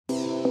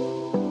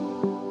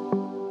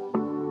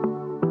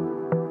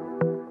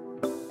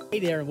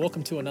there, and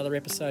welcome to another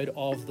episode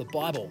of The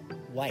Bible.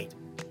 Wait,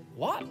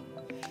 what?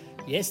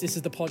 Yes, this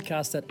is the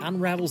podcast that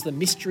unravels the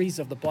mysteries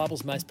of the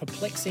Bible's most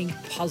perplexing,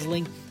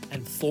 puzzling,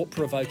 and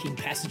thought-provoking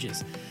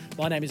passages.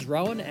 My name is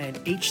Rowan, and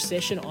each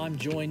session I'm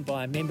joined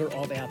by a member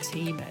of our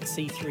team at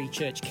C3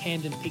 Church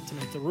Camden, Picton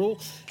and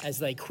Thirroul as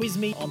they quiz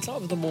me on some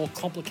of the more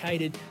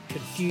complicated,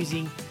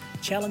 confusing,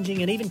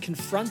 challenging, and even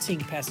confronting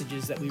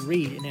passages that we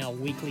read in our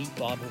weekly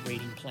Bible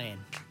reading plan.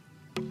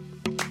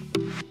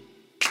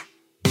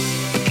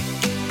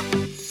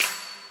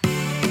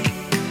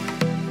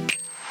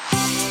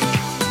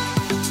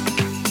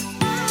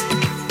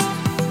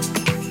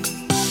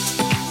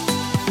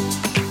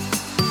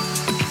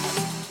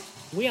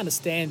 We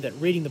understand that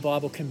reading the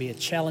Bible can be a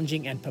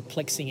challenging and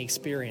perplexing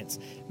experience.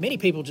 Many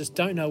people just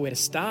don't know where to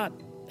start,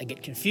 they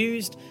get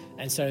confused,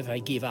 and so they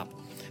give up.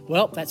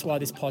 Well, that's why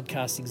this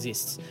podcast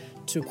exists,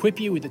 to equip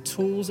you with the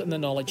tools and the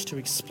knowledge to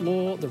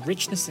explore the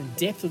richness and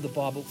depth of the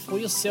Bible for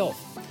yourself.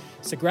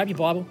 So grab your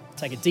Bible,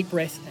 take a deep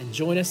breath, and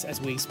join us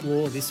as we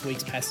explore this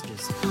week's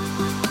passages.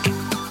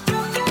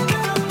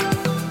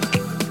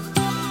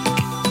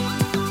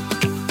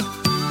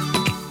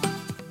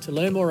 To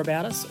learn more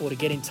about us or to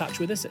get in touch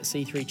with us at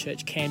C3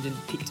 Church Camden,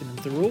 Picton and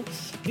Thirroul,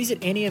 visit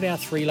any of our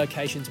 3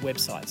 locations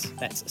websites.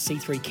 That's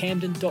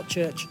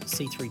c3camden.church,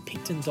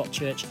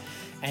 c3picton.church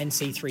and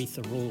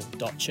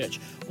c3thirroul.church.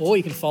 Or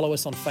you can follow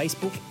us on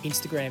Facebook,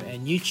 Instagram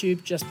and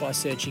YouTube just by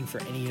searching for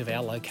any of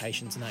our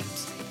locations'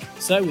 names.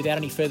 So without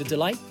any further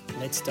delay,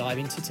 let's dive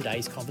into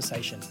today's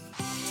conversation.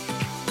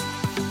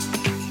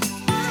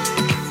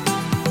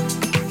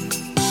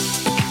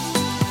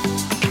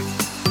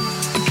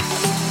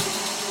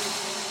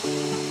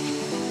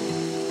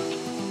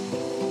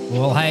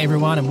 Well, hey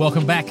everyone, and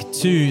welcome back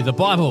to The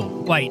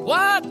Bible. Wait,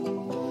 what?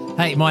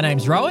 Hey, my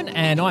name's Rowan,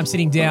 and I'm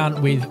sitting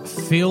down with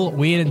Phil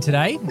Weirden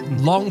today,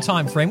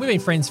 long-time friend. We've been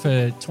friends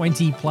for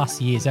 20 plus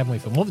years, haven't we?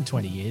 For more than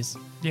 20 years.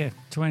 Yeah,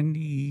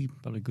 20,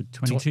 probably good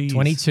 22 years.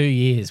 22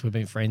 years we've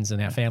been friends,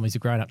 and our families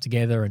have grown up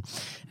together.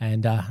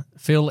 And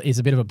Phil is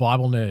a bit of a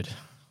Bible nerd.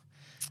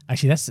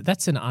 Actually,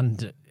 that's an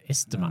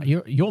underestimate.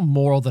 You're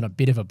more than a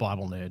bit of a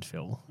Bible nerd,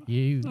 Phil.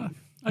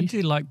 I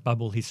do like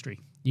Bible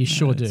history. You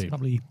sure do. It's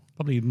probably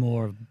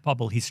more of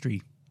Bible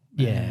history.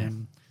 Yeah.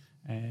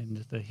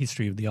 And the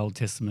history of the Old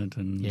Testament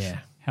and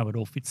how it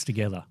all fits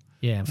together.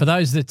 Yeah, and for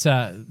those that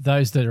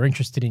are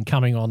interested in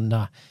coming on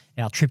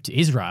our trip to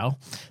Israel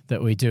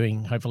that we're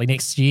doing hopefully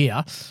next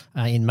year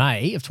in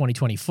May of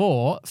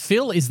 2024,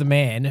 Phil is the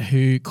man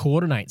who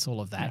coordinates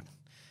all of that. Yeah.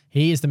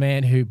 He is the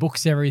man who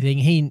books everything.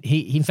 He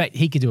in fact,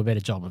 he could do a better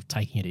job of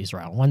taking it to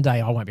Israel. One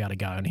day I won't be able to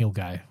go and he'll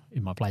go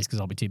in my place because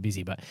I'll be too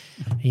busy, but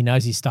he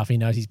knows his stuff. He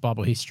knows his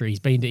Bible history. He's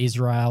been to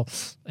Israel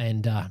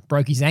and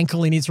broke his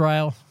ankle in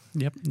Israel.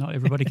 Yep, not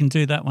everybody can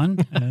do that one.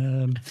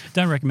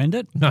 Don't recommend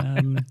it.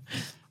 No.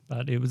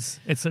 But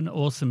it's an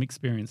awesome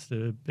experience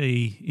to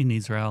be in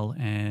Israel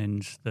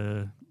and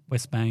the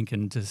West Bank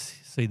and to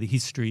see the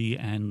history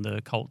and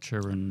the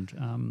culture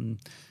and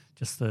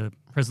just the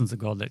presence of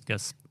God that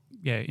just,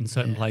 in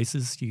certain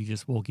places you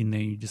just walk in there,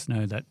 you just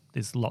know that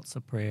there's lots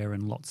of prayer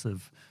and lots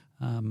of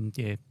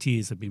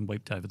tears have been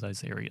wept over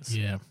those areas.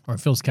 Yeah, or in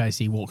Phil's case,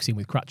 he walks in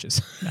with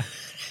crutches.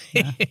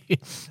 No.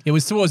 It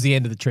was towards the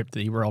end of the trip that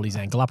he rolled his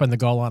ankle up in the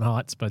Golan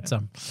Heights, but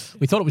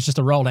we thought it was just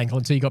a rolled ankle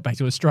until you got back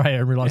to Australia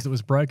and realised it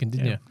was broken,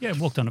 didn't you? Yeah,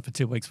 walked on it for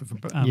 2 weeks.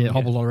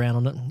 Hobbled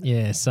around on it.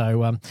 Yeah,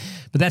 so,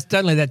 but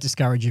don't let that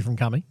discourage you from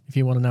coming. If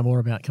you want to know more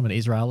about coming to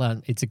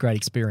Israel, it's a great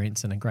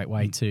experience and a great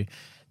way to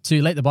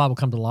let the Bible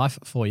come to life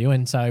for you.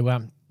 And so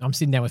I'm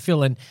sitting down with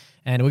Phil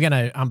and we're going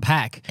to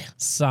unpack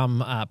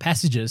some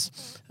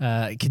passages,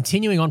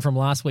 continuing on from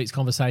last week's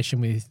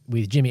conversation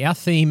with Jimmy. Our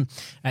theme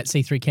at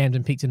C3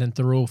 Camden, Picton and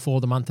Thirroul for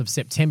the month of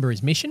September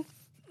is mission.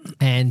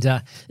 And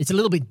it's a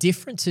little bit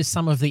different to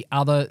some of the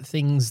other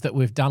things that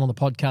we've done on the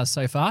podcast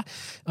so far.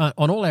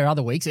 On all our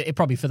other weeks, it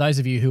probably for those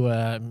of you who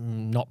are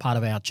not part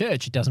of our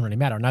church, it doesn't really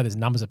matter. I know there's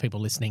numbers of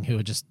people listening who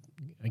are just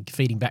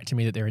feeding back to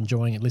me that they're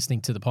enjoying it, listening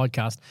to the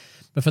podcast.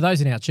 But for those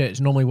in our church,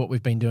 normally what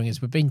we've been doing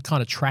is we've been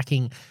kind of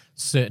tracking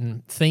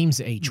certain themes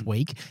each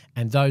week,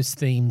 and those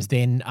themes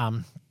then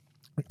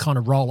kind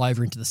of roll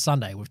over into the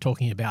Sunday. We're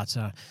talking about,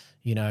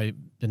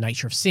 the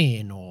nature of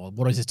sin or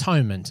what is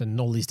atonement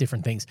and all these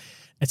different things.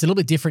 It's a little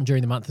bit different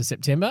during the month of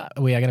September.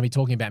 We are going to be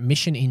talking about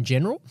mission in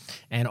general,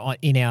 and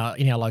in our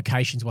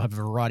locations we'll have a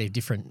variety of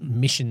different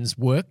missions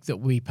work that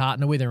we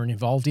partner with or are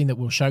involved in that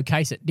we'll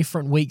showcase at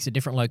different weeks at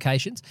different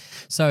locations.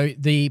 So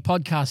the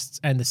podcasts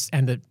and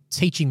the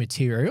teaching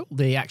material,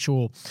 the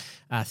actual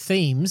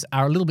themes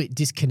are a little bit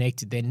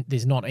disconnected. Then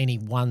there's not any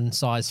one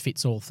size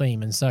fits all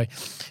theme. And so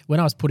when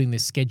I was putting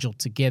this schedule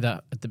together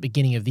at the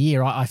beginning of the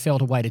year, I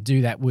felt a way to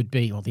do that would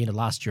be, the end of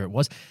last year it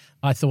was,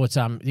 I thought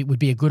it would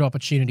be a good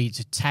opportunity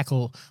to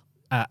tackle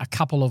a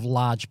couple of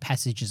large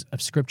passages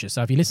of Scripture.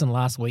 So if you listened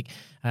last week,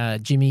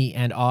 Jimmy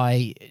and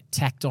I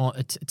tackled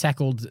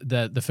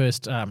the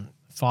first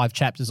 5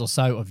 chapters or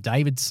so of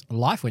David's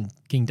life when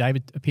King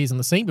David appears on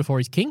the scene before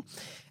he's king.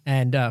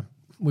 And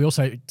we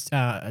also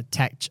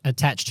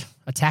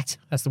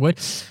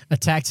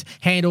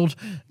handled,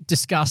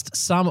 discussed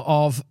some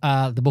of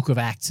the Book of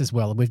Acts as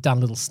well. We've done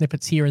little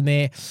snippets here and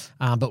there,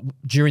 but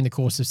during the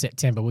course of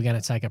September, we're going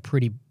to take a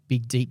pretty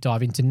big deep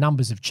dive into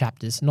numbers of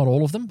chapters, not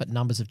all of them, but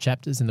numbers of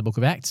chapters in the Book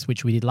of Acts,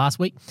 which we did last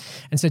week.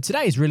 And so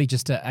today is really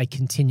just a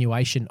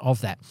continuation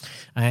of that.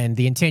 And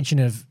the intention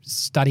of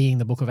studying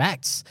the Book of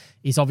Acts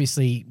is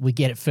obviously we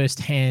get it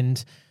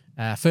firsthand,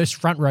 first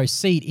front row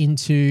seat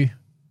into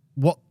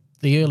what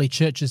the early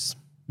church's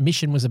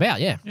mission was about.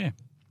 Yeah.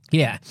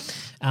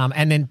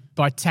 And then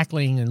by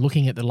tackling and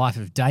looking at the life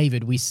of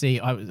David, we see,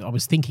 I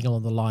was thinking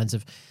along the lines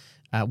of,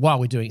 while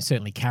we're doing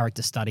certainly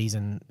character studies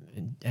and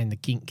the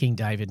King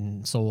David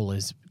and Saul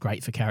is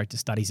great for character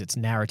studies, it's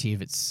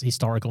narrative, it's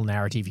historical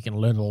narrative, you can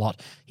learn a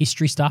lot.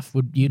 History stuff,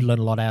 you'd learn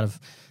a lot out of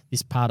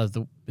this part of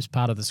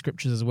the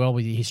scriptures as well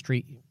with your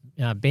history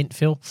bent,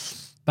 Phil.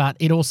 But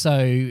it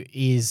also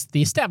is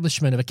the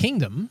establishment of a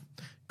kingdom,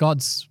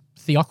 God's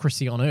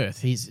theocracy on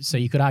earth. So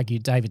you could argue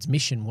David's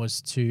mission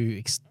was to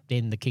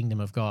extend the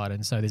kingdom of God,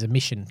 and so there's a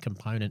mission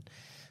component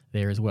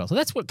there as well. So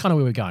that's what kind of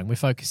where we're going. We're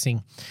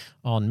focusing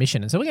on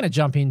mission. And so we're going to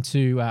jump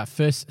into 1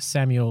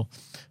 Samuel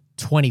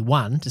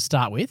 21 to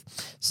start with.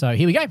 So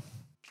here we go.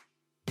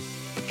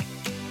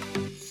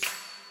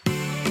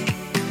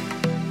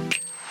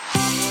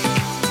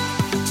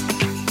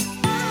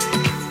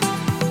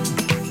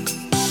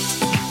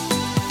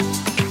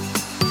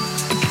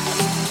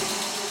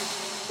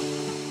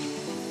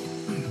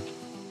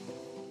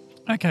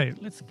 Okay,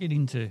 let's get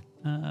into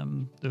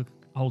the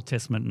Old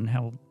Testament and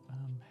how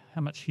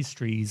much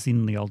history is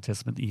in the Old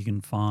Testament that you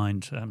can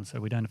find, so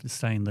we don't have to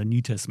stay in the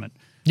New Testament.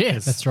 Yeah,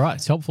 that's right.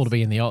 It's helpful to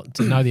be in the old,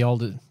 to know the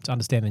old, to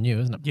understand the new,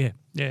 isn't it?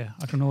 Yeah.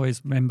 I can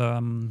always remember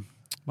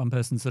one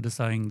person sort of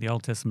saying the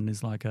Old Testament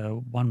is like a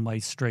one-way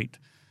street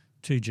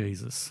to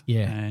Jesus.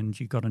 Yeah. And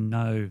you've got to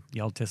know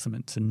the Old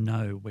Testament to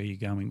know where you're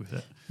going with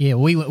it. Yeah,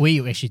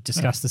 we actually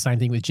discussed the same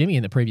thing with Jimmy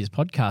in the previous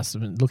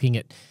podcast, looking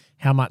at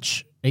how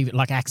much, even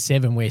like Acts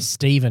 7, where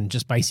Stephen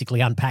just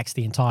basically unpacks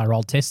the entire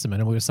Old Testament,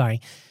 and we were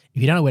saying,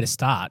 if you don't know where to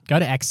start, go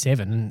to Acts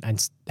 7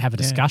 and have a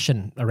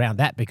discussion around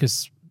that,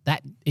 because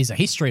that is a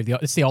history of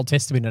it's the Old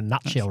Testament in a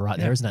nutshell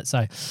there, isn't it?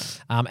 So,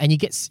 and you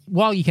get,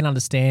 while you can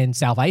understand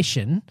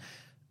salvation,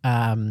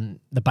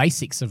 the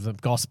basics of the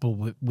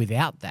gospel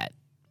without that,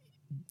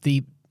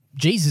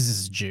 Jesus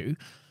is a Jew.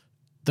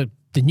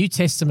 The New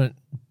Testament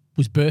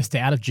was birthed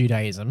out of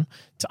Judaism.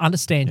 To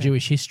understand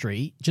Jewish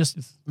history just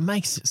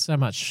makes it so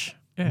much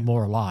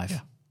more alive.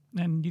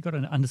 Yeah. And you've got to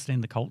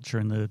understand the culture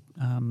and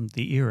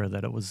the era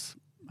that it was,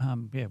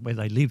 where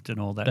they lived and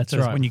all that. That's so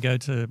right. When you go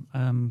to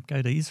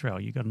Israel,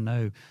 you've got to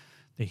know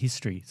their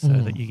history so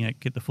that you can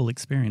get the full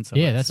experience of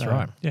it. Yeah, that's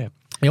right. Yeah.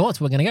 Yeah, well,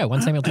 we're going to go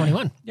 1 Samuel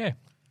 21. Yeah.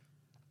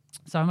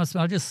 So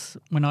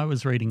when I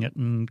was reading it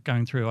and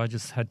going through, I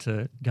just had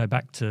to go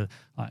back to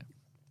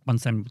 1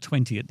 Samuel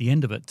 20 at the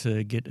end of it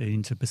to get it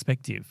into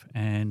perspective.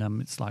 And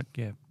it's like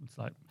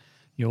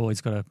you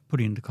always got to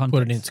put it into context.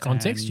 Put it into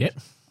context, yep.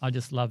 I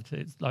just loved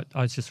it.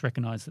 I just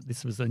recognised that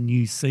this was a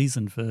new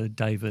season for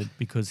David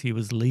because he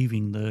was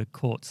leaving the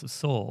courts of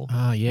Saul.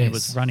 Ah, yes. And he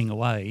was running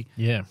away.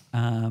 Yeah.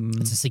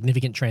 It's a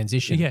significant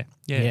transition.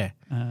 Yeah.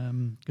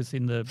 Because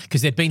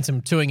there'd been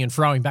some toing and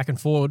froing back and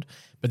forward,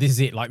 but this is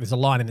it. Like, there's a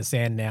line in the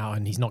sand now,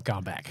 and he's not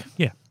going back.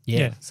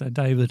 Yeah. So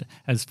David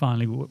has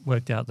finally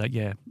worked out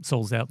that,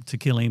 Saul's out to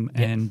kill him,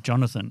 and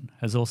Jonathan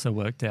has also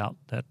worked out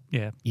that,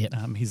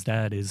 his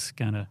dad is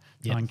going to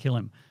try and kill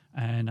him.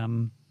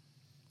 And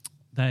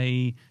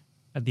they,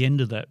 at the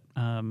end of that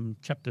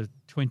chapter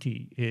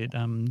 20, it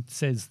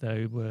says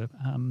they were,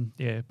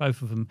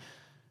 both of them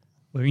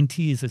were in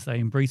tears as they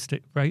embraced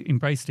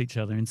each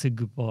other and said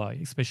goodbye,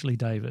 especially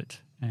David.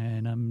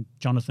 And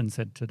Jonathan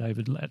said to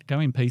David, "Go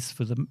in peace,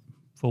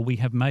 for we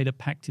have made a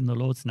pact in the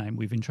Lord's name.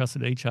 We've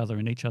entrusted each other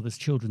and each other's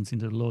children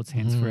into the Lord's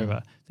hands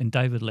forever." Then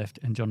David left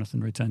and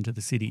Jonathan returned to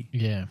the city.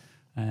 Yeah.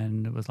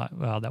 And it was like,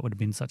 wow, that would have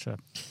been such a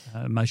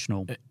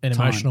emotional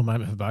emotional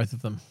moment for both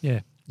of them. Yeah.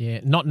 Yeah.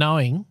 Not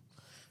knowing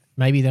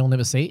maybe they'll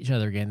never see each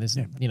other again. There's,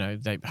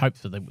 they hope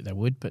that they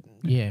would, but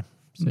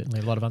certainly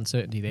a lot of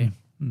uncertainty there.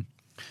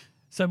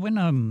 So when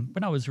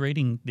I was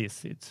reading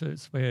this,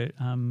 it's where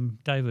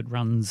David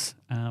runs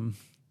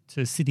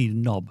to City of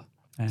Nob.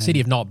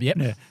 City of Nob, yep.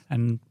 Yeah,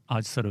 and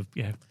I sort of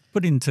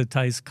put into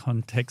today's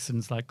context, and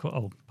it's like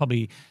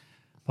probably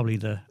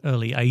the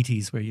early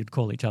 80s where you'd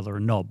call each other a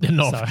knob. A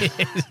knob,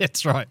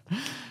 that's right.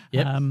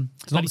 Yep.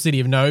 It's not the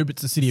City of Nob,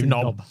 it's the City of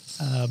Nob.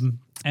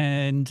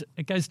 And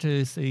it goes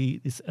to see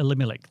this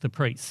Elimelech, the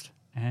priest,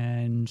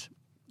 and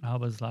I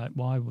was like,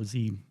 why was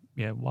he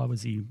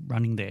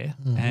running there?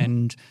 Mm-hmm.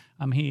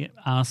 And he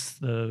asked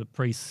the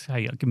priest,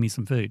 "Hey, give me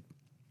some food."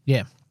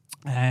 Yeah.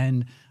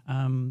 And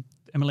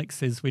Elimelech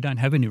says, "We don't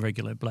have any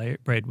regular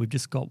bread. We've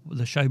just got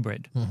the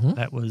showbread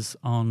that was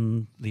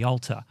on the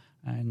altar."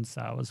 And so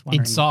I was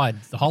wondering, inside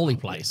the holy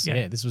place.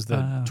 Yeah, this was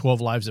the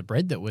 12 loaves of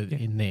bread that were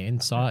in there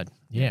inside.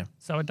 Yeah.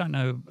 So I don't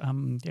know.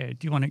 Do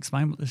you want to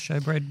explain what the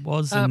showbread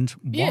was and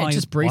why?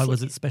 Just briefly. Why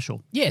was it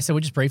special? Yeah. So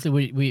we'll just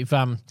briefly we've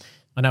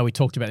I know we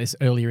talked about this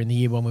earlier in the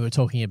year when we were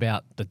talking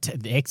about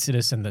the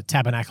Exodus and the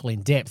tabernacle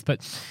in depth, but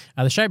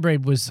the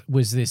showbread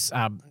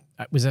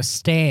was a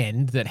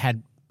stand that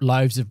had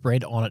loaves of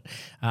bread on it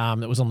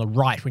that was on the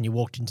right when you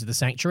walked into the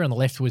sanctuary. On the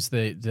left was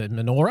the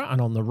menorah,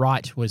 and on the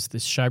right was the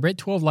showbread,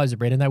 12 loaves of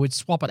bread, and they would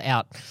swap it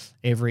out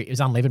it was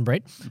unleavened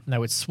bread, and they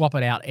would swap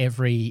it out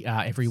every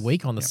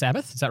week on the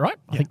Sabbath. Is that right?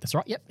 I think that's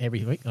right. Yep,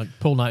 every week.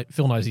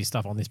 Phil knows his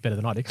stuff on this better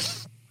than I do.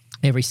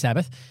 Every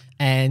Sabbath.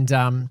 And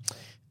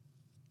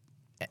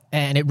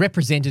it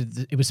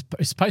represented, it was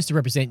supposed to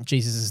represent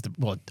Jesus as it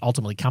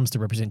ultimately comes to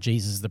represent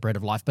Jesus as the bread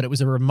of life, but it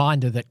was a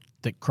reminder that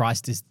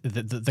Christ is,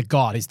 the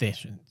God is there,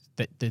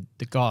 that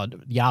the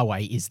God,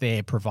 Yahweh, is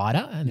their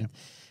provider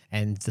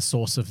and the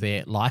source of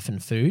their life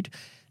and food.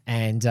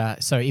 And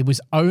so it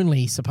was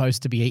only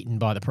supposed to be eaten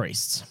by the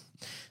priests.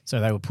 So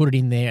they would put it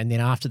in there, and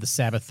then after the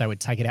Sabbath, they would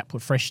take it out,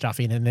 put fresh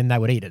stuff in, and then they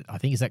would eat it. I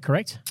think, is that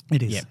correct?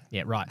 It is.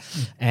 Yeah, right.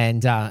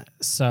 And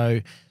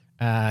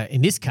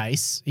in this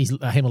case,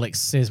 Ahimelech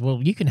says,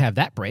 well, you can have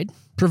that bread,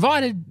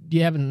 provided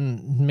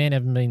men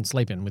haven't been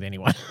sleeping with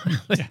anyone.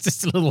 It's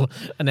just a little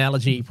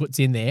analogy he puts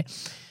in there.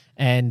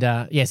 And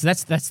so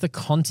that's the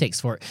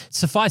context for it.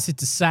 Suffice it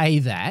to say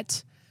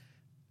that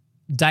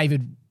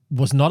David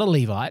was not a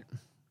Levite.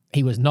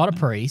 He was not a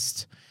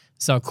priest.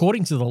 So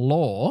according to the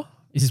law,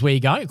 this is where you're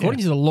going. According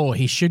to the law,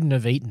 he shouldn't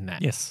have eaten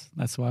that. Yes,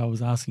 that's why I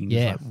was asking.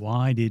 Yeah.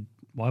 Like,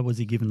 why was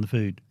he given the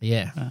food?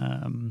 Yeah.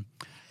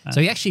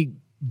 So he actually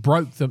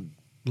broke the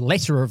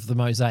letter of the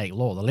Mosaic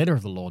law, the letter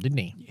of the law, didn't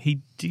he?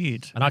 He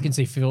did. And I can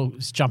see Phil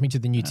jumping to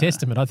the New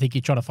Testament. I think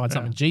you're trying to find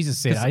something Jesus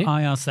said, are you?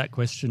 I asked that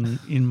question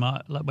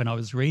when I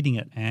was reading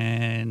it,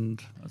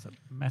 and was it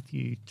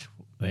Matthew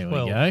 12? There we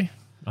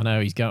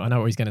go. I know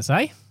what he's going to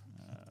say.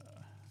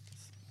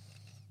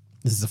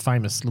 This is a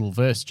famous little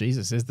verse.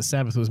 Jesus says, "The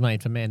Sabbath was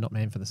made for man, not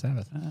man for the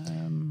Sabbath."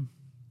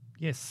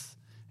 Yes,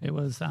 it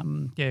was.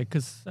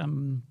 Because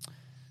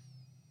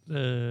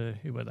who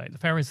were they? The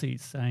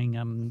Pharisees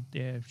saying,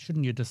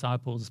 shouldn't your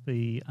disciples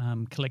be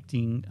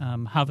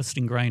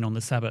harvesting grain on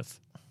the Sabbath?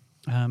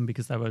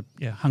 Because they were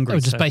hungry. They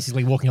were just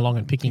basically walking along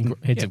and picking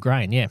heads of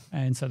grain,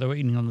 And so they were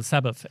eating on the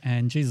Sabbath.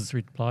 And Jesus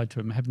replied to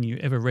them, haven't you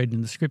ever read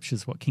in the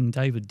Scriptures what King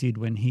David did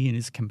when he and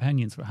his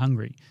companions were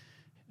hungry?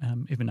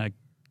 Even though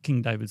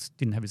King David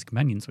didn't have his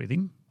companions with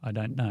him, I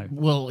don't know.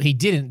 Well, he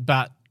didn't,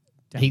 but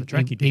he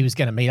was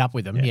going to meet up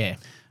with them,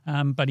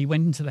 But he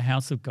went into the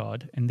house of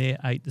God and there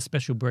ate the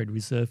special bread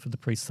reserved for the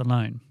priests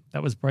alone.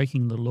 That was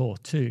breaking the law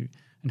too.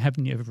 And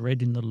haven't you ever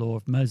read in the law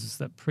of Moses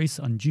that priests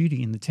on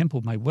duty in the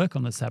temple may work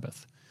on the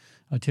Sabbath?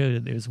 I tell you,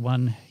 there's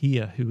one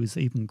here who is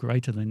even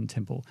greater than the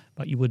temple,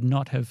 but you would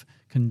not have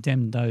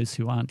condemned those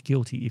who aren't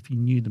guilty if you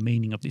knew the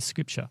meaning of this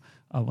scripture.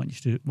 I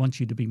want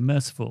you to be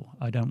merciful.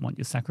 I don't want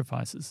your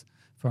sacrifices.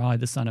 For I,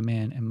 the Son of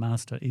Man, am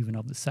master even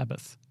of the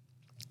Sabbath.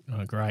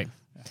 Oh, great.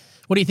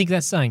 What do you think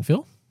that's saying,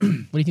 Phil?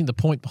 What do you think the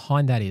point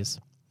behind that is?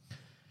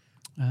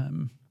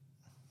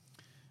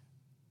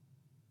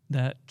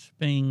 That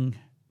being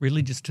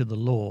religious to the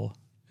law,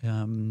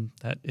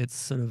 that it's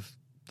sort of,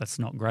 that's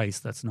not grace,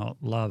 that's not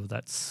love,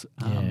 that's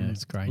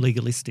that's great.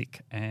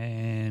 Legalistic,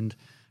 and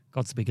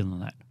God's bigger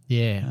than that.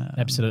 Yeah,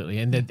 absolutely.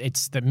 And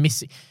it's the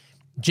missing.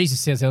 Jesus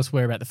says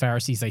elsewhere about the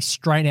Pharisees, they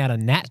strain out a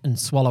gnat and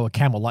swallow a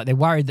camel. Like they're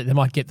worried that they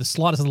might get the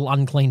slightest little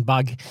unclean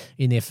bug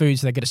in their food,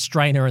 so they get a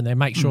strainer and they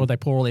make sure they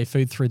pour all their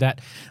food through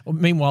that.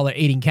 Meanwhile, they're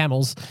eating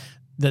camels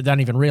that they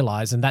don't even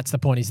realise. And that's the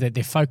point, is that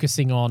they're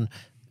focusing on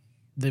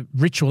the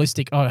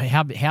ritualistic,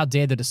 how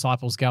dare the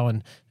disciples go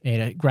and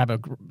grab a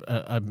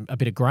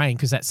bit of grain,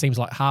 because that seems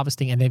like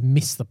harvesting, and they've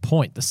missed the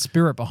point. The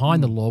spirit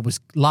behind the law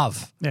was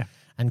love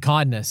and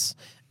kindness.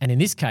 And in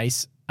this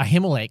case,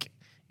 Ahimelech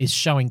is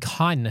showing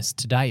kindness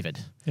to David.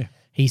 Yeah.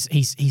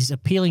 He's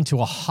appealing to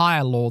a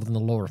higher law than the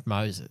law of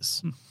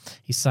Moses.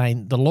 He's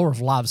saying the law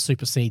of love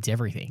supersedes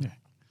everything.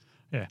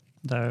 Yeah.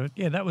 Though,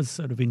 that was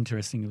sort of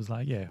interesting. It was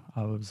like,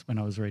 when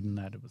I was reading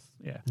that, it was,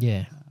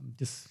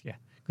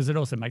 because it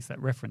also makes that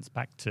reference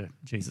back to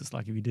Jesus.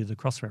 Like if you do the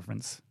cross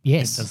reference, it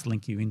does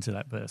link you into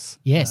that verse.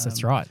 Yes,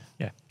 that's right.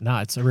 Yeah. No,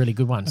 it's a really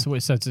good one. So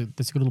that's a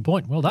good little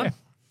point. Well done.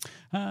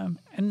 Yeah.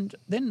 And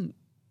then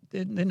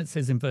it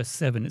says in verse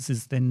 7, it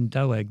says, then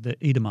Doeg the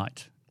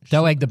Edomite.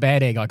 Doeg the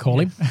bad egg, I call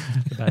him.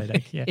 The bad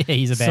egg, yeah.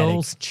 He's a bad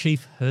Saul's egg.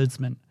 chief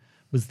herdsman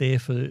was there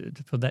for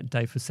that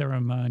day for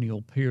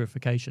ceremonial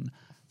purification.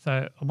 So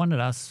I wanted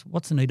to ask,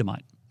 what's an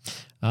Edomite?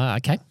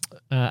 Okay.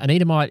 An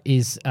Edomite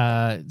is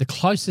the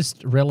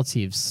closest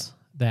relatives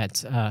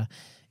that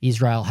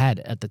Israel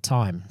had at the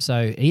time.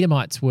 So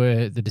Edomites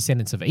were the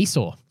descendants of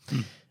Esau.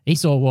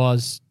 Esau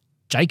was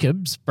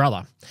Jacob's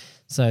brother.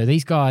 So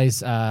these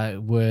guys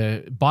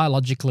were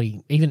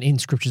biologically, even in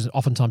scriptures,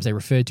 oftentimes they're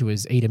referred to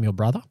as Edom, your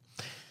brother.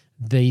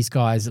 These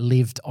guys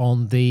lived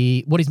on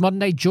what is modern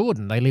day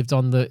Jordan. They lived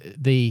on I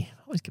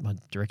always get my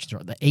directions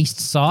right, the east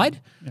side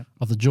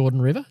of the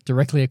Jordan River,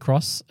 directly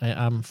across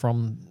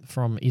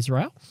from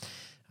Israel.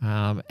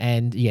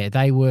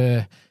 They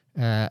were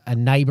a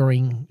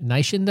neighboring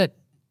nation that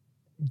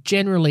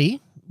generally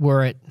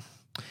were at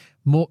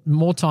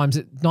more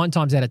times, 9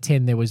 times out of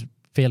 10, there was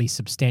fairly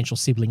substantial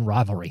sibling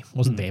rivalry,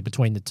 wasn't there,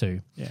 between the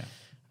two. Yeah.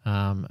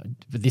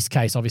 But this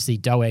case, obviously,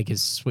 Doeg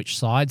has switched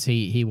sides.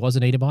 He was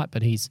an Edomite,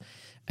 but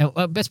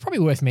that's probably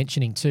worth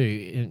mentioning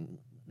too.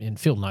 And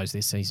Phil knows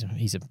this. He's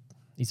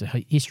a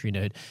history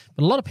nerd.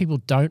 But a lot of people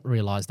don't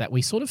realise that.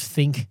 We sort of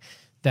think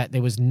that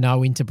there was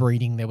no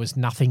interbreeding, there was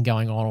nothing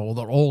going on, or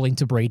that all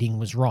interbreeding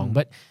was wrong.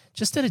 But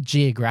just at a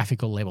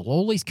geographical level,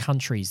 all these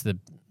countries, the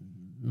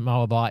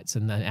Moabites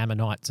and the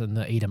Ammonites and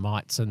the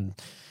Edomites, and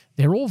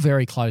they're all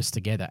very close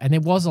together. And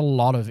there was a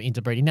lot of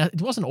interbreeding. Now,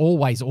 it wasn't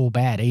always all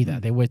bad either.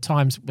 There were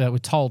times they were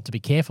told to be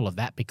careful of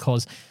that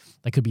because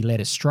they could be led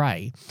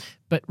astray.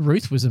 But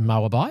Ruth was a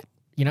Moabite,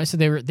 so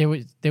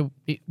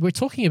we're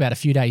talking about a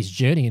few days'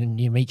 journey, and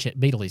you meet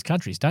all these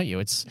countries, don't you?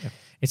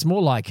 It's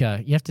more like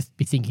you have to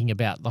be thinking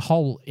about the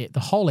whole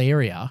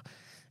area.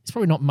 It's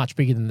probably not much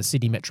bigger than the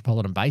Sydney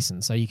metropolitan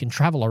basin, so you can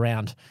travel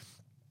around.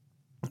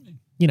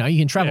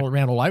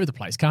 Around all over the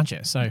place, can't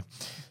you? So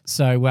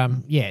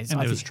And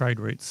there's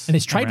trade routes. And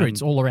there's trade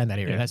routes all around that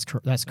area. Yeah.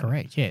 That's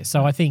correct. Yeah.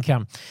 So I think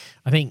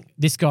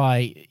this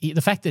guy,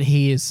 the fact that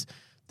he is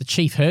the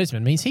chief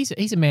herdsman means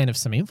he's a man of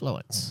some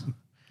influence,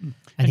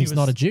 and he's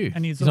not a Jew.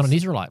 And he's not an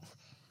Israelite.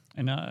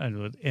 And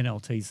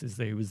NLT says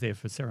that he was there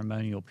for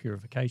ceremonial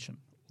purification.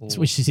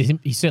 Which is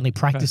he's certainly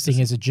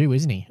practicing as a Jew,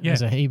 isn't he? Yeah.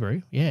 As a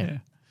Hebrew. Yeah.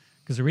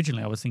 Because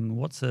originally I was thinking,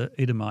 what's a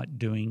Edomite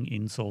doing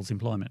in Saul's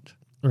employment?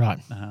 Right.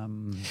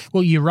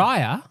 Well,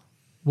 Uriah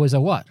was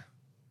a what?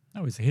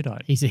 No, he's a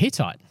Hittite. He's a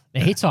Hittite. The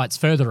Hittites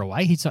further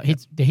away.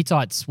 The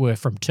Hittites were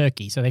from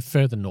Turkey, so they're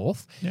further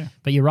north. Yeah.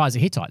 But Uriah's a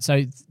Hittite.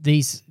 So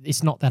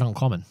it's not that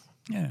uncommon.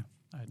 Yeah.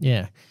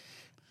 Yeah.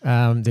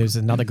 There's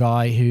another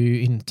guy who,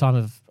 in the time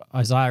of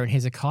Isaiah and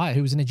Hezekiah,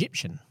 who was an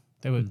Egyptian.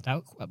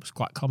 That was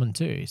quite common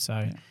too.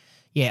 So,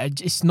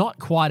 it's not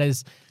quite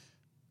as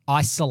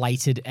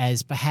isolated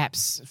as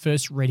perhaps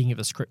first reading of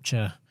a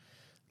scripture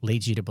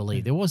leads you to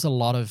believe. There was a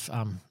lot of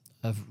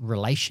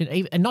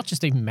relation, and not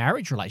just even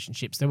marriage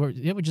relationships. There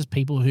were just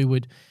people who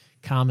would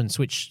come and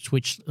switch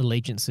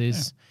allegiances.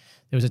 Yeah.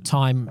 There was a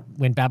time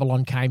when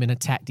Babylon came and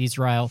attacked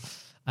Israel,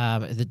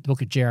 the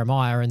book of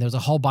Jeremiah, and there was a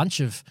whole bunch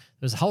of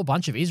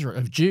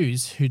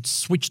Jews who'd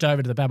switched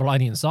over to the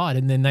Babylonian side,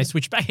 and then they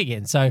switched back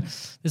again. So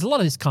there's a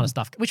lot of this kind of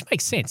stuff, which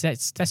makes sense.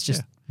 That's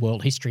just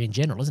world history in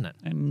general, isn't it?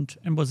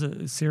 And was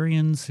it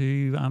Syrians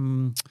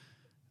who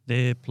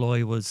their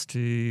ploy was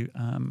to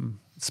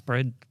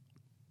spread?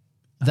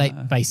 They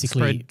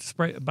basically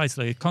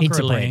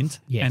conquer a land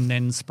and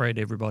then spread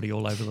everybody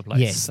all over the place.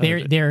 Yes, so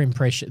their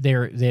impression,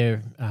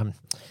 the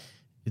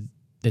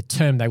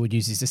term they would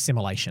use is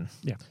assimilation.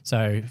 Yeah.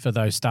 So for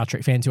those Star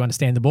Trek fans who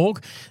understand the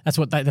Borg, that's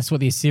what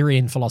the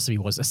Assyrian philosophy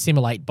was: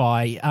 assimilate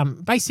by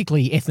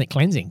basically ethnic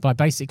cleansing, by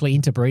basically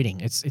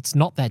interbreeding. It's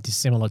not that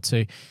dissimilar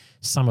to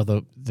some of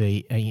the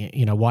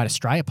white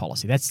Australia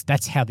policy.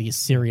 That's how the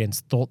Assyrians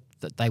thought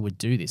that they would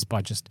do this,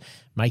 by just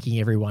making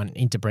everyone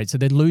interbred, so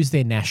they'd lose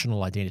their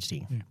national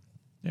identity.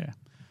 Yeah.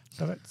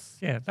 So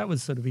that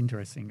was sort of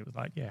interesting. It was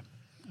like,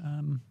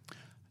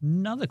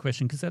 another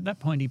question, because at that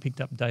point he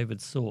picked up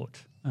David's sword.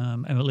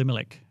 And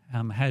Elimelech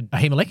had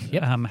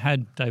Ahimelech,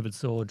 had David's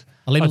sword.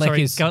 Elimelech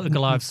is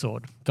Goliath's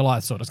sword.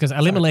 Goliath's sword. Because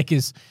Elimelech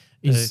is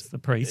the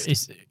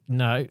priest.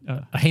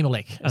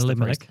 Ahimelech.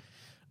 Elimelech.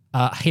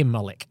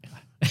 Ahimelech.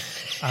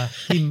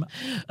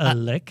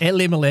 Ahimelech.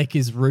 Elimelech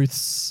is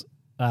Ruth's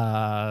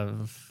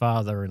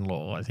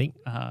father-in-law, I think.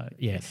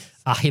 Yes.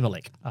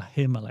 Ahimelech.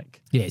 Ahimelech.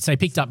 Yeah. So he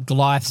picked up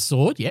Goliath's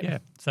sword. Yep. Yeah.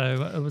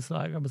 So it was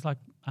like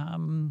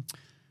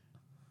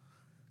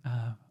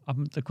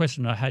the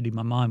question I had in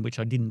my mind, which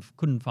I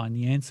couldn't find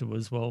the answer,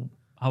 was, well,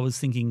 I was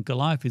thinking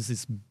Goliath is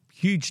this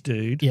huge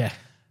dude. Yeah.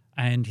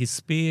 And his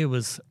spear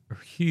was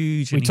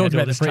huge. We talked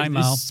about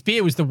the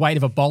spear was the weight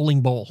of a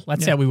bowling ball.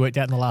 That's how we worked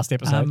out in the last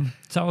episode.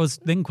 So I was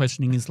then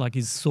questioning, is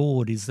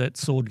that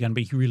sword going to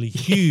be really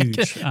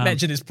huge?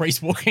 Imagine this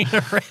priest walking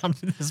around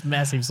with this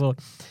massive sword.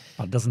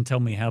 It doesn't tell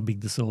me how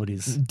big the sword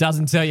is. It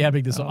doesn't tell you how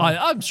big the sword.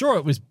 I'm sure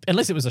it was,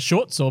 unless it was a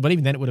short sword, but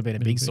even then it would have been a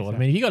big sword. I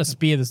mean, if you got a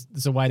spear that's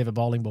the weight of a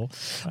bowling ball.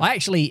 Right. I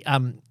actually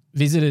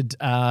visited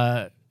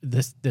the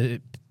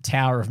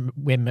tower of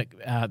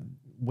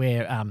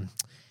where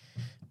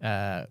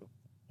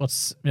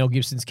what's Mel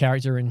Gibson's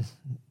character in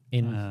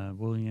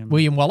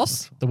William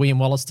Wallace, the William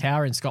Wallace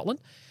Tower in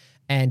Scotland,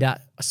 and I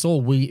saw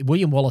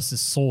William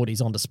Wallace's sword is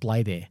on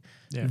display there.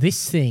 Yeah.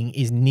 This thing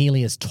is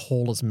nearly as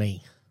tall as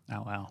me.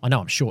 Oh, wow. I know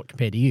I'm short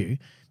compared to you,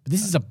 but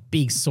this is a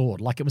big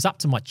sword. Like, it was up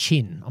to my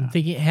chin. I'm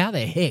thinking, how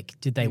the heck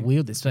did they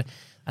wield this? But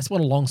that's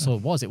what a long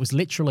sword was. It was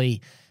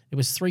literally, it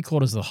was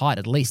 3/4 of the height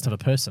at least of a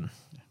person.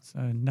 So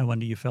no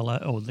wonder you fell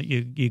out, or that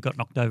you got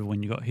knocked over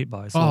when you got hit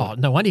by a sword. Oh,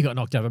 no wonder you got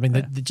knocked over. I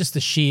mean, just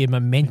the sheer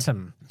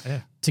momentum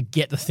to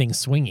get the thing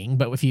swinging.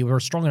 But if you were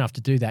strong enough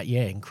to do that,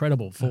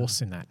 incredible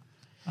force in that.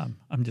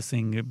 I'm just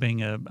saying,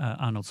 being a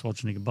Arnold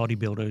Schwarzenegger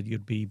bodybuilder,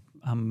 you'd be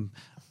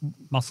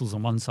muscles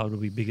on one side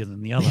would be bigger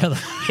than the other.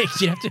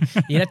 you'd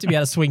have to be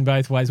able to swing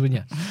both ways,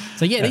 wouldn't you?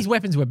 So these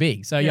weapons were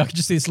big. So I could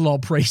just see this little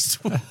old priest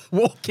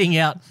walking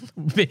out.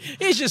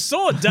 Here's your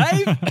sword,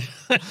 Dave.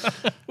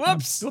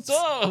 Whoops!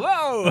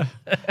 Oh,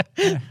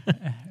 whoa!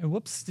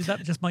 Whoops! Did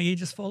that just my ear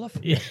just fall off?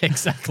 Yeah,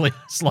 exactly.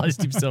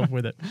 Sliced himself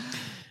with it.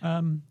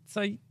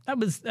 So that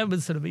was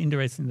sort of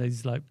interesting. That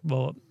he's like,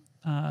 well,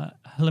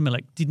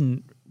 Elimelech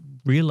didn't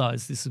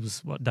realize this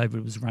was what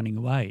David was running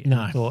away.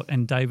 No.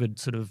 And David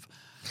sort of.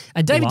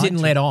 And David didn't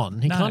let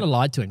on. He kind of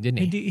lied to him, didn't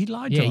he? He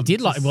lied to him. Yeah, he did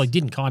lie. Well, he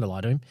didn't kind of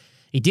lie to him.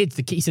 He did.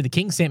 He said the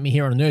king sent me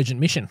here on an urgent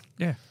mission.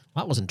 Yeah.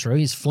 That wasn't true.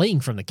 He's fleeing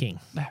from the king.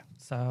 Yeah.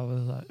 So I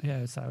was like, yeah,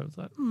 it's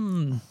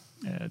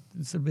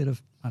a bit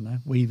of, I don't know,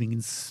 weaving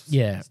and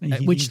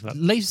sneaky which things,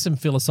 leaves some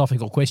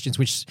philosophical questions,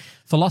 which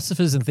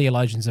philosophers and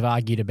theologians have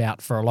argued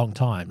about for a long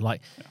time.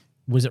 Like,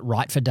 was it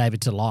right for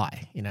David to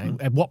lie? You know,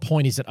 at what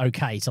point is it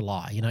okay to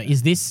lie? You know,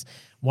 is this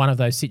one of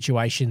those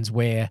situations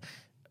where,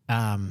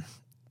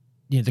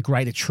 the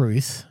greater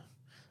truth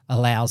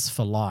allows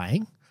for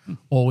lying,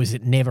 or is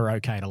it never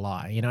okay to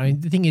lie? You know,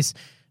 the thing is,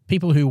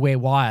 people who wear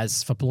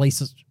wires for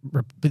police,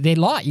 they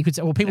lie. You could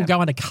say, well, people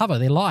go undercover,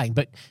 they're lying.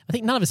 But I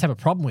think none of us have a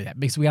problem with that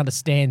because we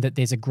understand that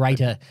there's a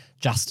greater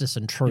justice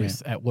and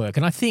truth at work.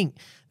 And I think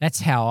that's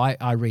how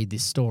I read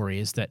this story,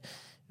 is that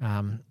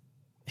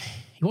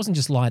he wasn't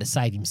just lying to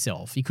save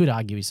himself. You could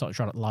argue he's sort of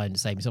trying to lie to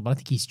save himself, but I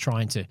think he's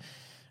trying to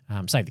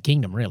save the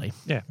kingdom, really.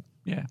 Yeah.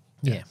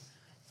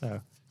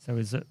 So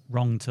is it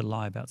wrong to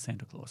lie about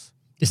Santa Claus?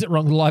 Is it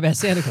wrong to lie about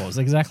Santa Claus?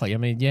 Exactly. I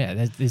mean,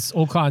 there's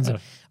all kinds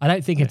of. I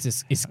don't think it's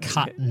as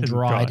cut and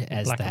dried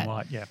as black that. And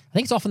white, yeah. I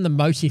think it's often the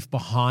motive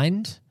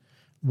behind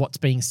what's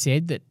being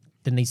said that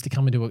needs to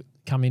come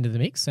into the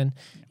mix. And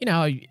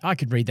I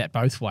could read that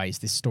both ways.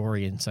 This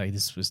story and say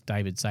this was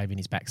David saving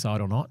his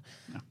backside or not.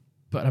 No.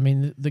 But I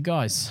mean, the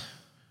guy's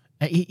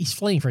he's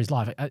fleeing for his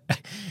life.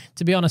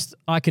 To be honest,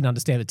 I can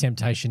understand the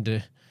temptation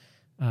to,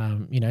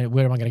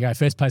 where am I going to go?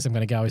 First place I'm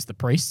going to go is the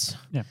priests.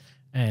 Yeah.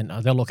 And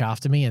they'll look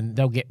after me, and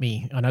they'll get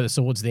me. I know the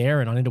sword's there,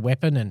 and I need a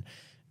weapon,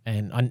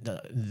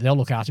 and they'll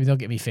look after me. They'll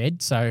get me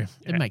fed, so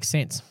it makes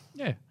sense.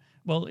 Yeah.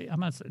 Well, I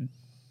must say,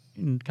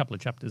 in a couple of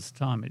chapters'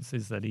 time, it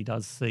says that he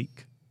does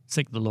seek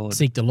the Lord.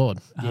 Seek the Lord.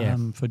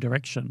 For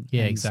direction.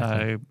 Yeah, and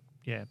exactly.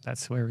 So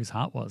that's where his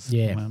heart was.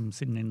 Yeah.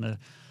 Sitting in the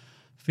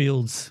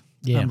fields,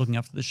 looking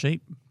after the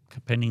sheep,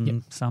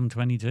 penning Psalm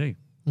 22.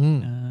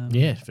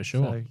 For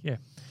sure. So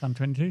Psalm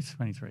 22,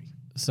 23.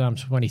 Psalm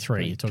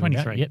 23, you're talking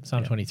 23. About? Yep,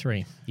 Psalm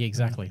 23. Yeah,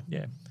 exactly.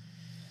 Yeah.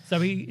 So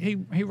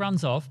he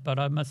runs off, but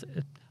I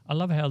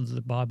love how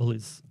the Bible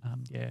is,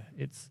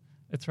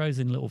 it throws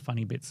in little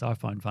funny bits. I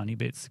find funny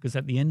bits because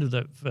at the end of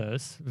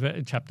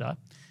the chapter,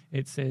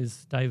 it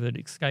says David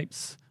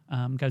escapes,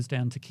 goes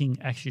down to King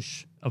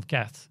Achish of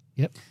Gath.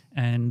 Yep.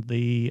 And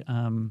the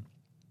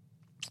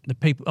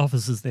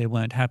officers there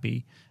weren't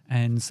happy,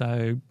 and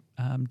so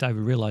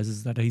David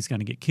realizes that he's going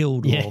to get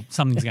killed or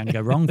something's going to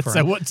go wrong for him.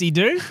 So what's he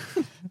do?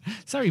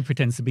 So he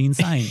pretends to be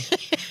insane,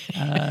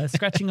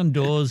 scratching on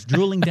doors,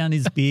 drooling down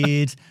his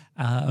beard,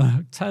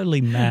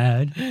 totally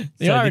mad.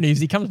 The irony is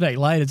he comes back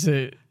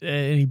later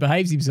and he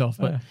behaves himself,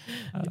 but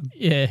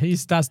he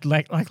starts to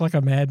act like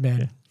a madman.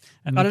 Yeah.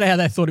 And I don't know how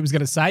they thought it was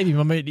going to save him.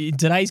 I mean, in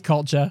today's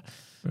culture,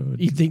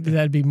 you'd think that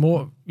that'd be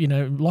more,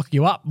 lock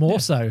you up more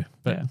so.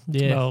 But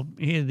Well,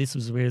 here this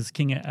was where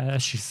King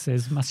Achish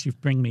says, "Must you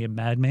bring me a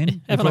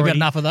madman? Haven't I got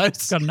enough of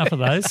those? Got enough of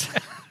those."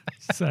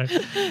 So,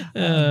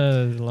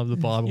 I love the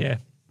Bible. Yeah.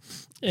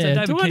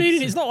 Yeah. So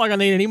it's not like I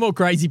need any more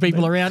crazy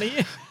people around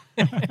here.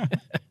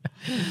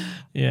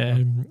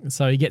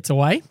 So he gets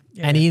away,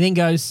 and he then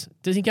goes.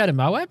 Does he go to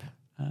Moab?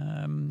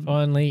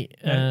 Finally,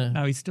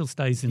 no, he still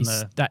stays in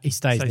he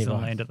stays on the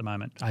land at the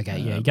moment. Okay,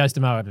 he goes to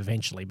Moab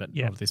eventually, but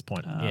not at this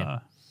point.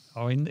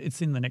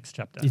 It's in the next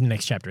chapter. In the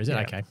next chapter, is it?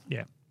 Okay.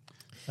 Yeah.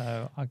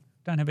 So I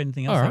don't have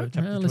anything else. All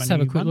right, let's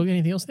have a quick look.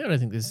 Anything else there? I don't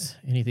think there's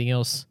anything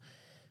else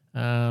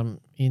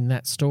in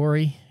that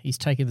story. He's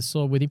taking the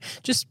sword with him.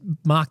 Just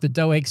mark the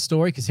Doeg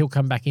story because he'll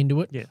come back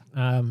into it. Yeah.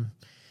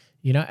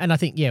 And I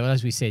think,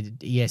 as we said,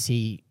 yes,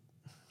 he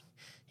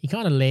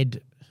kind of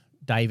led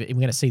David. And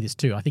we're going to see this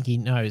too. I think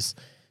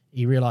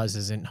he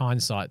realizes in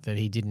hindsight that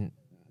he didn't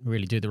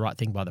really do the right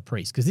thing by the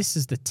priest because this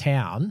is the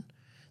town.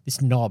 This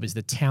Nob is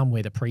the town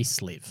where the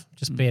priests live.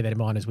 Just bear that in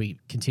mind as we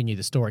continue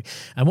the story.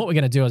 And what we're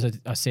going to do, as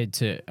I said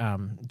to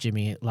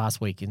Jimmy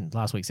last week in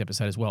last week's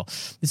episode as well,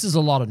 this is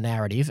a lot of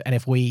narrative. And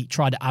if we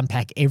tried to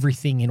unpack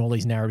everything in all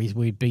these narratives,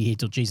 we'd be here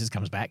till Jesus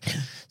comes back.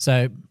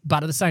 So,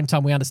 but at the same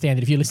time, we understand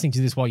that if you're listening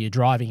to this while you're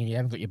driving and you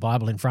haven't got your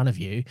Bible in front of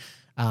you,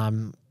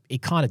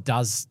 it kind of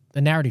does,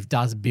 the narrative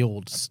does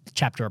build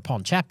chapter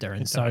upon chapter.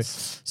 And so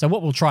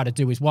what we'll try to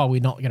do is, while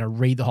we're not going to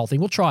read the whole thing,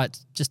 we'll try it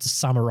just to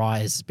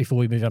summarize before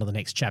we move on to the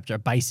next chapter,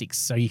 basics,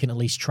 so you can at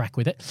least track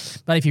with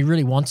it. But if you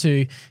really want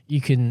to,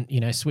 you can,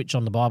 switch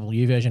on the Bible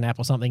YouVersion app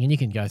or something, and you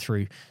can go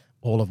through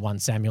all of 1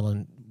 Samuel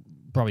and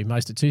probably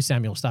most of 2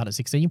 Samuel start at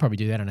 16. You can probably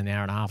do that in an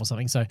hour and a half or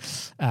something. So,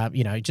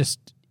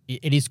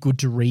 it is good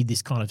to read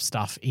this kind of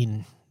stuff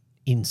in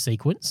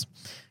sequence,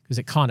 because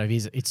it kind of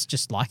is. It's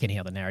just like any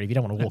other narrative. You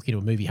don't want to walk into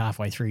a movie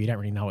halfway through. You don't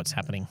really know what's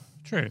happening.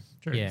 True.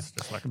 Yeah. It's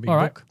just like a big All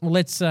right. book. Well,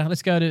 let's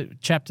go to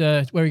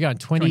chapter. Where are we going?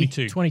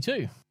 22.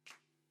 22.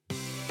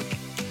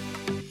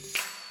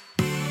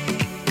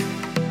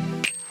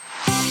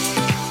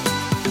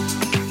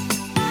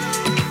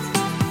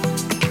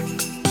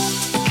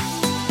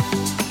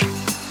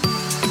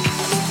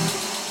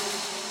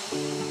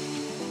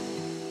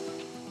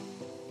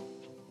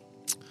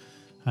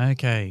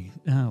 Okay,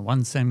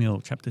 1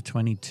 Samuel chapter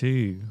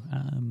 22.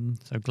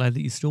 So glad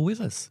that you're still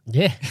with us.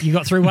 Yeah, you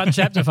got through one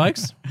chapter,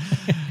 folks.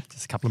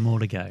 Just a couple more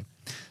to go.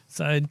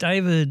 So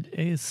David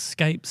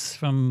escapes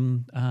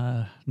from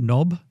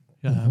Nob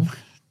to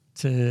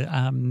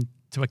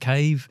a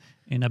cave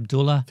in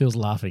Abdullah. Phil's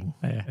laughing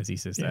Yeah. as he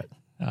says Yeah.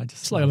 that. I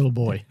just It's like a little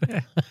boy.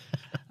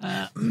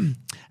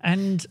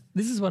 And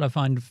this is what I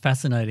find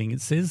fascinating.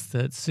 It says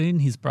that soon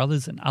his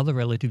brothers and other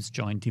relatives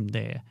joined him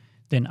there.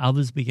 Then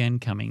others began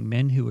coming,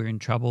 men who were in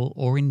trouble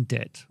or in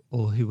debt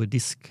or who were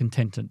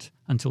discontented,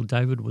 until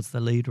David was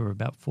the leader of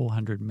about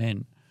 400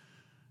 men.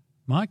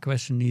 My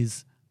question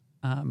is,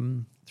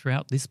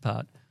 throughout this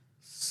part,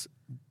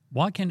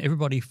 why can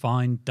everybody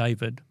find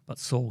David but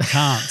Saul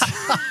can't?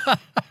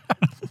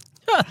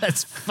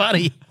 That's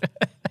funny.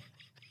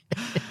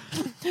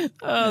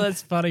 Oh,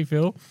 that's funny,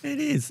 Phil. It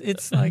is.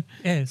 It's like,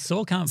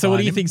 Saul can't So find what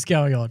do you him. think's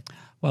going on?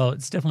 Well,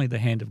 it's definitely the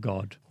hand of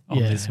God on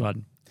Yeah. this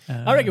one.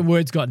 I reckon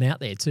word's gotten out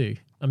there too.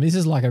 I mean, this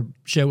is like a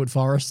Sherwood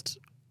Forest,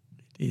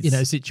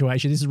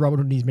 situation. This is Robin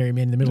Hood and his merry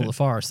men in the middle of the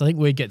forest. I think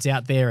word gets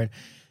out there,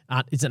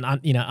 and it's an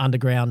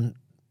underground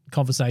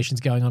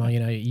conversations going on.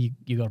 You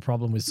got a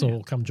problem with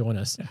Saul? Come join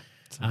us.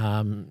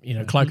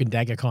 Yeah. Cloak and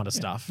dagger kind of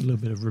stuff. A little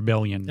bit of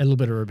rebellion. A little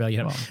bit of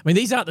rebellion. Well, I mean,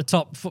 these aren't the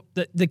top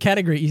the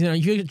category.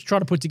 If you try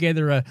to put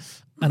together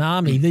an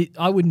army,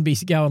 I wouldn't be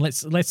going.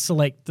 Let's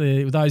select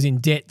those in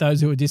debt,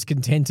 those who are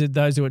discontented,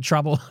 those who are in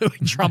trouble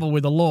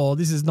with the law.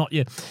 This is not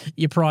your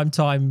prime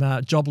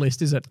time job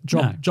list, is it?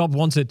 Job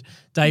wanted.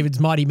 David's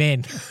mighty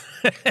men.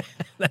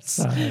 That's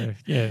that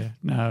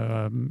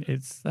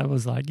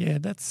was like,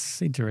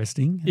 that's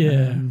interesting.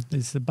 Yeah.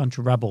 There's a bunch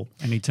of rubble,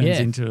 and he turns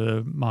into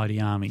a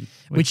mighty army,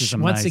 which is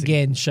once amazing.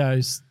 again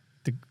shows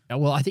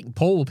I think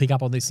Paul will pick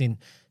up on this in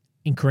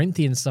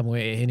Corinthians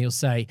somewhere, and he'll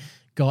say,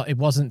 God, it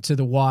wasn't to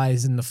the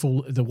wise and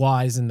the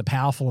wise and the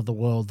powerful of the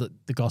world that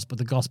the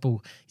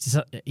gospel.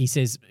 He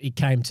says it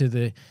came to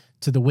the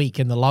weak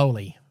and the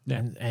lowly,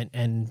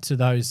 and to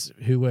those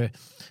who were.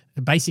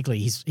 Basically,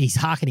 he's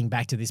hearkening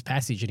back to this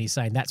passage, and he's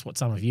saying that's what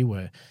some of you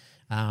were.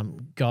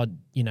 God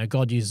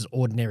uses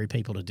ordinary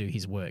people to do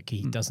His work.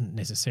 He doesn't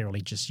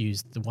necessarily just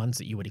use the ones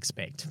that you would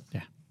expect.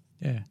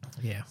 Yeah.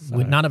 So,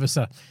 None of us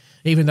are,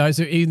 even those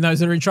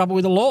that are in trouble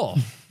with the law,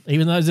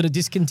 even those that are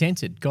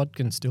discontented. God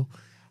can still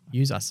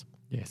use us.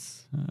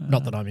 yes.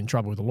 Not that I'm in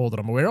trouble with the law that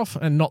I'm aware of,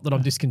 and not that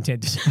I'm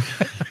discontented.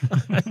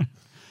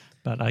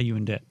 But are you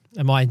in debt?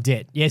 Am I in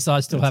debt? Yes, I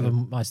still have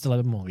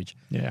a mortgage.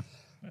 Yeah.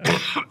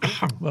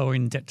 Well, we're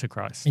in debt to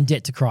Christ. In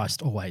debt to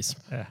Christ, always.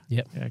 Yeah.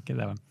 Yep. Yeah, get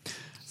that one.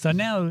 So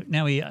now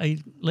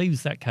he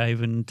leaves that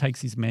cave and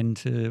takes his men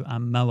to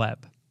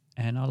Moab.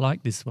 And I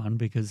like this one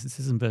because it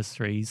says in verse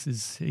 3,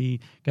 he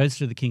goes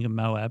to the king of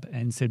Moab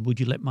and said, "Would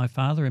you let my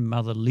father and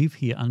mother live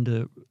here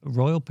under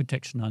royal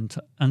protection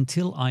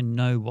until I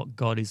know what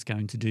God is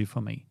going to do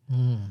for me?"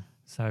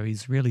 So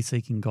he's really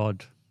seeking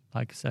God,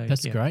 like say.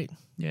 That's great.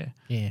 Yeah.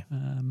 Yeah.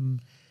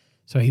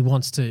 So he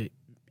wants to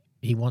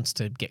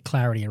get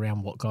clarity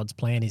around what God's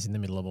plan is in the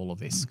middle of all of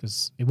this,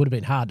 because it would have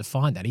been hard to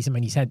find that. He's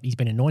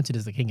been anointed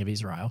as the king of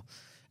Israel,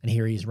 and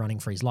here he is running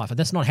for his life. And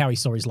that's not how he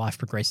saw his life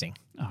progressing.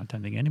 Oh, I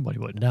don't think anybody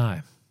would.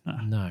 No,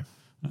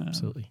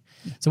 absolutely.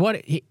 So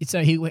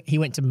he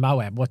went to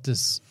Moab. What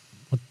does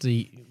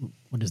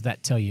that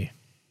tell you?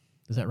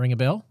 Does that ring a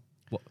bell?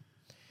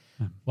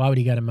 Why would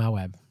he go to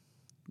Moab?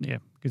 Yeah,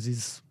 because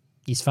his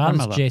father's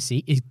grandmother.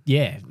 Jesse.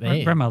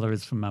 Grandmother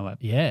is from Moab.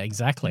 Yeah,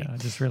 exactly. Yeah, I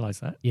just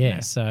realised that. Yeah.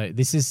 So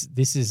this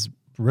is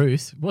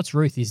Ruth. What's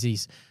Ruth?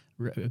 He's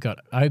got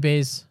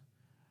Boaz,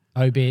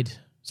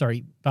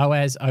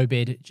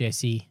 Obed,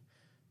 Jesse,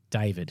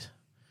 David.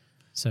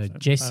 So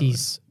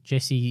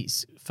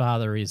Jesse's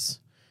father is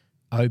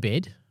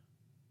Obed.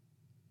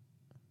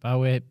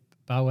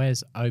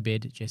 Boaz,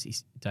 Obed,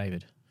 Jesse's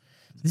David.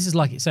 This is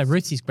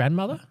Ruth's his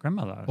grandmother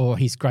Grandmother. or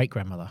his great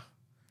grandmother.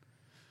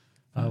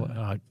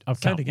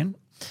 Say it again.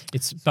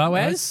 It's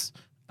Boaz,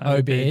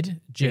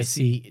 Obed,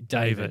 Jesse,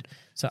 David.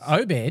 So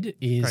Obed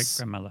is Great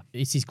grandmother.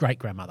 It's his great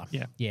grandmother.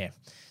 Yeah.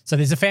 So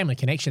there's a family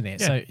connection there.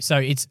 Yeah. So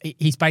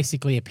he's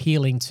basically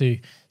appealing to.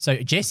 So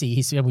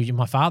Jesse,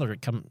 my father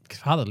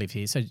lived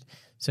here. So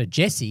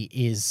Jesse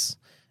is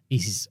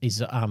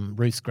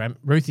Ruth's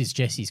Ruth is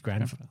Jesse's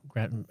grandmother.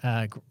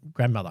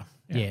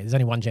 Yeah. There's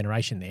only one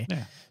generation there.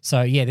 Yeah.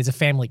 So there's a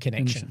family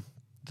connection.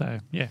 So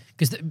yeah.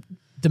 Because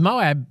the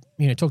Moab,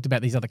 talked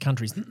about these other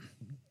countries.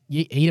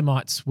 The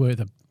Edomites were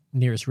the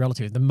nearest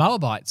relative. The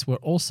Moabites were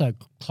also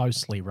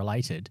closely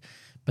related,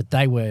 but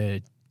they were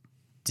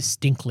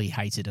distinctly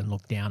hated and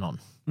looked down on.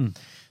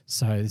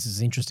 So this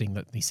is interesting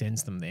that he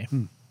sends them there.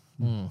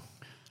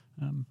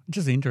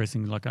 Just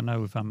interesting. Like I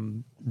know with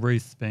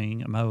Ruth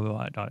being a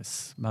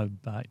Moabitess,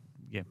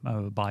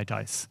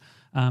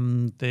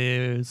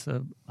 there's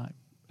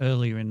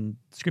earlier in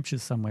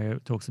scriptures somewhere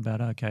it talks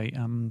about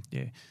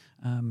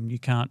you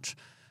can't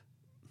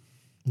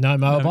No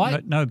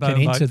Moabite no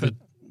can Moabite enter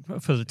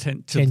for the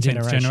 10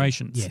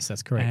 generations. Yes,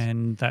 that's correct.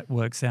 And that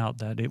works out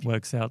the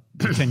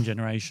 10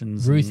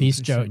 generations. Ruth is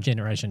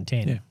generation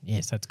 10. Yeah.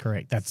 Yes, that's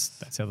correct.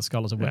 That's how the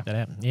scholars have worked that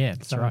out. Yeah,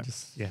 that's right.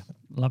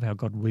 Love how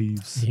God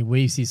weaves. He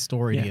weaves his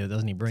story together,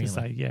 doesn't he? To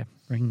say,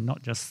 bring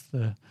not just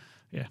the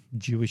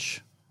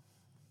Jewish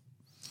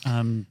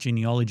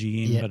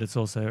genealogy in, but it's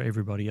also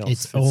everybody else.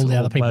 It's all the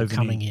other people woven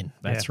coming in.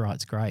 That's right.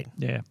 It's great.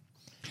 Yeah.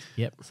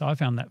 Yep. So I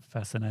found that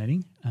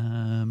fascinating.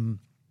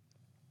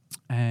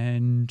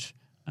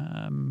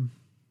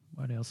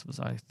 What else was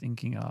I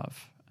thinking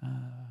of?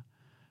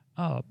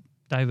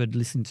 David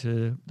listened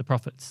to the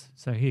prophets.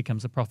 So here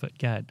comes the prophet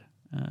Gad,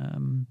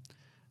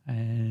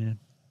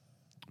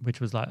 which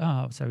was like,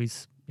 so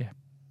he's,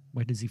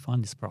 where does he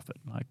find this prophet?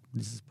 Like,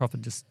 does this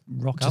prophet just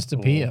rock Just up?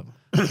 appear.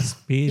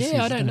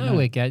 I don't know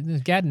where Gad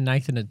and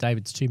Nathan are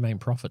David's two main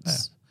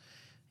prophets.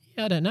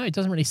 Yeah, I don't know. It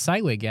doesn't really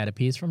say where Gad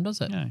appears from, does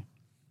it? No.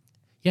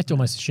 You have to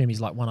almost assume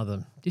he's like one of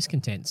the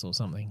discontents or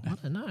something. I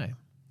don't know.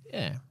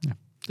 Yeah.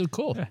 Good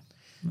call. Yeah.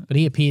 But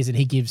he appears and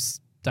he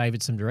gives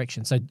David some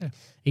direction. So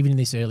even in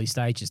this early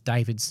stages,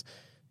 David's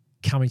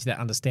coming to that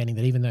understanding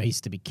that even though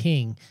he's to be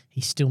king,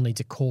 he still needs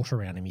a court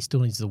around him. He still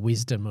needs the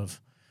wisdom of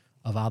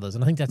others.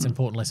 And I think that's an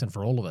important lesson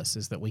for all of us,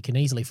 is that we can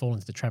easily fall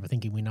into the trap of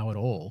thinking we know it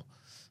all.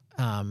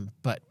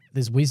 But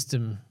there's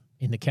wisdom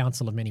in the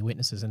counsel of many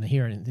witnesses. And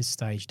here in this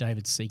stage,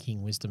 David's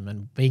seeking wisdom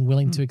and being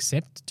willing to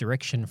accept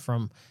direction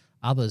from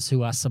others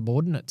who are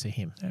subordinate to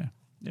him.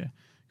 Yeah.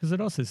 Because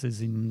it also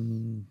says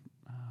in...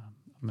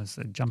 I'm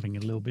jumping a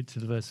little bit to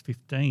the verse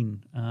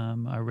 15.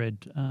 I read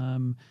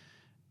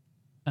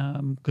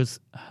because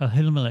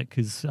Ahimelech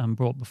is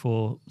brought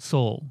before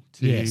Saul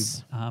to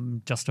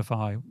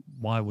justify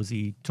why was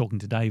he talking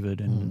to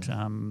David and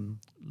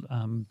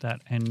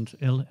that. And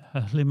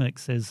Ahimelech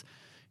says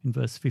in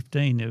verse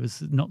 15, it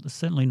was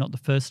certainly not the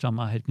first time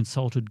I had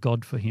consulted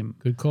God for him.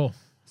 Good call.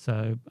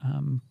 So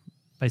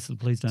basically,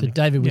 please don't. So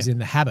David was in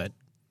the habit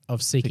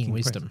of seeking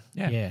wisdom.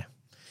 Yeah.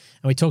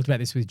 And we talked about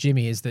this with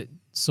Jimmy, is that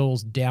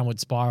Saul's downward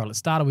spiral. It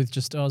started with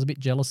just, I was a bit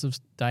jealous of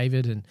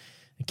David and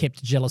kept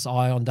a jealous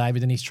eye on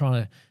David, and he's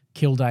trying to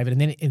kill David.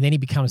 And then he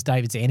becomes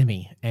David's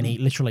enemy, and he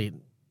literally,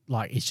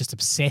 is just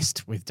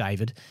obsessed with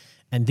David.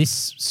 And this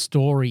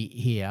story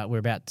here we're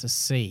about to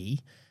see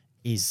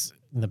is,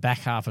 in the back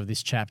half of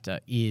this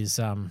chapter,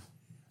 is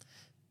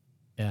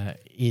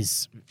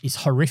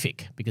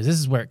horrific, because this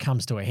is where it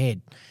comes to a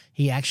head.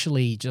 He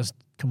actually just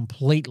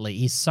completely,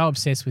 he's so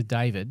obsessed with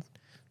David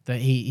that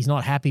he's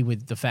not happy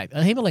with the fact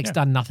Ahimelech's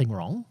done nothing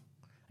wrong.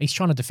 He's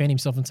trying to defend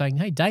himself and saying,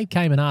 hey, Dave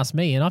came and asked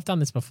me, and I've done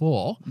this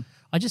before.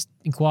 I just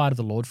inquired of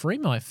the Lord for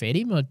him. I fed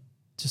him.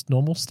 Just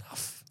normal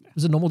stuff. It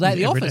was a normal day at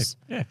the office.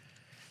 Yeah.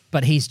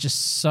 But he's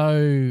just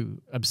so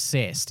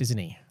obsessed, isn't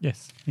he?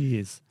 Yes, he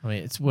is. I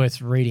mean, it's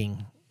worth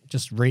reading.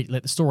 Just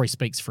let the story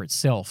speaks for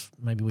itself.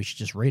 Maybe we should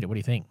just read it. What do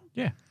you think?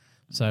 Yeah.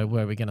 So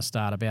where are we going to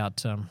start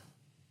about...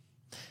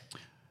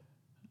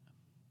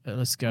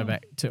 let's go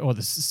back to...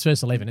 this is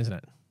verse 11, isn't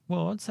it?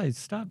 Well, I'd say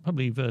start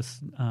probably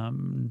verse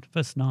 9.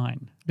 Verse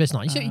 9.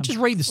 You just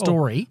read the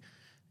story.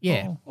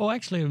 Or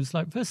actually, it was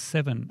like verse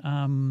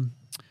 7.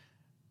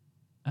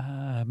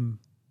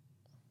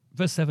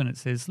 Verse 7, it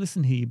says,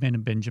 "Listen here, men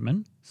of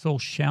Benjamin. Saul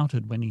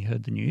shouted when he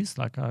heard the news,"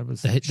 like I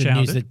was the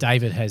news that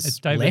David has it's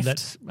David left.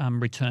 That's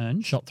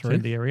returned shot through to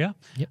the area.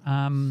 Yep.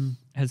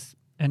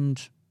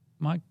 And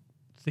my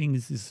thing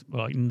is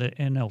in the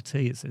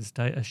NLT it says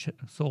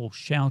Saul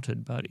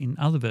shouted, but in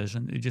other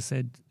versions it just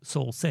said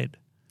Saul said.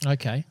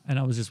 Okay. And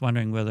I was just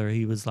wondering whether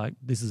he was like,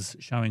 this is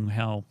showing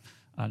how,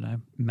 I don't know,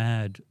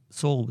 mad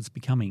Saul was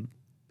becoming,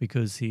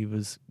 because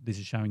this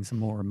is showing some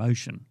more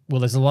emotion. Well,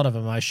 there's a lot of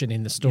emotion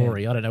in the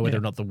story. I don't know whether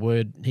or not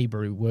the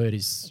Hebrew word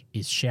is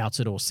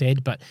shouted or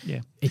said, but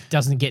it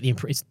doesn't get the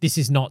impression. This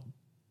is not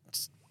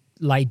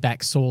laid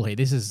back Saul here.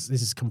 This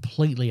is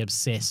completely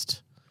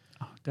obsessed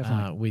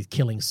with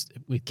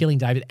killing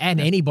David and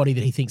anybody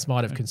that he thinks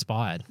might have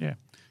conspired. Yeah.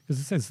 Because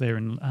it says there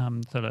in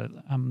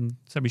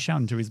so he's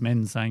shouting to his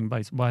men saying,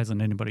 why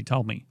hasn't anybody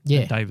told me?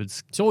 Yeah,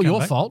 David's. It's all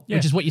your fault,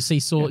 which is what you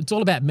see Saul. It's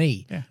all about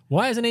me. Yeah.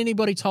 Why hasn't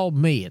anybody told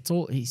me?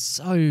 He's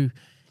so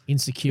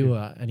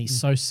insecure and he's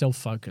so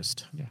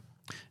self-focused. Yeah,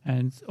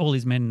 and all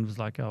his men was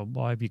like, oh,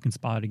 why have you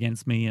conspired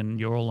against me? And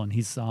you're all on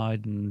his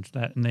side and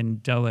that. And then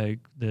Doeg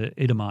the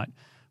Edomite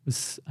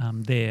was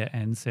there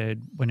and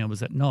said, when I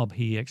was at Nob,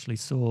 he actually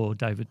saw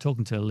David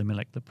talking to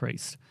Elimelech the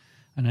priest.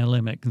 And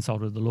Elimelech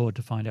consulted the Lord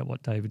to find out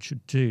what David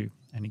should do.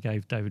 And he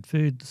gave David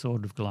food, the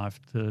sword of Goliath,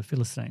 the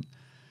Philistine.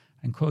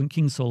 And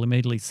King Saul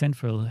immediately sent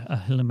for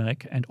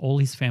Ahimelech and all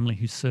his family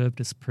who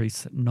served as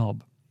priests at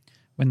Nob.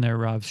 When they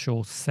arrived,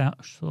 Saul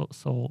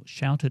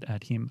shouted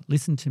at him,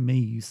 "Listen to me,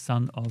 you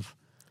son of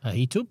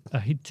Ahitub.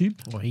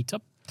 Ahitub. Or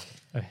Ahitub.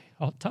 A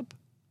hot tub.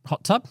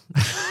 Hot tub.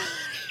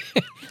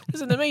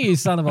 Listen to me, you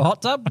son of a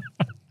hot tub.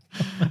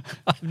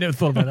 I've never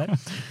thought about that.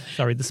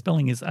 Sorry, the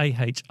spelling is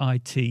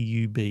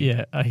Ahitub.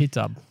 Yeah,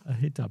 Ahitub.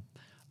 Ahitub.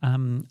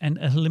 And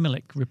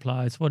Elimelech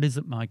replies, "What is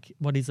it, my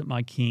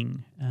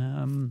king?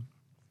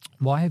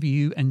 Why have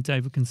you and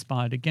David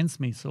conspired against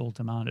me?" Saul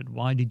demanded.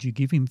 "Why did you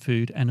give him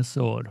food and a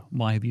sword?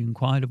 Why have you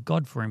inquired of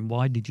God for him?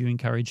 Why did you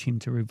encourage him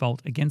to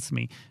revolt against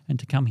me and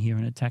to come here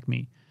and attack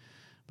me?"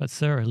 "But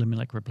sir,"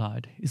 Elimelech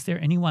replied, "is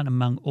there anyone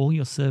among all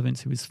your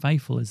servants who is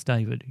faithful as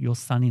David, your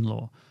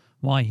son-in-law?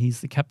 Why, he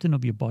is the captain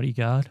of your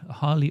bodyguard, a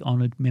highly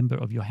honoured member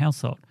of your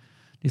household.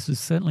 This was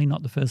certainly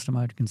not the first time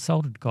I had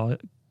consulted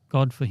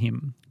God for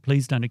him.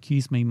 Please don't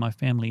accuse me and my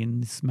family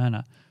in this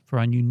manner, for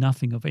I knew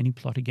nothing of any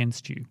plot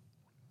against you."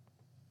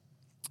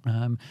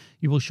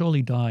 "You will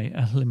surely die,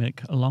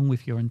 Elimelech, along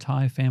with your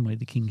entire family,"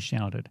 the king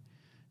shouted.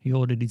 He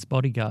ordered his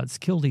bodyguards,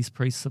 "Kill these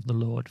priests of the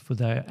Lord, for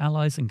they are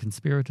allies and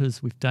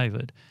conspirators with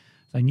David.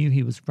 They knew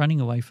he was running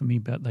away from me,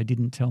 but they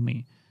didn't tell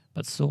me."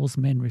 But Saul's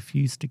men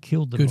refused to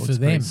kill the Good Lord's for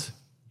them. priests.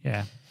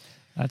 Yeah,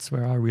 that's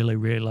where I really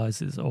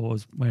realised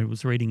when I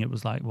was reading it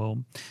was like,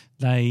 well,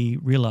 they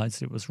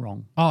realised it was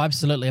wrong. Oh,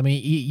 absolutely. I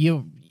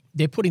mean,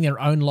 they're putting their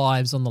own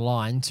lives on the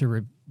line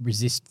to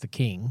resist the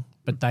king,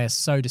 but they are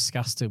so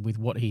disgusted with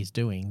what he's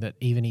doing that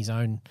even his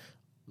own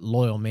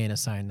loyal men are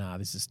saying, "No,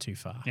 this is too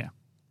far."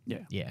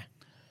 Yeah.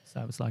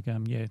 So it was like,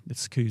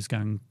 this coup's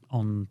going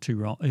on too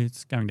wrong.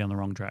 It's going down the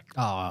wrong track.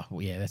 Oh,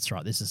 well, yeah, that's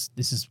right.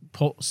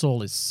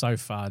 Saul is so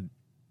far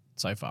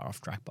off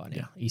track by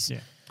now.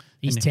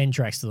 He's 10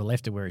 tracks to the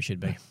left of where he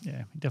should be.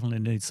 Yeah, he definitely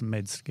needs some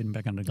meds to get him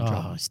back under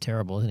control. Oh, it's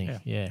terrible,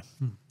 isn't he? Yeah.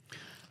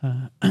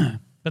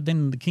 But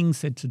then the king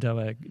said to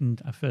Doeg in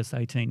verse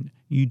 18,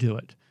 "You do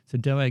it." So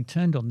Doeg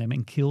turned on them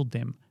and killed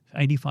them,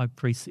 85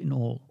 priests in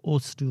all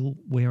still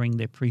wearing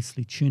their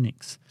priestly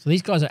tunics. So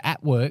these guys are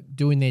at work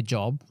doing their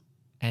job,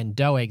 and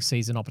Doeg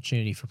sees an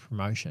opportunity for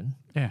promotion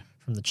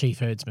from the chief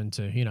herdsman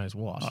to who knows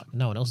what. Right.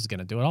 No one else is going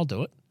to do it. I'll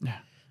do it. Yeah.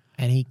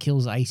 And he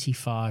kills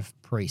 85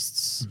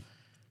 priests.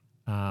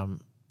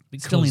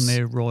 Still in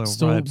their royal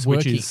robes,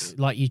 which is...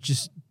 Like, you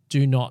just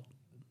do not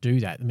do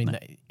that. I mean,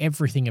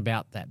 everything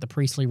about that, the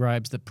priestly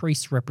robes, the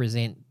priests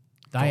represent,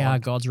 they are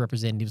God's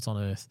representatives on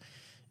earth.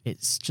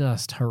 It's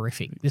just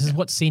horrific. This is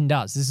what sin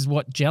does. This is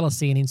what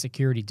jealousy and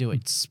insecurity do.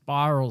 It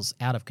spirals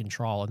out of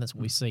control, and that's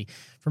what we see.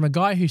 From a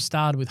guy who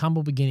started with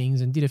humble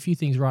beginnings and did a few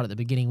things right at the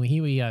beginning,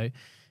 here we go.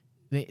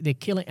 They're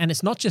killing, and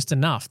it's not just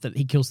enough that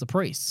he kills the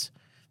priests.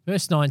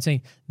 Verse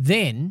 19,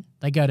 then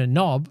they go to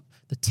Nob,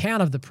 the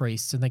town of the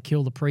priests, and they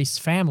kill the priests'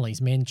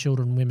 families, men,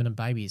 children, women, and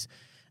babies,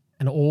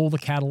 and all the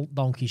cattle,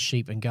 donkeys,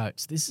 sheep, and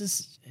goats.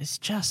 It's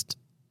just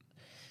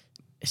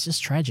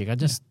tragic.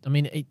 I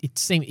mean,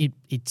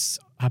 it's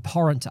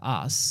abhorrent to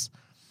us,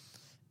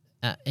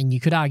 and you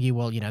could argue,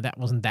 well, that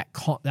wasn't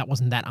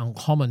that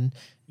uncommon.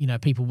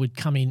 People would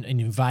come in and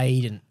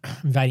invading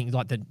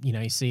like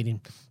you see it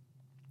in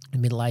the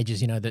Middle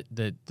Ages.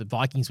 The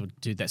Vikings would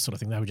do that sort of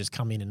thing. They would just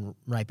come in and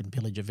rape and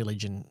pillage a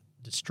village and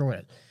destroy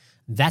it.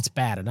 That's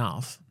bad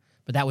enough,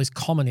 but that was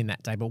common in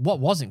that day. But what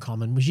wasn't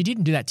common was you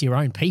didn't do that to your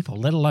own people,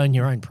 let alone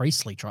your own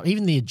priestly tribe.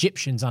 Even the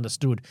Egyptians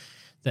understood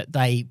that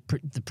the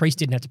priest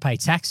didn't have to pay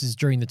taxes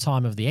during the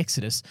time of the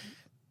Exodus.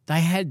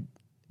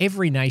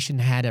 Every nation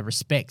had a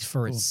respect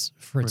for its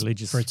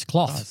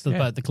cloth,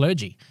 the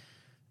clergy.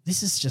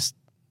 This is just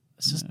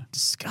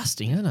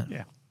disgusting, isn't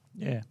it?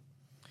 Yeah.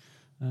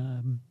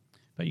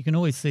 But you can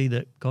always see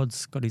that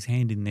God's got his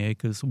hand in there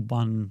because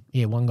one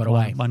got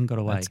away. One got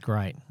away. That's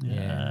great.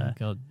 Yeah,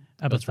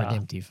 God's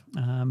redemptive.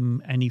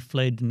 And he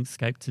fled and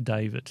escaped to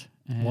David.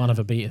 One of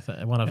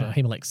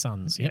Ahimelech's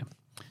sons. Yeah.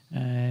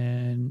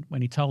 And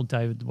when he told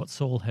David that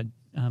Saul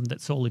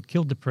had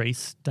killed the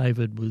priests,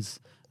 David was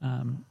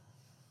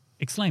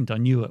exclaimed, "I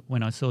knew it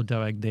when I saw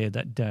Doeg there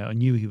that day. I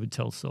knew he would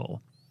tell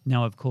Saul.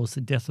 Now, of course,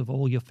 the death of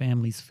all your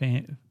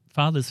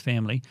father's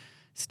family.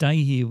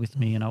 Stay here with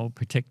me and I will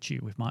protect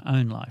you with my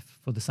own life,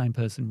 for the same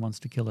person wants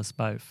to kill us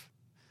both."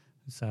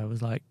 So it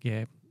was like,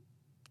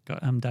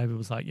 David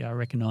was like, I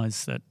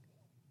recognise that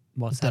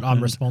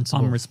I'm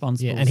responsible.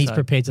 Yeah, and he's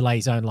prepared to lay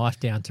his own life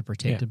down to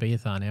protect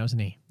Abiathar now, isn't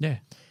he?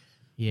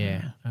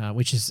 Yeah.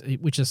 Which is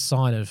a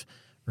sign of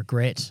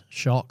regret,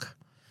 shock.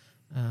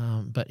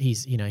 But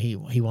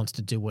he wants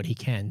to do what he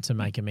can to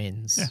make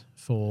amends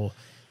for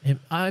him.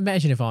 I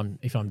imagine if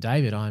I'm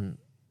David, I'm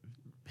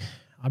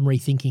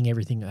rethinking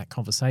everything in that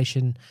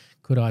conversation.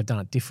 Could I have done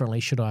it differently?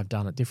 Should I have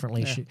done it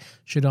differently?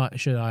 Should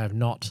I have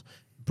not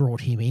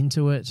brought him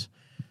into it?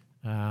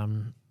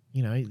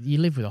 You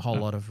live with a whole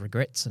lot of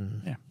regrets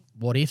and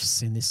what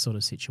ifs in this sort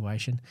of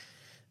situation.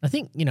 I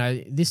think,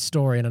 this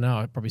story, and I know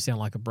I probably sound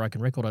like a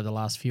broken record over the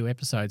last few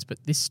episodes,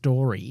 but this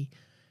story,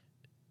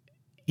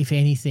 if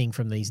anything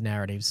from these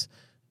narratives,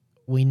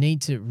 we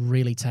need to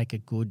really take a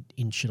good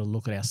insular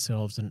look at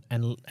ourselves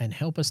and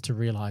help us to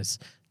realize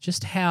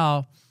just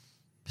how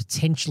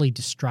potentially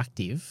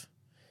destructive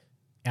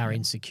our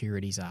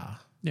insecurities are.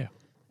 Yeah.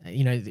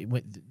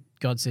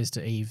 God says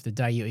to Eve, the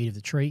day you eat of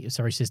the tree, he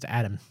says to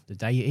Adam, the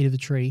day you eat of the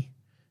tree,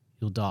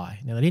 you'll die.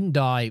 Now, they didn't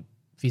die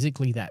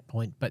physically at that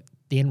point, but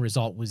the end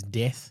result was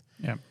death,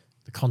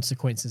 the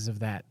consequences of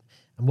that.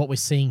 And what we're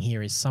seeing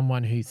here is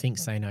someone who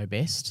thinks they know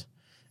best,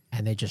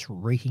 and they're just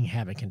wreaking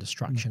havoc and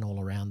destruction all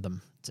around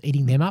them. It's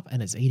eating them up,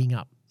 and it's eating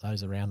up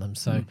those around them.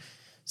 So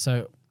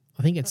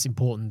I think it's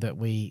important that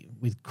we,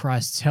 with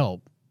Christ's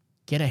help,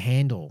 get a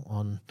handle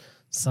on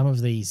some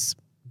of these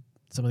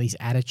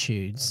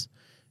attitudes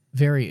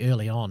very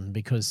early on,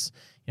 because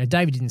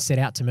David didn't set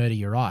out to murder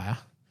Uriah.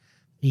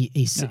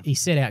 He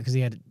set out because he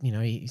had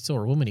he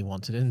saw a woman he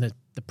wanted, and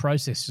the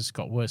process just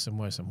got worse and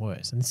worse and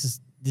worse. And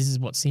this is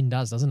what sin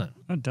does, doesn't it?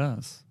 It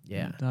does.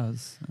 Yeah, it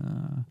does.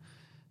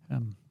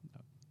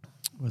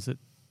 Was it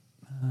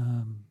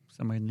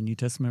somewhere in the New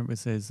Testament where it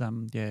says,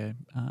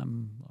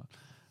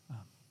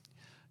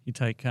 you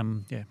take,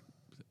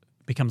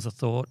 becomes a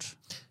thought,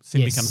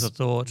 sin becomes a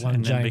thought,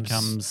 and then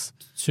becomes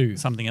 2.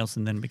 something else,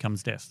 and then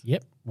becomes death.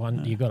 Yep,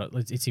 you got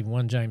it. It's in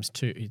 1 James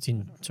 2. It's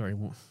in,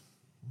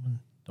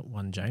 not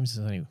 1 James.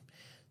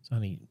 It's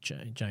only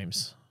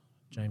James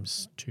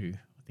 2, I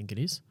think it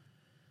is.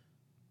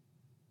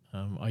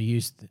 I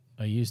used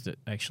it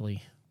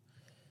actually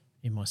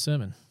in my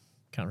sermon.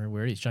 Can't remember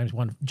where it is. James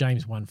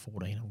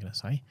 1:14, I'm going to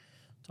say,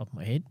 top of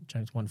my head.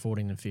 James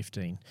 1:14 and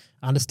 15.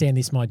 Understand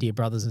this, my dear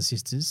brothers and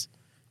sisters.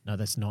 No,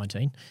 that's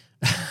 19.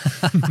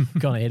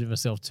 Gone ahead of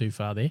myself too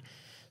far there.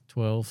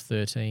 12,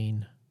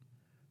 13,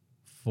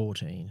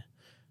 14.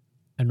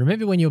 And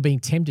remember, when you're being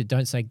tempted,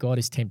 don't say, God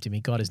is tempting me.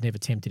 God has never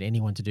tempted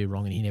anyone to do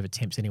wrong, and he never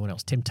tempts anyone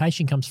else.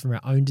 Temptation comes from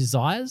our own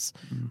desires,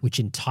 which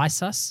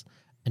entice us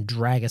and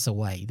drag us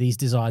away. These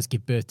desires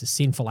give birth to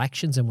sinful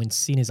actions, and when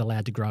sin is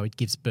allowed to grow, it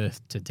gives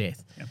birth to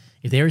death. Yep.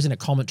 If there isn't a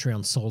commentary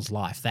on Saul's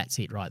life, that's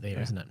it right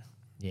there, isn't it?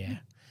 Yeah. And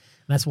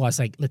that's why I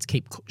say let's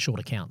keep short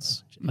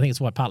accounts. I think it's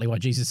partly why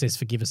Jesus says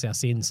forgive us our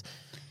sins.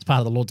 It's part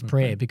of the Lord's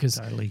Prayer, because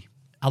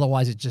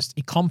otherwise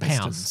it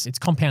compounds. It's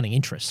compounding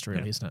interest,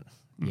 really, isn't it?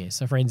 Yeah.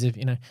 So friends, if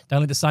don't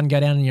let the sun go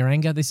down in your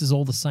anger. This is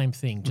all the same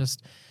thing.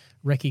 Just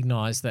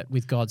recognize that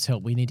with God's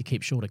help, we need to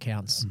keep short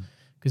accounts,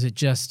 because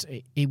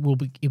it will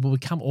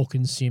become all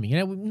consuming.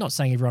 We're not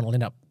saying everyone will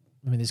end up.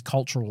 I mean, there's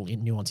cultural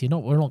nuance here.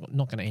 We're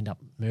not going to end up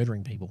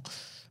murdering people,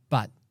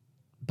 but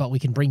we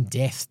can bring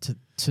death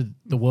to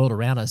the world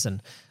around us,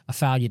 and a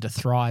failure to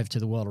thrive to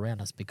the world around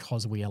us,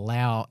 because we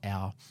allow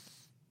our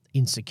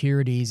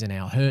insecurities and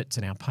our hurts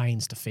and our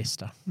pains to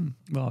fester.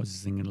 Well, I was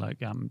just thinking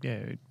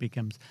it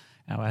becomes,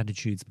 our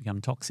attitudes become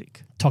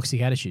toxic.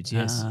 Toxic attitudes,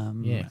 yes.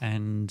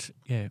 And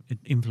it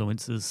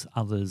influences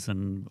others,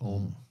 and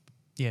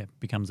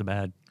becomes a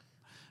bad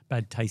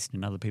taste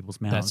in other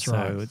people's mouths. That's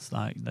right. So it's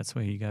like, that's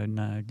where you go,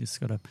 no, just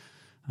got to,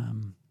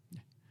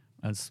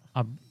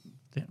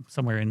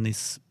 somewhere in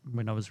this,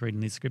 when I was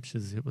reading these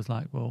scriptures, it was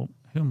like, well,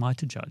 who am I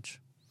to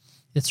judge?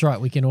 That's right.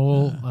 We can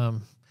all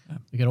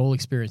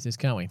experience this,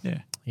 can't we?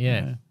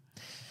 Yeah.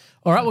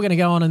 All right, we're going to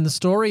go on in the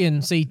story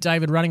and see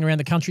David running around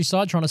the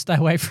countryside trying to stay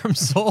away from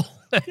Saul.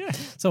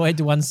 So I head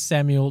to 1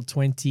 Samuel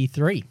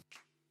 23.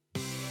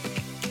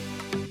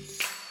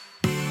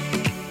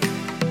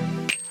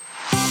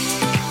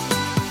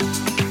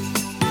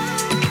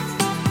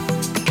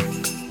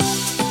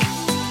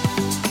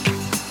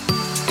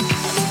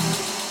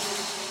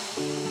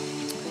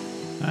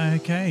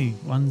 Okay,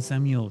 1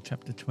 Samuel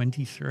chapter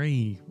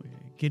 23. We're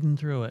getting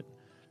through it.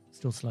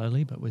 Still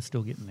slowly, but we're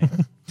still getting there.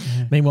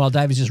 Meanwhile,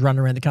 David's just running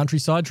around the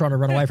countryside trying to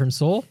run away from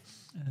Saul.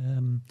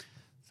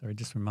 Sorry,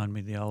 just remind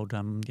me of the old,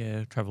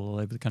 travel all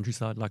over the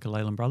countryside like a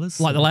Leyland Brothers.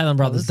 Like the Leyland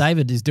Brothers.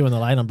 David is doing the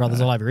Leyland Brothers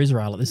all over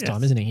Israel at this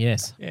time, isn't he?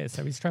 Yes. Yeah,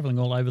 so he's travelling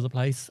all over the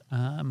place,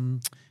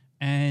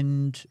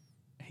 and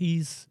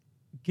he's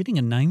getting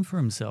a name for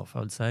himself, I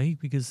would say,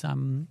 because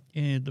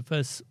the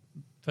first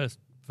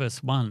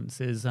verse 1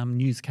 says,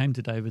 news came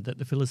to David that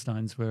the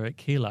Philistines were at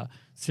Keilah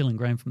stealing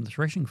grain from the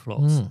threshing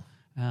floors.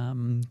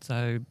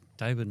 So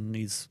David and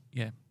his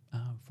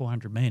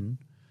 400 men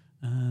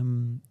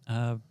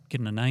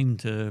getting a name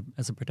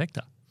as a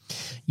protector.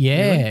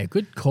 Yeah, really?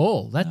 Good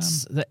call.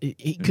 That's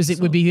because it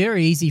would be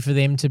very easy for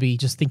them to be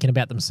just thinking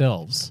about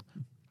themselves.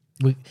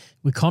 We're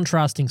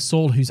contrasting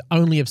Saul, who's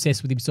only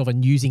obsessed with himself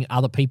and using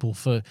other people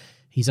for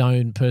his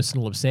own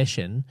personal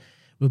obsession.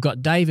 We've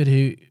got David,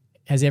 who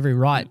has every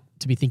right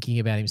to be thinking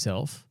about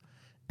himself,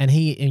 and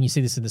you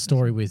see this in the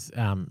story with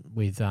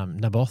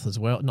Naboth as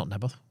well. Not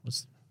Naboth,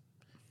 was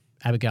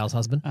Abigail's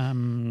husband.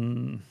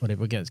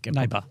 Whatever.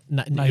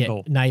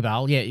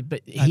 Nabal. Yeah,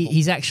 but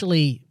he's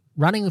actually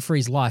running for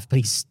his life, but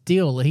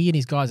he and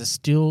his guys are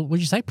still. Would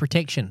you say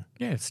protection?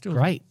 Yeah, still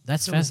great.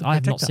 That's fascinating. I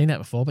have not seen that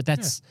before, but they're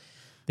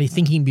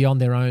thinking beyond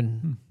their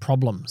own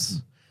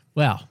problems.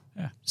 Wow.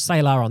 Yeah.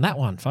 Say la on that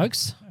one,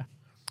 folks.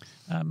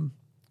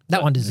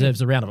 That one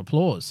deserves a round of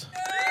applause.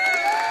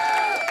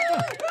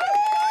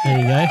 There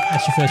you go.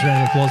 That's your first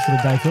round of applause for the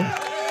day, Phil.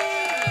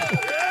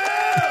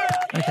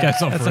 Okay,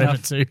 goes on forever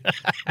too.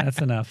 That's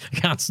enough.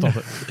 Can't stop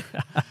it.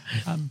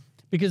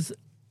 Because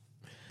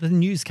the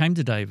news came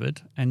to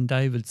David, and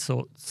David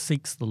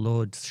seeks the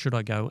Lord. Should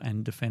I go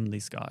and defend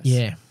these guys?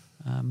 Yeah.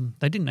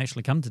 They didn't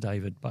actually come to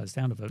David by the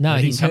sound of it. No,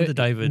 they didn't come to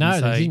David and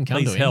say,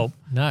 please help.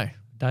 No.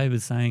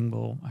 David's saying,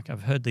 well, okay,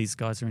 I've heard these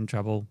guys are in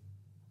trouble.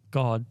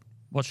 God,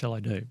 what shall I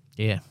do?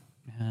 Yeah.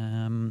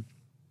 And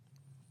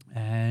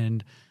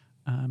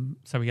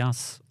So he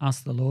asks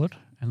the Lord,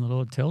 and the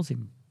Lord tells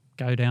him,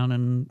 "Go down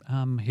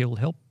and he'll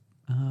help.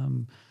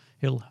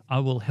 I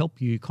will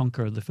help you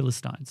conquer the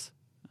Philistines,"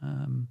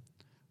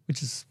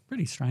 which is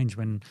pretty strange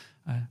when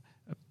at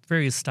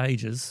various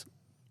stages.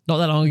 Not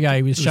that long ago,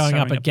 he was showing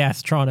up at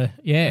Gath trying to,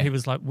 He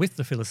was like with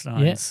the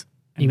Philistines.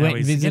 He went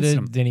and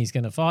visited, then he's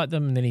going to fight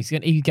them, and then he's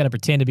going to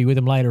pretend to be with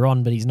them later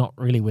on, but he's not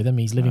really with them.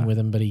 He's living with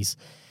them, but he's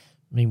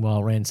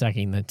meanwhile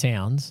ransacking the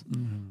towns.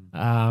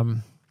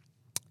 I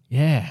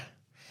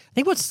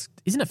think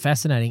isn't it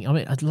fascinating? I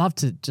mean, I'd love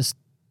to just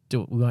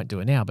do it. We won't do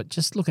it now, but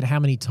just look at how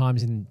many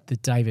times in the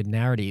David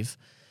narrative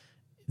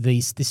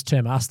this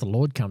term "ask the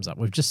Lord" comes up.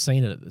 We've just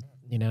seen it,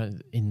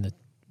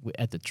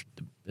 at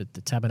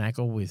the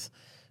tabernacle with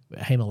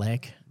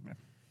Ahimelech.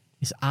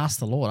 It's ask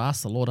the Lord,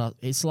 ask the Lord.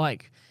 It's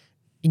like,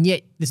 and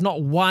yet there's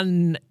not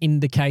one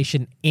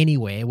indication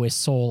anywhere where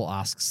Saul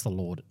asks the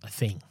Lord a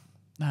thing.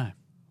 No.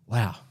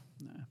 Wow.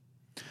 No.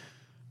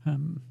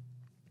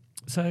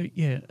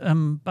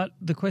 But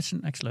the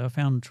question, actually, I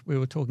found we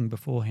were talking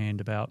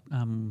beforehand about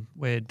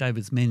where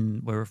David's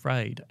men were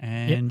afraid.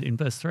 And in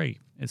verse 3,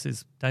 it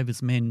says,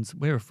 David's men,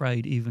 we're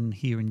afraid even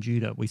here in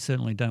Judah. We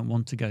certainly don't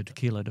want to go to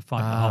Keilah to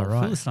fight the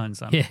whole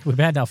Philistines. Yeah, we're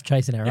bad enough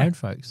chasing our own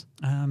folks.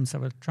 So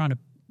we're trying to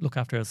look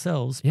after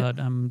ourselves, but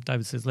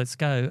David says, let's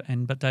go.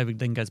 But David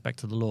then goes back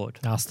to the Lord.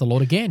 Ask the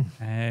Lord again.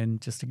 And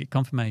just to get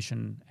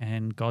confirmation.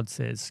 And God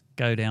says,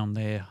 go down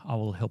there. I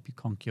will help you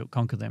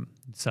conquer them.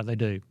 So they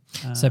do.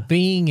 So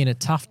being in a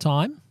tough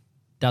time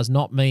does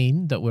not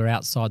mean that we're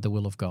outside the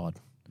will of God.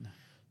 No.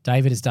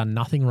 David has done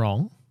nothing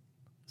wrong.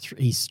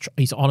 He's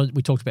honoured.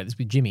 We talked about this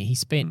with Jimmy.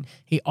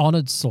 He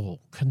honoured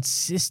Saul,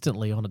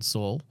 consistently honoured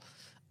Saul,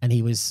 and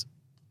he was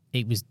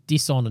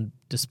dishonoured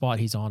despite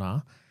his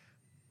honour.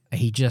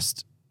 He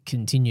just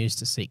continues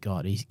to seek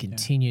God. He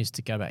continues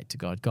to go back to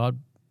God. God,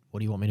 what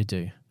do you want me to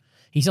do?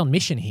 He's on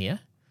mission here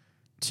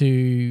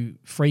to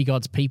free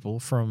God's people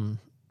from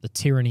the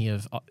tyranny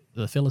of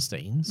the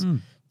Philistines,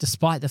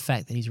 despite the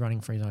fact that he's running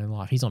for his own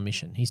life. He's on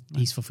mission.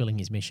 He's fulfilling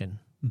his mission.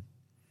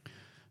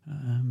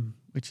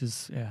 Which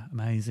is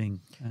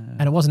amazing.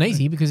 And it wasn't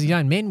easy because his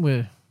own men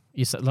were,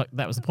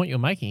 that was the point you were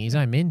making. His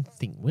own men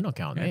think, we're not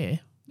going there.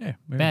 Yeah.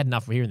 Bad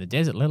enough we're here in the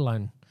desert, let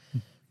alone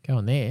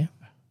going there.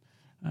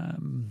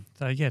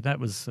 That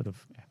was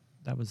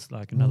that was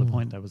like another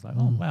point. That was like,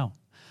 oh wow,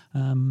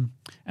 and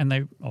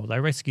they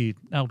rescued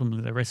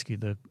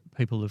the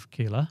people of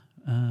Keilah,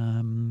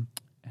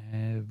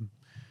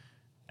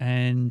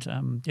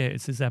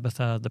 it says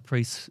Abiathar the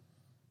priest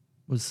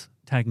was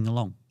tagging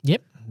along.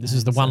 Yep, this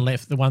is the one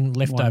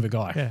leftover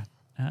guy. Yeah,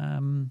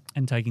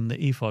 and taking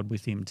the ephod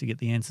with him to get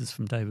the answers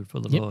from David for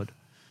the Lord.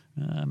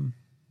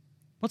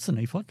 What's an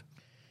ephod?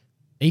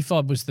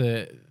 Ephod was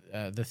the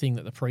thing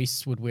that the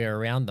priests would wear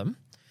around them,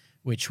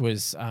 which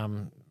was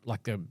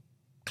like the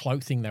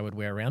cloak thing they would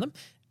wear around them.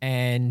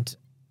 And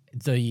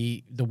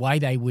the way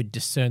they would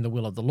discern the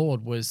will of the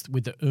Lord was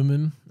with the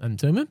Urim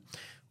and Thummim,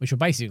 which were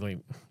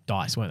basically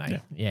dice, weren't they?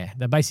 Yeah,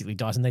 they're basically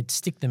dice, and they'd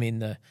stick them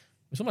in it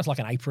was almost like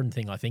an apron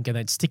thing, I think, and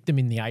they'd stick them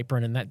in the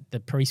apron, and that the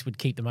priest would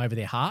keep them over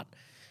their heart.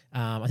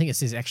 I think it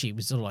says actually it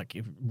was sort of like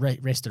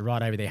rested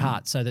right over their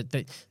heart, so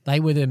that they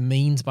were the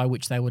means by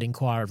which they would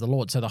inquire of the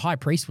Lord. So the high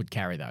priest would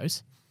carry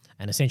those.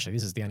 And essentially,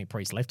 this is the only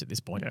priest left at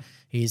this point. Yeah.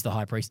 He is the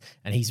high priest,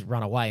 and he's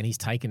run away, and he's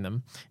taken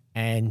them,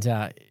 and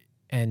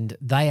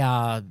they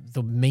are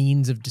the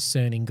means of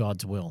discerning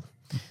God's will.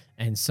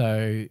 And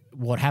so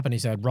what happened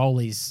is they'd roll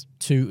these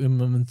two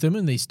Urim and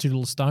Thummim, these two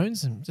little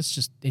stones, and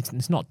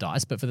it's not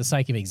dice, but for the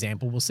sake of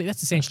example, we'll see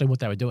that's essentially what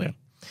they were doing.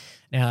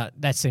 Yeah. Now,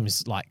 that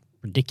seems like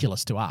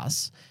ridiculous to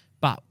us,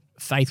 but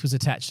faith was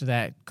attached to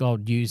that.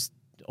 God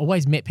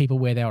always met people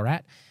where they were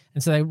at.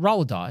 And so they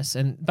roll dice,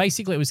 and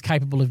basically it was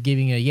capable of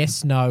giving a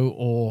yes, no,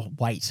 or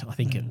wait, I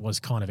think it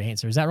was kind of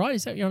answer. Is that right?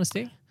 Is that your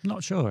understanding?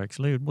 Not sure,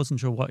 actually. I wasn't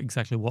sure what,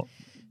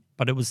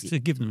 but it was to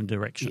give them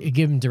direction.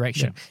 Give them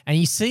direction. Yeah. And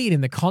you see it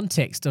in the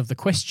context of the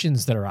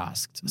questions that are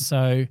asked.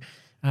 So,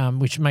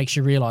 which makes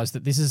you realise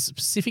that this is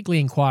specifically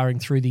inquiring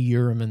through the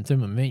Urim and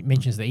Thummim. It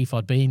mentions the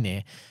ephod being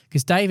there.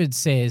 Because David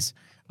says,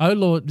 "O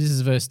Lord," this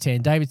is verse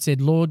 10, David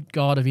said, "Lord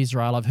God of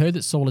Israel, I've heard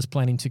that Saul is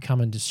planning to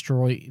come and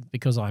destroy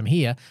because I'm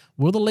here.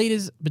 Will the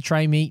leaders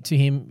betray me to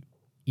him,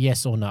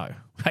 yes or no?"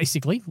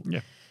 Basically.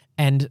 Yeah.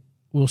 "And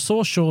will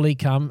Saul surely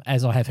come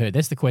as I have heard?"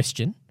 That's the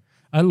question.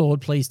 "O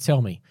Lord, please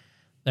tell me."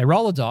 They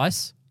roll the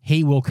dice,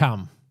 he will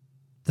come.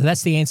 So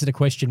that's the answer to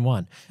question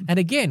 1. And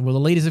again, will the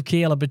leaders of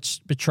Keilah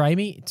betray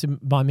me to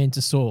my men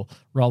to Saul?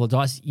 Roll the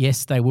dice.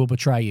 Yes, they will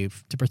betray you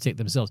to protect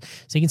themselves.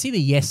 So you can see the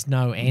yes,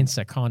 no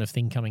answer kind of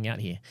thing coming out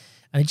here.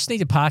 And I just need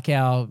to park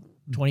our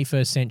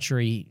 21st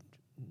century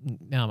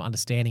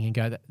understanding and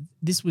go that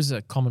this was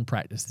a common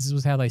practice. This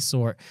was how they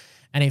saw it.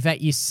 And in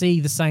fact, you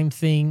see the same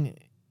thing.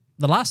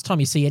 The last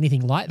time you see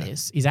anything like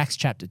this is Acts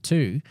chapter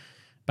 2.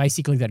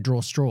 Basically, they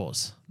draw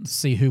straws to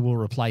see who will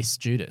replace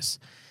Judas.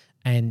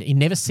 And you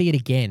never see it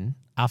again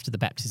after the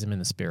baptism in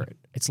the Spirit.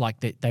 It's like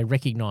they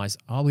recognize,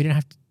 we don't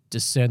have to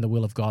discern the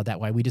will of God that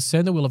way. We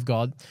discern the will of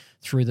God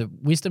through the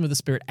wisdom of the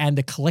Spirit and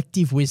the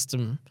collective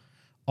wisdom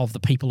of the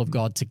people of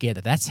God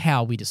together. That's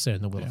how we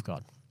discern the will of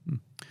God.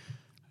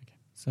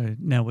 So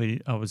now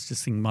I was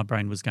just thinking my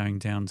brain was going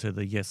down to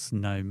the yes,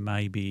 no,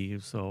 maybe.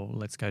 So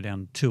let's go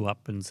down 2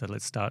 up, and so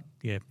let's start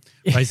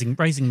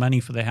raising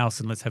money for the house,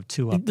 and let's have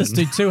 2 up. Let's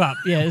do 2 up.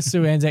 Yeah, let's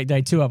do Anzac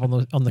Day 2 up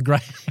on the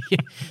great.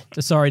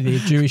 Sorry, the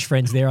Jewish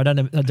friends there. I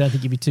don't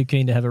think you'd be too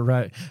keen to have a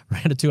round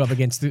of 2 up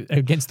against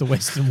the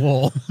Western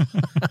Wall.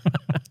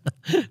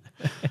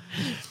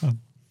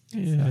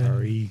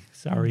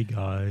 Sorry,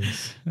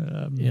 guys.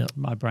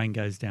 My brain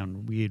goes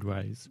down weird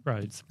roads.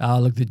 Oh,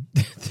 look,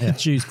 the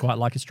Jews quite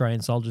like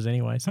Australian soldiers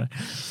anyway. So,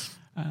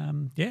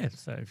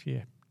 so if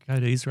you go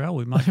to Israel,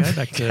 we might go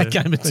back to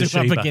game of 2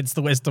 up against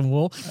the Western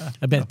Wall.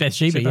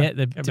 Bathsheba,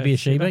 to be a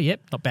Sheba.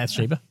 Yep, not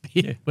Bathsheba.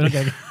 Yeah. We're not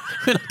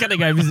going to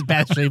go visit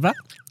Bathsheba.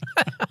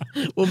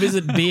 We'll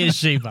visit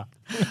Beersheba.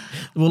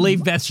 We'll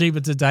leave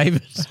Bathsheba to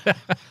David.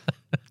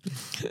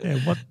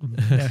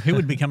 Who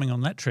would be coming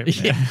on that trip?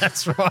 Yeah,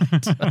 that's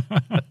right.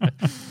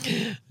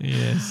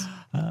 Yes.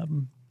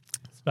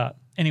 But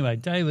anyway,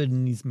 David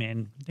and his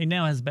men, he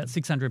now has about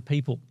 600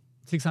 people,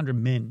 600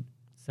 men.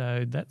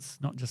 So that's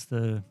not just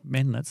the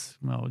men.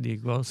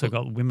 You've also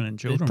got women and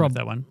children with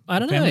that one. I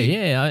don't know.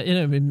 Yeah,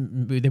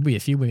 there'll be a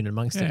few women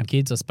amongst them,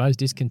 kids, I suppose.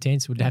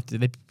 Discontents would have to.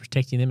 They're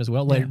protecting them as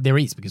well. Yeah. There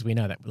is, because we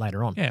know that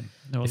later on. Yeah,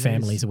 the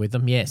families are with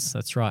them. Yes,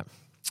 that's right.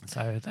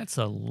 So that's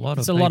a lot of.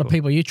 It's a lot of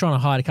people. You're trying to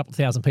hide a couple of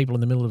thousand people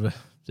in the middle of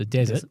the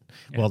desert.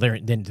 Yeah. Well, they're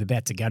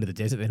about to go to the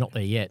desert. They're not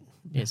there yet.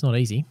 Yeah, it's not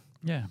easy.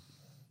 Yeah.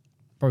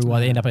 Probably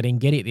why they end up at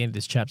Engedi at the end of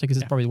this chapter, because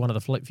it's probably one of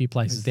the few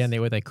places down there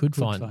where they could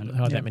hide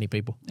that many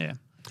people. Yeah.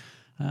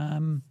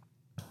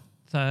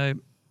 So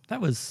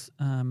that was,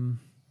 I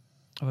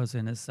was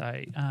going to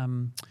say,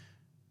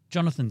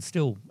 Jonathan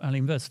still, only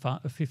in verse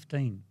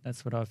 15,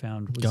 that's what I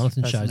found.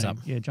 Jonathan shows up.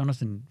 Yeah,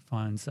 Jonathan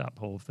finds up,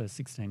 or verse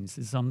 16. It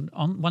says, on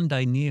one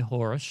day near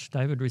Horesh,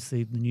 David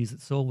received the news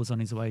that Saul was on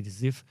his way to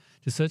Ziph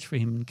to search for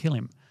him and kill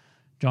him.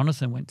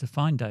 Jonathan went to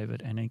find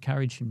David and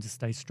encouraged him to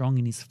stay strong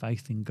in his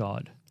faith in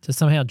God. So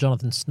somehow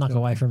Jonathan snuck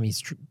away from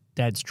his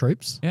dad's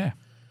troops. Yeah.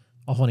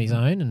 Off on his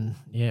own, and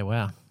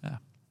wow. Yeah.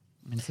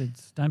 And he said,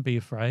 don't be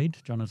afraid.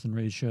 Jonathan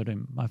reassured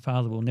him, my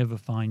father will never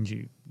find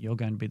you. You're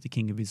going to be the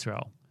king of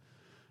Israel.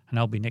 And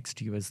I'll be next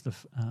to you as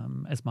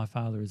my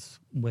father is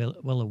well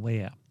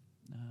aware.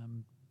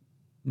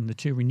 And the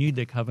two renewed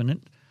their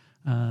covenant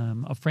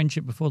of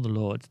friendship before the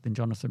Lord. Then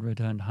Jonathan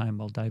returned home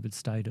while David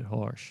stayed at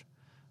Horesh.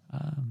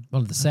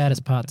 One of the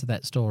saddest parts of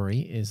that story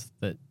is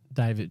that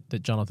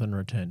Jonathan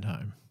returned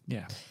home.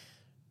 Yeah. I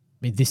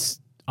mean,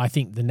 I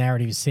think the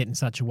narrative is set in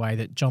such a way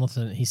that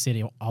Jonathan, he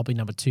said, I'll be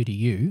number 2 to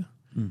you.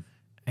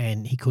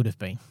 And he could have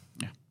been.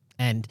 Yeah.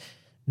 And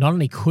not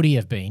only could he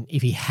have been,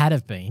 if he had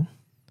have been,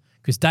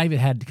 because David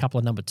had a couple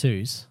of number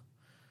 2s,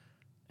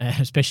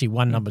 especially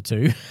one number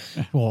 2,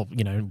 well,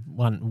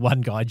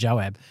 one guy,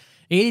 Joab.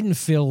 He didn't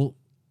fill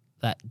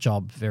that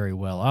job very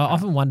well. I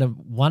often wonder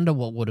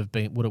what would have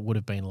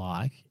been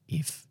like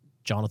if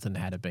Jonathan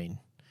had been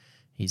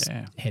his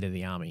head of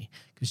the army,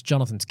 because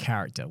Jonathan's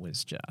character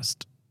was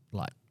just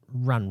like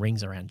run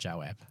rings around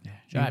Joab. Yeah,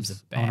 Joab's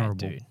a bad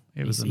dude.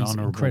 He's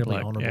incredibly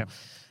honourable. Yeah.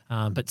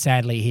 But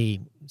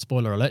sadly,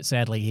 spoiler alert,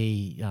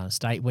 he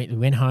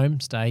went home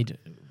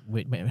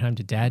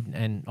to Dad,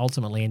 and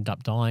ultimately ended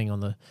up dying on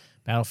the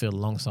battlefield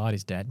alongside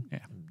his dad. Yeah.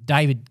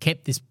 David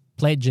kept this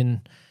pledge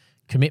and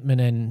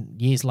commitment,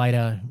 and years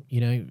later,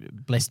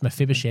 blessed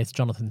Mephibosheth,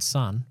 Jonathan's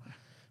son.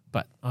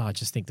 But I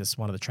just think that's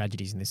one of the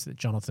tragedies in this, that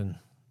Jonathan,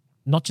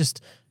 not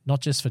just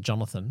for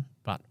Jonathan,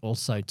 but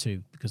also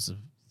because of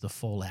the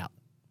fallout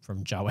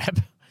from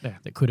Joab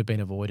that could have been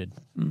avoided.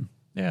 Mm.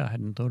 Yeah, I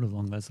hadn't thought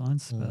along those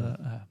lines.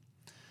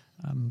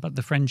 But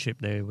the friendship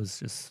there was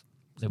just...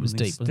 It was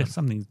deep, wasn't it?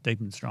 Something deep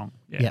and strong.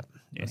 Yeah, yep,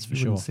 that's for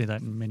sure. You wouldn't see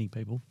that in many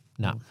people.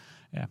 No.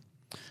 Yeah.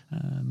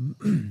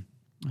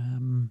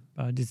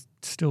 But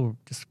still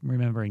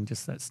remembering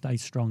just that stay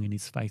strong in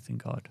his faith in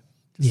God.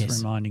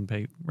 Just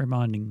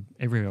reminding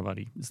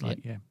everybody. It's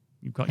like,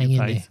 you've got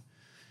your faith.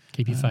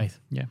 Keep your faith.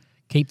 Yeah.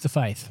 Keep the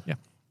faith. Yeah.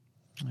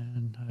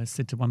 And I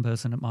said to one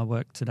person at my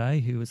work today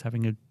who was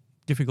having a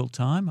difficult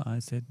time, I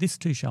said, this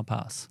too shall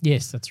pass.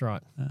 Yes, that's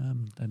right.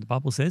 And the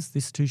Bible says,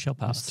 this too shall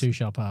pass. This too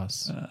shall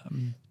pass.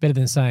 Better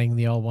than saying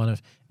the old one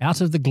of, out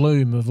of the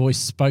gloom a voice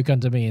spoke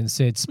unto me and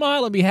said,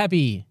 smile and be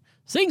happy.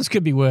 Things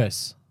could be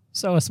worse.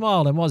 So I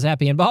smiled and was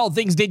happy, and behold,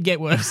 things did get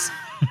worse.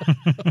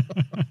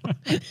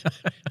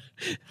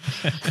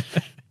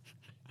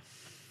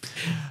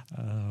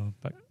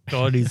 But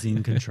God is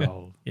in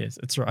control. Yes,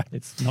 that's right.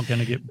 It's not going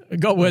to get... It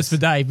got worse for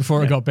Dave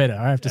before it got better.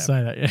 I have to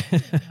say that. Yeah.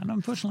 And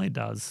unfortunately it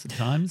does at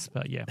times,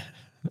 but yeah.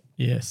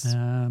 Yes.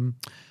 Another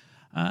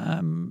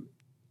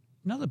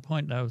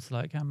point though was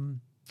like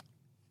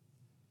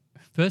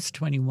verse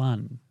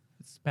 21,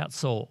 it's about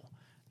Saul,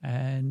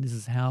 and this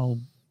is how...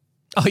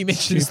 Oh, he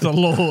mentions the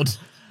Lord.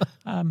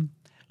 The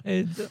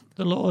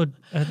Lord's...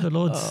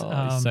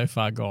 he's so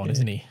far gone,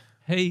 isn't he?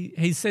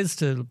 He says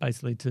to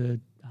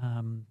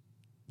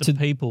the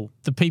people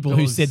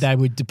who said they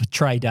would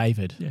betray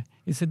David. Yeah,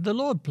 he said, "The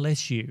Lord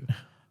bless you,"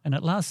 and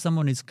at last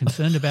someone is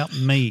concerned about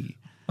me.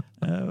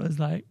 it was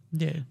like,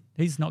 yeah,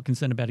 he's not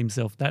concerned about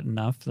himself that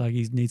enough. Like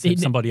he needs He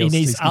somebody else. He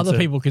needs who's other concerned.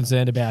 people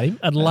concerned about him.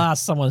 At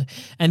last, someone,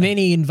 and then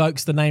he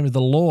invokes the name of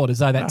the Lord as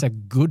though that's a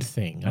good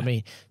thing. I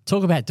mean,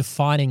 talk about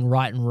defining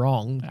right and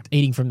wrong,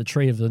 eating from the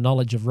tree of the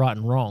knowledge of right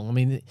and wrong. I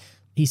mean,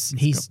 he's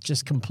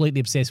just completely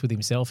obsessed with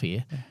himself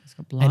here. Yeah, he's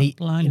got And he-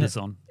 blinders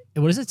on.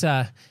 What is it?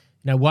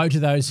 Woe to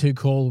those who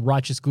call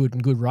righteous good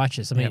and good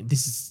righteous. I mean, Yep.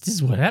 this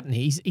is what happened.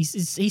 He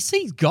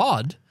sees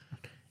God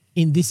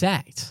in this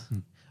act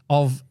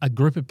of a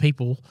group of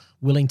people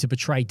willing to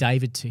betray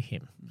David to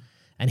him,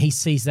 and he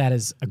sees that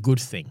as a good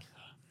thing.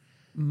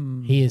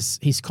 His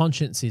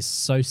conscience is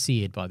so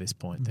seared by this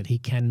point that he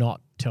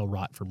cannot tell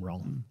right from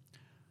wrong.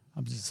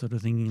 I'm just sort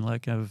of thinking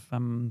like of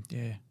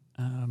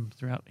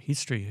throughout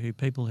history,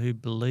 people who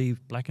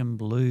believe black and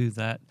blue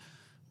that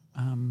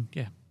I'm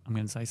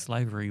going to say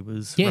slavery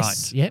was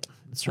Yes, right. yep,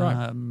 that's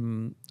right.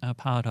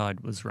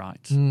 Apartheid was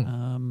right.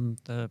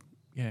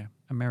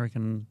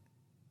 American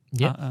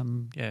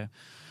Yep.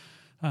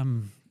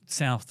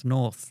 South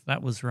North,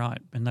 that was right,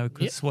 and they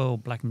could swirl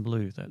black and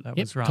blue. That Yep,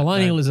 was right.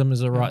 colonialism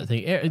is the right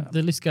thing.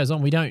 The list goes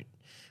on.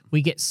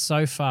 We get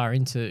so far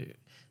into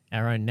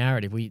our own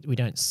narrative, we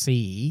don't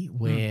see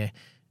where,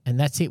 and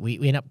that's it. We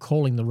end up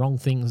calling the wrong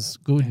things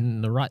good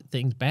and the right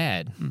things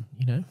bad.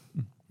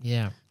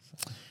 Yeah.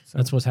 So-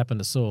 That's what's happened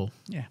to Saul.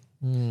 Yeah.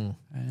 And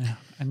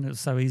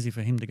it's so easy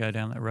for him to go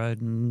down that road,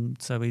 and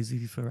so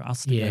easy for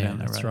us to go Yeah, down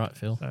that that's road. right,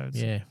 Phil. So it's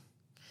Yeah.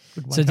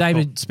 a good So wake-up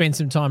David spent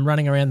some time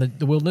running around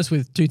the wilderness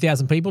with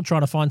 2,000 people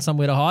trying to find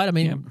somewhere to hide. I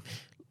mean,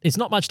 it's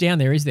not much down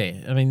there, is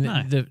there? I mean,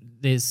 No.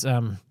 there's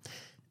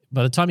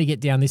by the time you get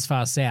down this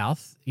far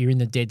south, you're in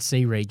the Dead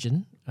Sea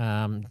region,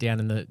 down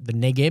in the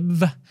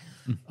Negev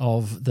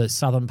of the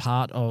southern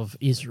part of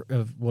Israel,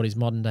 of what is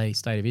modern day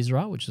state of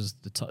Israel, which is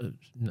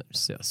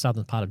the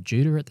southern part of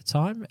Judah at the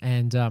time.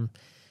 And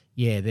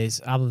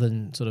there's other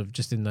than sort of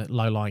just in the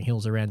low-lying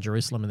hills around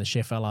Jerusalem and the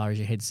Shephelah as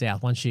you head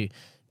south. Once you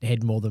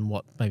head more than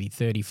maybe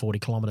 30, 40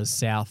 kilometres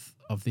south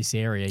of this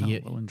area,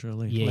 well and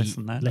truly less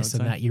than that. less I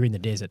than would that, you're in the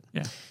desert.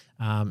 say.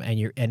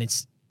 And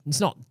it's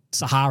not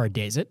Sahara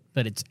desert,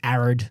 but it's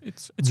arid,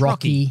 It's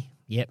rocky.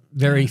 Yep,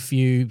 very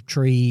few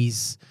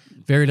trees,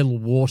 very little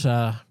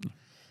water.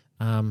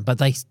 But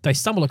they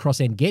stumble across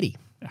En Gedi.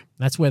 Yeah.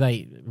 That's where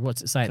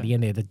what's it say at the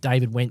end there? That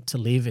David went to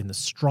live in the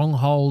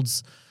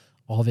strongholds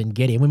of En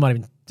Gedi. And we might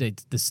even,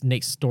 this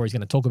next story is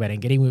going to talk about En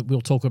Gedi.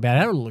 We'll talk about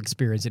our little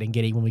experience at En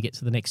Gedi when we get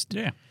to the next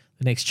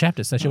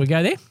chapter. So shall we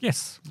go there?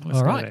 Yes. Let's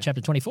All go right, there.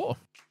 chapter 24.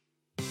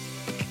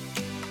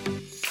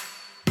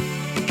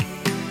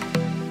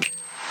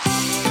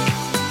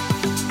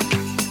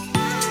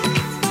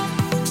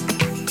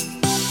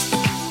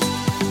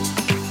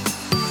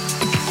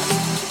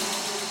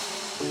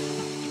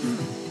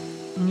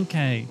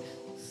 Okay.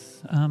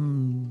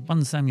 1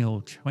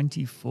 Samuel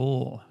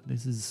 24.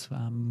 This is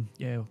down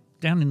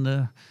in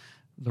the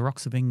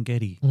rocks of En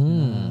Gedi.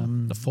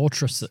 The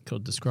fortress that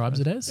God describes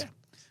it as.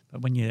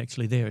 But when you're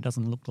actually there, it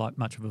doesn't look like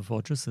much of a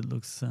fortress. It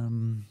looks,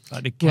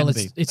 but it can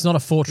be. It's not a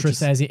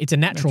fortress it's a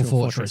natural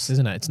fortress, fortress.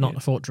 isn't it? It's not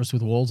a fortress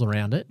with walls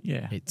around it.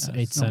 Yeah, It's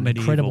it's an not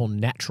medieval. incredible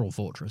natural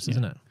fortress,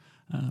 isn't it?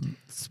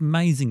 It's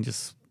amazing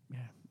just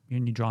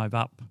when you drive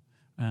up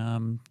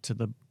to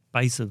the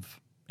base of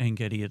En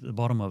Gedi at the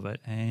bottom of it,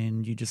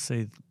 and you just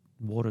see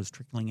water's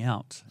trickling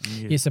out.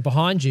 And Yeah, so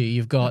behind you,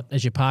 you've got,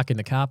 as you park in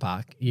the car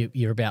park,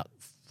 you're about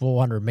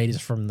 400 metres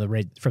from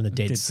the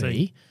Dead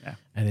Sea, Yeah.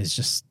 and there's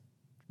just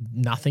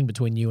nothing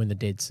between you and the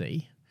Dead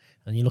Sea.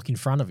 And you look in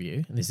front of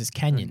you, and there's this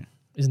canyon,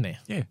 isn't there?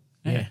 Yeah.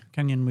 Yeah.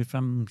 Canyon with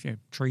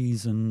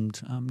trees and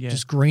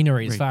Just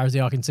greenery as far as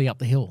the eye can see up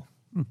the hill.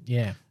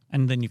 Yeah.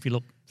 and then if you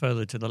look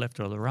further to the left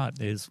or the right,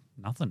 there's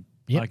nothing.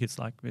 Yep. It's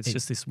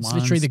just this It's one.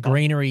 literally the spot.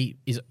 greenery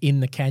is in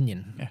the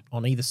canyon, Yeah.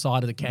 on either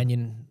side of the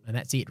canyon, and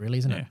that's it, really,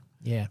 isn't it?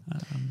 Yeah.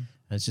 And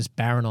it's just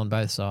barren on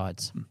both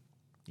sides.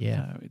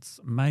 Yeah. It's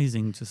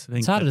amazing to think.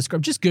 It's hard to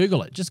describe. Just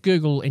Google it. Just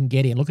Google En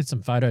Gedi and look at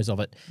some photos of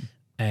it,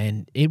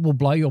 and it will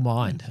blow your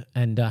mind.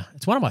 And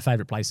it's one of my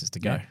favourite places to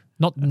go. Yeah.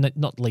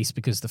 Not least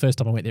because the first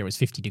time I went there it was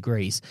 50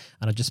 degrees,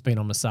 and I'd just been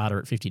on Masada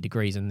at 50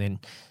 degrees, and then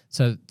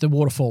so the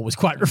waterfall was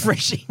quite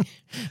refreshing.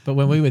 But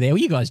when we were there,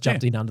 you guys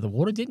jumped in under the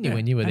water, didn't you?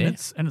 When you were there,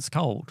 It's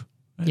cold.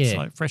 It's Yeah.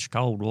 like fresh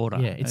cold water.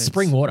 yeah, it's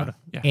spring water.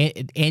 Yeah.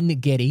 En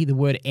Gedi, the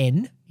word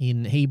En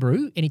in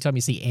Hebrew, anytime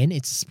you see En,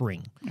 it's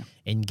spring. Yeah.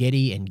 En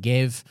Gedi, En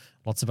Gev,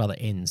 lots of other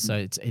Ns.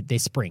 So they're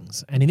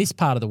springs. And in this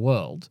part of the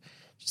world,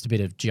 just a bit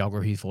of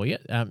geography for you,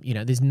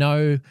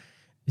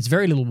 there's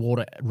very little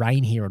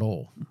rain here at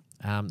all.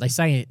 They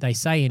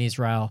say in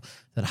Israel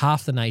that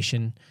half the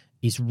nation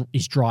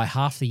is dry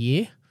half the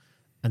year,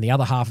 and the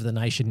other half of the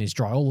nation is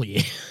dry all the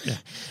year. Yeah.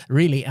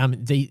 Really,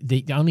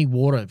 the only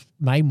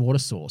main water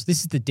source.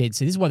 This is the Dead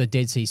Sea. This is why the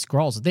Dead Sea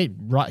Scrolls, they're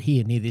right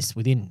here near this,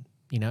 within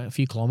a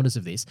few kilometres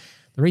of this.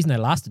 The reason they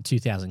lasted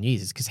 2,000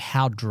 years is because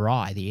how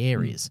dry the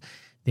air is.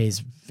 There's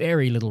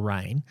very little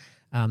rain.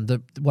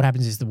 What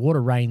happens is the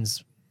water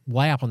rains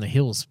way up on the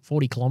hills,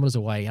 40 kilometres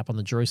away up on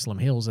the Jerusalem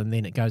hills, and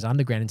then it goes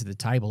underground into the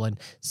table and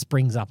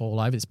springs up all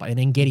over this place. And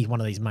En Gedi is one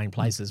of these main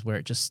places where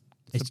it just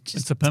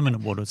It's a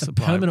permanent water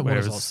supply. permanent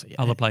water whereas source.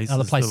 Other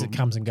places, it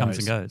comes and goes.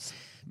 goes.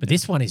 But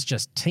this one is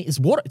just it's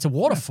water. It's a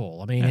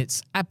waterfall. I mean,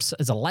 it's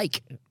a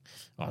lake,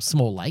 a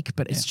small lake,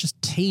 but it's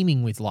just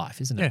teeming with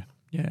life, isn't it?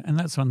 Yeah, and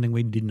that's one thing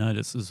we did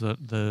notice is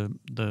that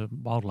the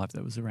wildlife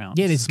that was around.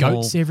 Yeah, there's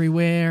goats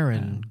everywhere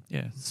and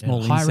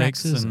small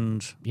hyraxes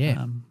insects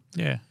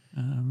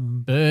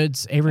and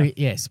birds.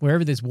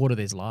 Wherever there's water,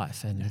 there's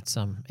life, and it's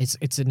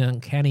an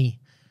uncanny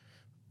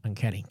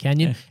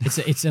canyon. Yeah.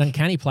 It's an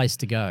uncanny place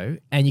to go,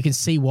 and you can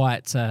see why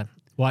it's a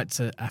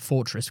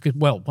fortress. Because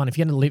if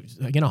you're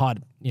going to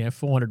hide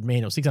 400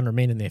 men or 600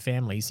 men and their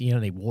families, you're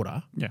going to need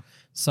water. Yeah,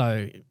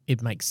 so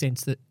it makes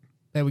sense that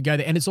they would go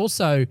there, and it's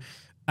also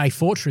a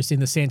fortress in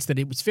the sense that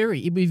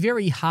it'd be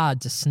very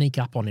hard to sneak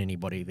up on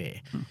anybody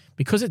there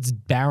because it's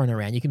barren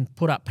around. You can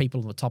put up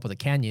people on the top of the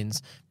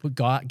canyons, put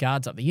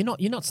guards up there.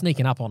 You're not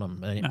sneaking up on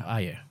them,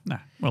 are you? No.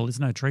 Well, there's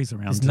no trees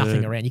around. There's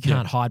nothing around. You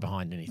can't hide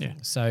behind anything.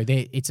 Yeah. So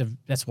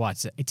that's why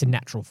it's a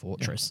natural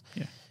fortress.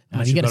 Yeah.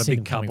 You've got a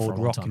big cardboard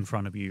rock in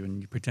front of you,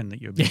 and you pretend that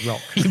you're a big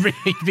rock.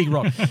 Big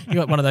rock. You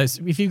got one of those.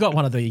 If you've got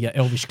one of the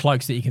elvish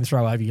cloaks that you can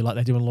throw over you, like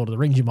they do in Lord of the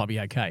Rings, you might be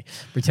okay.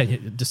 Pretend you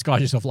disguise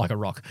yourself like a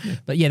rock. Yeah.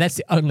 But that's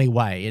the only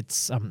way.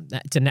 It's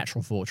a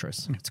natural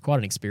fortress. It's quite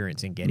an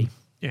experience in Gedi.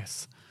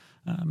 Yes.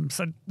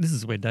 So this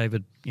is where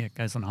David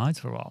goes and hides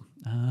for a while.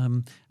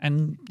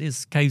 And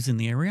there's caves in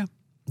the area.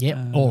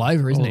 Yeah, all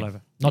over, isn't it? All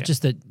over. Not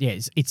just that. Yeah,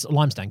 it's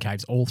limestone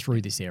caves all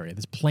through this area.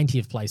 There's plenty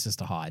of places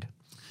to hide.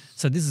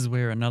 So this is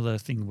where another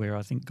thing where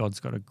I think God's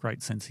got a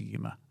great sense of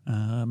humour,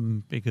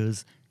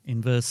 because in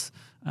verse,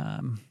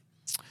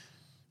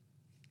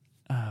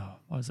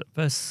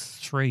 verse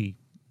 3,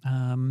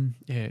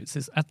 it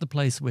says, at the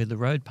place where the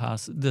road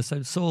passes,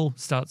 so Saul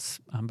starts,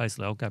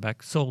 basically I'll go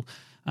back, Saul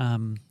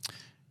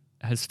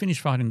has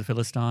finished fighting the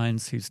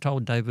Philistines, who's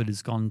told David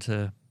has gone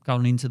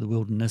into the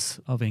wilderness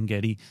of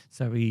En-Gedi,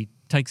 so he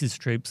takes his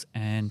troops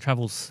and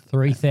travels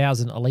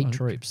 3,000 elite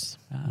troops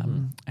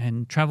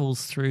and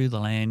travels through the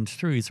land,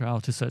 through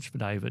Israel, to search for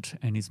David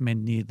and his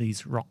men near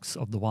these rocks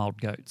of the wild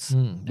goats.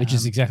 Which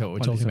is exactly what we're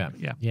talking about.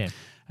 Yeah.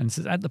 And it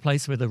says, at the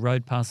place where the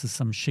road passes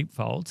some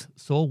sheepfolds,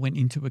 Saul went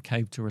into a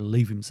cave to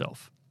relieve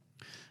himself.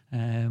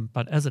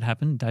 But as it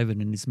happened, David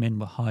and his men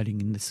were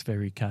hiding in this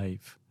very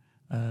cave.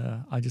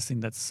 I just think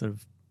that's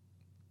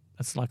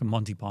like a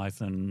Monty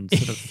Python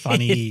sort of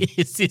funny.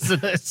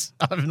 Isn't it?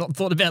 I've not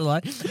thought about it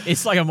like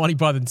it's like a Monty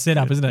Python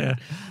setup, isn't it? Yeah.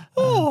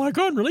 I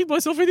can't relieve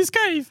myself in this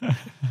cave.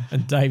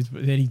 And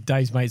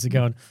Dave's mates are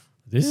going,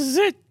 this is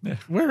it.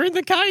 We're in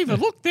the cave.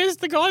 And look, there's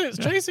the guy that's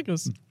chasing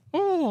us.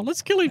 Oh,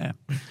 let's kill him.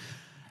 Yeah.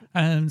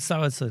 And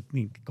so I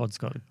think God's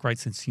got a great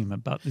sense of humour,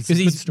 but it's a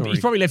good story. He's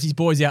probably left his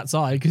boys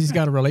outside because he's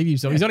going to relieve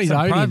himself. He's on his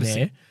own in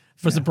there.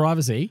 For some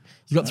privacy.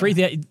 He's got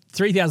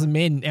 3,000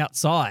 men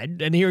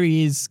outside, and here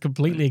he is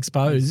completely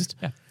exposed.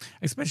 Yeah.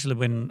 Especially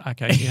when,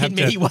 you have in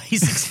many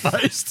ways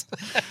exposed.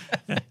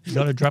 You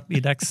got to drop your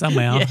ducks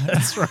somehow. Yeah,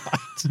 that's right.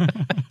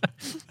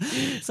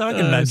 So I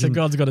can imagine. So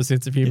God's got a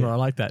sense of humour. I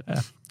like that.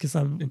 Because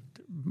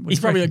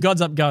he's probably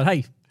God's up going,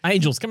 hey,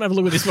 angels, come have a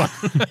look at this one.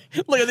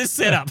 Look at this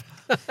setup.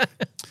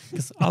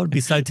 Because I would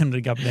be so tempted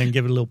to go up there and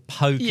give it a little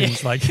poke. Yeah. And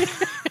it's like...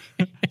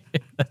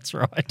 That's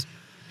right.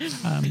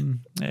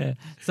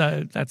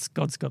 So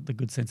God's got the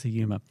good sense of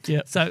humour.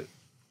 Yeah. So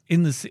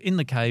in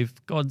the cave,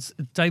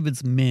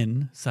 David's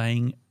men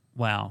saying,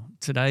 "Wow,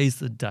 today's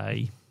the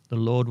day the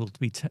Lord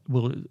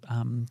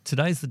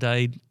today's the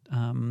day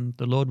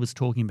the Lord was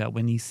talking about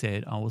when He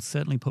said, I will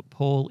certainly put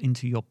Saul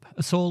into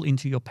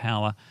your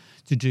power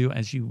to do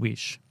as you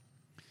wish."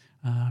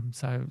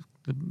 So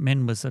the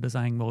men were sort of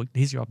saying, "Well,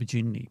 here's your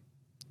opportunity.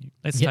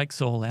 Let's take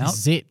Saul out. This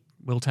is it.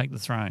 We'll take the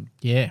throne."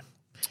 Yeah.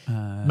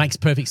 Makes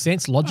perfect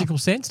sense, logical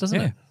sense,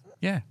 doesn't it?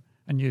 Yeah.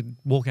 And you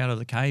walk out of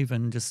the cave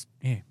and just,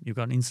 you've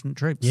got instant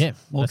troops. Yeah,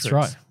 that's troops.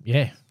 Right.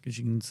 Yeah. Because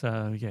you can,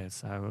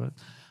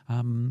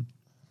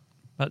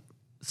 but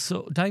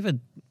so David,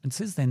 it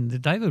says then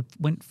that David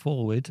went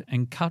forward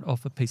and cut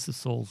off a piece of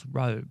Saul's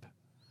robe.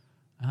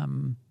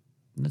 And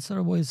it sort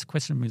of always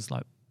question me is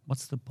like,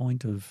 what's the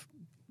point of,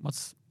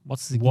 what's the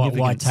significance?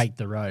 Why take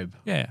the robe?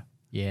 Yeah.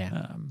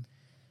 Yeah.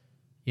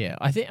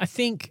 I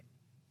think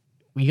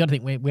you got to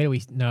think, where do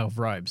we know of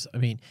robes? I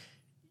mean,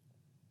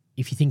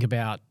 if you think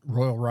about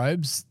royal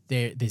robes,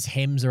 there's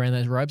hems around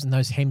those robes, and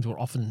those hems were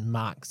often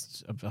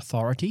marks of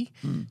authority.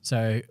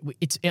 So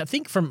I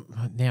think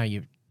now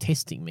you're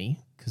testing me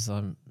because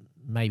I'm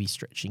maybe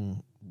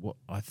stretching what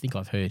I think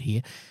I've heard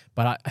here,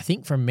 but I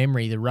think from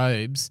memory, the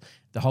robes,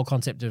 the whole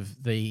concept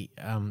of the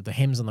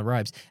hems on the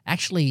robes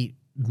actually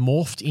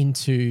morphed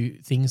into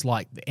things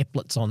like the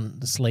epaulets on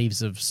the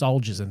sleeves of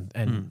soldiers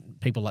and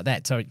people like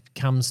that. So it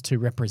comes to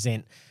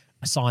represent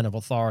a sign of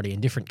authority, and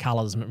different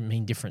colours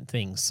mean different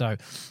things. So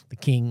the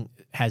king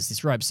has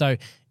this robe. So,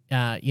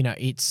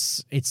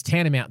 it's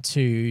tantamount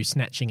to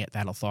snatching at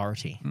that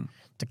authority.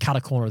 To cut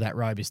a corner of that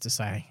robe is to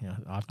say,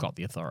 I've got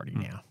the authority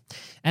now.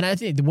 And I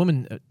think the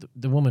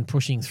woman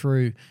pushing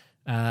through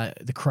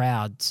the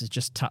crowd to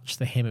just touch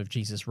the hem of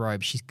Jesus'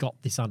 robe, she's got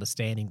this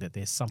understanding that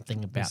there's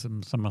something about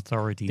some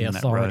authority. The in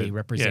authority that robe.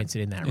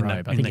 represented in that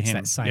robe. I think it's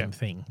that same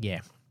thing.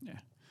 Yeah.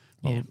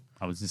 Well, Yeah.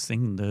 I was just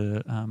thinking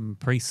the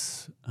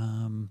priests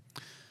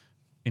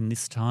in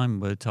this time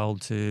were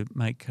told to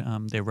make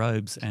their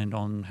robes, and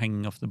on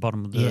hanging off the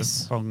bottom of the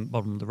Yes. bottom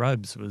of the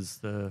robes was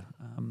the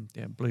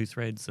blue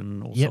threads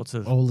and all Yep. sorts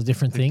of All the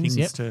different things.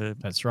 Yep. to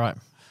That's right.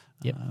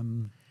 Yep.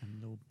 and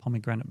the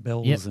pomegranate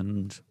bells Yep.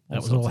 and all That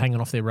was sorts all of-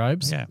 hanging off their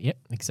robes. Yeah. Yep,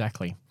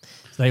 exactly.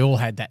 So they all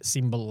had that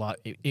symbol. Like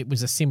it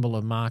was a symbol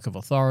of mark of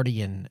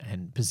authority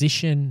and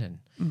position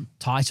and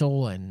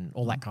title and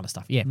all that kind of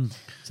stuff. Yeah.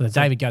 So that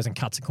David goes and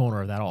cuts a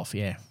corner of that off.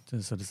 Yeah.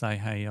 to sort of say,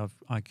 hey,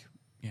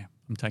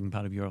 I'm taking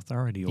part of your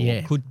authority, or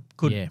Yeah. could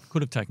Yeah.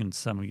 have taken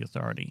some of your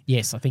authority.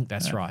 Yes, I think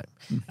that's right.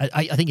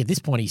 I think at this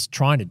point he's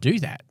trying to do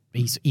that.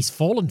 He's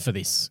fallen for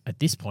this at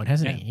this point,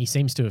 hasn't Yeah. he? He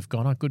seems to have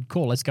gone, oh, good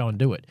call, let's go and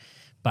do it.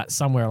 But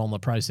somewhere along the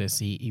process,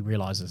 he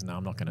realizes, no,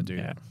 I'm not going to do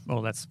Yeah. that.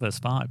 Well, that's verse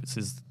 5. It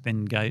says,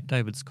 then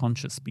David's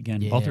conscience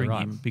began Yeah, bothering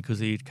right. him because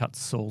he had cut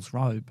Saul's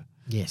robe.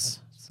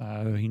 Yes.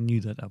 So he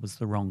knew that was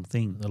the wrong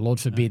thing. The Lord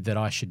forbid that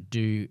I should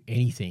do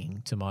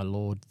anything to my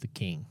Lord the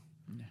King.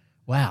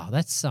 Wow,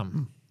 that's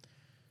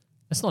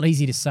not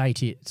easy to say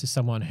to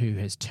someone who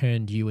has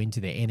turned you into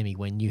their enemy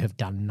when you have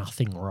done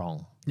nothing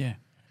wrong. Yeah.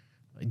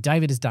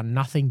 David has done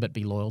nothing but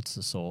be loyal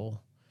to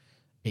Saul.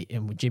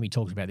 And when Jimmy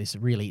talks about this,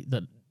 really,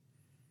 that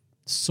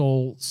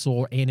Saul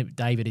saw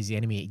David as the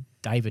enemy.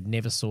 David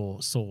never saw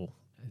Saul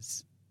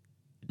as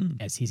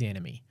his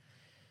enemy.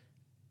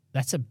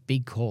 That's a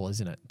big call,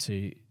 isn't it?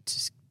 To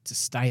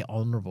stay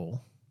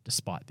honourable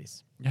despite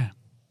this. Yeah.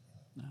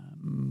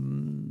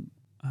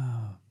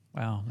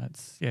 Wow.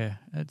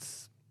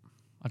 It's,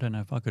 I don't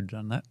know if I could have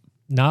done that.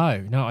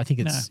 No, I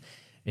think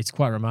it's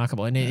quite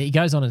remarkable. And he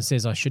goes on and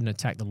says, I shouldn't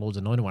attack the Lord's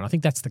anointed one. I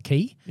think that's the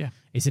key. Yeah.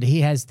 Is that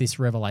he has this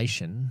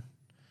revelation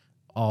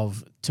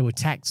of to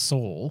attack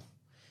Saul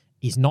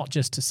is not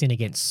just to sin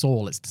against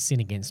Saul, it's to sin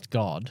against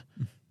God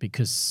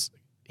because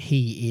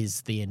he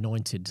is the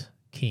anointed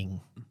king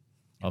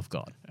of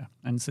God. Yeah.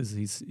 And it says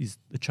he's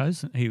the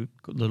chosen.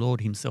 The Lord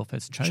himself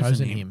has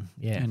chosen him.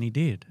 Yeah. And he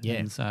did. Yeah.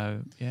 And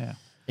so, yeah.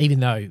 Even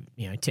though,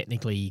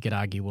 technically you could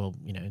argue, well,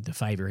 the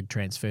favour had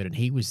transferred and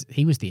he was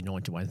the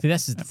anointed one.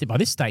 By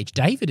this stage,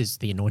 David is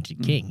the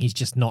anointed king. He's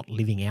just not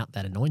living out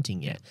that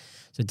anointing yet.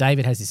 So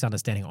David has this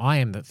understanding,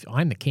 I'm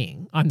the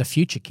king, I'm the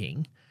future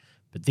king,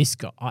 but this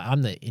guy,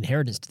 I'm the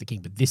inheritance to the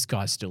king, but this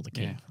guy's still the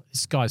king. Yeah.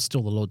 This guy's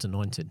still the Lord's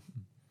anointed.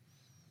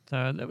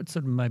 So that would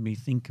sort of made me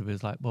think of it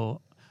as like,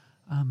 well,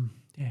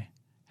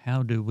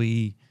 how do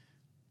we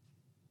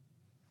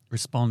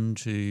respond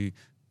to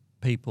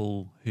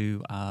people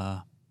who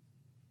are,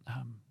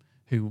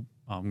 who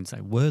I wouldn't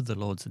say were the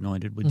Lord's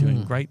anointed, were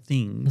doing great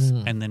things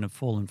and then have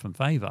fallen from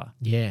favour?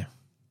 Yeah.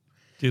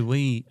 Do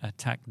we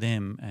attack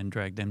them and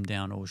drag them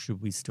down, or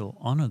should we still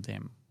honour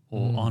them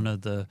or honour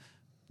the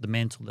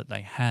mantle that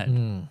they had,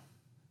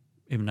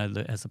 even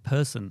though as a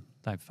person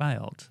they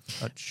failed?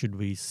 But should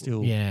we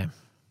still Yeah,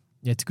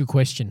 it's a good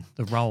question.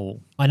 the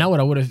role? I know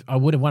what I would have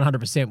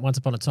 100% once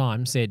upon a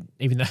time said,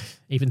 even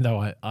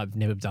though I've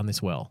never done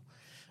this well.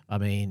 I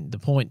mean, the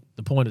point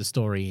of the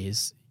story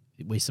is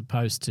we're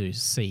supposed to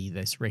see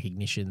this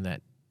recognition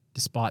that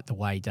despite the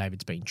way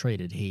David's been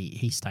treated,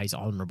 he stays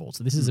honourable.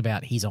 So this is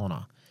about his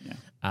honour. Yeah.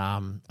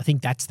 I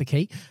think that's the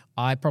key.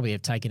 I probably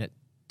have taken it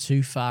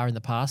too far in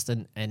the past,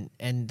 and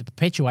the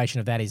perpetuation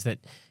of that is that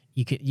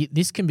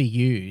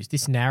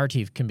this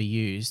narrative can be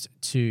used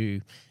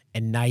to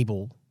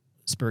enable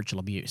spiritual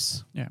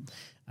abuse. Yeah.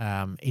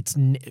 If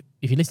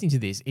you're listening to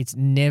this, it's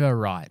never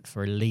right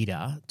for a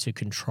leader to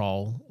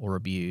control or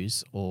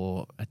abuse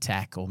or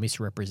attack or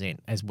misrepresent,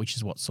 which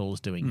is what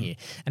Saul's doing here.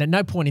 And at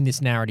no point in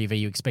this narrative are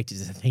you expected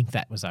to think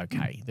that was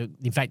okay.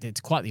 In fact,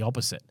 it's quite the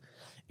opposite.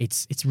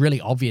 It's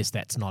really obvious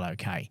that's not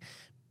okay.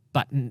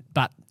 But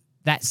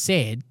that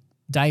said,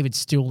 David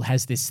still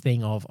has this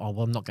thing of, oh,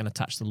 well, I'm not going to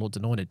touch the Lord's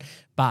anointed.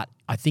 But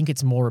I think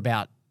it's more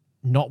about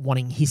not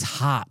wanting his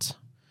heart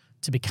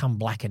to become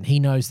blackened. He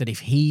knows that if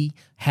he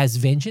has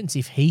vengeance,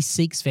 if he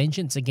seeks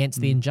vengeance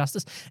against the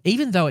injustice,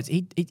 even though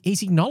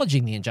he's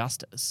acknowledging the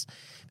injustice,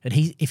 but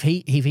if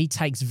he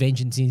takes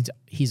vengeance in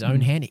his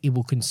own hand, it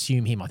will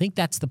consume him. I think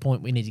that's the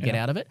point we need to get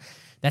out of it.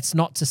 That's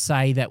not to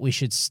say that we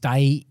should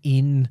stay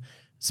in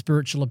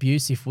spiritual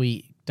abuse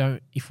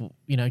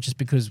just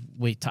because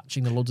we're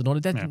touching the Lord's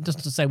anointed. That's not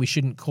to say we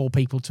shouldn't call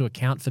people to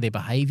account for their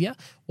behaviour.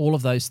 All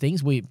of those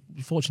things. We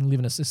fortunately live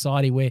in a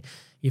society where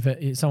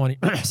if someone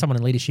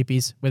in leadership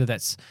is, whether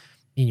that's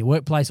in your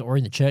workplace or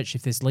in the church,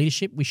 if there's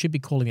leadership, we should be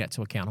calling that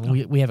to account.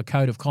 And we have a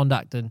code of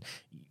conduct, and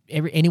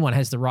anyone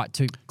has the right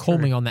to call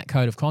me on that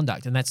code of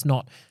conduct, and that's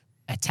not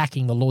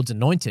attacking the Lord's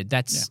anointed.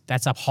 That's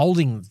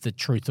upholding the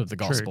truth of the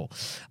gospel.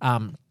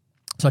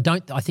 So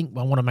I think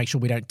I want to make sure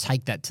we don't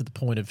take that to the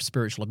point of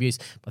spiritual abuse.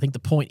 I think the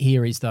point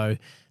here is, though,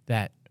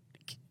 that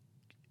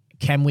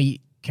can we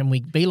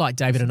be like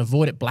David and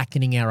avoid it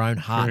blackening our own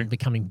heart and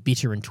becoming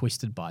bitter and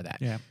twisted by that?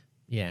 Yeah.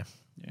 Yeah.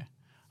 Yeah.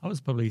 I was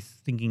probably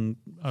thinking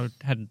I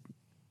hadn't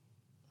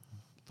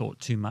thought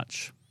too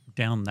much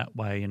down that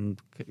way, and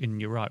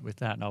you're right with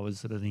that. I was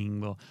sort of thinking,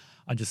 well,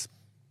 I just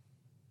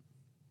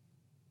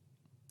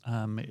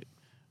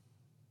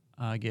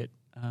I get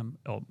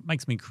or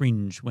makes me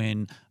cringe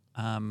when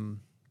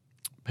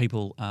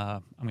people,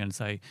 I'm going to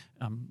say,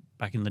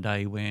 back in the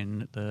day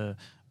when the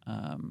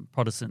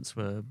Protestants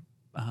were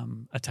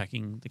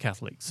attacking the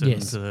Catholics, and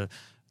Yes. the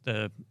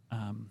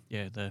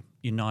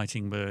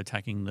Uniting were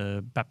attacking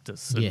the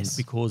Baptists, and Yes.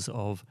 because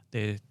of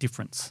their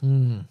difference,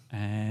 Mm.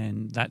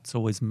 and that's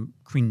always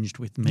cringed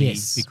with me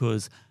Yes.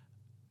 because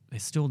they're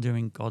still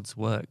doing God's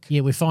work.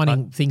 Yeah, we're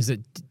finding things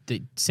that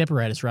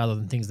separate us rather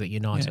than things that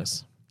unite Yeah.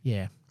 us.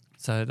 Yeah.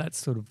 So that's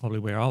sort of probably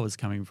where I was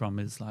coming from.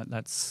 Is like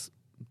that's.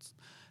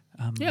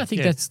 Yeah, I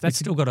think that's we've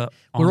still got to.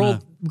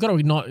 we've got to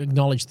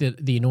acknowledge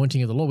the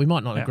anointing of the Lord. We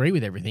might not Yeah. agree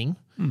with everything,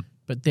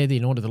 but they're the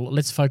anointing of the Lord.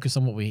 Let's focus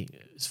on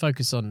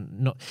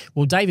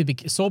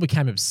Saul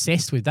became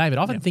obsessed with David.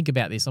 I often think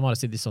about this. I might have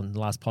said this on the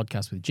last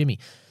podcast with Jimmy.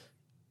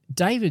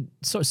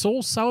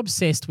 Saul's so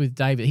obsessed with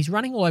David. He's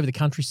running all over the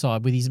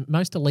countryside with his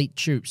most elite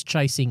troops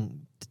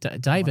chasing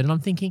David. And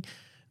I'm thinking,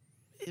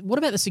 what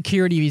about the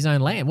security of his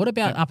own land? What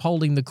about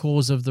upholding the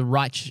cause of the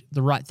right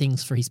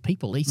things for his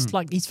people?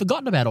 He's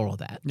forgotten about all of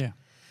that. Yeah.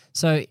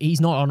 So he's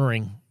not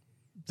honouring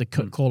the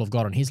call of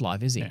God on his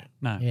life, is he? Yeah.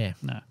 No. Yeah.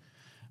 No.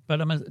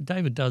 But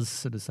David does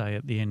sort of say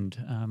at the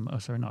end,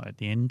 not at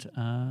the end.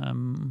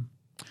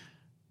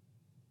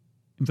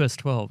 In verse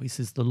 12, he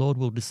says, "The Lord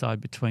will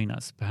decide between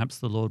us. Perhaps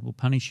the Lord will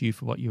punish you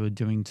for what you are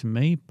doing to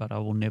me, but I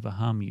will never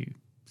harm you."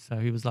 So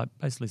he was like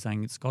basically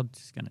saying it's God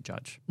who's going to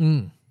judge.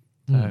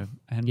 So,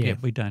 and Yeah.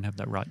 we don't have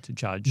that right to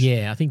judge.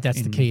 Yeah, I think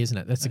that's the key, isn't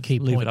it? That's the key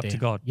point. Leave it up there. to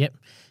God. Yep.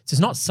 So it's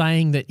not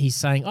saying that he's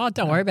saying, "Oh,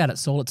 don't worry about it,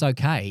 Saul. It's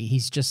okay."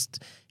 He's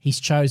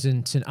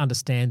chosen to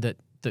understand that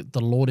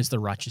the Lord is the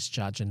righteous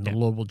judge, and the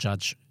Lord will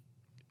judge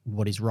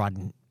what is right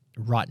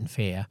and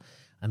fair,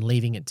 and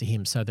leaving it to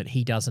him so that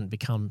he doesn't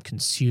become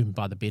consumed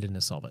by the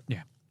bitterness of it.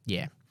 Yeah.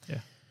 Yeah.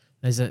 Yeah.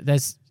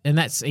 And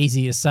that's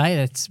easy to say.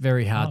 That's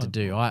very hard to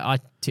do. I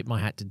tip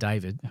my hat to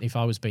David. If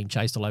I was being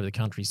chased all over the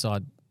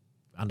countryside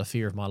under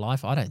fear of my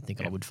life, I don't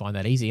think I would find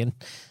that easy and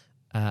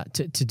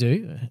to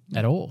do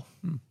at all.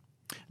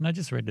 And I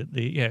just read that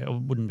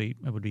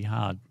it would be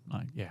hard.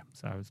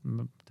 So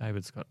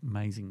David's got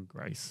amazing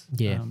grace.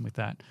 With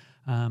that.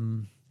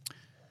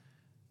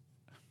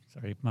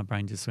 Sorry, my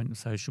brain just went.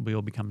 So should we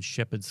all become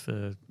shepherds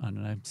for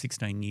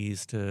 16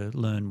 years to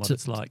learn what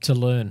it's like to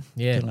learn?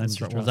 Yeah, to learn that's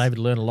to right. Well, trust. David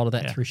learned a lot of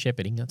that through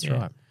shepherding. That's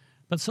right.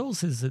 But Saul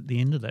says at the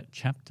end of that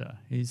chapter,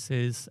 he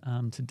says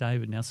to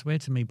David, "Now swear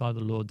to me by the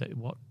Lord that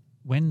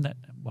when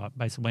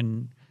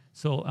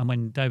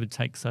David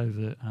takes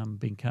over,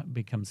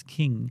 becomes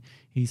king,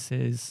 he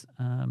says,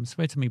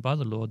 swear to me by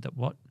the Lord that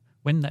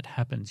when that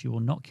happens, you will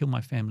not kill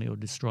my family or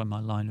destroy my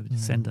line of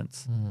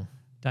descendants."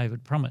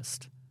 David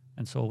promised,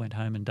 and Saul went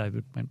home, and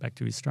David went back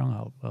to his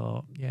stronghold.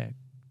 Well,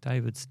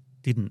 David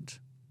didn't.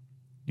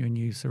 When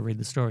you sort of read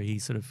the story, he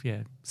sort of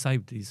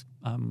saved his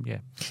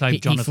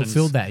saved Jonathan. He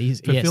fulfilled that. He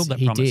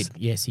promise. did.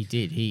 Yes, he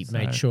did. He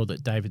made sure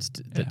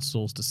that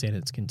Saul's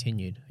descendants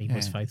continued. He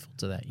was faithful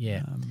to that.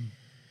 Yeah.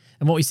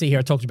 And what we see here,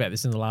 I talked about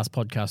this in the last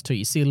podcast too.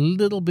 You see a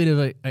little bit of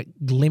a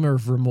glimmer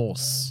of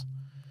remorse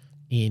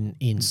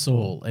in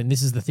Saul. And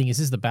this is the thing. This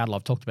is the battle.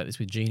 I've talked about this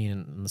with Jeannie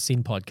in the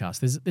Sin podcast.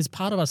 There's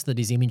part of us that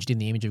is imaged in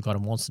the image of God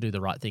and wants to do the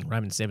right thing.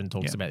 Romans 7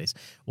 talks about this.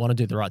 Want to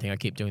do the right thing. I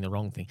keep doing the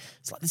wrong thing.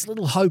 It's like this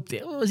little hope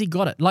there. Oh, has he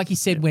got it? Like he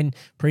said when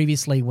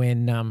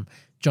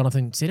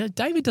Jonathan said, "Oh,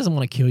 David doesn't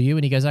want to kill you."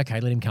 And he goes, "Okay,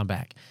 let him come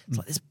back." It's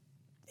like this,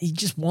 he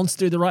just wants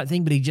to do the right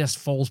thing, but he just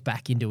falls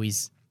back into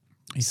his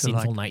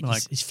sinful nature.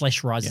 His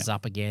flesh rises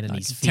up again, and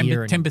his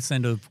fear.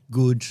 10% of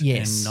good and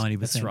that's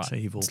 90% right.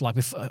 evil. It's like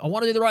I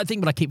want to do the right thing,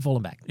 but I keep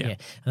falling back. Yeah, and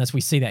that's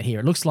we see that here.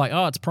 It looks like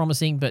it's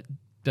promising, but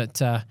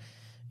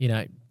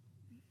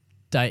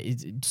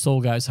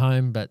Saul goes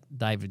home, but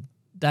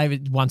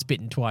David once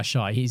bitten, twice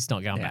shy. He's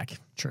not going back.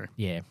 True.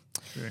 Yeah.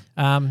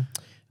 True.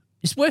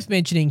 It's worth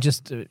mentioning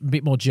just a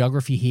bit more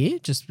geography here,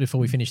 just before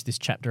we finish this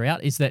chapter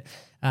out, is that,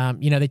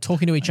 they're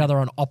talking to each other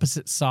on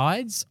opposite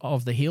sides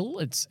of the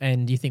hill.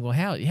 And you think, well,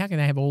 how can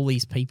they have all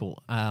these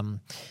people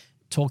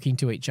talking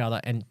to each other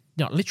and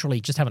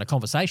literally just having a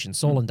conversation,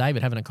 Saul and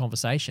David having a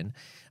conversation.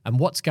 And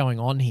what's going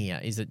on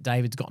here is that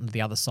David's gotten to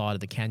the other side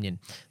of the canyon.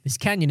 This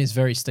canyon is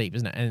very steep,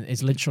 isn't it? And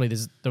it's literally,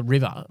 there's the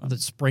river, the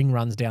spring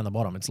runs down the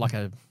bottom. It's like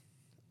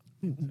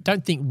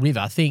don't think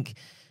river, think...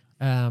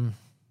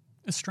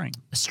 a stream.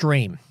 A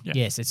stream. Yeah.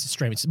 Yes, it's a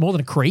stream. It's more than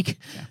a creek.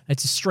 Yeah.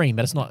 It's a stream,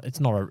 but it's not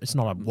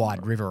a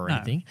wide river or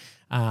anything.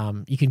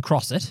 You can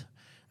cross it.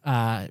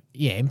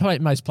 In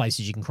most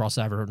places you can cross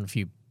over on a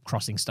few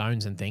crossing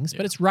stones and things,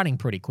 but it's running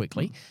pretty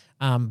quickly.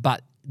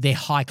 But they're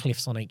high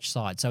cliffs on each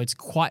side, so it's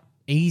quite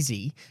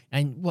easy.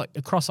 And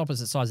across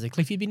opposite sides of the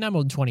cliff, you'd be no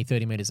more than 20,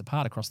 30 metres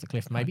apart across the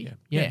cliff, maybe.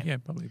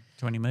 Probably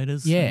 20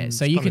 metres. Yeah,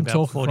 so you can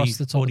talk 40, across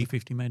the top. 40,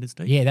 50 metres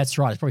deep. Yeah, that's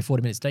right. It's probably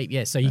 40 minutes deep.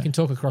 Yeah, so you can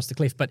talk across the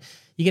cliff, but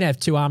you're going to have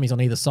two armies on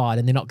either side,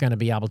 and they're not going to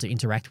be able to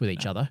interact with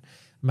each other.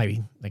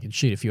 Maybe they can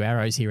shoot a few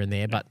arrows here and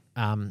there, but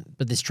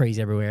there's trees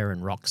everywhere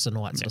and rocks and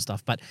all that sort of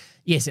stuff. But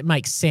yes, it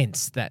makes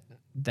sense that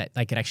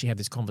they could actually have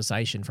this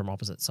conversation from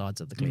opposite sides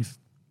of the cliff.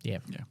 Yeah.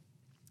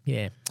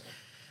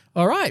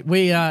 All right,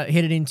 we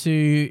headed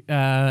into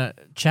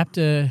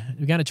chapter.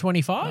 We're going to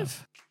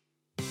 25.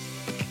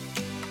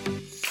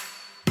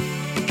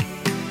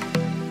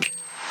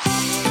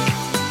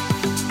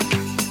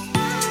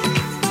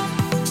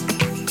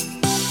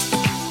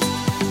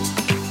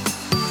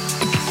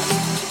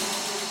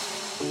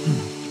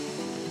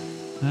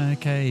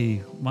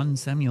 1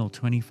 Samuel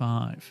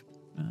 25.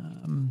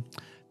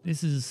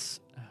 This is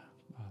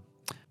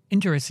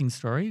interesting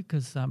story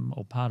because,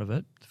 or part of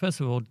it. First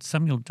of all,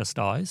 Samuel just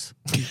dies.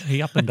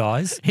 He up and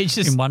dies. He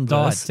just in one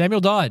died. verse. Samuel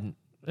died,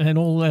 and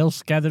all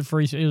else gathered for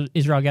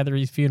Israel gathered at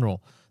his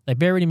funeral. They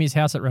buried him in his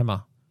house at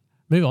Ramah.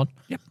 Move on.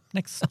 Yep.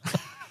 Next. I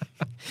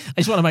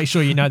just want to make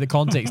sure you know the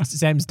context.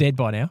 Sam's dead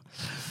by now.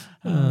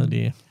 Oh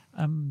dear.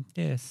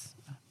 Yes.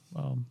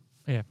 Well.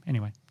 Yeah.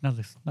 Anyway,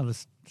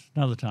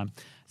 another time.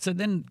 So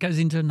then goes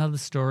into another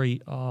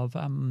story of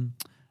a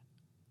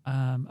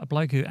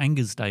bloke who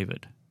angers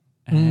David,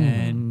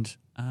 and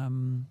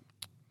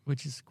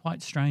which is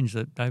quite strange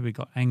that David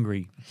got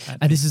angry.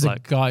 And this is a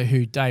guy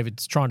who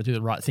David's trying to do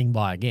the right thing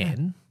by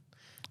again,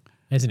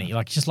 isn't he?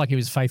 Like just like he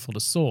was faithful to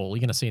Saul.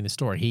 You're going to see in the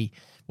story.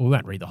 We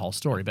won't read the whole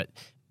story, but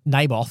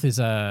Naboth is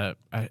a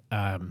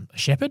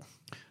shepherd.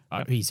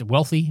 He's a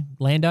wealthy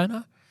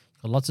landowner,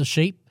 got lots of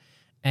sheep,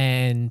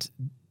 and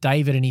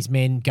David and his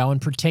men go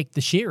and protect the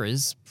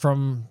shearers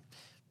from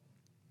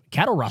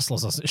cattle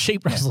rustlers,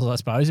 sheep rustlers, I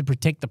suppose, and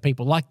protect the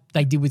people like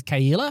they did with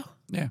Keilah.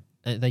 Yeah.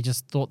 They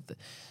just thought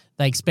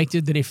they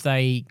expected that if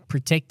they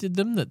protected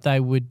them that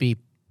they would be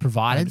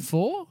provided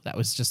for. That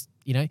was just,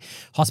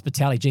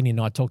 hospitality. Jeannie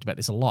and I talked about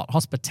this a lot.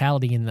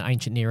 Hospitality in the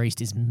ancient Near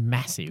East is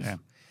massive. Yeah.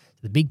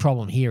 The big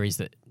problem here is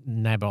that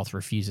Naboth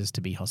refuses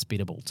to be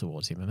hospitable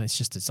towards him, and it's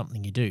just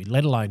something you do,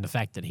 let alone the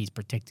fact that he's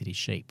protected his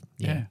sheep.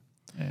 Yeah.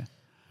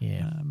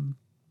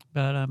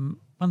 But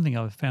one thing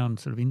I found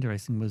sort of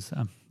interesting was,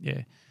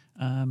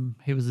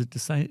 he was a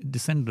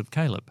descendant of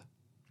Caleb.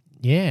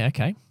 Yeah,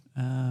 okay.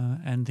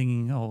 And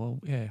thinking,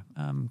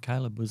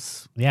 Caleb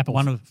was The apple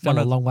fell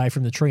a long way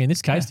from the tree in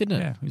this case,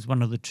 didn't it? Yeah, he was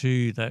one of the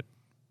two that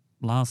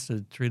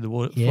lasted through the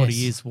 40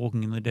 years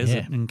walking in the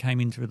desert and came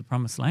into the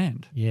promised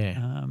land.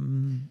 Yeah.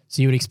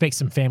 So you would expect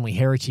some family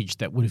heritage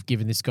that would have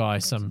given this guy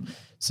some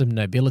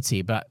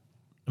nobility, but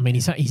I mean,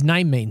 his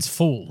name means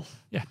fool.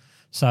 Yeah.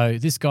 So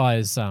this guy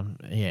is,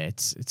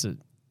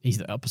 he's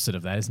the opposite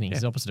of that, isn't he?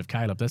 He's the opposite of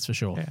Caleb, that's for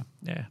sure.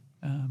 Yeah.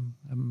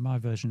 My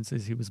version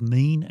says he was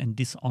mean and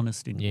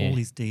dishonest in all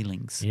his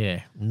dealings.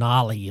 Yeah,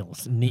 gnarly.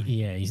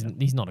 Yeah,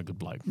 he's not a good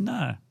bloke.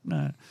 No.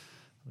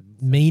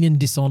 Mean and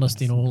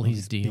dishonest in all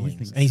his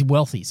dealings. And he's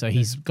wealthy, so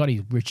he's got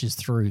his riches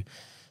through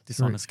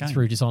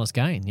dishonest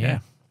gain. Yeah.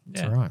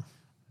 That's right.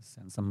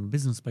 Sounds some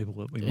business people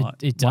that we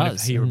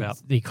might hear about.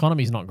 The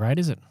economy's not great,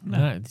 is it?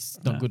 No, it's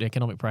not good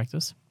economic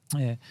practice.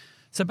 Yeah.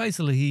 So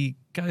basically he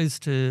goes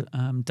to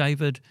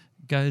David,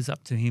 goes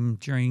up to him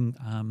during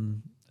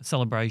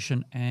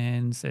celebration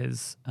and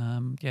says,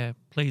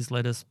 please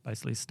let us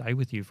basically stay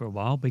with you for a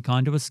while. Be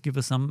kind to us. Give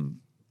us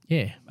some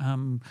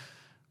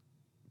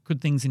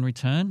good things in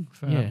return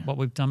for what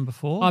we've done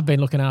before. I've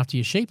been looking after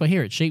your sheep. I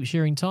hear it's sheep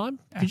shearing time.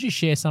 Could you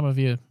share some of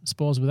your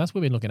spoils with us?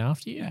 We've been looking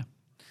after you.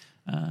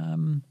 Yeah.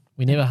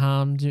 We never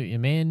harmed your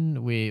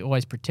men. We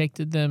always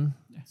protected them.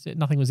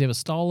 Nothing was ever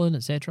stolen,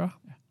 etc.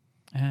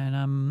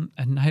 And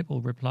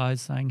Nabal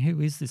replies saying, who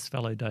is this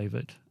fellow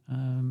David?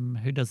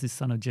 Who does this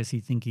son of Jesse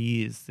think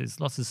he is? There's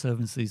lots of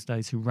servants these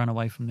days who run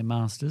away from their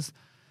masters.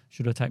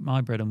 Should I take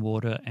my bread and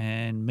water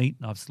and meat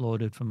I've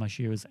slaughtered for my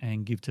shearers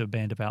and give to a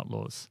band of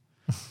outlaws?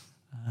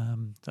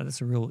 So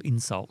that's a real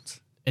insult.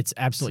 It's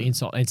absolutely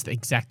insult. It's the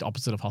exact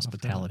opposite of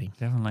hospitality.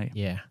 Definitely.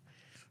 Yeah.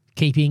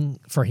 Keeping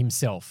for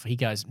himself. He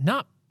goes,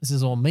 no, this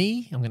is all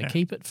me. I'm going to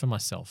keep it for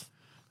myself.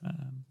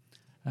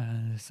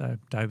 So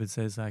David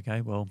says,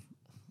 okay, well,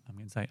 I'm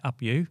going to say,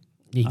 up you.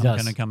 He I'm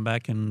does. going to come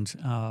back and...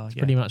 That's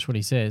pretty much what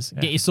he says.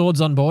 Get your swords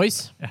on,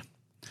 boys. Yeah.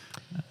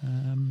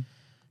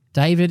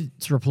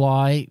 David's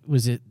reply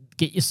was,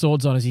 get your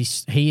swords on, as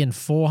he and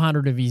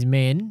 400 of his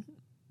men,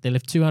 they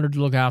left 200 to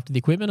look after the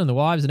equipment and the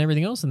wives and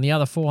everything else, and the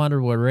other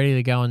 400 were ready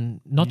to go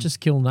and not just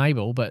kill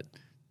Nabal, but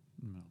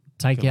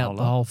take out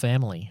the whole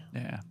family.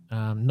 Yeah.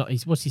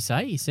 What's he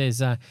say? He says,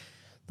 the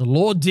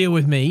Lord deal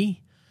with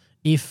me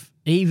if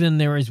even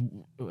there is...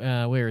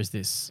 where is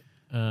this?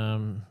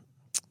 The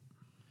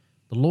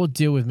Lord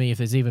deal with me if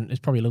there's even... It's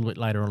probably a little bit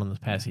later on in the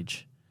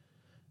passage.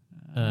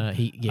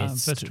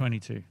 Verse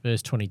 22.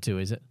 Verse 22,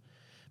 is it?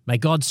 May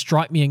God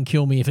strike me and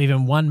kill me if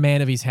even one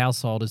man of his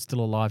household is still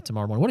alive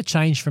tomorrow morning. What a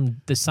change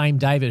from the same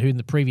David who in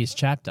the previous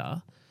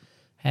chapter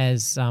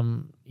has,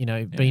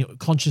 been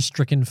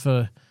conscience-stricken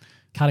for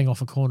cutting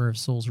off a corner of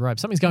Saul's robe.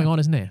 Something's going on,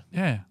 isn't there?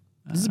 Yeah.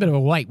 This is a bit of a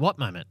wait, what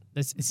moment?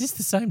 Is this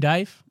the same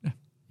Dave?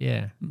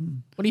 Yeah.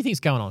 What do you think's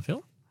going on,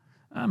 Phil?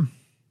 A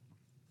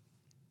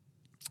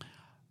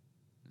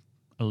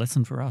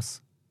lesson for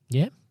us.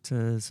 Yeah.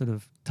 To sort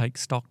of take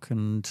stock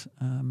and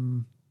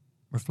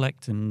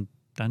reflect and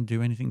don't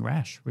do anything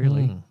rash,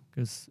 really.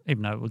 Because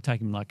even though it would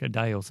take him like a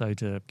day or so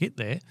to get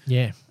there.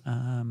 Yeah.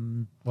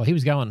 Well, he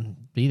was going to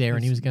be there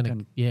and he was going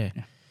to, yeah.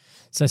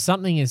 So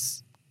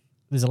there's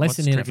a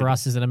lesson in it for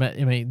us, isn't it?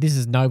 I mean, this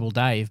is noble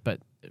Dave, but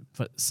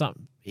for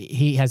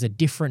he has a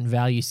different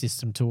value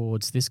system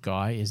towards this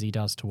guy as he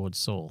does towards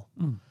Saul.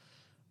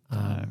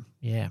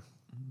 Yeah.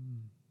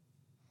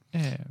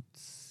 Yeah,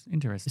 it's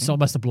interesting. It's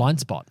almost a blind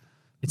spot.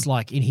 It's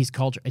like in his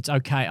culture, it's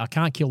okay. I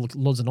can't kill the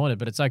Lord's anointed,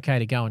 but it's okay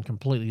to go and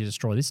completely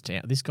destroy this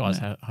town, this guy's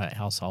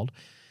household.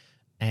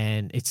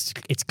 and it's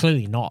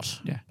clearly not.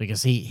 Yeah.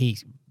 Because he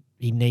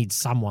needs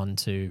someone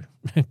to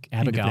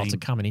Abigail to Intervene.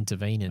 come and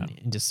intervene and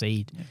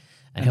intercede and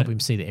And help it- him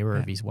see the error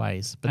of yeah. his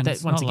ways. But And that,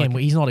 it's once not again,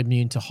 like- he's not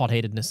immune to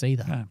hot-headedness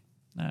either. No,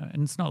 no,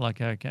 and it's not like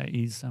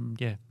he's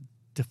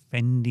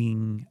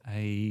defending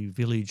a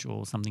village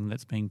or something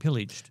that's being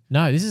pillaged.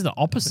 No, this is the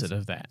opposite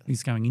of that.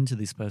 He's going into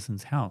this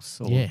person's house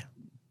or Yeah.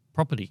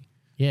 property,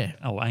 Yeah.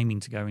 or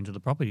aiming to go into the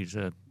property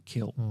to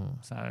kill.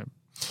 So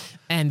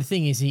And the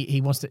thing is, he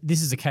wants to.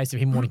 This is a case of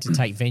him wanting to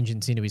take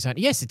vengeance into his own.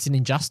 Yes, it's an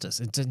injustice.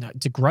 It's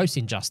a gross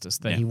injustice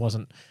that Yeah. he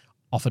wasn't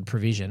offered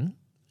provision,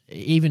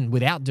 even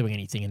without doing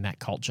anything in that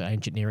culture.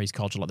 Ancient Near East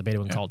culture, like the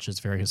Bedouin culture, is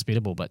very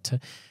hospitable. But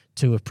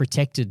to have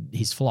protected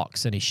his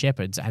flocks and his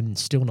shepherds and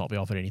still not be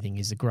offered anything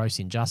is a gross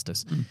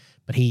injustice.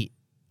 But he,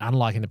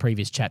 unlike in the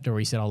previous chapter where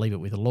he said, "I'll leave it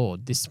with the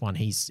Lord," this one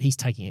he's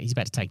taking it. He's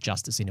about to take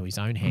justice into his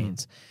own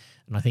hands,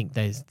 and I think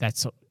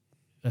that's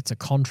a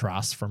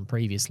contrast from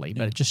previously,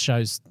 but it just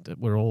shows that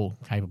we're all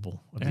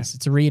capable of this.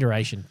 It's a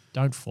reiteration.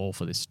 Don't fall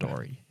for this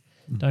story.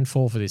 Don't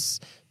fall for this.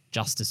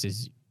 Justice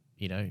is,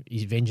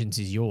 his vengeance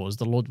is yours.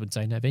 The Lord would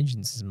say, "No,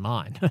 vengeance is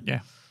mine."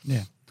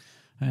 yeah,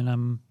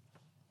 and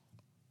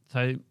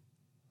so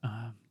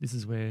this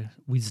is where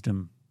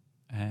wisdom,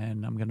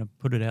 and I'm going to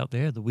put it out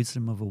there: the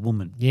wisdom of a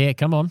woman. Yeah,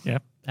 come on.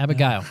 Yep.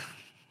 Abigail.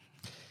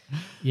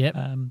 Yep.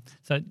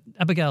 So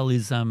Abigail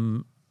is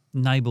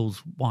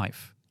Nabal's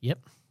wife. Yep.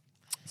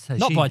 So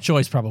Not she- by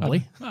choice,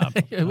 probably. Oh,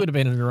 It would have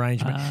been an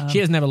arrangement. She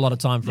doesn't have a lot of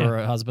time for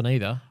her husband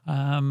either.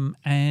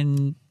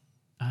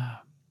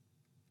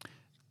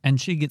 And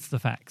she gets the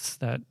facts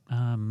that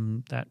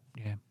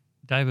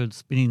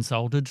David's been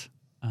insulted,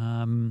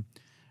 and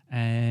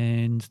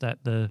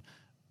that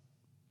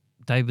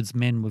David's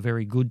men were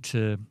very good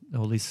to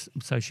all this.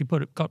 So she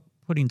got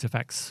put into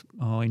facts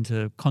or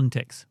into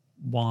context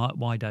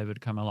why David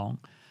had come along,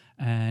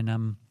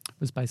 and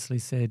was basically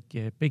said,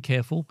 be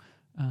careful.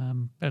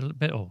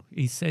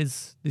 He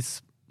says,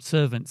 this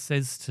servant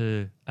says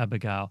to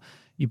Abigail,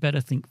 "You better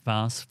think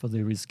fast, for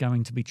there is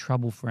going to be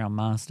trouble for our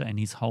master and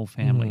his whole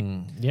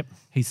family. Yep.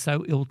 He's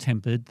so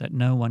ill-tempered that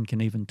no one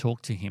can even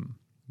talk to him."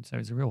 So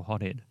he's a real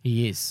hothead.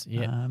 He is.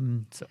 Yeah.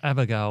 So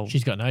Abigail,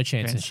 She's got no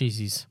chance, Yeah. and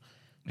she's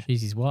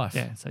his wife.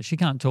 so she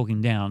can't talk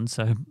him down.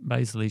 So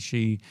basically,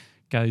 she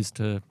goes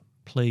to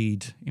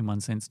plead, in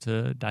one sense,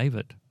 to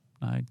David,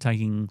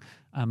 taking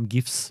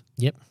gifts.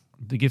 Yep.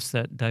 The gifts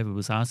that David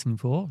was asking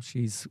for.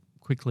 She's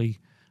quickly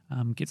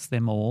gets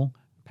them all,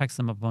 packs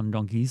them up on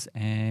donkeys,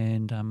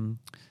 and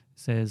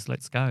says,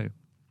 "Let's go."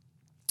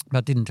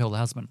 But didn't tell the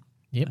husband.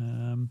 Yep.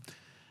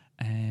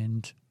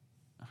 And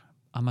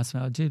I must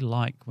admit, I do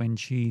like when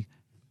she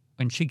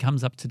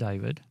comes up to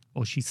David,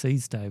 or she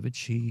sees David,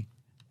 she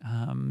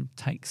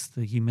takes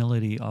the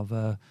humility of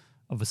a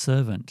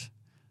servant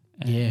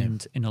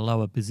and in a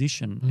lower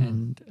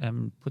position,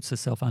 and puts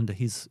herself under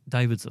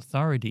David's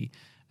authority,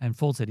 and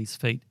falls at his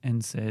feet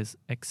and says,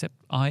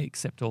 I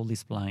accept all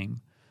this blame.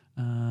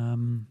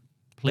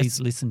 Please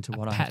listen to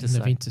what I have to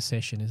Pattern of say."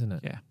 intercession, isn't it?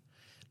 Yeah.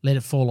 Let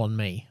it fall on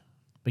me,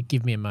 but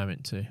give me a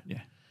moment to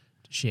Yeah.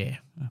 share.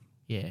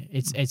 Yeah,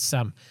 it's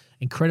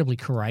incredibly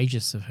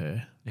courageous of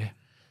her. Yeah.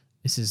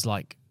 This is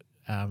like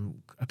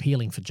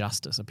appealing for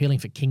justice, appealing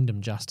for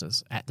kingdom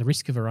justice at the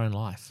risk of her own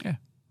life. Yeah.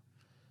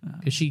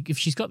 Because if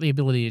she's got the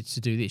ability to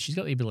do this, she's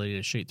got the ability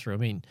to shoot through. I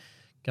mean,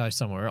 go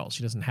somewhere else.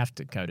 She doesn't have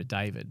to go to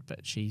David,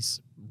 but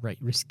she's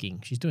risking.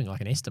 She's doing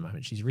like an Esther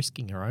moment. She's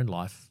risking her own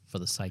life for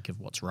the sake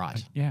of what's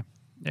right. Yeah.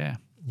 Yeah.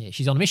 Yeah,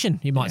 she's on a mission,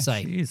 you might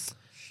say. She is.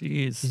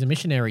 She is. She's a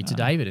missionary to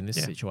David in this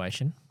yeah.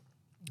 situation.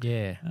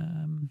 Yeah.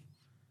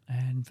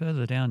 And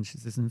further down, she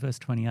says in verse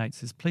 28,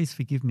 says, "Please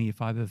forgive me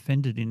if I've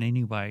offended in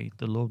any way.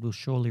 The Lord will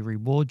surely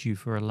reward you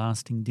for a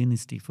lasting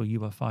dynasty, for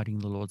you are fighting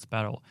the Lord's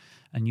battle,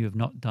 and you have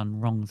not done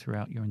wrong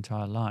throughout your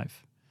entire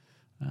life.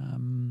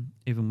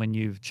 Even when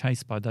you're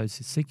chased by those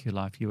who seek your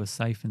life, you are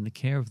safe in the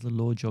care of the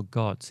Lord your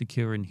God,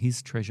 secure in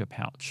his treasure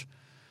pouch.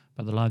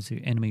 But the lives of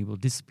your enemy will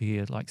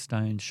disappear like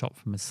stones shot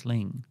from a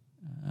sling."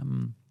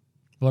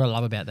 What I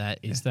love about that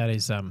is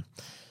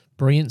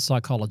brilliant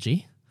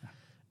psychology.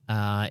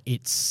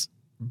 It's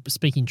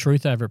speaking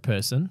truth over a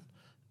person.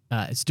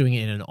 It's doing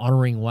it in an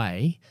honouring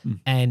way,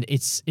 and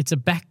it's a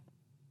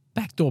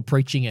backdoor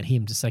preaching at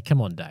him to say, "Come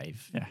on,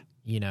 Dave. Yeah.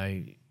 You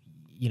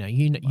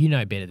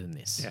know better than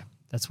this." Yeah.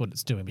 That's what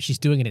it's doing. But she's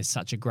doing it in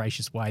such a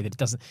gracious way that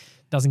it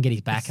doesn't get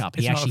his back up.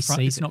 He actually sees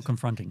it's it. not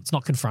confronting. It's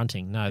not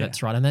confronting. No,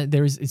 that's right. And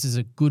this is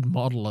a good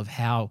model of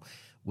how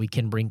we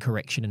can bring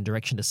correction and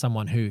direction to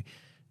someone who,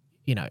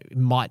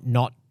 might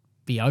not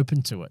be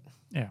open to it.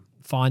 Yeah.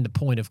 Find the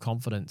point of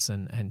confidence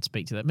and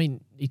speak to that. I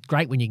mean, it's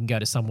great when you can go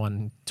to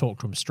someone, talk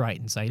to them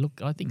straight and say,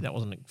 "Look, I think that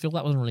wasn't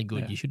really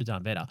good. Yeah. You should have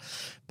done better."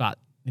 But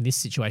in this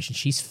situation,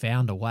 she's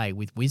found a way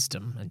with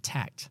wisdom and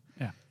tact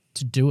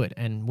to do it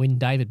and win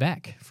David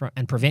back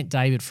and prevent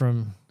David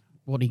from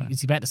what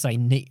he's about to say,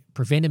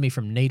 prevented me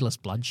from needless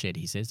bloodshed,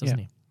 he says, doesn't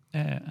he?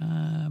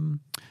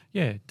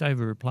 David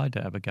replied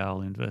to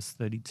Abigail in verse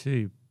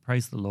 32,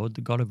 "Praise the Lord,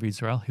 the God of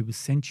Israel, who has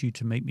sent you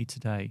to meet me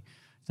today.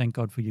 Thank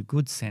God for your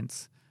good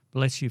sense.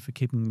 Bless you for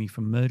keeping me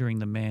from murdering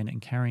the man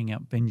and carrying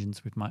out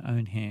vengeance with my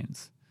own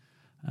hands.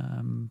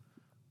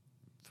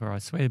 For I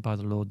swear by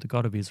the Lord, the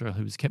God of Israel,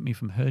 who has kept me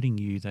from hurting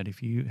you, that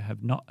if you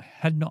had not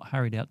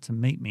hurried out to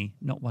meet me,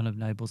 not one of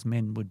Nabal's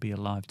men would be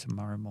alive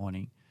tomorrow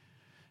morning.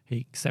 He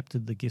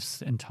accepted the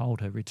gifts and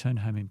told her, return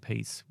home in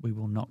peace. We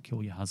will not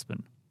kill your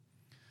husband.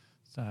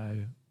 So,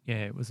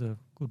 yeah, it was a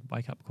good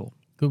wake-up call.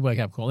 Good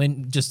wake-up call.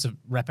 And just to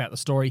wrap out the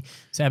story,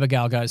 so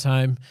Abigail goes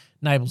home.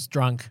 Nabal's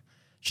drunk.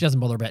 She doesn't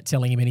bother about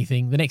telling him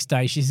anything. The next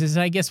day, she says,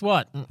 hey, guess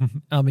what?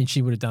 I mean,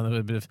 she would have done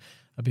a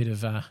bit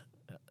of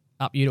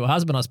up you to her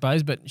husband, I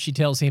suppose, but she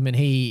tells him, and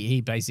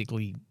he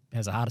basically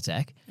has a heart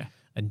attack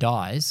and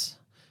dies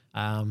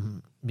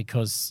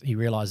because he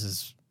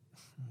realises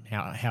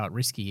how at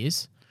risk he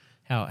is,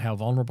 how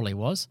vulnerable he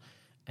was,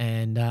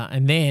 and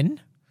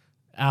then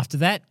after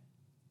that,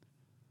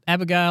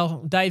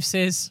 Dave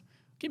says,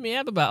 "Give me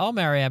Abigail. I'll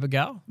marry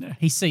Abigail." Yeah.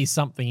 He sees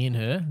something in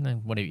her,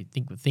 and whatever you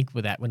think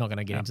with that, we're not going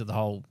to get into the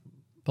whole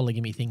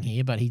polygamy thing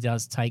here, but he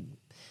does take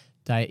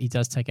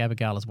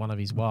Abigail as one of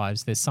his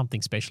wives. There's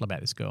something special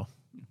about this girl.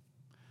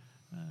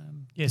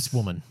 Yes. This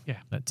woman. Yeah.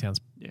 That sounds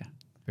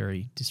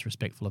very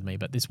disrespectful of me,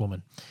 but this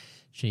woman,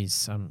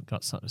 she's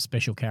got some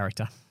special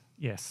character.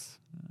 Yes.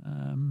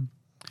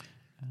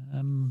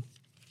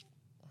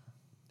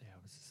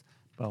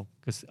 Well,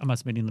 because I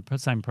must admit, in the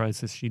same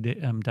process,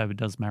 David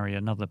does marry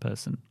another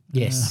person.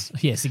 Yes,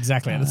 yes,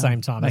 exactly. At the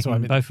same time, that's why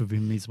both of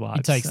them his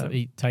wives.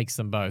 He takes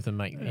them both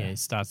and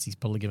starts these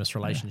polygamous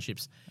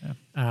relationships.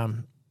 Yeah.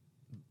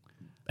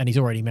 And he's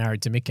already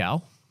married to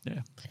Michal.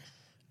 Yeah.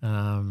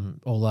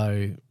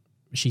 Although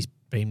she's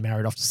been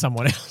married off to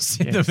someone else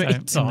in the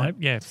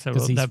meantime. So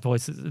that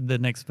voice, the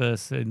next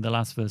verse, in the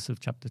last verse of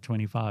chapter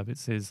 25, it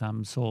says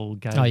Saul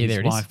gave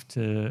his wife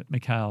to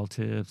Michal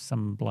to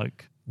some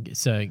bloke.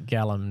 So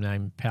Gallam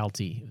named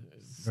Palti,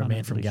 a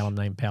man from Gallam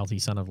named Palti,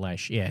 son of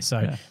Lash. Yeah,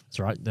 so that's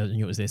right. I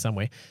knew it was there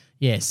somewhere.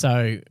 Yeah,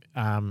 so,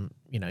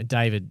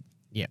 David,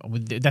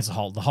 that's the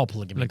whole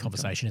polygamy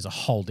conversation is a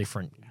whole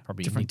different,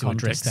 probably different need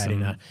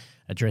to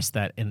address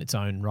that in its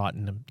own right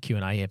in the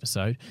Q&A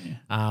episode.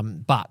 Yeah.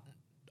 But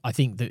I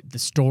think the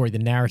story, the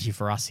narrative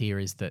for us here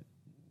is that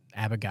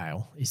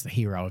Abigail is the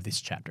hero of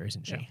this chapter,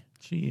 isn't she? Yeah,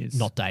 she is.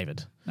 Not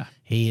David. No.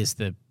 He is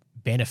the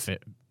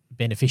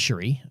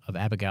beneficiary of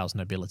Abigail's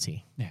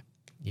nobility. Yeah.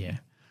 Yeah.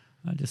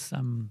 I just,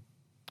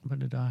 what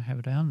did I have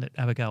it down? That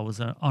Abigail was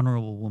an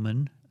honourable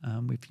woman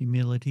with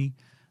humility,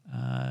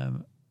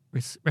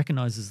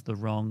 recognises the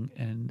wrong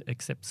and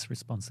accepts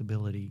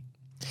responsibility.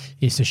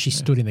 Yeah, so she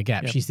stood in the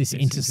gap. She's this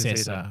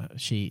intercessor.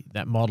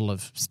 That model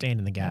of stand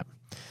in the gap.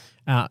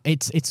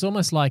 It's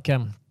almost like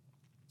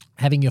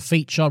having your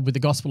feet shod with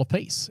the gospel of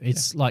peace.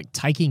 It's like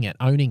taking it,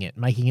 owning it,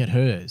 making it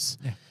hers.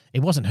 Yeah.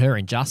 It wasn't her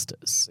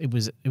injustice. It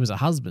was her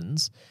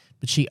husband's,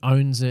 but she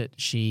owns it.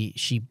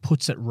 She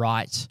puts it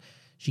right.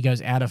 She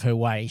goes out of her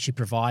way. She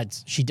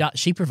provides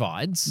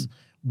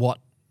what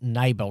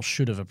Nabal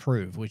should have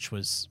approved, which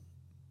was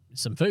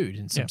some food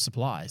and some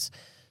supplies.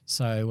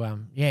 So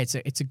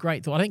it's a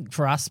great thought. I think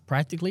for us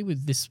practically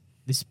with this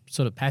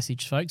sort of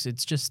passage, folks,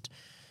 it's just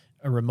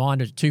a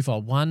reminder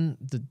twofold. One,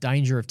 the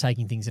danger of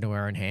taking things into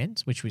our own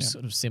hands, which was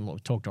sort of similar, we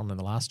talked on in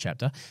the last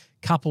chapter,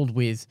 coupled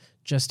with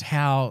just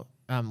how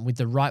with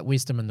the right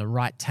wisdom and the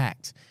right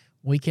tact,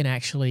 we can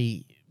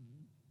actually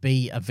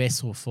be a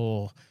vessel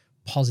for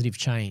positive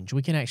change.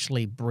 We can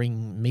actually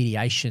bring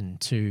mediation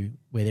to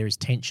where there is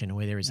tension,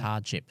 where there is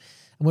hardship.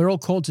 And we're all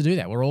called to do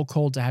that. We're all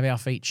called to have our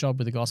feet shod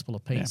with the gospel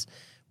of peace. Yeah.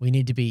 We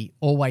need to be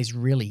always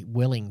really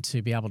willing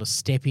to be able to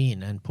step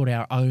in and put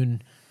our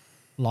own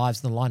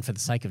lives on the line for the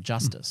sake of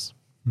justice.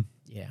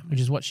 Yeah, which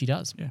is what she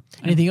does. Yeah.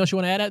 Anything else you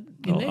want to add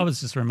there? I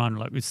was just reminded,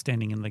 like, with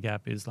standing in the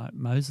gap is like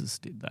Moses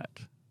did that.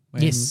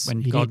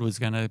 When God was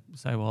going to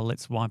say, well,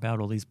 let's wipe out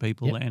all these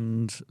people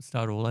and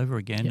start all over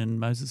again.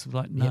 And Moses was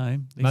like, no,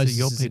 these are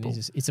your people.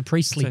 It's a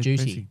priestly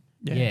duty.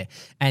 Yeah.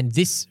 And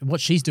what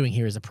she's doing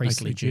here is a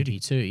priestly duty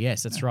too.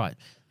 Yes, that's right.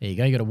 There you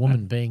go. You got a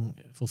woman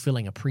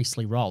fulfilling a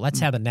priestly role. That's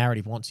how the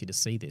narrative wants you to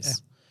see this.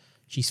 Yeah.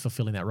 She's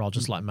fulfilling that role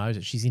just like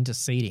Moses. She's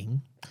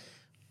interceding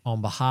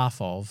on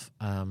behalf of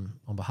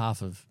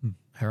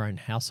her own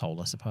household,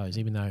 I suppose,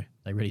 even though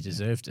they really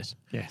deserved it.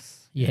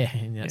 Yes. Yeah,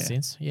 in that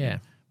sense. Yeah.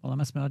 Well, I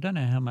must admit, I don't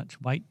know how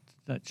much weight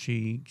that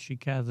she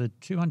gathered.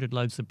 200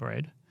 loaves of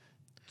bread,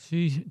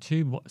 two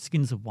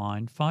skins of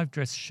wine, 5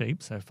 dressed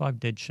sheep, so 5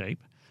 dead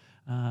sheep,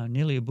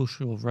 nearly a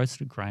bushel of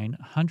roasted grain,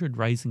 100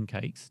 raisin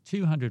cakes,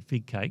 200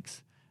 fig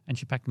cakes, and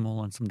she packed them all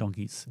on some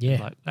donkeys.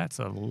 Yeah. That's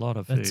a lot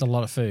of food. That's a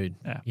lot of food.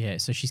 Yeah.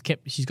 So she's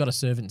got her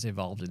servants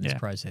involved in this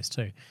process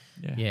too.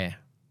 Yeah.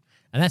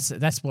 And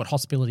that's what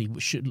hospitality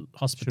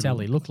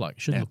look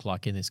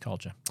like in this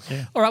culture.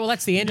 Yeah. All right, well,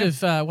 that's the end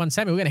of 1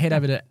 Samuel. We're going to head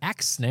over to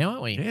Acts now,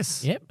 aren't we?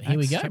 Yes. Yep, here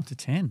we go. Chapter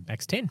 10.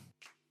 Acts 10.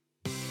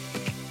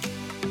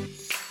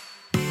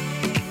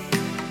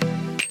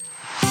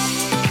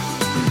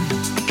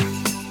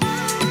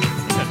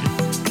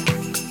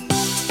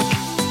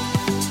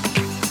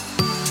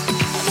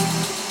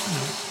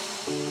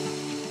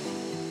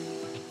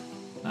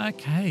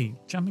 Okay,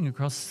 jumping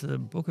across the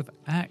book of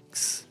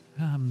Acts.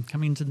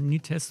 coming into the New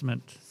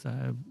Testament.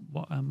 So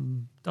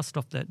dust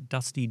off that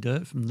dusty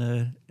dirt from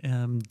the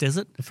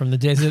desert. From the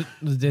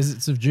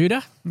deserts of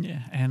Judah,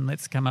 Yeah, and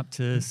let's come up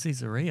to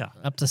Caesarea,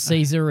 up to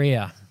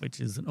Caesarea. which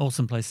is an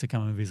awesome place to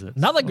come and visit.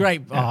 Another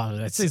great. yeah.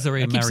 That's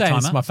Caesarea I keep saying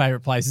this is Maritima. my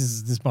favourite place.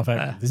 This is my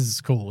favourite. This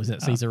is cool, isn't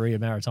it? Caesarea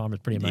Maritima is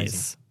pretty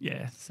amazing. Yes,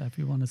 yeah. So if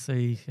you want to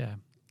see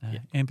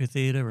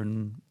amphitheatre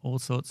and all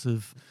sorts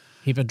of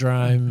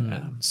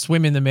Hippodrome,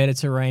 swim in the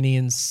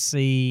Mediterranean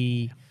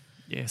Sea.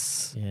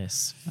 yes,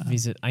 Yes,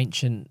 visit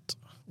ancient.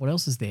 What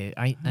else is there?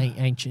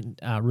 Ancient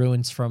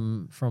ruins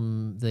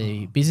from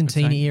the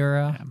Byzantine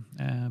era.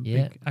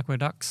 big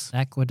aqueducts.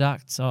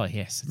 Aqueducts. Oh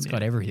yes, it's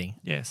got everything.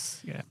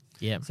 Yes, yeah.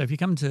 Yeah, So if you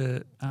come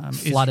to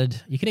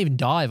flooded. You can even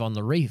dive on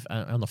the reef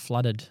on the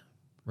flooded.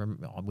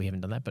 We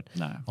haven't done that, but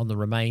No. on the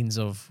remains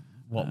of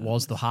what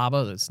was the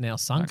harbour that's now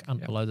sunk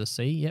Yep. below the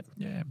sea. Yep.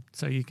 Yeah.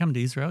 So you come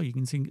to Israel, you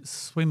can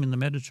swim in the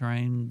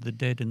Mediterranean, the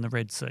Dead in the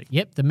Red Sea.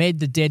 Yep, the Med,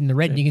 the Dead, and the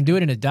Red. And you can do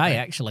it in a day,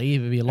 actually. It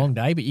would be a long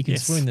day, but you can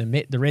Yes. swim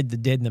the Red, the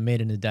Dead, and the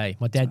Med in a day.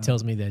 My dad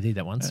tells me they did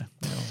that once.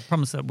 Well,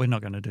 promise that we're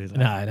not going to do that.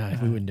 No,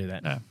 we wouldn't do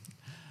that.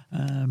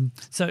 No.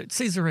 So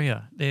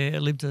Caesarea, there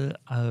lived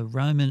a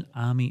Roman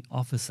army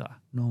officer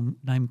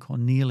named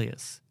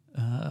Cornelius,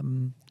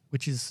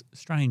 which is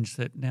strange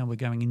that now we're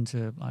going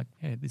into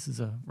this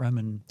is a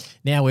Roman.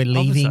 Now we're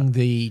leaving Officer.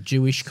 the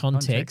Jewish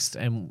context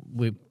and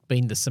we've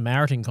been the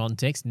Samaritan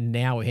context.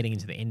 Now we're heading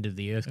into the end of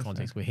the earth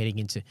context. We're heading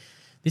into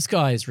this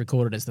guy is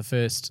recorded as the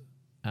first.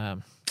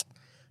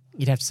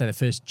 You'd have to say the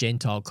first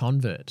Gentile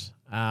convert.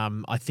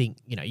 I think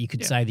you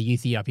could say the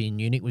Ethiopian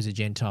eunuch was a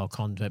Gentile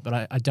convert,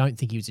 but I don't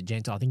think he was a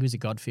Gentile. I think he was a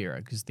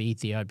God-fearer because the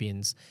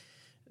Ethiopians,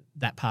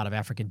 that part of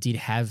Africa, did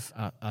have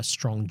a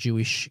strong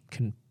Jewish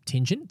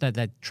contingent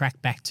that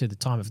tracked back to the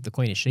time of the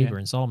Queen of Sheba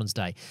in Solomon's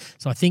day.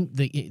 So I think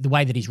the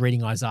way that he's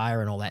reading Isaiah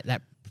and all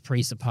that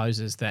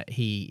presupposes that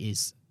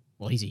he's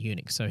a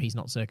eunuch, so he's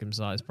not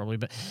circumcised probably,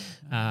 but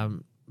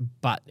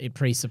it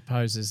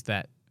presupposes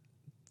that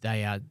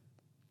they are.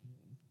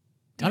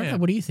 I don't know.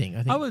 What do you think?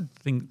 I would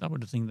think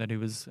that he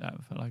was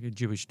like a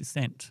Jewish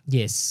descent.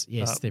 Yes,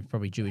 they're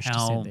probably Jewish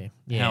descent there.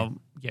 Yeah,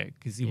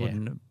 because he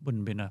wouldn't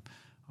have been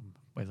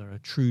whether a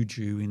true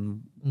Jew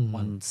in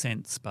one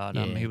sense, but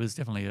he was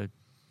definitely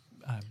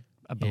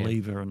a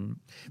believer. And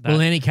well,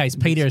 in any case,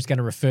 Peter is going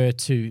to refer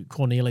to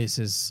Cornelius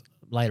as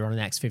later on in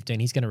Acts 15.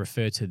 He's going to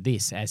refer to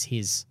this as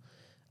his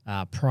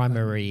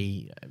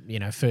primary,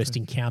 first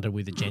encounter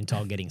with a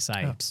Gentile getting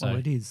saved. So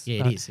it is.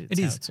 Yeah, it is. It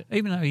is.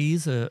 Even though he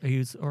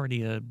was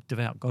already a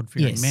devout,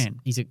 God-fearing man.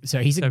 He's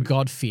a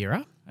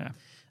God-fearer.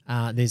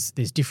 Yeah. There's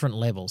different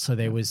levels. So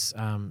there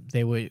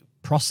were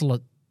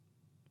proselytes.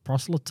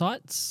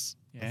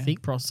 Yeah. I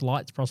think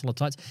proselytes.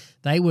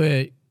 They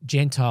were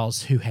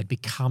Gentiles who had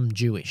become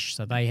Jewish.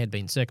 So they had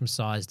been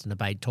circumcised and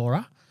obeyed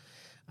Torah,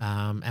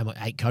 and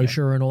ate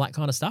kosher and all that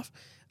kind of stuff.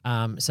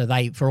 So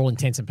they, for all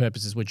intents and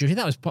purposes, were Jewish.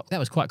 That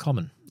was quite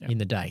common in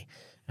the day.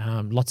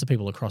 Lots of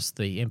people across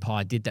the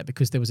empire did that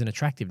because there was an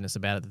attractiveness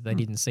about it that they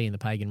didn't see in the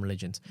pagan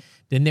religions.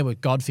 Then there were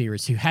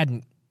God-fearers who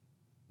hadn't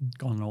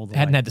gone all the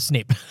hadn't way. had the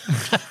snip.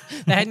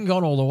 They hadn't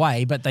gone all the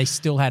way, but they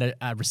still had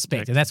a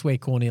respect, and that's where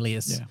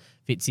Cornelius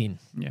fits in.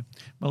 Yeah.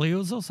 Well, he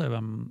was also,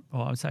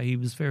 I would say he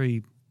was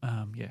very,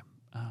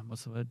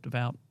 what's the word,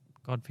 devout,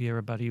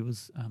 God-fearer, but he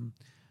was,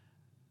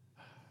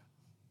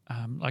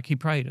 he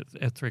prayed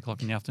at 3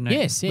 o'clock in the afternoon.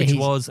 Yes, which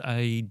was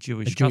a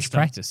Jewish custom,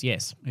 practice.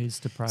 Yes, is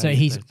to pray. so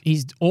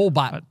he's all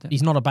but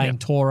he's not obeying yeah.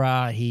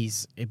 Torah.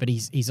 He's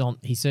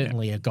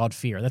certainly a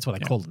God-fearer. That's what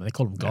they call them. They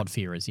call them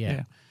God-fearers.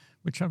 Yeah.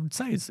 Which I would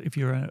say is, if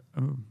you're a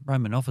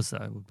Roman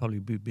officer, it would probably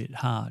be a bit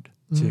hard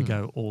to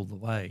go all the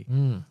way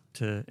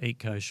to eat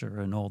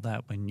kosher and all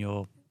that when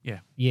you're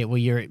Well,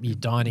 you're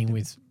dining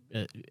with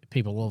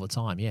people all the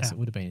time. Yes, it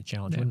would have been a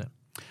challenge, wouldn't it?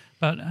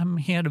 But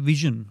he had a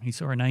vision. He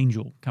saw an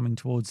angel coming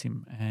towards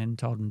him and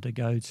told him to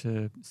go.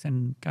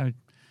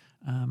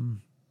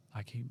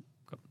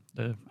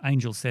 The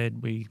angel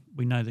said, "We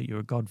know that you're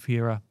a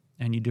God-fearer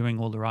and you're doing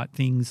all the right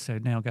things. So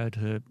now go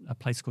to a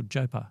place called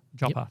Joppa.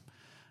 Yep.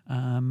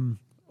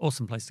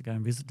 Awesome place to go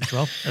and visit as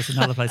well. That's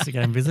another place to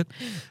go and visit.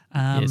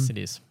 Yes, it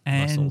is.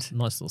 And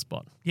nice little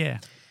spot. Yeah,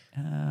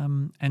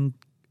 and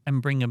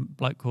bring a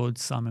bloke called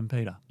Simon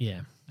Peter.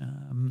 Yeah.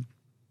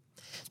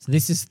 So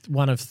this is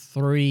one of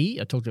three.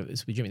 I talked about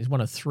this with Jimmy. It's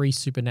one of three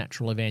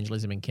supernatural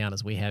evangelism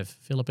encounters. We have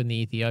Philip and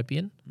the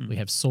Ethiopian. We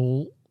have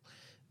Saul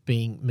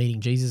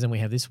meeting Jesus, and we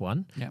have this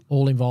one. Yep.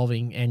 All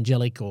involving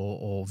angelic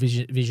or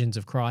visions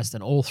of Christ,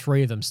 and all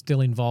three of them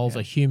still involve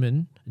a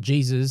human,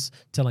 Jesus,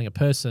 telling a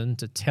person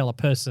to tell a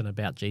person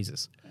about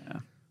Jesus.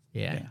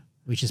 Yeah.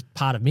 Which is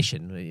part of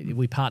mission.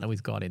 We partner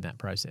with God in that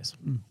process.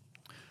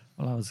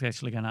 Well, I was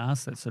actually going to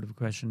ask that sort of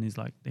question. Is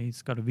like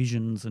he's got a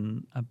visions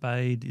and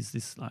obeyed. Is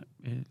this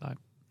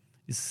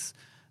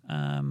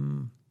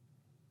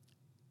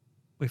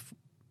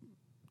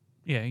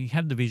he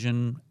had the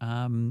vision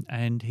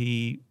and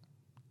he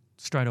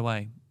straight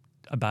away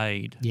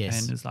obeyed.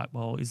 Yes. And it's like,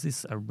 well, is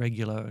this a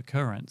regular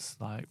occurrence?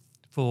 Like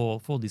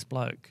for this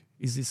bloke,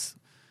 is this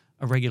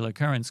a regular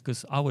occurrence,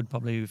 because I would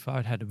probably, if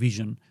I'd had a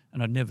vision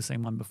and I'd never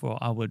seen one before,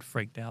 I would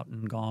freaked out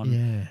and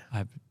gone,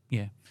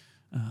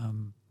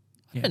 run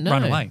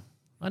away.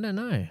 I don't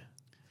know.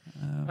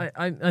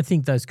 I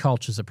think those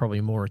cultures are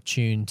probably more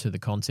attuned to the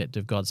concept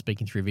of God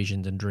speaking through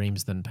visions and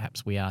dreams than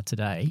perhaps we are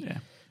today.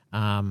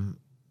 Yeah.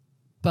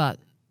 But,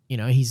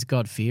 he's a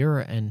God-fearer,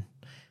 and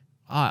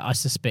I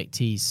suspect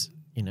he's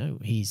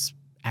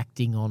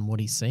acting on what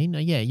he's seen.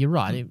 Yeah, you're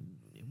right. It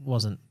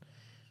wasn't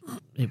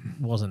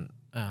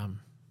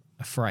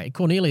afraid.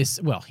 Cornelius,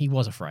 well, he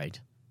was afraid.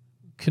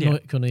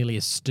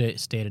 Cornelius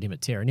stared at him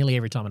at terror. Nearly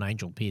every time an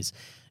angel appears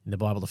in the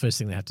Bible, the first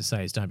thing they have to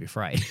say is, "Don't be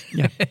afraid."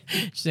 Yeah.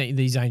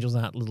 These angels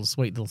aren't little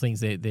sweet little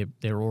things.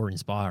 They're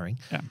awe-inspiring.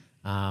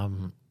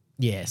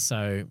 Yeah.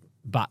 So,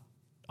 but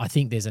I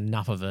think there's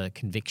enough of a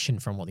conviction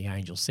from what the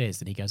angel says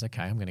that he goes,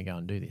 "Okay, I'm going to go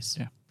and do this."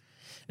 Yeah.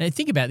 Now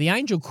think about it. The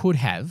angel could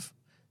have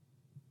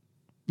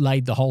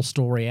laid the whole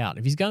story out.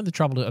 If he's going to the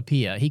trouble to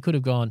appear, he could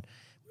have gone.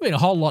 It would have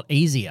been a whole lot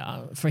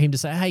easier for him to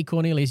say, "Hey,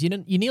 Cornelius,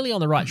 you're nearly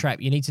on the right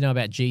track. You need to know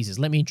about Jesus.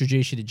 Let me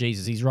introduce you to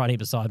Jesus. He's right here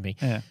beside me.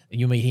 Yeah. And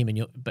you'll meet him."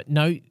 But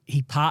no,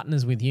 he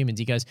partners with humans.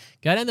 He goes,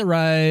 "Go down the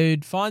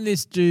road, find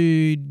this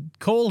dude,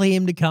 call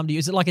him to come to you."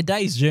 It's like a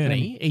day's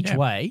journey each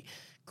way.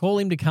 Call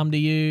him to come to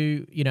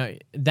you.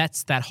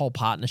 That's that whole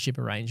partnership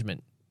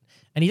arrangement.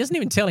 And he doesn't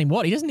even tell him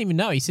what. He doesn't even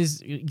know. He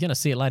says, you're going to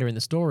see it later in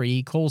the story.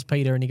 He calls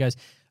Peter and he goes,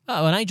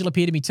 "Oh, an angel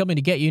appeared to me, tell me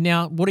to get you.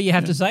 Now, what do you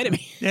have to say to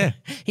me?" Yeah.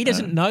 He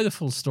doesn't know the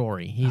full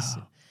story.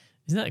 Isn't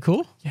that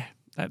cool? Yeah.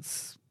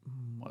 That's,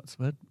 what's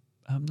the word?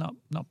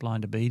 Not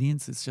blind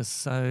obedience. It's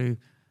just so,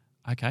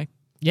 okay.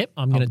 Yep,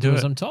 I'm going to do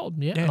as it. I'm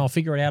told. Yeah, Yeah. and I'll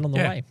figure it out on the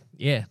Yeah. way.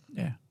 Yeah.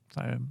 Yeah.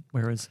 So,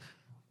 whereas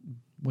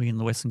we in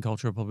the Western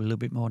culture are probably a little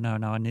bit more, no,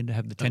 I need to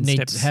have the 10 I need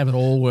steps to have it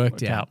all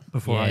worked out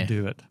before I Yeah,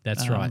 do it.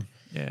 That's right.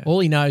 Yeah. All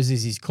he knows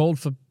is he's called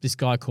for this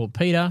guy called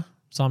Peter,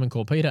 Simon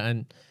called Peter,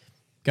 and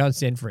go and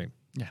send for him.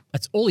 Yeah.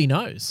 That's all he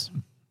knows.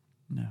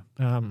 No.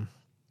 Um,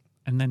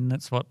 And then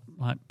that's what,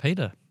 like,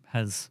 Peter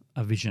has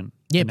a vision.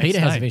 yeah, the next Peter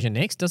has day. a vision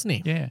next, doesn't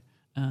he? Yeah.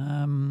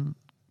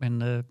 When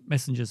the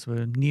messengers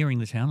were nearing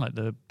the town, like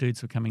the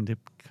dudes were coming to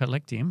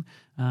collect him,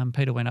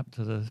 Peter went up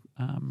to the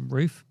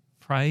roof,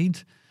 prayed,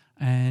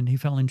 and he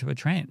fell into a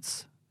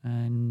trance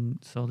and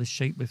saw this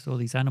sheep with all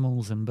these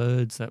animals and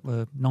birds that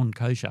were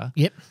non-kosher.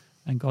 Yep.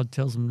 And God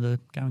tells him to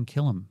go and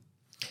kill them.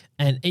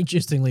 And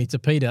interestingly to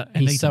Peter,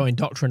 And he's so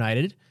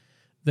indoctrinated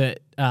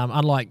that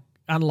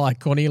unlike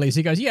Cornelius,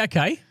 he goes, "Yeah,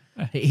 okay."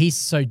 He's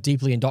so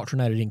deeply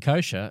indoctrinated in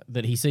kosher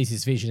that he sees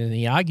his vision and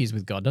he argues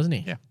with God, doesn't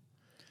he? Yeah.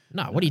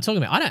 No, what are you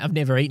talking about? I've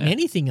never eaten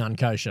anything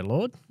unkosher,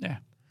 Lord. Yeah.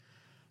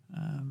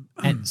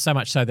 And so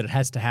much so that it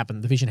has to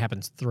happen. The vision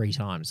happens 3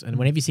 times. And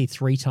whenever you see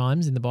 3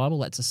 times in the Bible,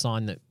 that's a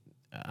sign that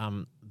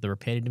the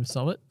repetitiveness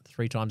of it,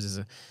 3 times is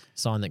a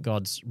sign that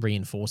God's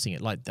reinforcing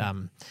it. Like,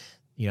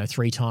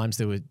 3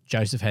 times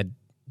Joseph had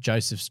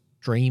Joseph's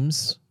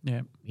dreams.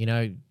 Yeah.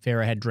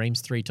 Pharaoh had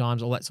dreams 3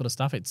 times, all that sort of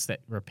stuff. It's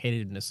that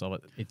repetitiveness of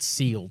it. It's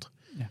sealed.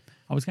 Yeah.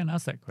 I was going to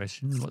ask that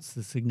question. What's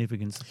the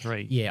significance of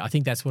 3? Yeah, I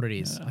think that's what it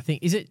is. I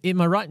think,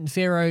 am I right in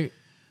Pharaoh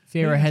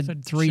had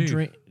said 3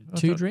 2.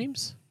 two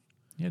dreams?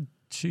 He had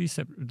 2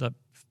 separate.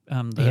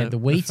 He had the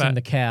wheat fat- and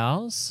the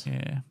cows.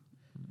 Yeah.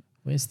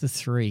 Where's the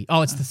 3?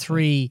 Oh, it's the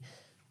 3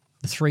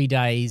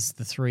 days,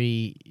 the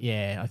 3,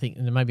 I think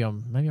maybe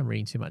I'm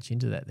reading too much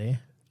into that there.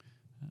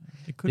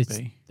 It could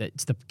be.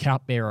 It's the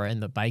cupbearer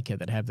and the baker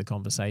that have the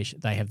conversation.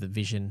 They have the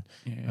vision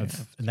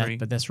of that,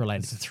 but that's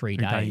related to 3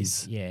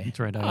 days. Yeah.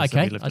 3 days. Oh,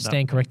 okay, I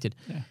stand corrected.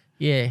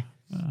 Yeah.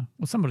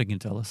 Well, somebody can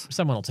tell us.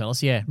 Someone will tell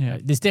us, yeah. Yeah.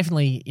 There's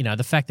definitely,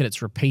 the fact that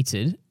it's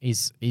repeated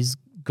is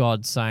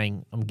God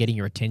saying, "I'm getting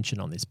your attention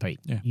on this,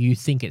 Pete. Yeah. You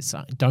think it's,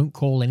 don't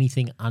call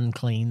anything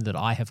unclean that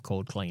I have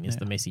called clean," is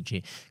the message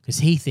here. Because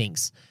he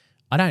thinks,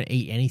 I don't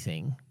eat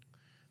anything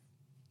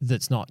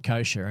that's not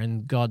kosher.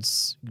 And God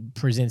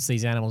presents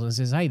these animals and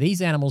says, "Hey,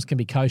 these animals can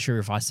be kosher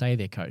if I say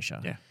they're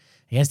kosher." Yeah.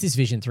 He has this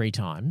vision 3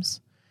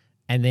 times.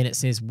 And then it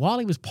says, while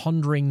he was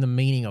pondering the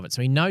meaning of it,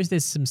 so he knows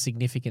there's some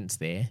significance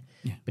there,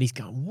 but he's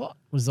going, what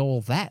was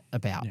all that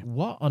about? Yeah.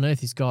 What on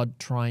earth is God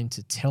trying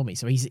to tell me?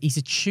 So he's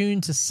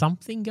attuned to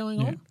something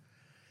going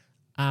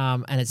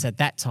on. And it's at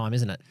that time,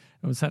 isn't it?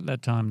 It was at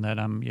that time that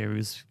he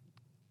was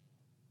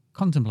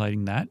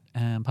contemplating that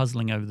and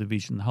puzzling over the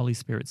vision. The Holy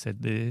Spirit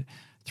said, "The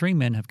 3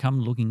 men have come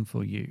looking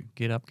for you.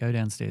 Get up, go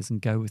downstairs, and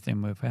go with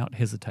them without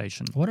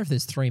hesitation." I wonder if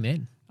there's 3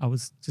 men. I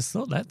was just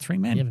thought that 3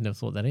 men. You haven't never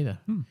thought that either.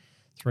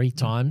 3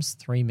 times,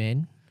 3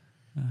 men.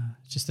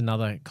 It's just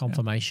another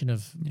confirmation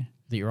of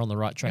that you're on the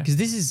right track. Because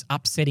this is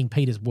upsetting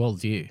Peter's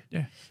worldview.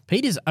 Yeah.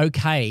 Peter's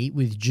okay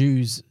with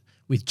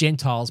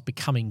Gentiles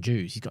becoming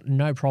Jews. He's got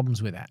no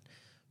problems with that.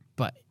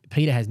 But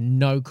Peter has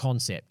no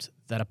concept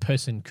that a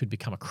person could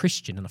become a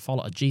Christian and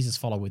a Jesus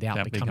follower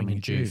without becoming a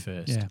Jew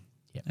first.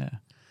 Yeah.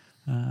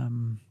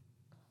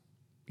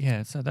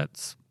 So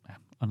that's,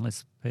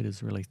 unless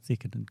Peter's really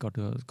thick and got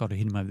to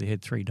hit him over the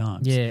head 3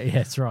 times. Yeah,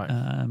 that's right.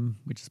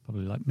 Which is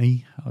probably like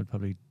me. I would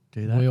probably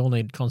do that. We all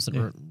need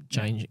constant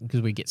change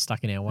because we get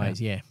stuck in our ways.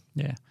 Yeah.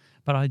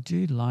 But I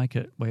do like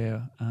it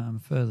where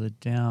further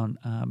down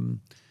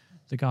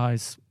the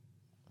guys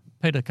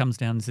Peter comes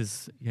down and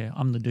says, "Yeah,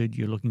 I'm the dude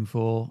you're looking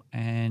for,"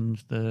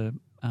 and the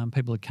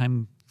people who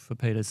came for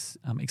Peter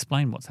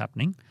explain what's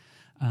happening.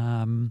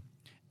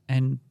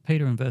 And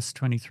Peter in verse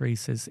 23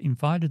 says,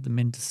 "Invited the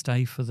men to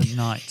stay for the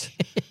night."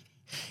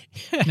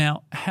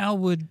 Now,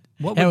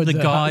 what would the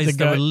guys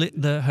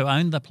who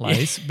owned the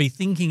place be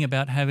thinking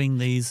about having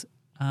these?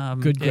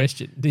 Good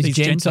question. These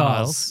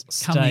Gentiles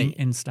coming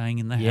and staying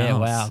in the house. Yeah,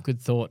 wow,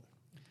 good thought.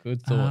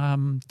 Good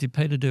thought. Did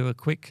Peter do a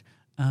quick?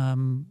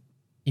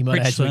 He might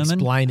have had to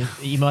explain it.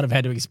 He might have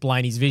had to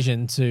explain his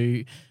vision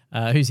to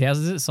whose house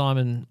is it?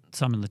 Simon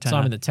the Tanner.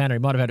 Simon the Tanner. He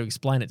might have had to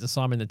explain it to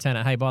Simon the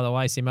Tanner. Hey, by the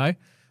way, Simo,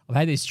 I've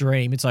had this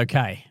dream. It's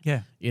okay.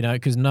 Yeah.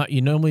 Because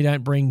you normally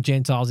don't bring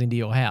Gentiles into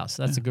your house.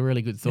 That's a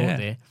really good thought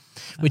there,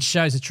 which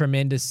shows a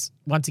tremendous,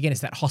 once again,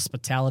 it's that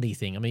hospitality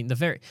thing. I mean,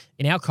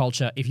 in our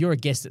culture, if you're a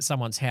guest at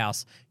someone's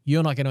house,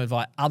 you're not going to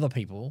invite other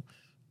people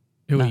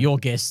who are your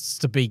guests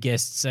to be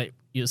guests at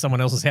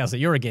someone else's house that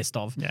you're a guest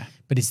of. Yeah.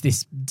 But it's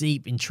this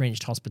deep,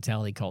 entrenched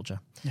hospitality culture.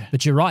 Yeah.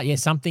 But you're right. Yeah,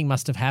 something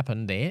must have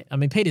happened there. I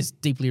mean, Peter's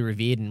deeply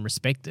revered and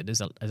respected as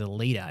a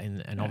leader,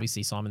 and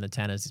obviously Simon the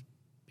Tanner's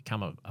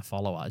become a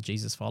follower, a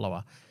Jesus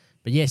follower.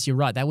 But yes, you're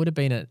right. That would have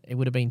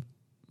been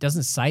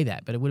doesn't say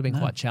that, but it would have been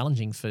quite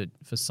challenging for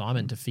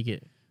Simon to figure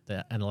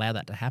that and allow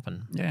that to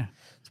happen. Yeah.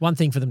 It's one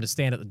thing for them to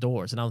stand at the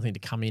door. It's another thing to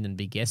come in and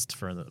be guests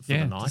for the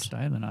night. To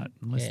stay the night,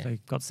 unless they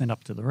got sent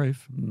up to the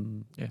roof.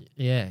 It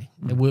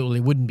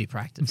wouldn't be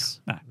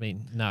practice. No. I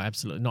mean, no,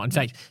 absolutely not. In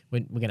fact,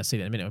 we're going to see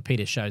that in a minute. When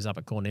Peter shows up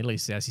at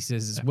Cornelius' house, he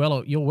says,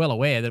 you're well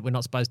aware that we're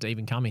not supposed to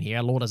even come in here.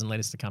 Our Lord doesn't let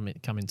us to come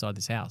inside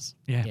this house.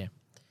 Yeah.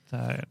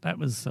 So that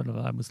was sort of,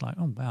 I was like,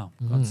 oh, wow,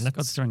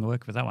 God's doing the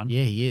work with that one.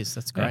 Yeah, he is.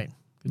 That's great.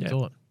 Good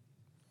thought.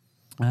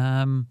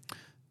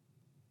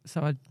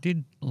 So I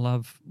did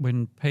love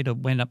when Peter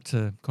went up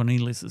to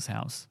Cornelius'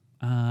 house.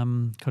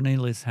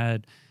 Cornelius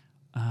had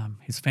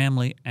his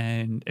family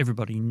and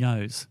everybody he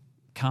knows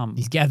come.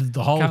 He's gathered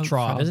the whole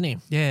tribe, hasn't he?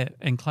 Yeah,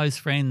 and close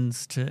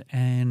friends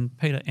and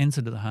Peter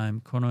entered the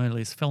home.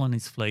 Cornelius fell on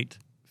his feet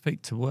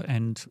to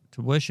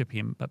worship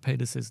him. But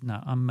Peter says,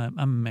 "No, I'm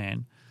a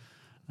man,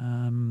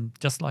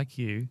 just like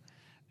you."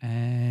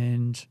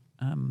 And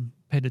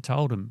Peter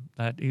told him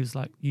that he was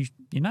like, you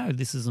know,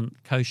 this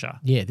isn't kosher.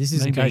 Yeah, this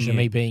isn't kosher,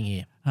 me being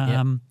here.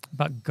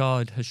 But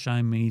God has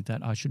shown me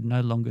that I should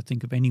no longer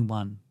think of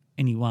anyone,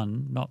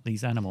 not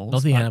these animals.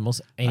 Not the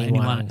animals,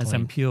 anyone as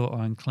impure or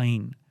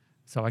unclean.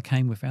 So I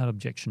came without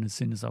objection as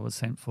soon as I was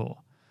sent for.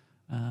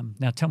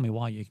 Now tell me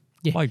why you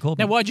called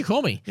me. Now, why'd you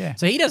call me? Yeah.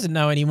 So he doesn't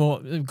know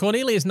anymore.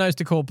 Cornelius knows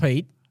to call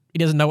Pete. He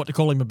doesn't know what to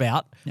call him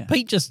about. Yeah.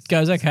 Pete just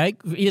goes, okay.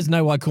 He doesn't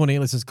know why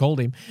Cornelius has called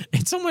him.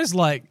 It's almost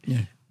like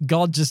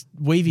God just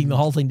weaving the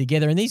whole thing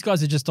together. And these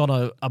guys are just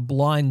on a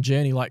blind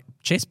journey, like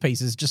chess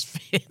pieces, just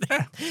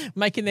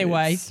making their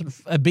way,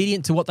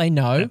 obedient to what they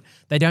know. Yeah.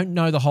 They don't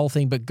know the whole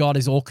thing, but God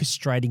is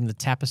orchestrating the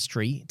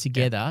tapestry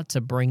together to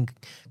bring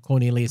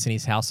Cornelius and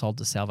his household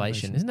to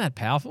salvation. Isn't that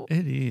powerful?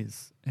 It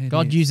is.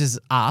 God uses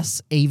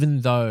us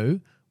even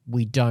though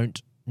we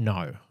don't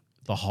know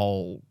the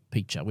whole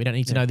picture. We don't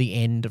need to know the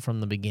end from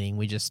the beginning.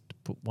 We just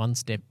put one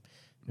step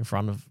in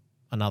front of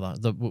another.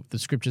 The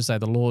scriptures say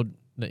the Lord,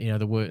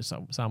 the word,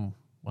 Psalm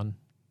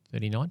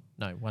 139,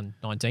 no,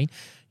 119,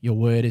 your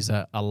word is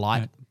a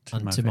light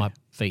unto my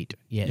feet.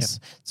 Yes.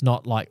 Yep. It's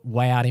not like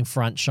way out in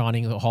front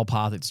shining the whole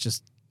path. It's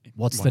just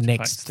what's the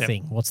next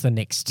thing? What's the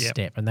next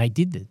step? And they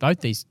did this.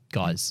 Both these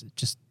guys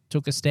just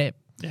took a step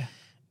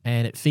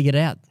and it figured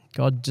out.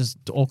 God just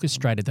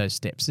orchestrated those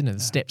steps, didn't it? The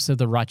steps of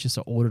the righteous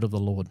are ordered of the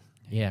Lord.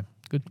 Yeah,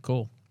 good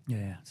call.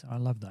 Yeah, so I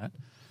love that.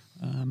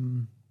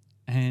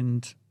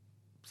 And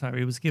so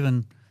he was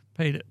given,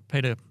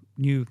 Peter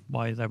knew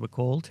why they were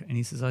called, and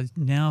he says,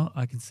 now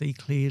I can see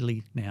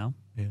clearly now.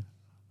 Yeah,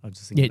 I was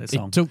just thinking that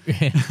song.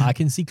 I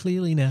can see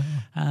clearly now.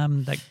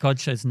 That God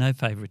shows no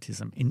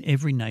favoritism. In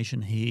every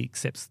nation he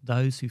accepts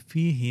those who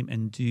fear him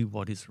and do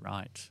what is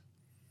right.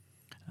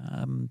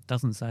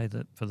 Doesn't say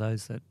that for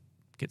those that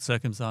get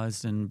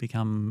circumcised and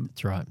become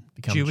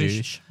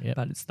Jewish. Yep.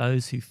 But it's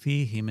those who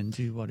fear him and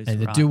do what is right.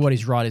 And the do what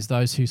is right is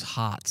those whose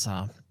hearts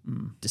are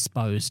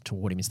disposed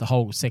toward him. It's the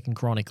whole 2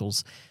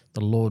 Chronicles.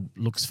 The Lord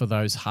looks for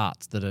those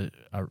hearts that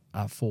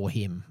are for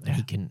him, and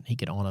he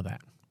can honour that.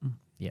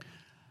 Yeah,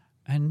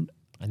 and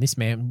this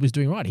man was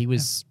doing right. He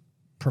was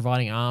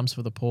providing alms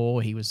for the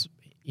poor. He was,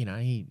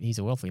 he's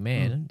a wealthy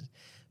man,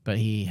 but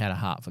he had a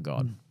heart for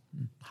God,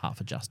 heart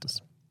for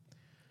justice.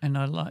 And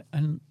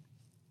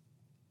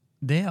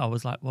there I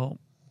was like, well,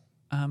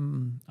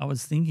 I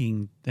was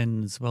thinking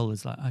then as well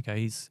as like,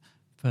 okay, he's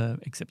for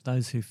except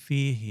those who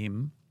fear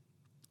him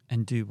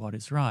and do what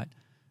is right.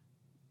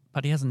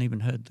 But he hasn't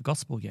even heard the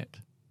gospel yet.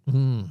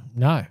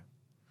 No,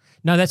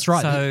 that's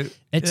right. So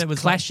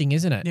it's clashing,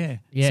 isn't it?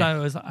 Yeah. So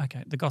it was like,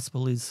 okay, the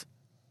gospel is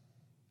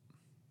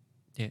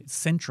it's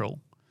central,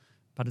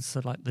 but it's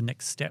sort of like the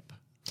next step.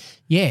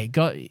 Yeah,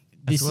 God,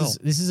 this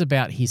is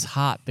about his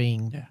heart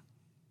being,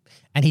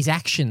 and his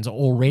actions are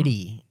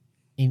already.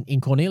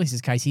 In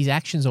Cornelius' case, his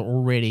actions are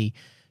already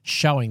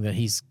showing that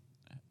he's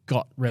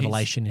got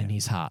revelation in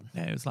his heart.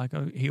 Yeah, it was like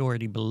he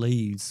already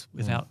believes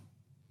without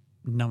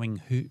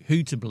knowing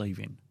who to believe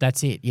in.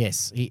 That's it.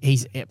 Yes,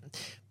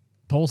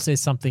 Paul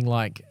says something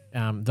like,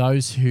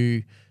 "Those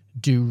who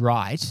do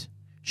right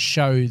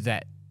show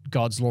that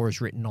God's law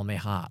is written on their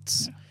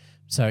hearts." Yeah.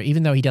 So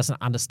even though he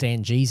doesn't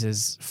understand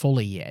Jesus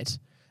fully yet,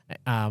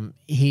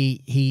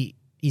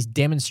 his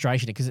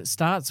demonstration, because it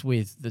starts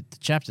with the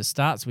chapter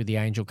starts with the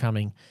angel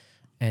coming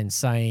and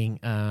saying,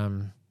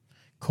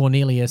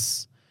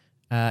 "Cornelius,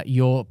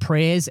 your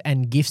prayers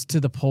and gifts to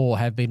the poor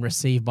have been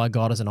received by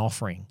God as an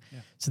offering." Yeah.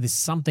 So there's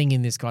something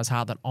in this guy's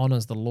heart that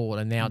honors the Lord,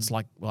 and now it's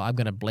like, well, I'm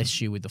going to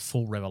bless you with the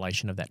full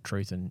revelation of that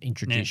truth and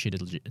introduce you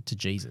to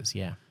Jesus.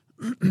 Yeah,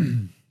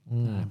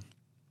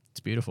 It's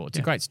beautiful. It's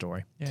a great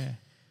story. Yeah.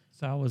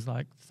 So I was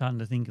like starting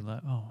to think like,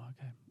 oh,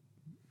 okay,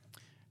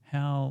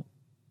 how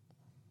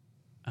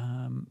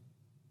I'm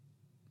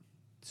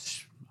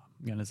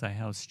going to say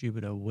how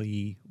stupid are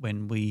we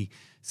when we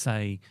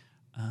say,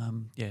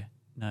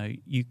 no,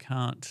 you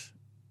can't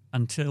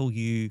until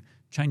you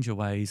change your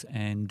ways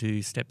and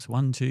do steps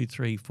 1, 2,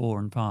 3, 4,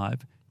 and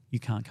 5. You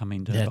can't come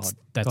into That's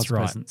God's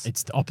right. presence.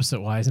 It's the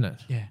opposite way, isn't it?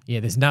 Yeah. Yeah.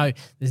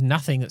 There's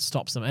nothing that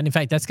stops them, and in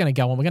fact, that's going to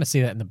go on. We're going to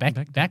see that in the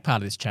back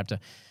part of this chapter.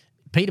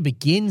 Peter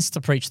begins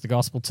to preach the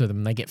gospel to them,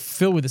 and they get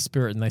filled with the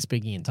Spirit, and they're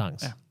speaking in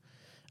tongues. Yeah.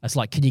 It's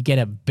like, can you get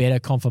a better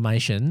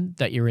confirmation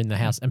that you're in the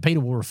house? And Peter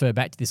will refer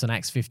back to this in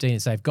Acts 15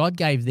 and say, if God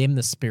gave them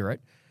the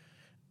Spirit,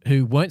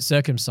 who weren't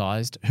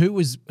circumcised, who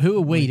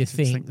are we to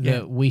think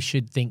that we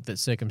should think that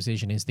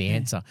circumcision is the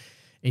answer?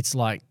 It's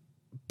like,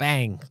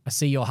 bang, I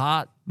see your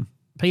heart.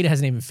 Peter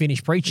hasn't even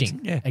finished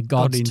preaching, and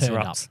God's turned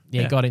up.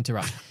 God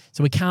interrupts.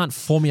 So we can't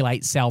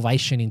formulate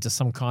salvation into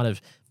some kind of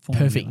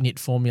perfect knit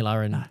formula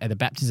and the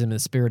baptism of the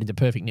Spirit into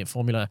perfect knit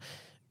formula.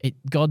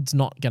 God's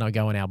not going to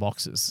go in our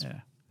boxes.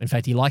 Yeah. In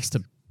fact, he likes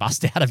to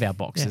bust out of our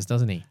boxes,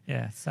 doesn't he?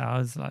 Yeah. So I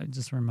was like,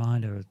 just a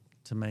reminder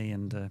to me,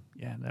 and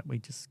that we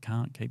just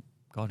can't keep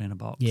God in a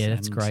box. Yeah,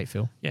 that's great,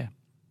 Phil. Yeah.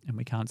 And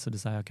we can't sort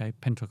of say, okay,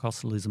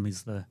 Pentecostalism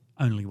is the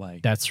only way.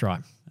 That's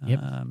right. Yep.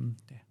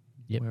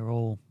 Yep. We're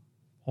all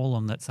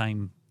on that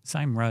same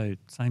road,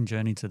 same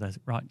journey to the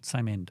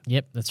same end.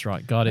 Yep, that's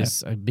right. God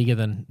is bigger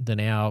than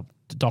our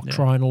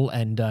doctrinal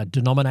and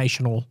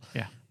denominational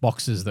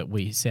boxes that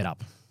we set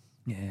up.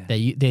 Yeah.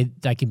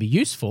 They can be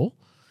useful,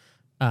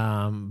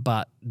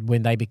 but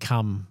when they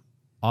become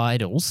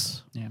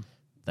idols,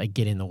 they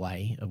get in the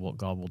way of what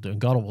God will do. And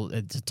God will,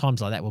 at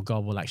times like that,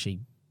 God will actually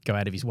go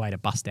out of his way to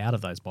bust out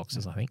of those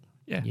boxes, I think.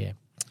 Yeah. Yeah.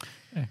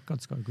 Yeah,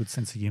 God's got a good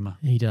sense of humour.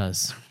 He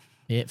does.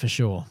 Yeah, for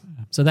sure.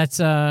 So that's,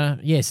 so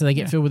they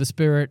get filled with the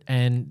Spirit,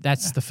 and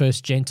that's the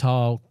first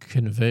Gentile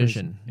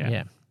conversion.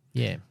 Yeah.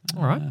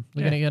 All right.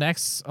 We're going to go to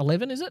Acts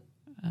 11, is it?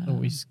 Are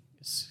we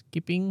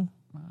skipping?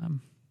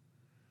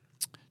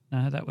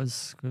 No, that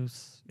was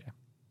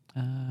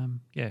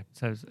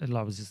So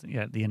I was just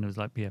at the end it was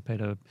like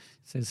Peter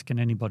says, can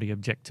anybody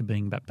object to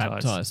being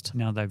baptized?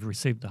 Now they've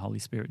received the Holy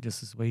Spirit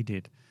just as we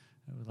did.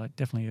 It was like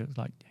definitely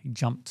he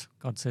jumped.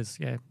 God says,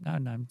 no,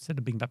 instead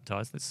of being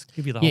baptized, let's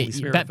give you the Holy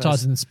Spirit.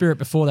 Baptized in the Spirit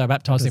before they're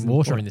baptized in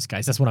water in this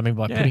case. That's what I mean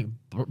by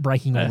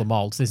breaking all the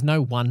molds. There's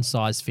no one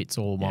size fits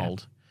all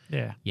mold.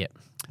 Yeah. Yep.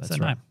 That's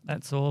right. right.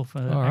 That's all for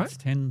Acts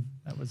 10.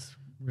 That was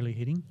really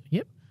hitting.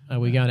 Yep. Are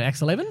we going to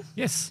Acts 11?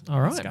 Yes.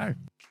 All right. Let's go.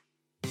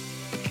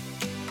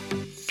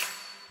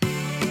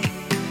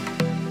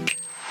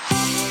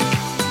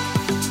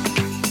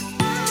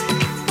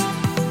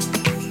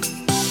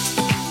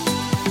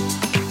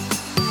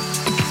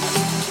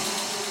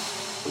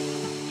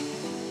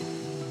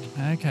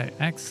 Okay,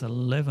 Acts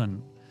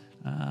 11.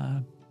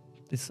 I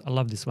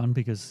love this one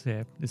because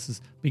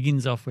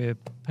begins off where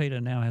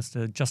Peter now has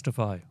to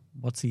justify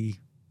what's he's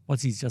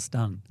just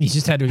done. He's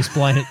just had to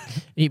explain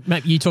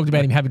it. You talked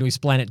about him having to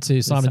explain it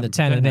to Simon the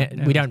Tanner.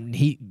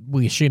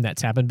 We assume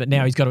that's happened, but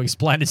now he's got to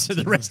explain it to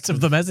the rest of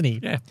them, hasn't he?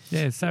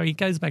 Yeah. So he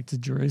goes back to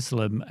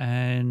Jerusalem,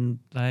 and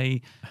they're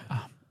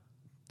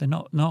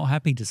not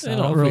happy to start.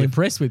 They're not really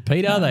impressed with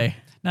Pete, are they?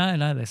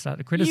 No, they start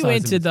to criticize him. You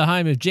entered the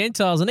home of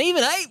Gentiles and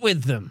even ate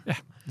with them. Yeah,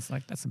 it's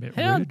like, that's a bit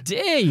How rude.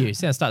 dare you?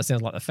 Sounds like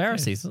the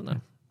Pharisees, doesn't it?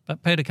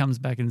 But Peter comes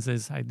back and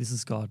says, hey, this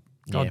is God.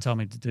 God told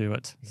me to do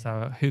it.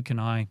 So who can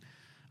I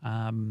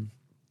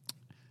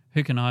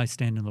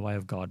stand in the way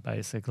of God,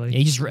 basically?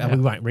 Yeah,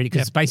 we won't read it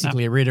because it's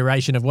basically a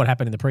reiteration of what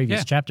happened in the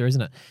previous chapter,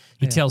 isn't it?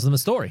 He tells them a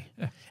story.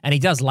 Yeah. And he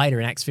does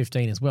later in Acts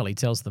 15 as well. He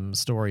tells them a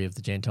story of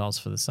the Gentiles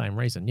for the same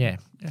reason. Yeah.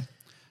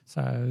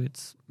 So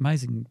it's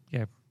amazing,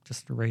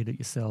 just to read it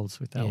yourselves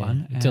with that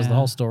one. He tells the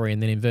whole story,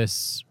 and then in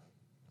verse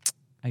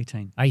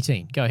 18.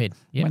 Go ahead.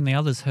 Yep. When the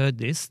others heard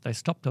this, they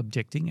stopped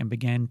objecting and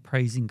began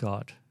praising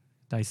God.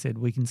 They said,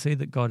 we can see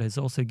that God has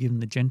also given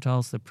the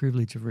Gentiles the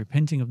privilege of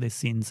repenting of their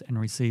sins and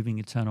receiving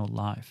eternal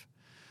life.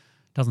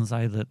 It doesn't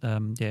say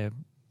that,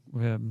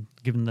 we're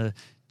given the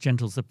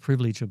Gentiles the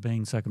privilege of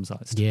being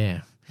circumcised.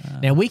 Yeah.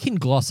 Now, we can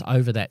gloss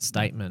over that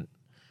statement,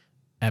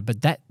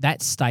 but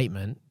that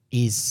statement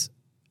is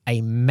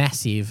a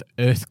massive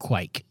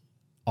earthquake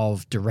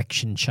of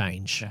direction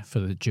change for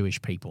the Jewish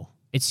people.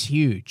 It's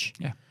huge.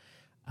 Yeah.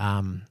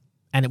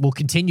 and it will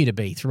continue to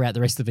be throughout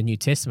the rest of the New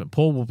Testament.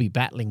 Paul will be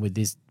battling with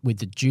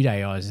the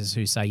Judaizers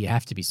who say you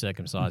have to be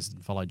circumcised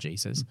and follow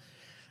Jesus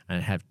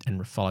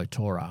and follow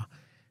Torah.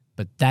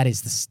 But that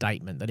is the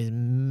statement that is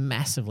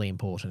massively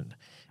important.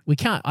 We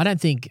can't. I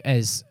don't think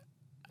as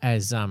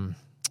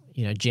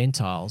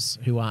Gentiles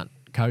who aren't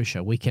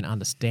kosher, we can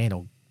understand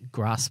or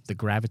grasp the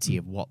gravity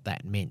of what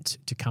that meant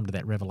to come to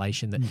that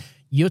revelation that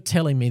you're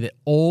telling me that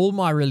all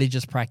my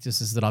religious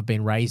practices that I've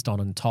been raised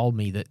on and told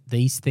me that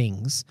these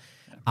things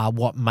are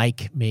what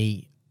make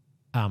me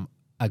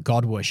a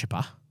God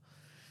worshipper,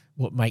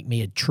 what make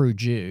me a true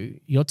Jew.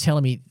 You're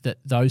telling me that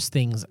those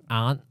things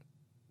aren't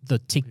the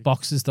tick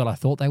boxes that I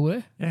thought they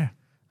were? Yeah.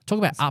 Talk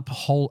about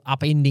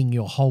upending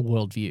your whole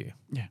worldview.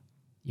 Yeah.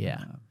 Yeah.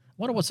 I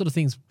wonder what sort of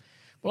things.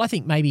 Well, I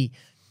think maybe.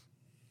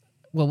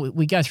 Well,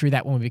 we go through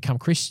that when we become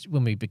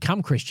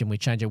Christian, we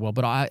change our world.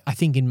 But I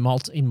think in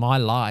my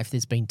life,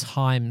 there's been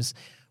times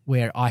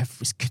where I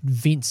was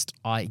convinced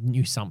I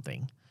knew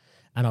something,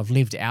 and I've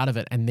lived out of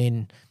it, and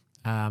then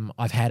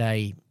I've had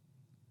a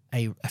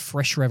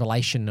fresh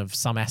revelation of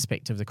some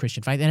aspect of the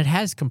Christian faith, and it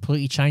has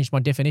completely changed my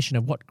definition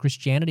of what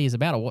Christianity is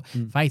about, or what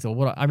faith, or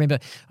what I remember.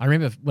 I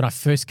remember when I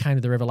first came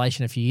to the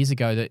revelation a few years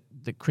ago that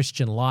the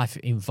Christian life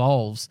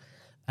involves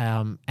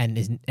and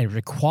it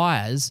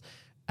requires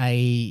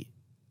a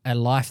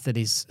life that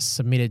is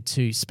submitted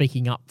to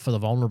speaking up for the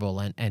vulnerable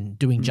and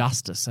doing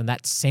justice, and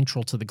that's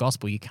central to the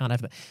gospel. You can't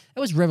have that.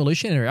 It was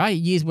revolutionary. I had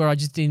years where I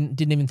just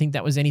didn't even think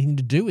that was anything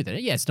to do with it.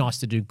 Yeah, it's nice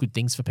to do good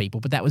things for people,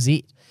 but that was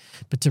it.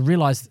 But to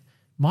realize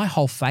my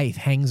whole faith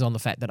hangs on the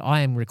fact that I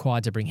am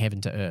required to bring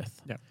heaven to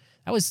earth. Yeah.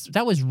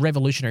 That was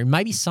revolutionary.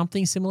 Maybe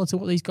something similar to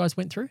what these guys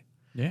went through.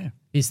 Yeah.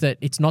 Is that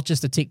it's not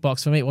just a tick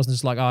box for me. It wasn't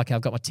just like, oh, okay,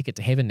 I've got my ticket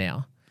to heaven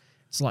now.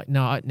 It's like,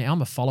 no, now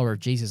I'm a follower of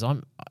Jesus.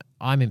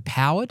 I'm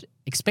empowered,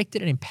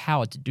 expected and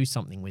empowered to do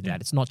something with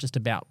that. It's not just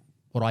about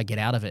what I get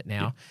out of it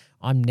now.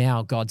 Yeah. I'm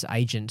now God's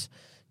agent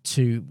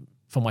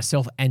for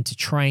myself and to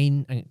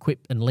train and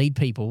equip and lead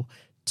people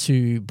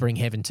to bring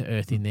heaven to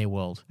earth in their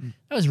world.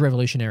 That was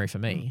revolutionary for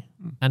me.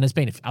 And there's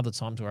been other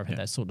times where I've had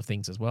those sort of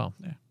things as well.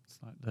 Yeah, it's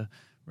like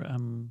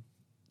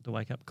the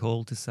wake up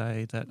call to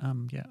say that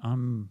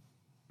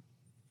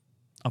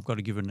I've got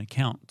to give an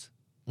account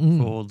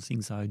for all the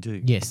things I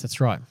do. Yes, that's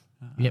right.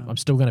 Yep, I'm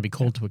still going to be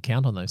called to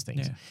account on those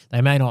things. Yeah. They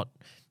may not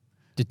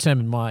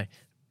determine my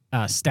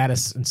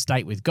status and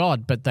state with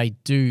God, but I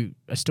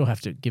still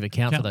have to give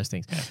account for those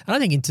things. Yeah. And I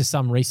think into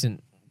some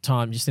recent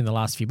time, just in the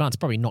last few months,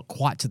 probably not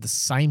quite to the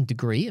same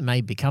degree, it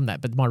may become that,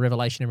 but my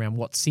revelation around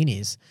what sin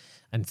is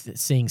and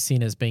seeing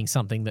sin as being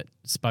something that's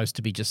supposed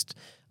to be just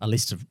a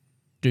list of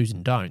do's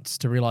and don'ts,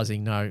 to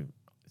realizing, no,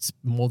 it's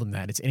more than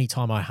that. It's any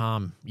time I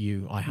harm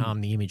you, I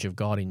harm the image of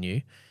God in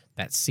you.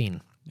 That's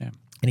sin. Yeah.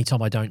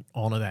 Anytime I don't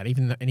honor that,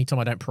 anytime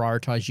I don't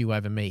prioritize you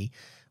over me,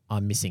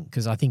 I'm missing.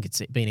 Because I think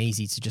it's been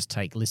easy to just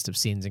take a list of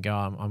sins and go,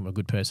 I'm a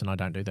good person, I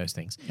don't do those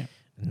things. Yeah.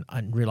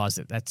 And realize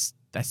that that's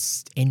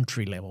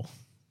entry level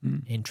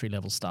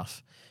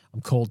stuff.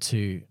 I'm called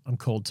to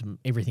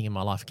everything in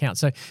my life account.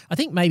 So I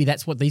think maybe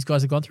that's what these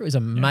guys have gone through, is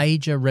a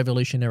major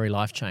revolutionary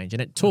life change.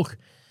 And it took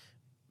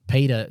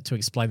Peter to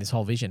explain this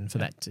whole vision for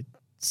that to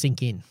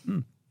sink in.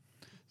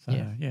 So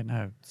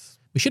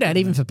we should add,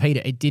 even for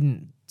Peter, it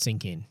didn't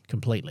sink in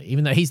completely,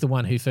 even though he's the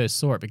one who first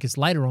saw it, because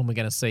later on we're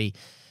going to see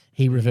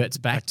he reverts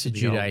back to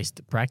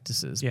Judaistic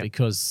practices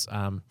because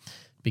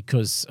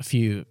a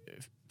few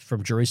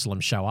from Jerusalem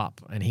show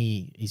up, and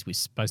he's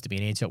supposed to be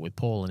in Antioch with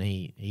Paul, and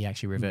he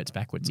actually reverts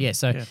backwards.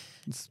 It's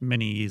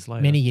many years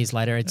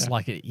later. It's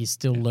like you're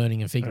still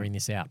learning and figuring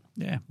this out.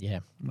 Yeah.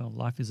 Well,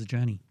 life is a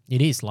journey.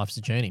 It is. Life's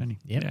a journey.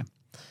 Yeah.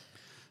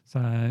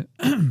 So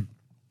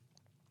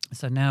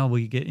now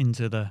we get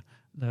into the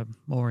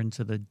more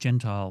into the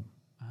Gentile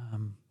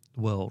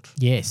world.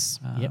 Yes.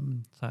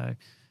 So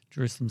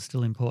Jerusalem's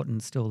still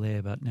important, still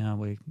there, but now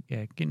we're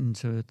getting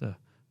into the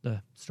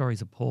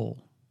stories of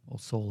Paul, or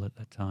Saul at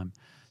that time.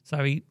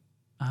 So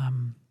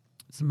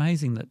it's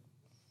amazing that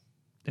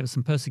there was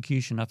some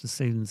persecution after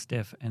Stephen's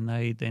death, and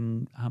they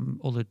then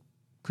all the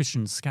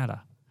Christians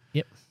scatter.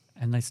 Yep.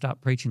 And they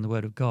start preaching the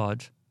word of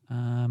God.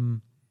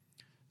 Some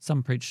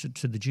preach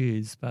to the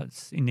Jews,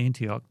 but in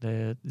Antioch,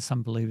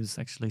 some believers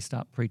actually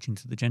start preaching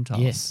to the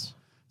Gentiles. Yes.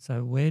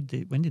 So when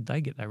did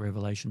they get that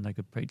revelation they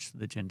could preach to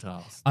the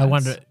Gentiles? I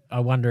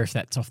wonder if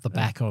that's off the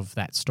back of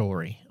that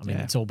story. I mean,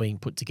 it's all being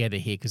put together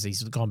here because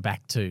he's gone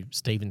back to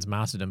Stephen's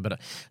martyrdom. But I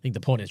think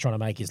the point he's trying to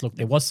make is, look,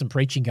 there was some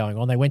preaching going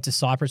on. They went to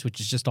Cyprus, which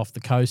is just off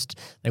the coast.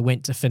 They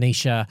went to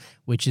Phoenicia,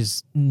 which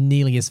is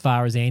nearly as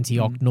far as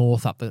Antioch,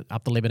 north up the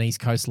Lebanese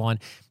coastline.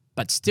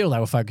 But still, they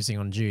were focusing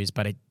on Jews.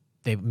 But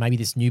maybe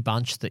this new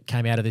bunch that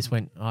came out of this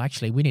went, oh,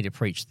 actually, we need to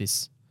preach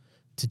this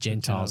to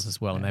Gentiles as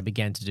well, and they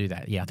began to do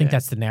that. I think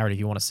that's the narrative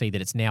you want to see, that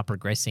it's now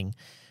progressing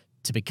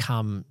to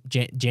become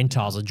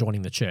Gentiles are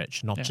joining the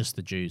church, not just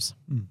the Jews.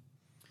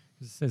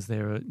 It says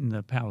there,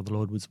 the power of the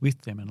Lord was with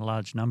them, and a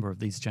large number of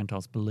these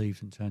Gentiles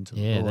believed and turned to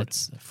the Lord. Yeah,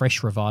 that's a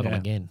fresh revival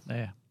again.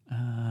 Yeah.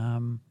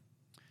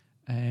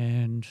 And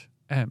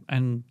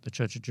the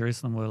Church of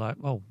Jerusalem were like,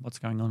 well, what's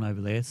going on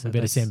over there? So we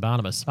better send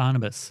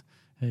Barnabas.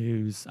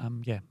 Who's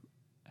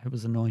who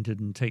was anointed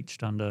and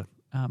teached under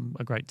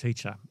a great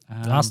teacher.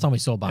 Last time we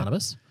saw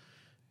Barnabas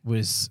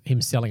was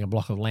him selling a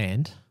block of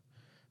land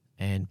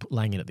and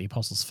laying it at the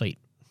apostles' feet.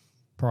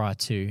 Prior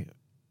to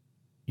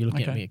you're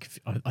looking at me,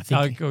 I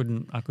think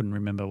I couldn't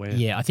remember where.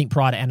 Yeah, I think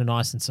prior to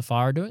Ananias and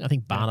Sapphira doing. I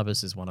think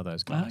Barnabas is one of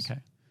those guys. Okay.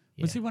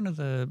 Yeah. Was he one of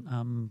the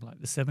like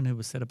the 7 who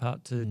was set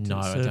apart to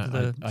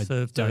I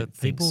serve the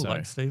people so.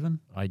 like Stephen?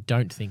 I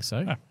don't think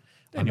so. Oh,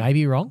 I may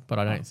be wrong, but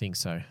I don't think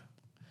so.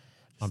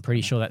 I'm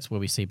pretty sure that's where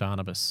we see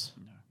Barnabas.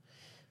 No.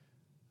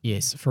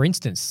 Yes. For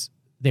instance,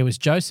 there was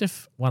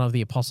Joseph, one of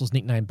the apostles,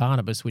 nicknamed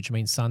Barnabas, which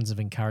means sons of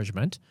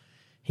encouragement.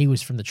 He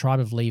was from the tribe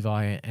of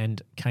Levi and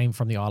came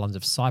from the islands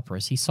of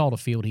Cyprus. He sold a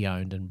field he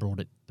owned and brought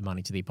the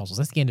money to the apostles.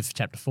 That's the end of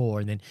chapter 4,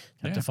 and then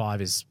chapter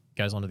 5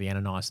 goes on to the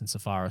Ananias and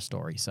Sapphira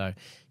story. So,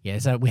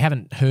 so we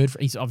haven't heard.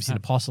 He's obviously an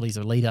apostle. He's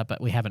a leader, but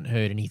we haven't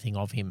heard anything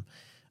of him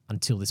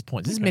until this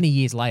point. This is many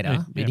years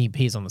later, and he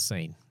appears on the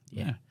scene.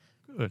 Yeah.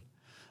 Good.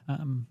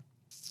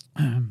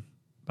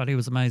 But he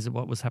was amazed at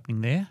what was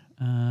happening there,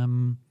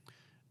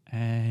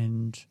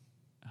 and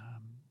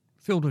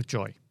filled with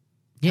joy.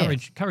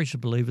 Courage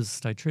of believers,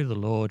 stay true to the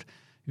Lord.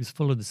 He was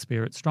full of the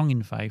Spirit, strong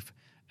in faith,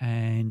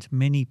 and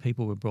many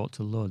people were brought to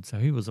the Lord. So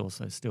he was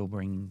also still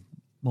bringing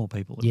more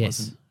people.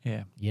 Wasn't,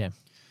 yeah.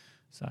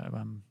 So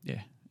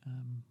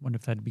wonder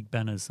if they had big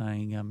banners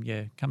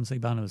saying, come see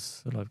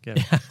Barnabas, sort of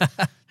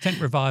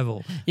tent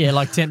revival. Yeah,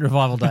 like tent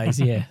revival days.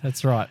 Yeah,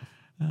 that's right.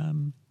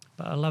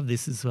 But I love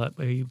this is like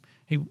where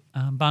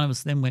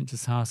Barnabas then went to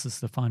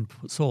Tarsus to find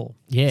Saul.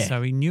 Yeah.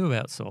 So he knew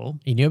about Saul.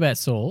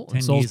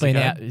 And Saul's been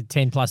out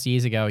 10 plus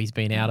years ago. He's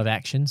been out of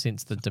action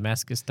since the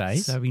Damascus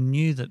days. So he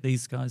knew that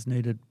these guys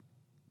needed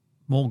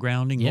more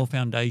grounding, more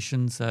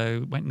foundation.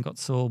 So went and got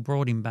Saul,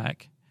 brought him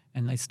back,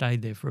 and they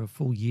stayed there for a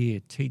full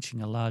year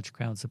teaching a large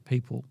crowds of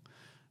people.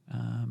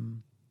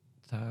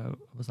 So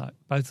it was like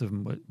both of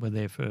them were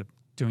there for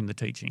doing the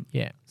teaching.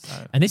 Yeah. So.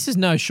 And this is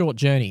no short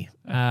journey.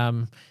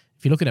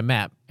 If you look at a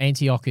map,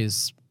 Antioch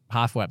is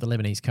halfway up the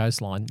Lebanese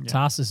coastline. Yeah.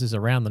 Tarsus is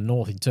around the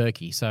north in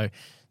Turkey. So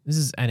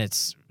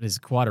there's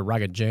quite a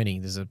rugged journey.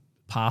 There's a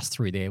pass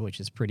through there,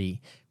 which is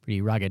pretty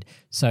rugged.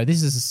 So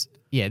this is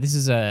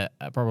a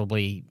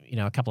probably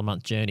a couple of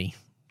months journey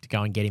to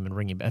go and get him and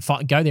bring him back.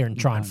 Go there and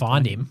try and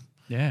find him.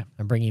 Yeah.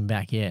 And bring him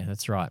back. Yeah,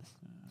 that's right.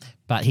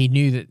 But he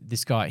knew that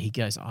this guy, he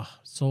goes,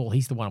 Saul,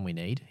 he's the one we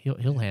need.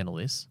 He'll handle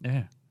this.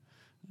 Yeah.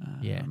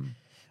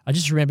 I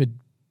just remembered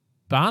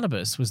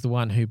Barnabas was the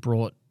one who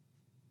brought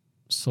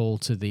Saul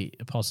to the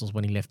apostles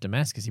when he left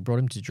Damascus. He brought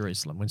him to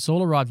Jerusalem. When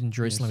Saul arrived in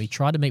Jerusalem, he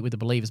tried to meet with the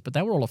believers, but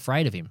they were all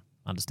afraid of him,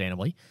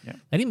 understandably. Yeah.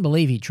 They didn't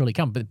believe he'd truly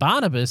come. But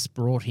Barnabas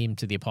brought him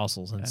to the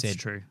apostles and said,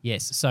 true.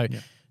 Yes. So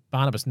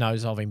Barnabas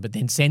knows of him, but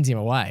then sends him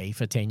away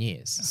for 10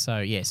 years.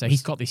 So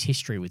he's got this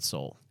history with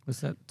Saul.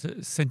 Was that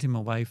sent him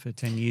away for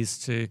 10 years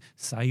to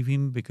save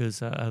him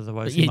because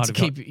otherwise he might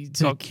have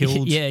got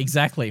killed? Yeah,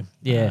 exactly.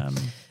 Yeah.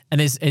 And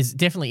there's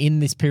definitely in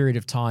this period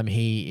of time,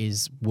 he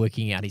is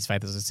working out his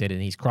faith, as I said,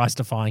 and he's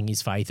Christifying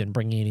his faith and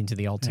bringing it into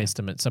the Old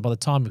Testament. So by the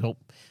time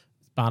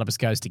Barnabas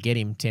goes to get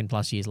him 10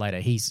 plus years later,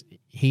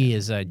 he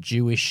is a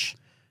Jewish,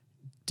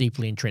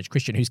 deeply entrenched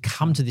Christian who's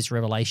come to this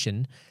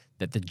revelation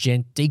that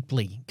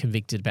deeply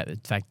convicted about the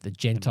fact that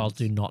Gentiles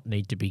do not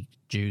need to be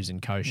Jews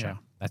and kosher. Yeah.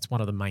 That's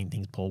one of the main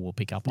things Paul will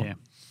pick up on.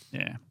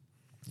 Yeah.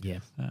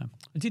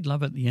 I did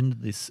love at the end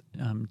of this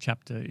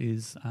chapter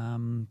is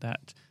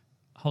that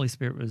Holy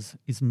Spirit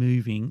is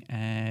moving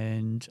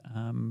and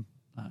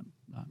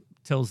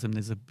tells them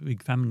there's a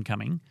big famine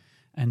coming,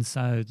 and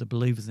so the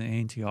believers in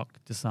Antioch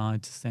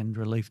decide to send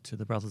relief to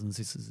the brothers and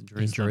sisters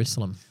in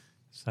Jerusalem.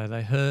 So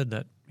they heard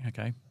that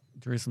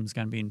Jerusalem's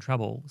going to be in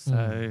trouble,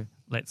 so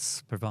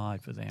let's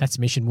provide for them. That's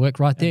mission work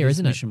right there,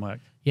 isn't it? Mission work.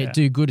 Yeah,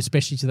 do good,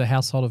 especially to the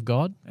household of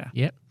God. Yeah.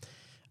 Yep.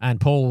 And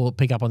Paul will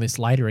pick up on this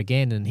later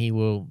again, and he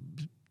will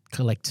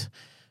make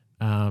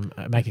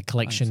a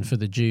collection for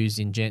the Jews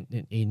in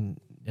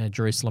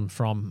Jerusalem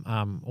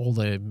from all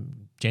the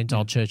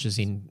Gentile churches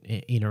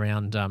in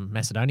around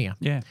Macedonia.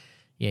 Yeah,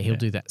 he'll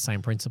do that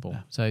same principle.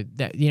 Yeah. So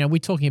that we're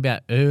talking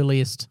about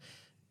earliest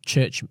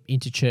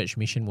interchurch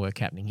mission work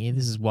happening here.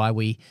 This is why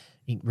we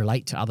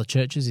relate to other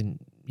churches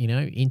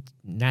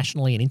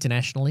nationally and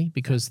internationally,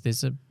 because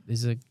there's a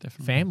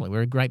family.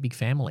 We're a great big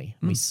family.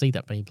 We see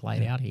that being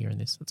played out here in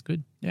this. That's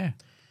good. Yeah.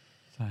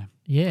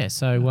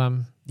 So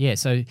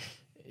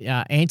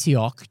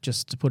Antioch,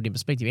 just to put it in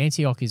perspective,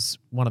 Antioch is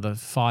one of the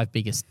 5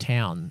 biggest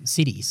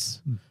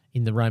cities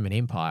in the Roman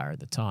Empire at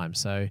the time.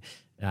 So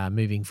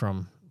moving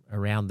from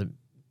around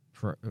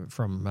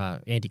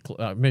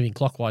moving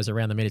clockwise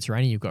around the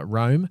Mediterranean, you've got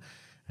Rome,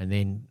 and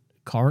then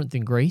Corinth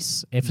in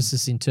Greece,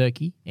 Ephesus in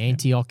Turkey,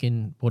 Antioch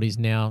in what is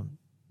now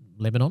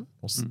Lebanon.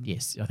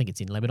 Yes, I think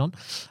it's in Lebanon,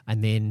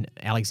 and then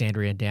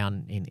Alexandria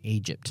down in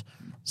Egypt.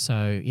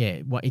 So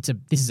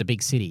this is a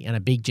big city and a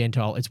big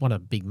Gentile. It's one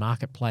of the big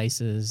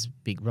marketplaces,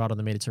 right on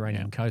the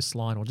Mediterranean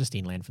coastline, or just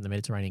inland from the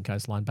Mediterranean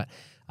coastline, but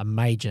a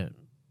major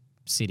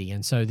city.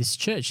 And so this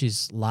church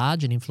is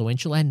large and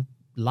influential and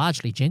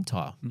largely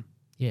Gentile.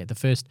 The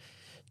first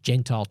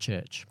Gentile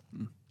church.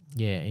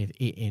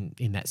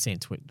 in that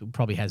sense, it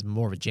probably has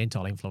more of a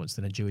Gentile influence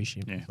than a Jewish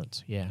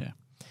influence.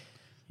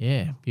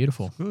 Yeah,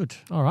 beautiful. Good.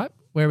 All right,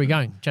 where are we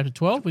going? Chapter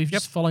 12? We're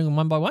just following them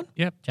one by one?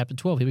 Yep. Chapter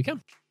 12, here we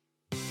come.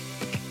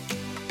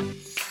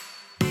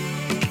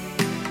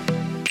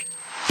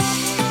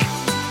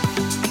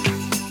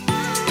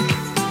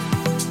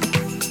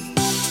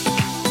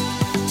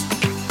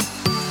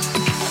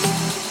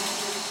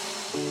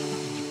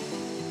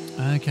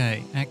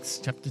 Okay, Acts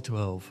chapter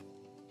 12.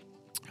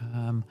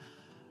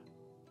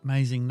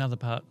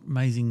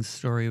 Amazing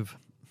story of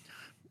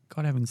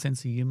God having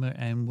sense of humour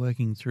and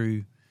working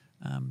through,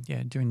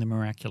 doing the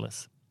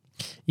miraculous.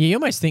 Yeah, you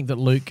almost think that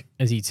Luke,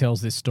 as he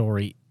tells this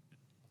story,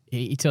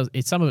 he tells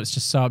it. Some of it's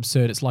just so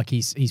absurd. It's like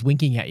he's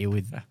winking at you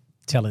with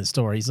telling the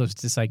story. He's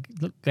just like,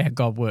 look how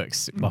God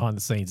works behind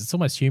the scenes. It's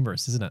almost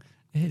humorous, isn't it?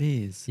 It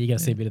is. You're going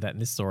to see a bit of that in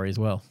this story as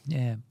well.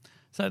 Yeah.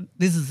 So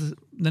this is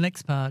the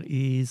next part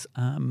is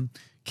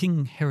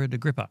King Herod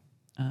Agrippa.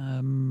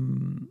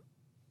 Who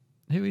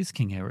is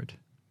King Herod?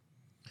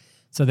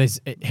 So there's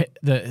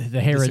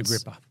the Herods.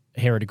 Agrippa.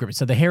 Herod Agrippa.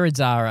 So the Herods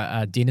are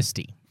a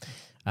dynasty.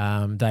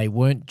 They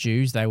weren't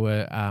Jews. They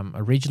were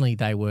originally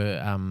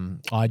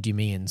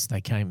Idumeans.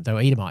 They were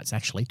Edomites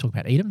actually. Talk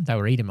about Edom. They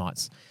were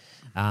Edomites,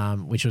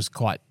 which was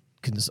quite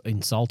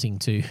insulting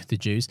to the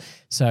Jews.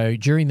 So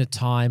during the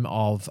time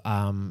of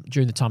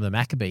the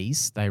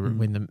Maccabees,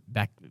 when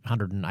back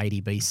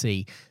 180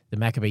 BC, the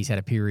Maccabees had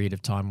a period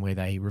of time where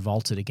they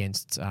revolted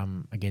against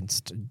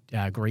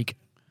Greek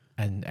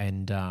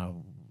and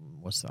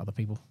what's the other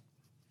people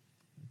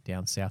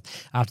down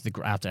south after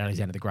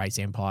Alexander the Great's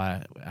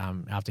empire.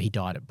 After he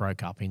died, it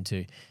broke up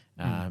into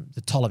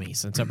the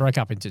Ptolemies, and so it broke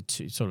up into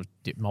two sort of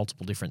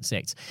multiple different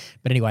sects.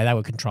 But anyway, they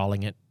were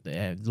controlling it.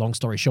 Long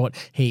story short,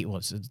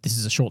 this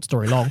is a short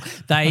story long.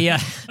 The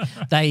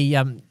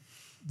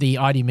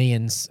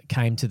Idumeans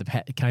came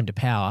to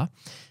power,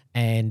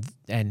 and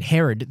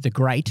Herod the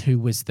Great, who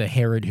was the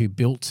Herod who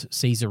built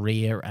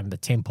Caesarea and the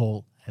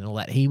temple and all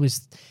that, he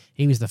was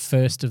the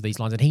first of these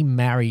lines, and he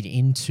married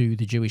into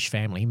the Jewish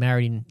family. He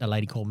married a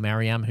lady called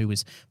Mariam, who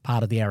was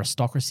part of the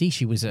aristocracy.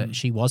 She was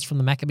from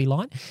the Maccabee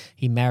line.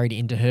 He married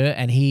into her,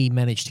 and he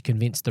managed to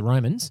convince the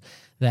Romans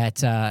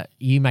that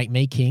you make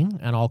me king,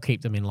 and I'll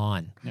keep them in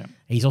line. Yeah.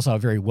 He's also a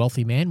very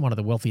wealthy man, one of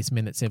the wealthiest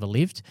men that's ever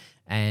lived,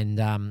 and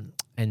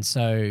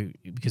so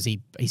because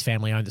his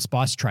family owned the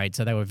spice trade,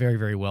 so they were very,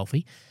 very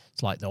wealthy.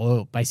 It's like the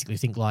oil. Basically,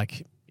 think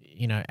like,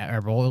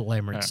 Arab oil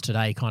emirates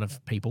today kind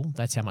of people.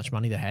 That's how much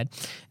money they had.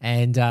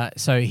 And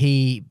so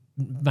he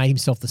made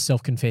himself the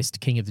self-confessed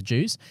king of the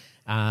Jews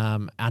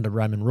under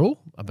Roman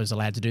rule. I was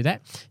allowed to do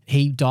that.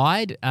 He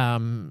died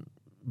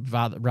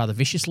rather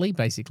viciously.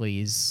 Basically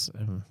is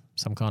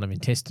some kind of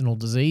intestinal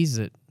disease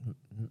that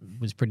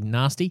was pretty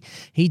nasty.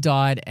 He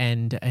died,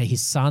 and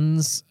his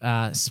sons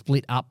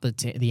split up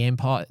the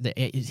empire,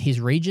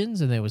 his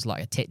regions, and there was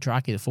like a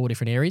tetrarchy of 4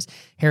 different areas.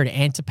 Herod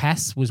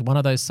Antipas was one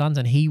of those sons,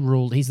 and he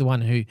ruled. He's the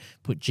one who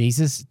put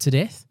Jesus to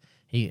death.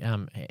 He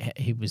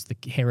was the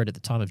Herod at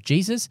the time of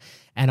Jesus,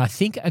 and I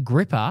think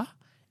Agrippa,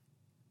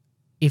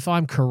 if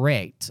I'm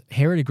correct,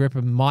 Herod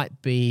Agrippa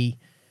might be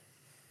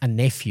a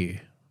nephew.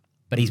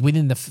 But he's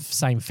within the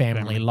same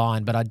family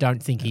line, but I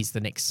don't think he's the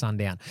next son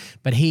down.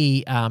 But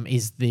he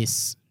is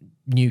this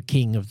new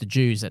king of the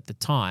Jews at the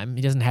time.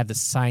 He doesn't have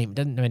doesn't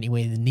have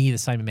anywhere near the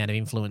same amount of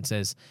influence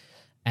as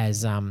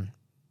Herod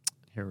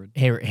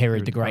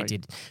the Great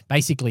did.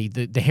 Basically,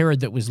 the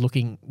Herod that was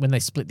looking, when they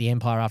split the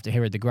empire after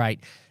Herod the Great,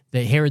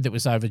 the Herod that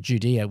was over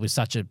Judea was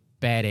such a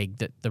bad egg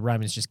that the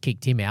Romans just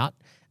kicked him out.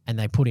 And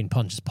they put in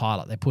Pontius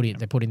Pilate. They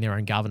put in their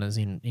own governors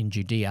in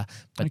Judea.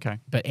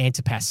 But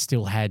Antipas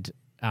still had.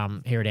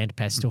 Herod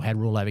Antipas still had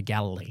rule over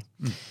Galilee.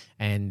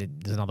 And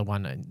there's another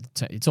one.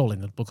 It's all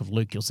in the book of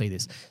Luke. You'll see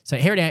this. So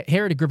Herod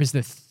Agrippa is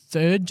the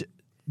third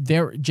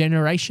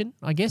generation,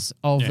 I guess,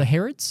 of the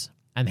Herods.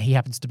 And he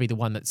happens to be the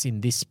one that's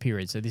in this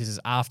period. So this is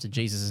after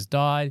Jesus has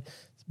died.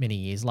 Many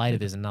years later,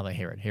 there's another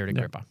Herod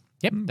Agrippa.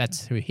 Yep,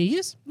 that's who he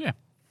is. Yeah.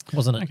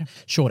 Wasn't a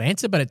short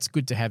answer, but it's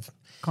good to have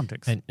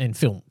context. And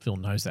Phil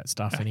knows that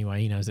stuff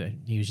anyway. He knows that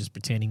he was just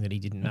pretending that he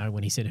didn't know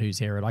when he said who's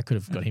Herod. I could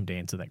have got him to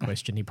answer that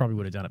question. He probably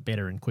would have done it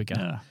better and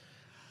quicker.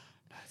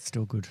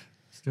 Still good.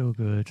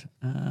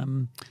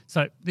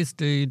 So this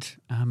dude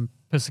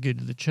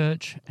persecuted the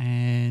church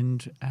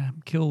and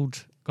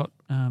got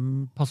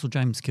Apostle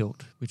James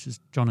killed, which is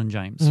John and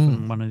James,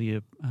 from one of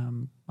the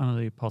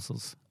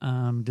apostles,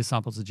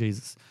 disciples of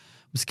Jesus.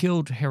 Was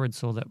killed. Herod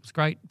saw that was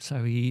great,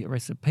 so he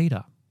arrested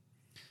Peter.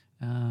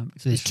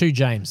 So there's 2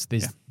 James.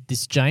 There's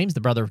this James, the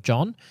brother of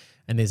John,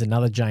 and there's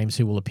another James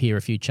who will appear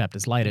a few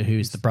chapters later, who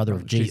is the brother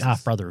of Jesus,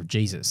 half brother of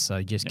Jesus. So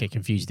you just get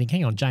confused. You think,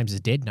 hang on, James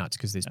is dead? No, it's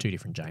because there's 2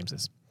 different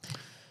Jameses.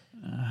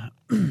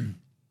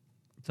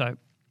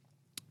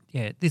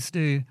 This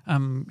dude,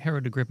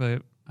 Herod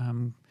Agrippa,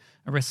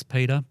 arrests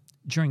Peter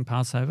during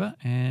Passover,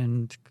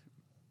 and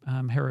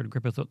Herod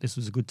Agrippa thought this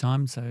was a good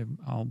time, so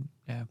I'll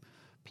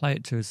play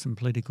it to some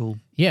political.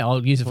 Yeah,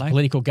 I'll use it for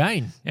political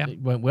gain. Yeah.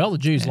 It went well. The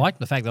Jews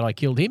liked the fact that I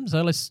killed him,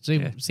 so let's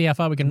see how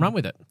far we can run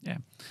with it. Yeah.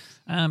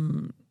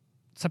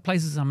 So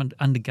places them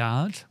under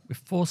guard with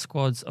 4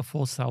 squads of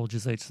 4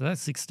 soldiers each. So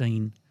that's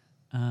 16.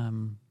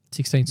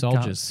 16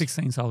 soldiers.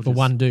 16 soldiers. For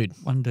one dude.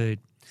 One dude.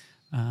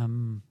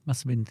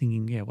 Must have been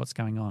thinking, what's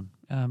going on?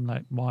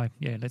 Like, why?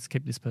 Yeah, let's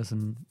keep this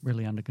person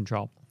really under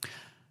control.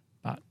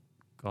 But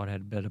God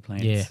had better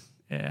plans. Yeah.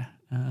 Yeah.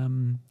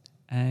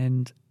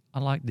 And I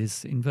like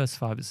this. In verse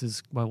 5, it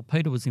says, well,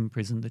 Peter was in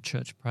prison. The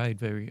church prayed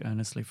very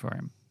earnestly for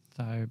him.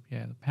 So,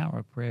 yeah, the power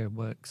of prayer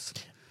works.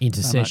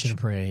 Intercession so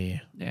much.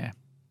 prayer. Yeah.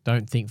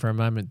 Don't think for a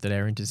moment that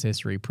our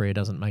intercessory prayer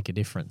doesn't make a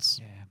difference.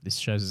 Yeah. This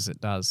shows us it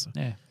does.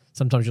 Yeah.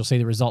 Sometimes you'll see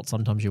the results,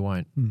 sometimes you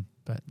won't. Mm.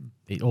 But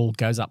it all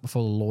goes up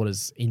before the Lord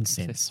as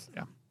incense.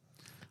 Yeah.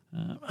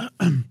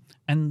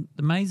 And the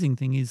amazing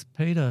thing is,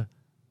 Peter,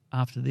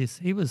 after this,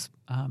 he was,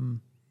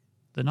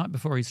 the night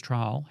before his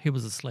trial, he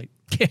was asleep.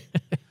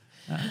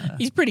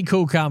 He's pretty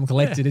cool, calm,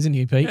 collected, isn't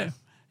he, Pete? Yeah.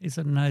 He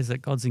sort of knows that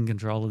God's in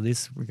control of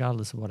this,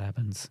 regardless of what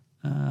happens.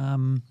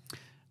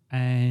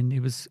 And he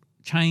was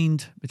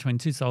chained between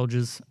 2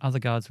 soldiers. Other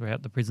guards were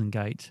out the prison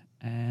gate,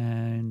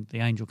 and the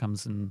angel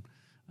comes and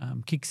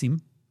kicks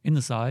him in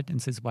the side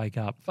and says, "Wake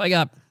up! Wake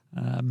up!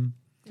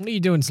 What are you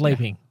doing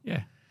sleeping?"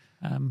 Yeah,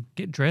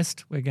 get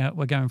dressed. We're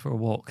going for a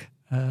walk.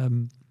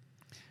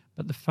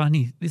 But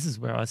this is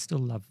where I still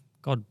love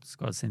God's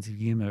got a sense of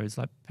humour. It's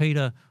like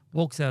Peter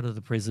walks out of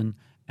the prison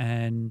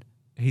and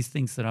he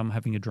thinks that I'm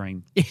having a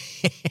dream.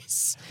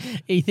 Yes.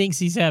 He thinks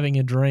he's having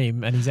a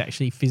dream and he's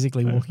actually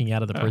physically walking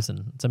out of the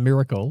prison. It's a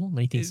miracle and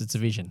he thinks it's a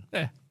vision.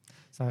 Yeah.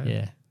 So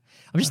yeah.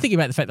 I'm just thinking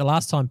about the fact the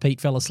last time Pete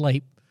fell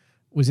asleep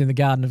was in the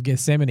Garden of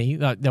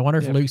Gethsemane. I wonder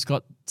if Luke's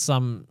got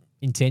some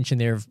intention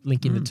there of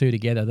linking the two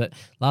together, that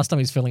last time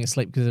he was falling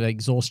asleep because of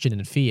exhaustion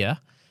and fear.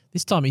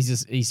 This time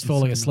he's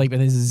falling asleep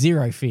and there's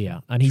zero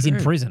fear and he's in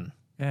prison.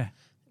 Yeah.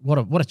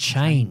 What a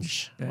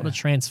change. Yeah. What a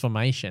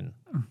transformation.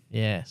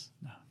 Yes.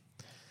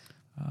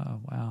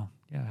 Oh, wow.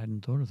 Yeah, I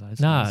hadn't thought of those.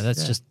 No, things.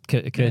 that's just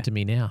occurred to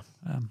me now.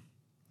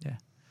 Yeah.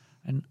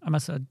 And I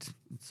must add,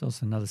 it's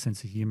also another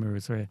sense of humour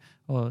is where,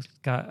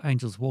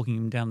 angel's walking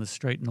him down the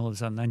street and all of a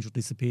sudden the angel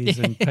disappears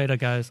and Peter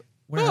goes,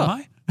 where am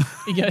I?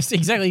 He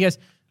goes,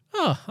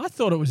 oh, I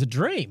thought it was a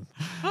dream.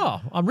 Oh,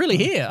 I'm really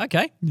here.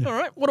 Okay. Yeah. All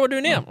right. What do I do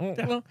now?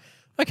 Well,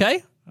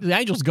 okay. The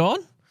angel's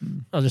gone.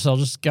 I'll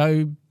just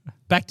go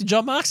back to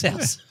John Mark's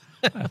house.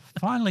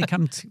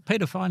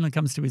 Peter finally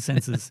comes to his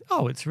senses.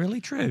 Oh, it's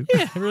really true.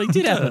 Yeah, it really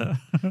did happen.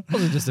 It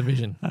wasn't just a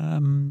vision.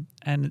 And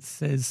it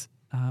says,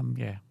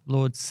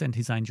 Lord sent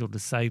his angel to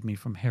save me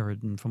from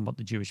Herod and from what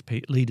the Jewish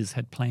leaders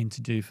had planned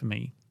to do for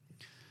me.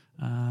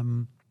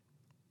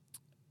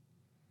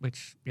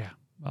 That's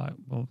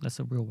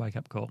a real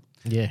wake-up call.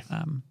 Yeah.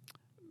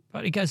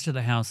 But he goes to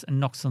the house and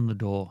knocks on the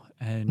door.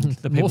 And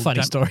the people More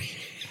funny story.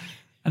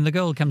 And the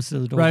girl comes to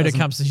the door. Rhoda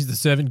she's the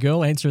servant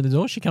girl answering the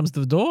door. She comes to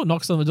the door,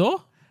 knocks on the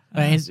door.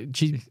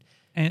 She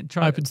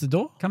opens the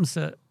door. Comes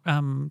to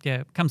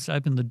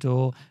open the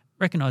door,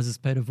 recognises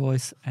Peter's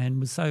voice, and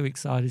was so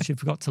excited she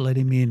forgot to let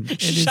him in.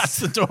 Shuts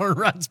the door and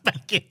runs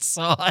back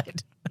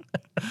inside.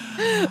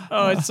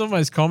 It's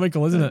almost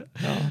comical, isn't it?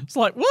 It's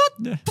like, what?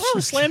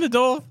 Slam the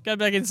door, go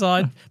back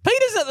inside.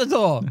 Peter's at the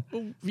door.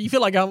 You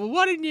feel like going, well,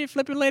 why didn't you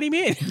flip and let him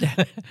in?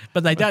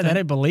 But they don't. They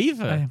don't believe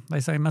her.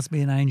 They say it must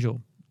be an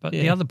angel. But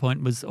the other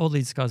point was all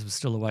these guys were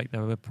still awake. They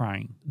were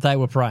praying. They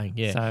were praying,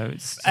 yeah.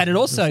 And it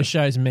also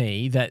shows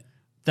me that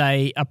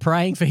they are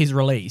praying for his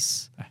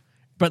release,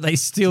 but they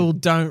still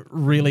don't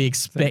really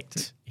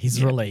expect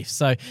his release.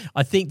 So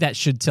I think that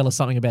should tell us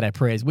something about our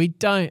prayers. We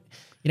don't,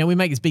 we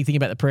make this big thing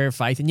about the prayer of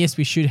faith, and yes,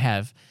 we should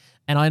have.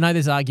 And I know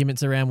there's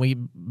arguments around we,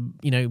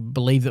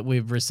 believe that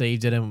we've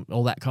received it and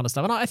all that kind of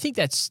stuff. And I think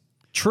that's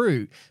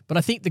true, but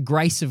I think the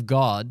grace of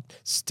God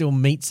still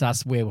meets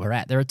us where we're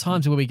at. There are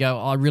times where we go,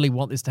 I really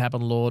want this to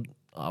happen, Lord.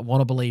 I want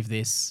to believe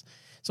this.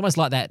 It's almost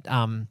like that,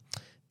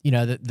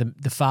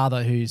 the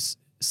father whose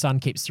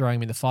son keeps throwing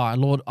him in the fire.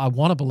 Lord, I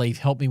want to believe.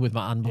 Help me with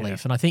my unbelief.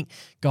 Yeah. And I think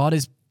God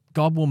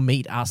will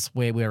meet us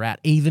where we're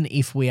at, even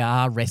if we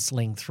are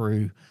wrestling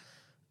through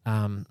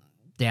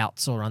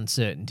doubts or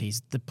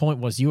uncertainties. The point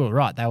was, you were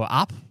right. They were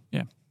up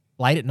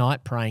late at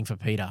night praying for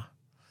Peter.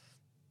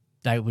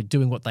 They were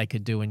doing what they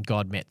could do and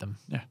God met them.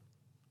 Yeah.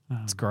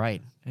 It's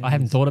great. I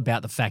haven't thought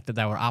about the fact that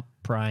they were up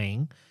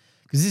praying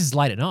because this is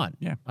late at night.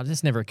 Yeah.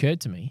 This never occurred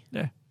to me.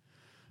 Yeah.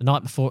 The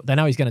night before, they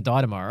know he's going to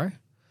die tomorrow.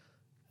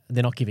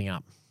 They're not giving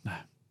up. No.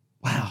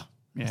 Wow.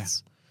 Yeah.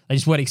 They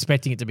just weren't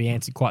expecting it to be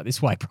answered quite this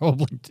way,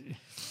 probably.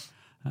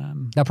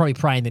 They're probably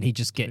praying that he'd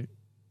just get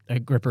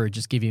Agrippa would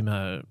just give him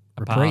a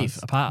reprieve,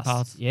 a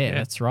pass. Yeah,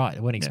 that's right. They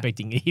weren't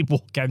expecting he'd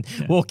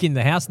walk in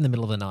the house in the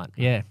middle of the night.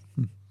 Yeah.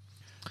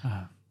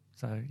 Wow.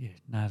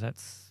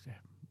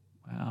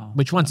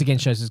 Which once again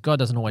shows us God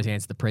doesn't always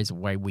answer the prayers the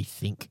way we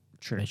think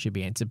they should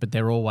be answered, but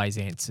they're always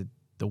answered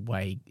the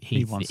way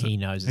he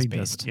knows is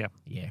best.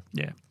 Yeah.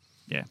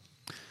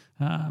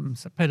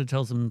 So Peter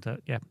tells them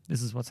that,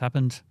 this is what's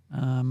happened.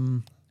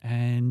 And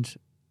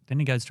then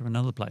he goes to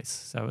another place.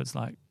 So it's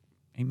like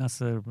he must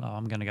have,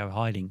 I'm going to go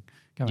hiding.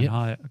 Go and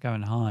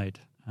hide.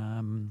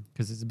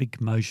 Because there's a big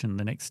commotion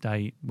the next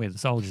day where the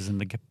soldiers in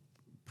the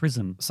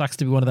prison. Sucks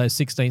to be one of those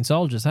 16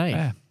 soldiers, hey?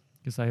 Yeah.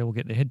 because they all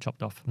get their head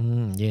chopped off.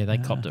 Yeah, they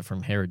copped it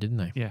from Herod, didn't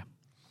they? Yeah.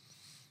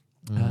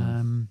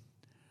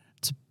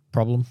 It's a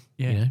problem,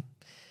 Yeah. you know,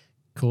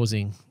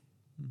 causing,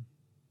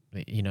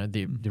 you know,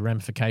 the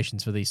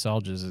ramifications for these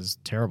soldiers is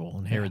terrible.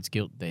 And Herod's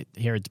guilt,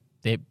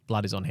 their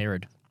blood is on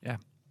Herod. Yeah,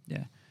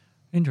 yeah.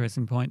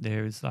 Interesting point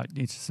there is like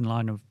it's just in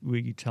line of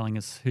you telling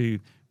us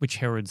which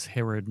Herod's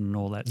Herod and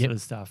all that sort of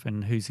stuff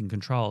and who's in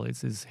control. It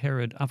says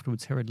Herod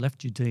left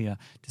Judea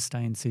to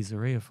stay in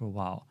Caesarea for a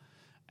while.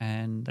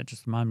 And that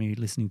just reminded me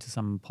listening to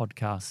some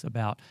podcasts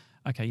about,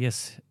 okay,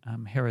 yes,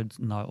 Herod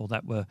and all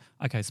that were,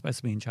 supposed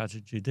to be in charge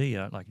of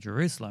Judea, like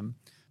Jerusalem,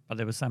 but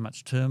there was so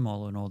much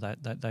turmoil and all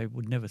that they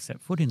would never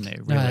set foot in there,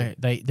 really.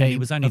 No, And he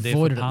was only there for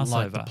avoided it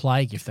Passover. like the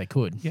plague if they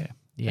could. Yeah.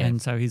 Yeah.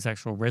 And so his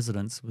actual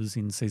residence was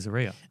in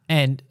Caesarea.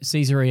 And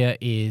Caesarea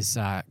is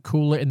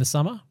cooler in the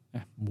summer,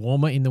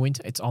 warmer in the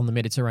winter. It's on the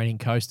Mediterranean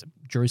coast.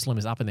 Jerusalem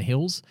is up in the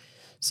hills.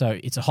 So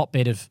it's a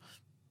hotbed of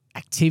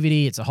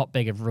activity. It's a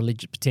hotbed of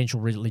potential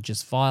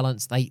religious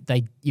violence.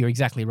 You're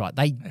exactly right.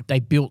 They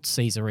built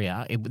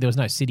Caesarea. There was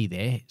no city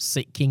there.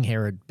 King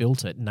Herod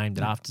built it and named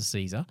it after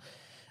Caesar.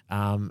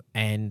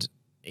 And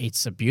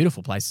it's a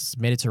beautiful place. It's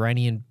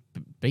Mediterranean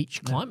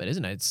beach climate,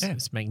 isn't it?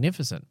 It's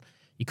magnificent.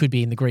 You could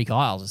be in the Greek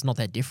Isles. It's not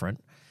that different.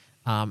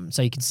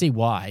 So you can see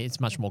why it's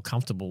much more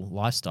comfortable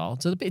lifestyle.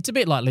 It's a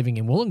bit like living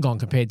in Wollongong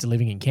compared to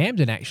living in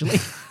Camden, actually.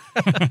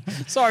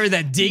 Sorry,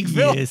 that dig,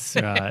 Phil. Yes,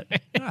 right.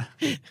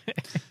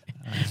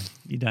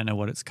 You don't know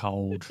what it's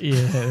cold.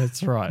 Yeah,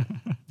 that's right.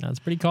 No, it's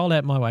pretty cold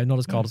out my way. Not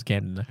as cold as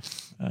Camden,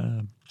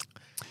 though.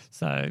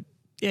 So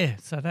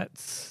that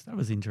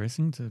was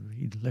interesting.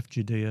 He left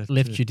Judea.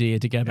 Judea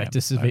to go back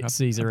to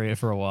Caesarea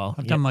for a while.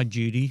 I've done my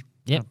duty.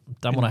 Yep,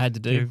 done what I had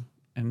to do.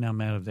 And now I'm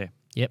out of there.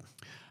 Yep.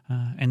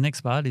 And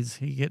next part is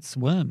he gets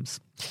worms.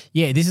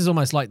 Yeah, this is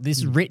almost like this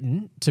is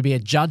written to be a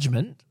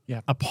judgment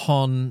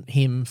upon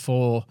him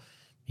for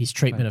his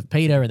treatment of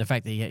Peter and the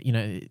fact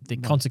that, the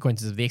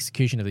consequences of the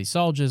execution of these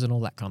soldiers and all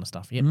that kind of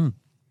stuff. Yep.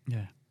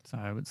 Yeah.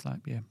 So it's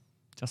like,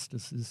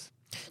 justice is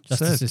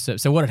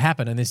served. So what had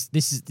happened, and this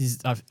is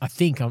I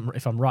think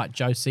if I'm right,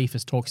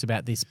 Josephus talks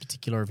about this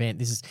particular event.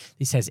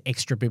 This has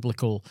extra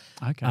biblical.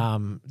 Okay.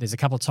 There's a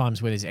couple of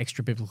times where there's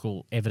extra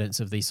biblical evidence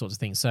of these sorts of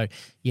things. So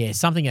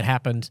something had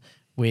happened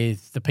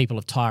with the people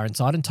of Tyre and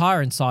Sidon.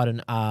 Tyre and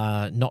Sidon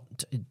are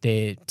not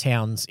their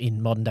towns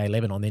in modern day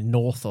Lebanon. They're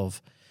north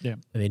of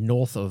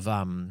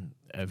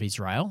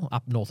Israel,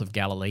 up north of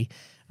Galilee.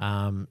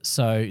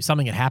 So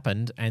something had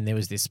happened, and there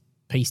was this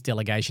peace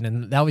delegation,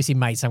 and they obviously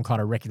made some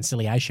kind of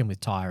reconciliation with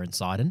Tyre and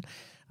Sidon.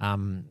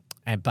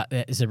 But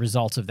as a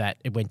result of that,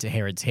 it went to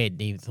Herod's head.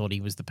 And he thought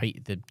he was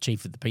the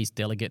chief of the peace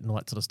delegate and all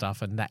that sort of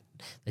stuff, and that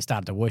they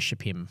started to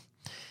worship him.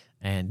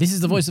 And this is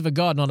the voice of a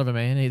God, not of a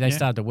man. They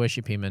started to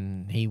worship him,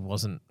 and he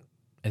wasn't,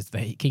 as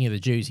the king of the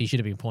Jews, he should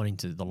have been pointing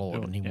to the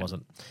Lord, and he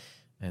wasn't.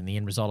 And the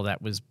end result of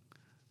that was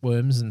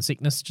worms and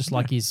sickness, just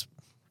like his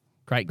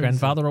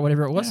great-grandfather or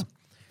whatever it was.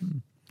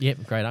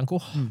 Yep,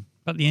 great-uncle.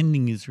 But the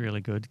ending is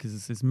really good because it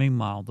says,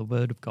 meanwhile, the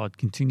word of God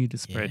continued to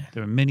spread. Yeah.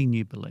 There were many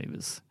new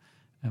believers.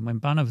 And when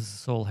Barnabas and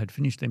Saul had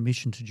finished their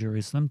mission to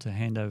Jerusalem to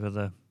hand over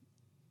the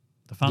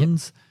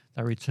funds,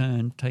 they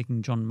returned,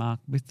 taking John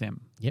Mark with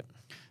them. Yep.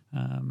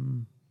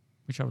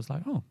 Which I was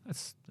like,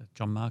 that's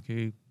John Mark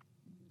who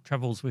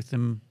travels with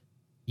them.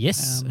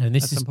 Yes, and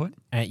this at some point.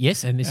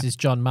 Yes, and this is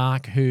John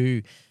Mark,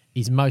 who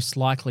is most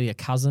likely a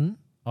cousin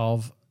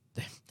of,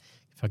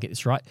 if I get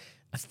this right,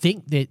 I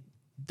think that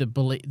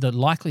the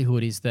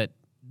likelihood is that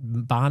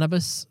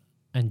Barnabas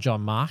and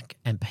John Mark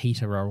and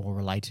Peter are all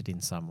related in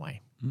some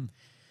way.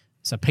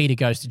 So Peter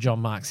goes to John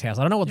Mark's house.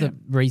 I don't know what the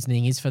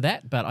reasoning is for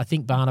that, but I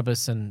think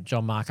Barnabas and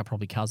John Mark are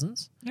probably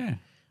cousins. Yeah.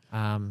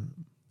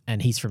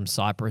 And he's from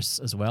Cyprus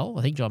as well.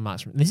 I think John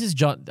Mark's from. This is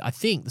John. I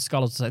think the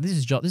scholars say this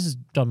is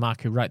John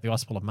Mark who wrote the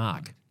Gospel of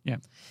Mark. Yeah.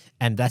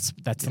 And that's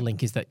the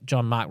link, is that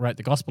John Mark wrote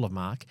the Gospel of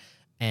Mark,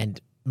 and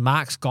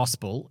Mark's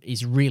Gospel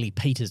is really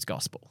Peter's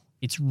Gospel.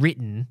 It's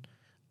written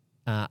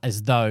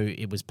as though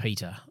it was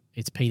Peter.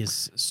 It's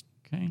Peter's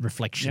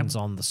reflections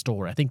on the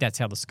story. I think that's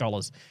how the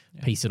scholars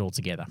piece it all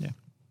together. Yeah.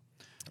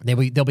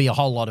 There'll be a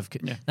whole lot of.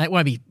 That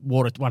won't be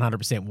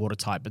 100%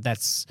 watertight, but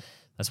that's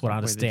what I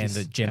understand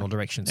the general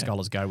direction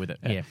scholars go with it.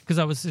 Yeah. Because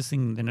I was just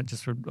thinking, then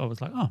I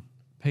was like,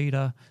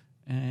 Peter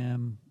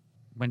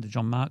went to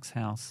John Mark's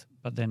house,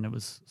 but then it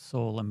was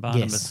Saul and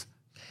Barnabas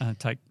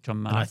take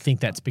John Mark. And I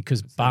think that's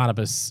because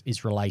Barnabas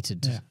is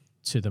related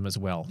to them as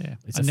well. Yeah.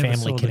 It's a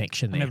family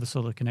connection there. I never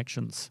saw the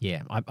connections.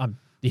 Yeah.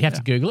 You have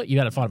to Google it. You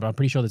got to find it, but I'm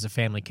pretty sure there's a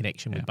family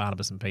connection with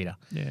Barnabas and Peter.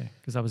 Yeah,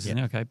 because I was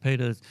thinking, okay,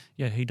 Peter,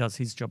 he does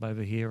his job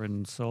over here,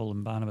 and Saul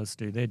and Barnabas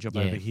do their job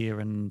over here,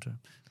 and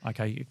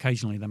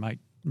occasionally they might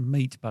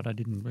meet, but I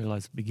didn't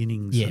realise the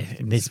beginnings. Yeah,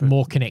 there's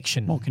more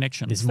connection. More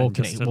connection. There's more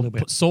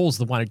connection. Saul's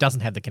the one who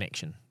doesn't have the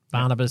connection.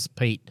 Barnabas,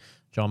 Pete,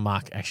 John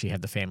Mark actually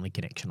have the family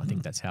connection. I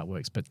think that's how it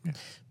works. But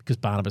because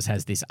Barnabas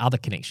has this other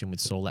connection with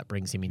Saul, that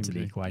brings him into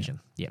the equation.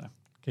 Yeah. So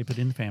keep it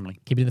in the family.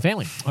 Keep it in the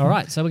family. All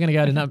right, so we're going to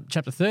go to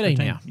chapter 13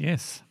 now.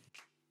 Yes.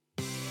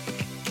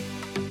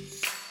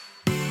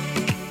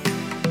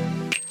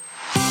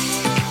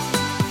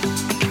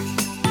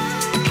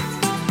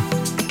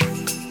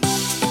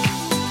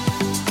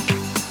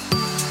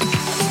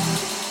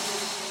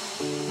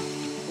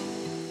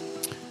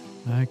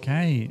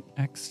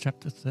 Acts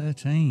chapter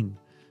 13.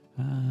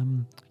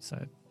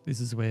 So this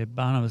is where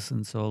Barnabas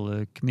and Saul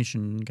are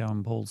commissioned and go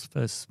on Paul's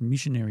first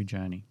missionary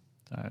journey.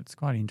 So it's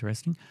quite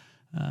interesting.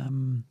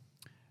 It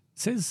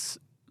says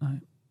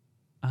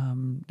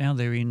now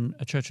they're in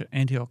a church at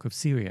Antioch of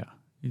Syria.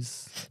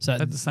 Is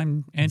that the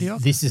same Antioch?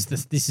 This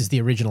is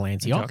the original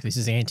Antioch. This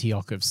is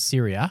Antioch of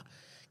Syria,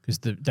 because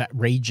that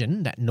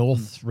region, that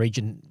north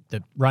region,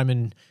 the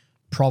Roman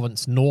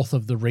province north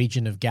of the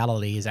region of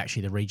Galilee is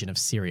actually the region of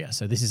Syria.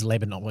 So this is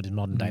Lebanon, what is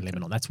modern day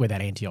Lebanon. That's where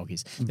that Antioch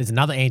is. There's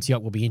another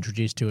Antioch we'll be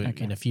introduced to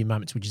in a few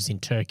moments, which is in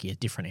Turkey, a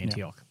different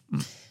Antioch.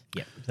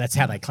 Yeah, that's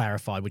how they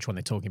clarify which one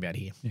they're talking about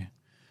here. Yeah.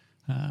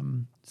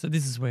 So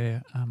this is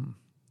where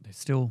they're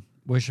still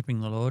worshipping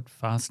the Lord,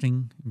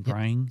 fasting and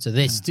praying. So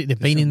they've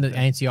been in the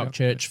Antioch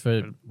church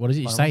for, what did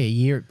you say, a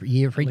year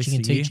preaching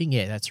and teaching?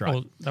 Yeah, that's right.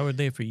 Well, they were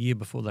there for a year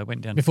before they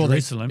went down to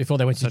Jerusalem. Before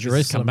they went to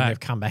Jerusalem, and they've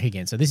come back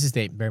again. So this is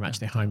very much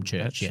their home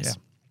church, yes.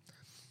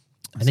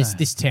 Yeah. And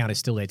this town is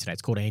still there today.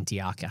 It's called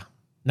Antiochia.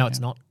 No,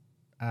 it's not.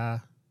 That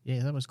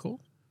was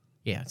called?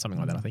 Yeah, something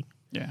like that, I think.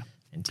 Yeah.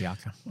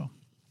 Antiochia. Well,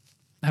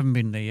 haven't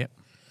been there yet.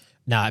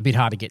 No, a bit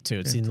hard to get to.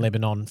 It's in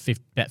Lebanon,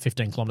 about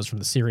 15 kilometres from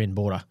the Syrian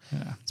border.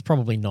 Yeah. It's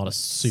probably not a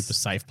super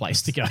safe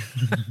place to go.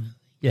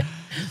 Yeah.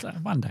 So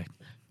one day.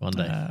 Well,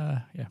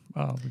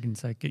 we can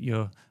say get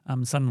your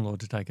son-in-law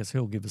to take us.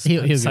 He'll give us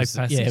a safe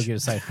passage. Yeah, he'll give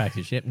us a safe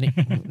passage. Yep,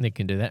 Nick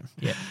can do that.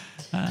 Yeah.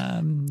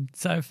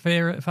 So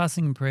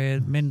fasting and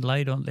prayer, men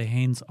laid on their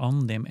hands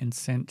on them and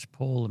sent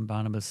Paul and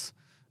Barnabas,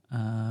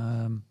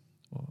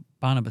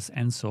 Barnabas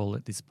and Saul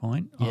at this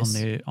point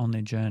on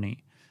their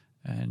journey.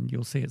 And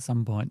you'll see at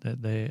some point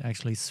that they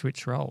actually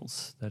switch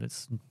roles, that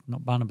it's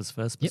not Barnabas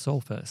first, but Saul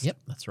first. Yep,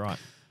 that's right.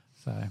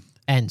 So,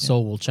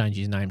 Saul will change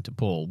his name to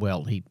Paul.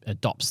 Well, he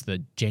adopts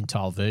the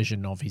Gentile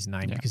version of his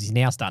name because he's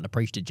now starting to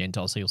preach to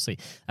Gentiles. So you'll see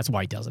that's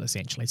why he does it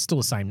essentially. It's still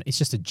the same. It's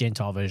just a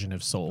Gentile version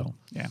of Saul.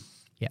 Yeah.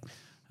 Yeah.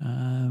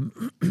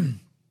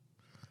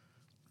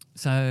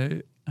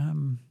 So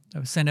they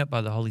were sent out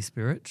by the Holy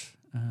Spirit,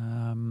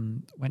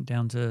 went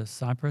down to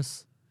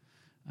Cyprus,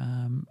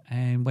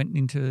 and went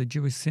into a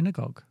Jewish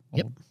synagogue.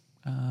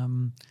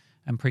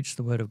 And preached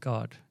the word of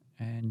God.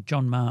 And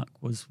John Mark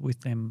was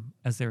with them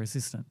as their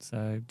assistant.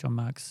 So John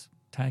Mark's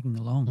tagging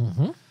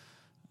along.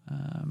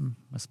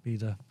 Must be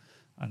the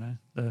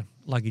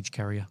luggage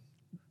carrier.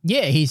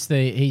 Yeah, he's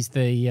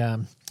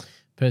the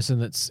person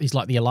he's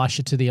like the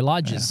Elisha to the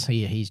Elijahs.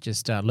 Yeah. He's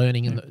just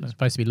learning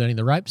supposed to be learning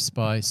the ropes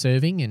by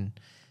serving and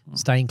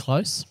staying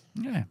close.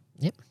 Yeah.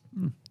 Yep.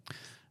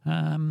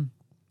 And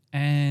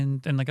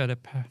then they go to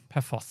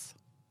Paphos,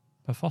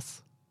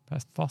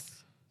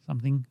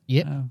 something.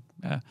 Yep.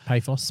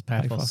 Paphos.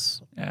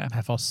 Yeah.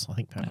 Paphos, I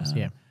think Paphos,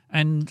 yeah.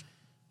 And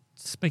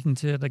speaking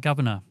to the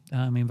governor,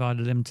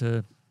 invited them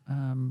to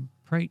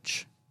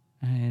preach.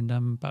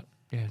 And but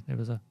there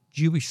was a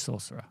Jewish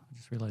sorcerer. I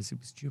just realised he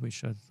was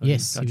Jewish.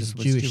 Yes, he was a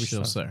Jewish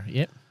sorcerer.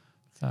 Yep.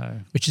 So,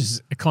 which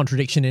is a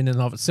contradiction in and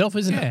of itself,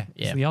 isn't it?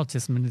 Yeah. In the Old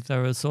Testament, if they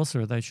were a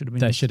sorcerer, they should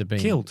have been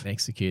killed,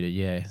 executed.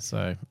 Yeah.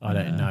 So I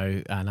don't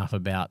know enough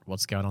about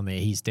what's going on there.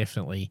 He's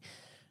definitely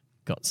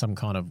got some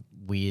kind of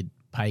weird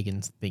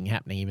pagan thing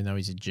happening, even though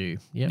he's a Jew.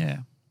 Yep. Yeah.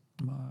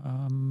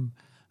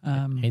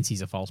 Hence,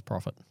 he's a false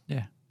prophet.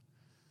 Yeah.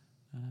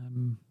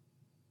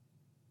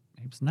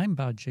 He was named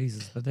Bar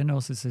Jesus, but then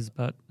also says,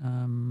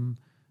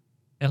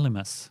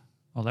 Elymas.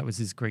 Oh, that was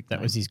his Greek name.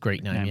 That was his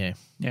Greek name, yeah.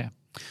 Yeah.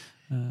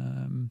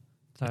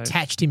 So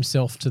attached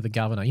himself to the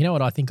governor. You know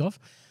what I think of?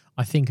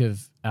 I think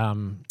of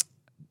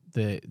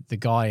the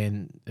guy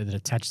that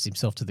attaches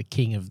himself to the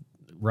king of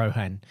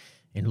Rohan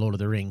in Lord of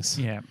the Rings.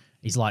 Yeah.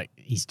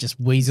 He's just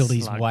weaseled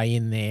his way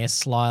in there,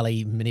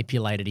 slyly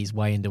manipulated his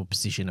way into a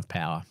position of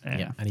power.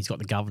 Yeah. And he's got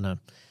the governor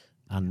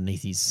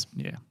underneath his...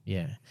 Yeah.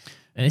 Yeah.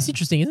 And it's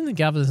interesting, isn't the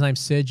governor's name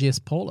Sergius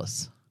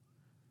Paulus?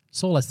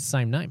 Saul has the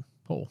same name,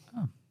 Paul.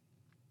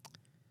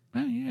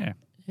 Oh yeah.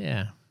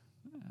 Yeah.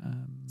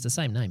 It's the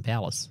same name,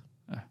 Paulus.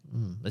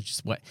 That's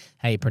just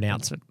how you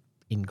pronounce it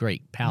in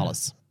Greek,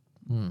 Paulus.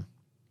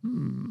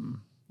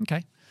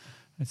 Okay.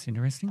 That's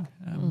interesting.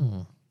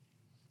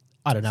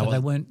 I don't know. So they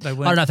weren't. I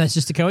don't know if that's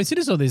just a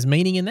coincidence or there's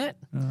meaning in that.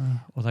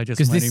 Or they just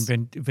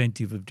weren't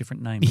inventive of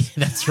different names.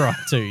 Yeah, that's right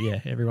too.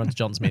 Yeah, everyone's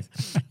John Smith.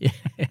 Yeah.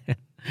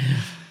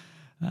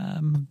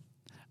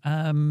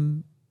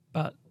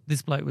 But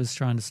this bloke was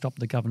trying to stop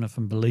the governor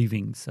from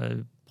believing.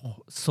 So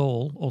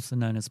Saul, also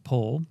known as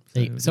Paul.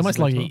 It's almost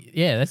like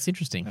that's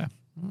interesting. Yeah.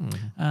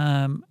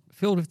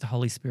 Filled with the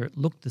Holy Spirit,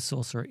 looked the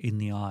sorcerer in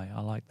the eye.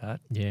 I like that.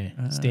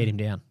 Yeah, stared him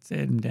down.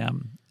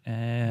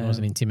 He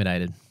wasn't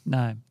intimidated.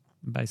 No,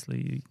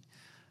 basically,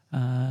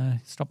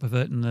 stop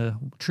perverting the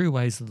true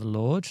ways of the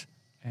Lord,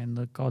 and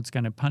that God's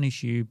going to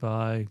punish you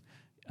by,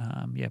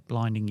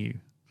 blinding you.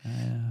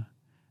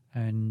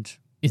 And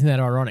isn't that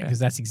ironic? Because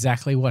that's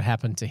exactly what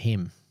happened to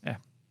him. Yeah,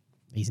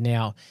 he's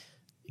now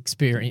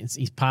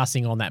he's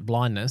passing on that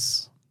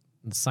blindness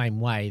the same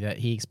way that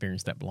he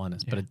experienced that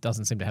blindness, but it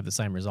doesn't seem to have the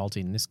same result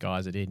in this guy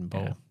as it did in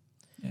Paul.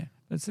 Yeah.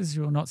 It says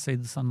you will not see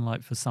the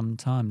sunlight for some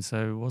time,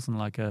 so it wasn't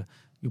like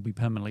you'll be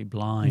permanently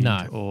blind.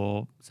 No.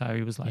 Or so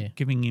he was like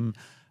giving him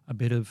a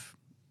bit of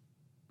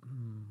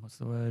what's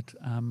the word?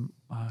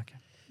 Okay.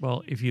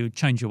 Well, if you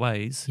change your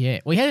ways, Yeah,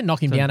 well, he had to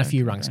knock him So down a don't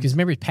few go rungs down. because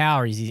remember,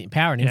 power is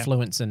power and Yeah.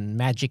 influence and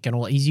magic and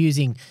all. He's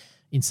using,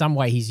 in some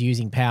way, he's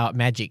using power,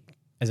 magic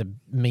as a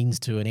means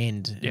to an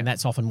end, Yeah. and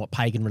that's often what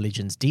pagan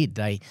religions did.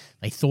 They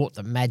thought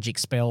that magic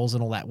spells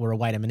and all that were a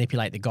way to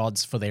manipulate the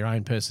gods for their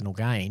own personal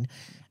gain,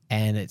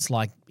 and it's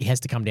like he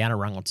has to come down a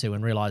rung or two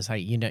and realize, hey,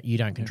 you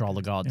don't control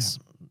the gods.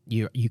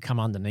 You come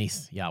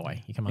underneath Yahweh.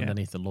 You come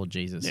underneath the Lord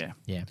Jesus. Yeah.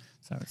 Yeah.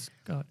 So it's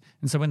God.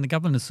 And so when the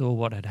governor saw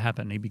what had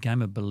happened, he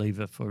became a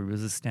believer, for he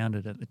was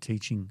astounded at the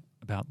teaching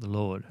about the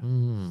Lord.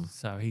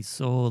 So he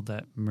saw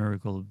that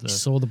miracle of the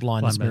Saw the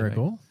blindness blind baby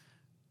miracle.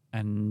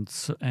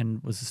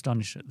 and was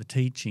astonished at the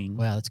teaching.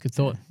 Wow, that's a good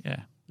thought.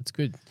 Yeah. That's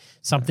good.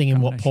 Something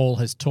in what combination. Paul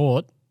has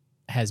taught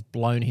has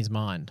blown his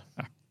mind.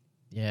 Ah.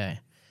 Yeah.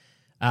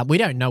 We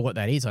don't know what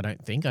that is, I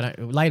don't think.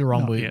 Later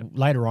on Not yet.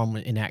 later on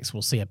in Acts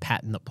we'll see a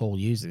pattern that Paul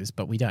uses,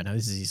 but we don't know.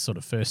 This is his sort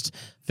of first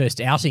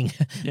outing.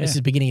 Yeah. This is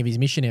the beginning of his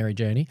missionary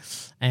journey.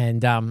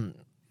 And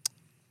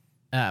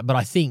but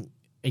I think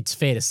it's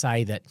fair to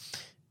say that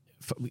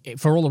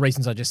for all the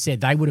reasons I just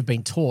said, they would have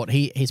been taught.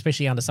 He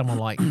especially under someone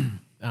like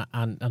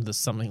under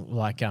something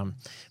like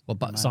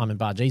Simon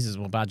Bar Jesus,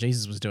 what Bar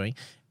Jesus was doing,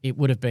 it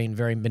would have been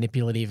very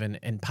manipulative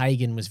and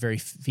pagan was very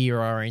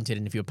fear oriented.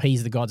 And if you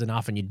appease the gods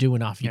enough and you do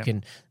enough, you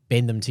can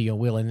bend them to your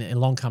will. And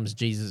along comes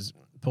Jesus,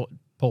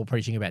 Paul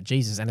preaching about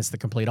Jesus, and it's the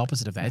complete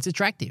opposite of that. It's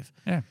attractive,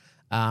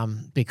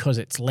 because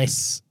it's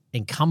less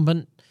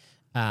incumbent.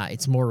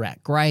 It's more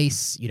about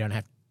grace. You don't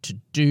have to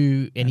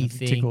do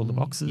anything. tick all the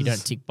boxes. You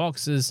don't tick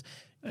boxes.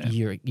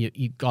 You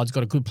God's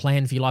got a good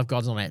plan for your life.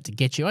 God's not out to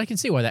get you. I can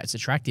see why that's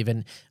attractive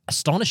and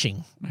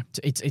astonishing.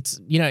 It's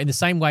in the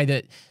same way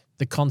that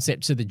the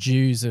concept to the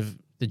Jews of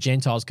the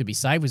Gentiles could be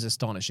saved was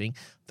astonishing.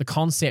 The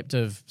concept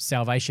of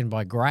salvation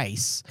by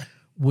grace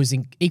was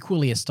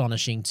equally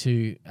astonishing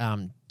to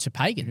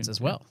pagans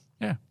as well.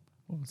 Yeah.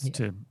 Well, it's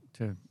to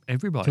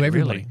everybody. To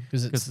everybody, really,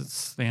 'cause because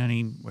it's the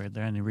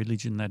only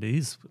religion that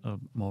is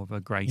more of a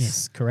grace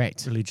Yes,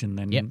 correct. religion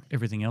than Yep.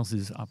 everything else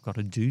is. I've got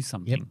to do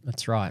something. Yep,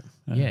 that's right.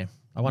 Yeah.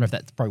 I wonder if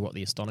that's probably what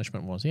the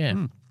astonishment was.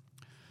 Yeah.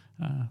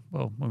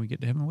 Well, when we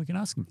get to heaven, we can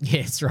ask him.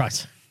 Yeah, that's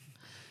right.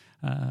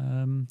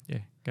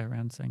 Go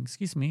around saying,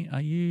 "Excuse me,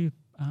 are you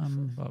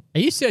Are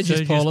you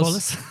Sergius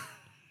Paulus?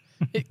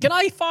 Can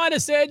I find a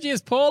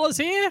Sergius Paulus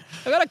here?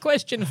 I've got a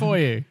question for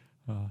you.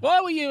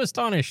 Why were you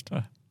astonished?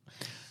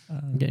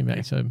 I'm getting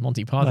back to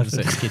Monty Python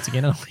skits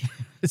again, aren't we?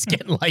 It's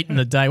getting late in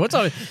the day. What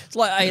time? It's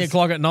like 8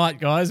 o'clock at night,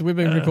 guys. We've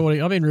been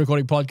recording. I've been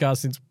recording podcasts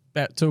since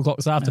about 2 o'clock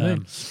this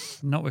afternoon.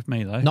 Not with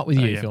me though. Not with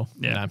you, yeah. Phil.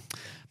 Yeah, No.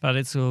 but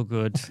it's all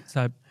good.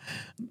 So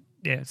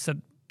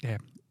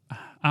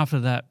after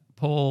that,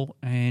 Paul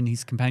and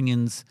his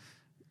companions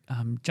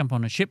jump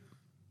on a ship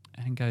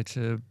and go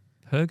to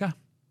Perga,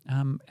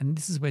 and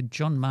this is where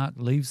John Mark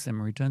leaves them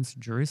and returns to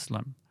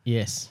Jerusalem.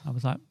 Yes. I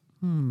was like,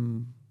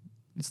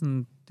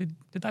 listen, did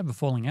they have a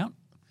falling out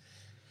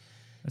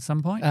at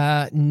some point?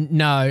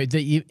 No.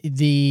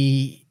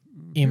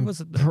 Who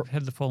was it that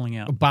had the falling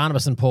out?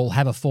 Barnabas and Paul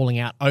have a falling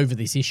out over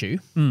this issue.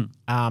 That's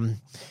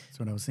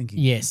what I was thinking.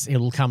 Yes,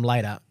 it'll come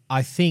later.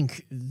 I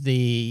think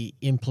the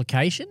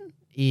implication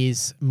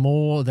is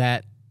more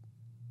that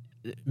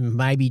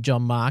maybe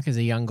John Mark, as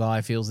a young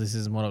guy, feels this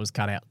isn't what it was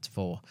cut out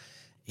for.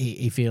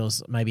 He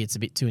feels maybe it's a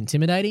bit too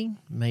intimidating.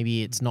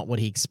 Maybe it's not what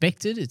he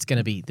expected. It's going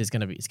to be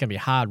a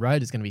hard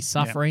road. It's going to be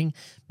suffering.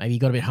 Maybe he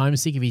got a bit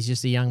homesick if he's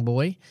just a young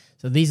boy.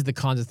 So these are the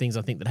kinds of things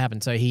I think that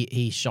happened. So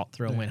he shot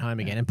through and went home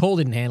again. And Paul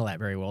didn't handle that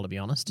very well, to be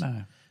honest.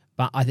 No.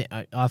 But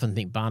I often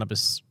think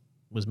Barnabas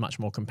was much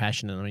more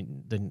compassionate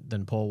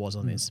than Paul was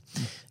on this.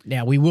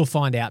 Now, we will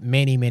find out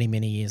many, many,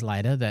 many years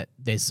later that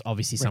there's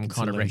obviously some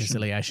kind of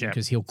reconciliation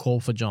because he'll call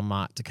for John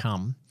Mark to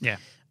come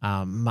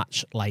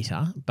much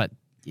later. But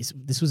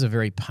this was a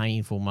very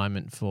painful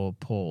moment for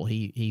Paul.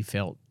 He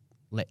felt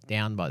let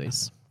down by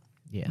this.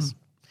 Yes.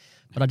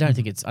 But I don't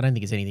think it's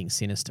anything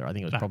sinister. I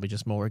think it was probably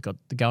just more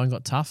the going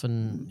got tough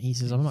and he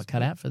says, I'm not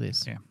cut out for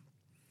this. Yeah.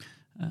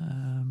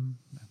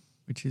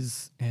 Which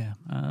is,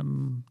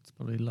 it's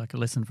probably like a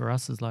lesson for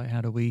us is like,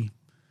 how do we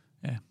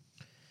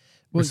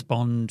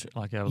respond?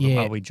 Like, are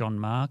we John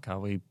Mark? Are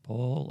we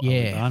Paul? Are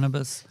we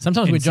Barnabas?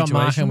 Sometimes in we're John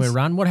Mark and we situations?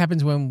 run. What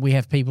happens when we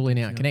have people in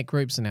our connect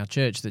groups and our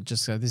church that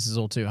just go, this is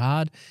all too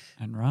hard?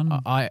 And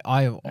run.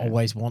 I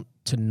always want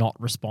to not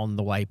respond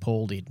the way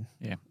Paul did.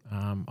 Yeah.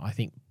 I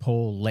think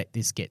Paul let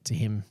this get to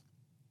him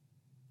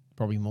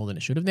probably more than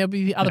it should have. There'll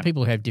be other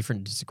people who have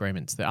different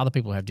disagreements. There are other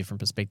people who have different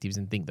perspectives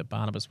and think that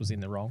Barnabas was in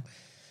the wrong.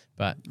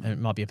 But it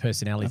might be a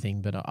personality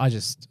thing. But I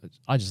just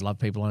love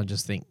people, and I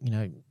just think,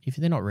 if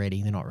they're not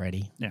ready, they're not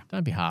ready. Yeah.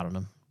 Don't be hard on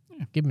them.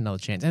 Yeah. Give them another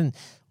chance. And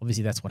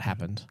obviously that's what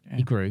happened. Yeah.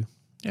 He grew.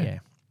 Yeah.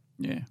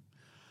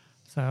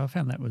 So I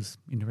found that was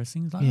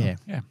interesting. It's like,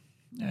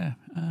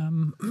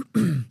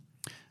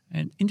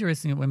 and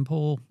interesting that when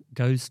Paul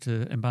goes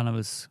to and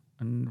Barnabas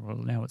and well,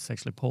 now it's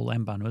actually Paul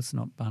and Barnabas,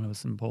 not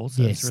Barnabas and Paul.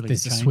 So Yes, it's really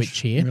there's a changed, switch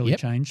here. Really Yep,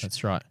 changed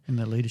that's right. in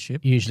their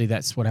leadership. Usually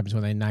that's what happens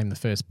when they name the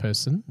first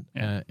person.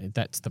 Yeah.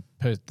 That's the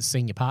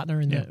senior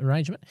partner in the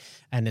arrangement.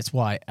 And that's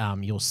why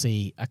you'll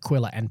see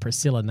Aquila and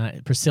Priscilla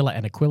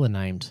and Aquila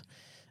named.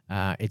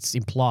 It's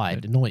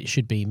implied. Normally it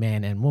should be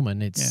man and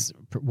woman. It's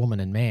woman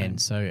and man.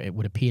 So it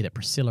would appear that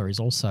Priscilla is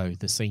also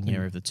the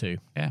senior of the two.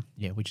 Yeah.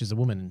 Yeah, which is a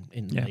woman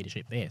in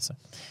leadership there. So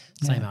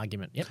same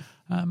argument. Yep.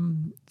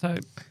 So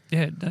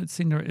yeah, that's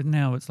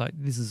now it's like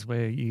this is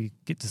where you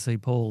get to see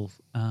Paul.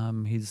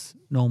 His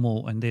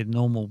normal and their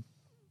normal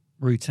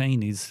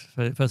routine is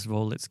first of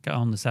all, let's go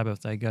on the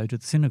Sabbath. They go to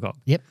the synagogue.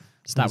 Yep.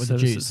 Start with the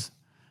Jews.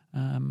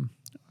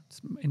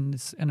 In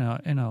this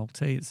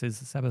NLT, it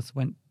says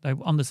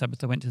on the Sabbath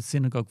they went to the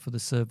synagogue for the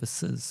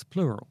services,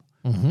 plural.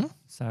 Mm-hmm.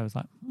 So I was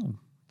like,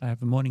 they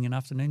have a morning and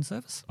afternoon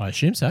service, I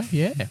assume so.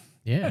 Yeah.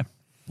 Yep.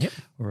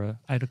 or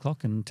 8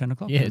 o'clock and 10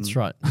 o'clock. Yeah, that's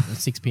right. A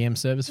 6 p.m.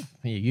 service,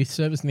 your youth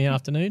service in the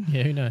afternoon.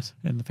 Yeah, who knows?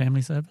 And the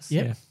family service.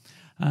 Yep.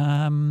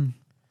 Yeah.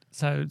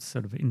 So it's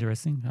sort of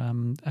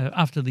interesting.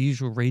 After the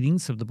usual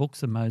readings of the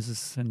books of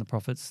Moses and the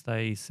prophets,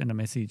 they send a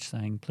message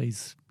saying,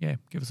 please,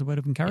 give us a word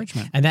of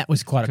encouragement. And that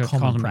was quite a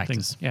common thing.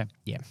 practice. Yeah.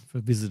 For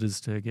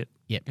visitors to get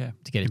to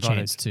get a invited.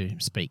 chance to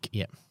speak.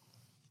 Yep.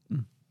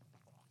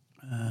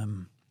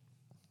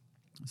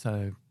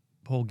 So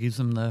Paul gives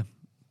them the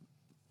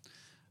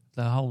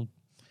whole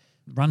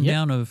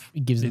rundown of He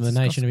gives them the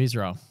nation of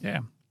Israel. Yeah.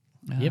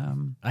 Yep.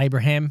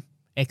 Abraham,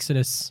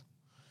 Exodus,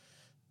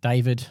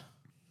 David,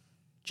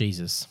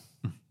 Jesus.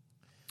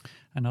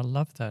 And I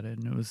love that.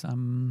 And it was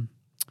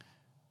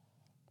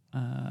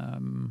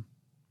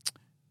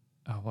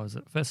what was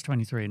it? Verse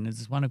 23, and this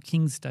is one of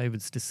King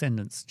David's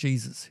descendants,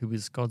 Jesus, who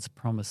is God's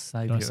promised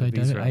Savior Did I say of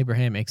David? Israel.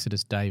 Abraham,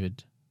 Exodus,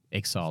 David,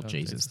 exiled So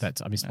Jesus.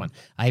 Jesus. I missed one.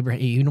 Abraham.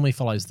 He normally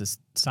follows this.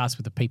 Starts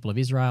with the people of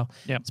Israel.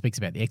 Yep. Speaks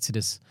about the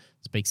Exodus.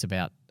 Speaks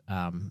about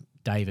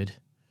David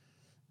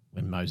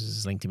when Moses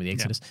is linked in with the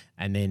Exodus,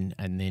 and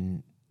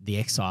then the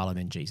exile, and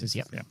then Jesus.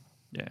 Yep.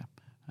 Yeah.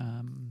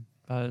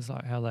 But it's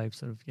like how they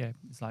sort of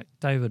it's like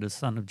David, a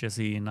son of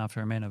Jesse, and after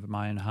a man of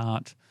my own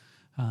heart,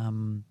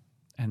 and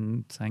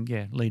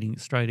saying leading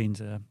straight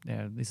into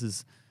this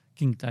is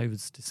King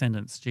David's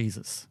descendants,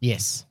 Jesus.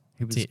 Yes.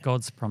 He was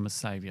God's promised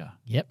Savior.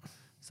 Yep.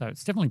 So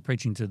it's definitely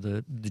preaching to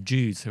the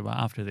Jews who are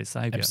after their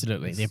Savior.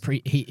 Absolutely.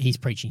 He's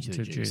preaching to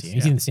the Jews. Yeah.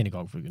 He's in the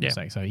synagogue, for goodness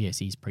sake. So, yes,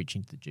 he's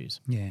preaching to the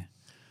Jews. Yeah.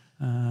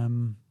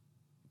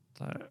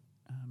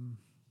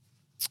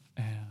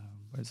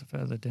 Where's it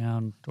further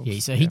down?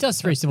 So he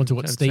does very similar to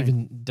what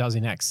Stephen does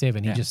in Acts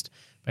 7. He just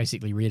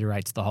basically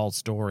reiterates the whole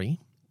story,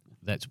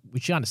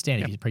 which you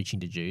understand if he's preaching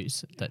to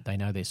Jews, that they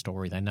know their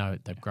story, they know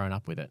it, they've grown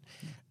up with it.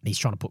 And he's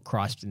trying to put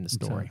Christ in the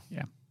story.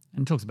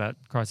 And talks about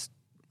Christ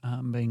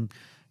being,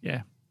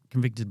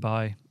 convicted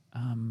by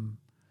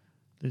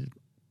the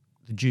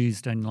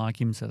Jews don't like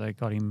him, so they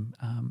got him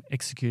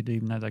executed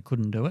even though they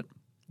couldn't do it.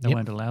 They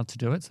weren't allowed to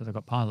do it, so they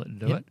got Pilate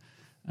to do it.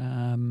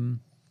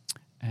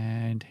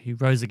 And he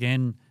rose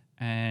again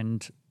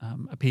and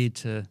appeared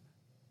to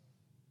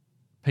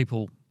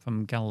people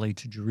from Galilee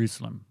to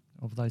Jerusalem.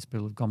 Of those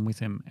people have gone with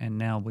him, and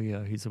now we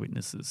are his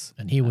witnesses.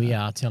 And here we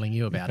are telling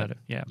you about it.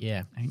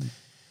 Yeah.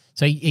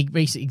 So he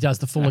basically does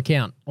the full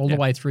account all the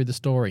way through the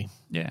story.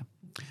 Yeah.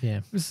 Yeah.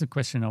 This is a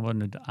question I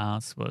wanted to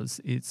ask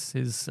it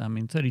says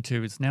in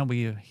 32, it's now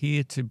we are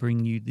here to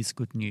bring you this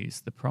good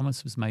news. The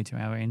promise was made to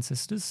our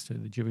ancestors, to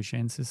the Jewish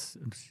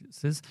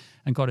ancestors,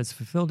 and God has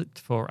fulfilled it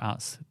for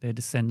us, their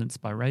descendants,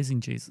 by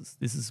raising Jesus.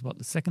 This is what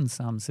the second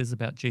psalm says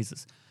about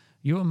Jesus.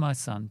 You are my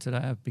son, today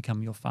I have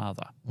become your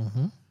father.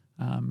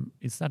 Mm-hmm.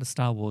 Is that a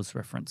Star Wars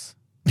reference?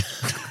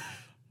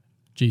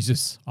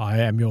 Jesus, I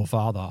am your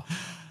father.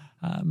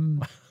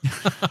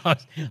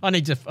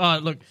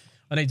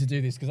 I need to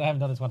do this because I haven't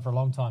done this one for a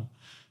long time.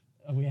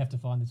 We have to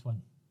find this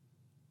one.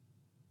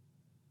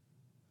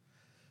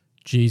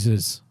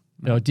 Jesus.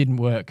 No, it didn't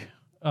work.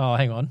 Oh,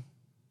 hang on.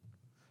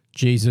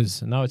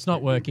 Jesus. No, it's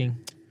not working.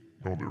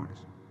 Oh, there it is.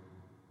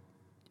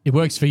 It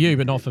works for you,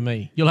 but not for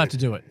me. You'll have to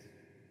do it.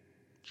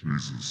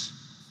 Jesus,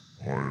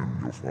 I am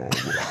your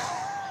father.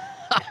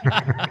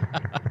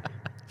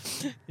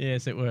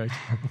 Yes, it worked.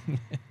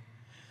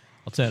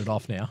 I'll turn it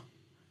off now.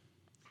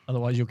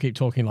 Otherwise, you'll keep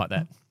talking like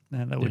that.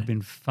 No, that would have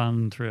been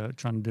fun trying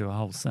to do a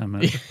whole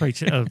sermon,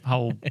 preach a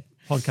whole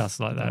podcast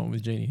like that.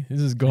 With Jeannie.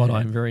 This is God.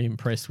 I'm very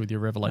impressed with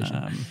your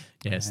revelation.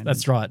 Yes,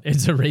 that's right.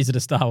 It's a reason a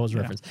Star Wars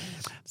reference.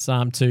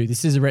 Psalm 2.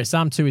 This is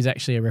Psalm 2 is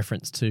actually a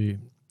reference to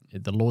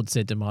the Lord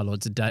said to my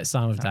Lord. It's a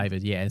Psalm of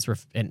David. Yeah, it's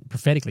and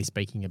prophetically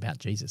speaking about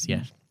Jesus.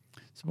 Yeah.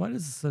 So why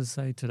does it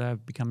say today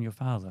I've become your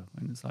father?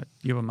 And it's like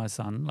you are my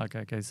son. Like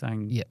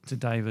saying to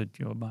David,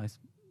 you're my.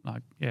 I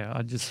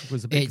just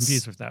was a bit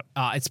confused with that.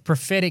 It's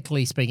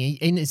prophetically speaking.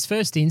 In its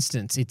first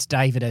instance, it's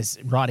David as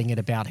writing it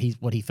about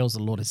what he feels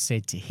the Lord has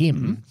said to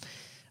him,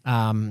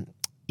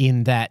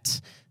 in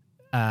that,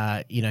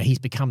 he's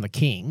become the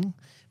king.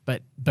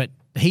 But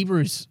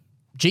Hebrews,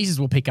 Jesus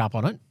will pick up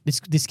on it.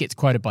 This gets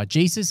quoted by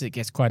Jesus. It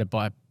gets quoted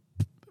by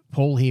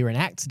Paul here in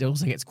Acts, it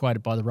also gets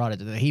quoted by the writer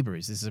to the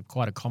Hebrews. This is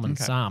quite a common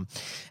psalm,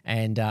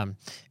 and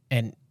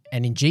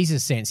in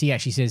Jesus' sense, he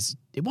actually says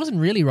it wasn't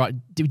really right.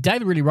 Did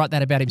David really write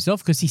that about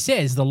himself? Because he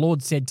says, "The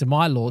Lord said to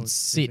my Lord,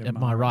 sit at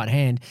my right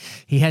hand."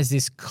 He has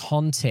this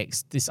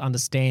context, this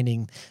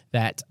understanding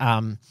that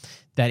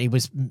that it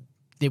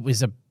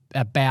was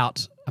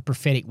about a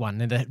prophetic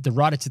one, and the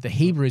writer to the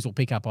Hebrews will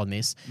pick up on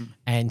this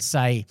and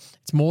say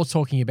it's more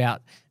talking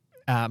about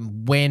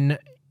when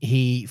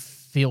he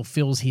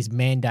fulfills his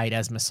mandate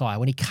as Messiah,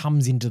 when he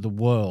comes into the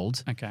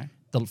world. Okay.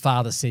 The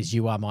Father says,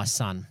 "You are my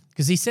son,"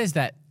 because he says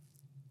that.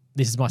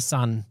 This is my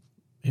son,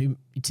 who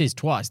it says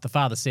twice. The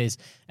Father says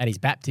at his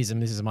baptism,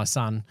 "This is my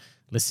son,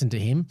 listen to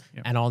him."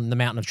 Yep. And on the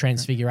Mountain of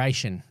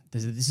Transfiguration,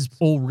 this is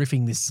all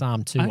riffing this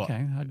Psalm 2.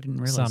 Okay, I didn't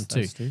realize Psalm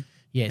 2. those two.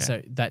 Yeah,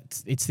 so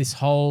it's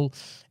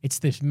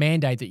this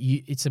mandate that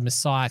it's a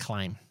Messiah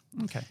claim.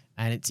 Okay.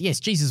 And it's, yes,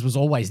 Jesus was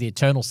always the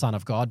eternal Son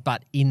of God,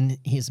 but in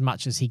as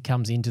much as he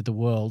comes into the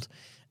world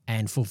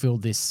and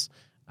fulfilled this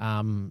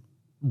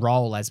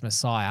role as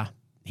Messiah,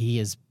 he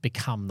has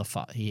become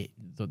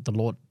the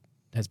Lord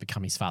has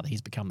become his father. He's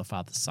become the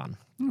Father's son.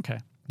 Okay.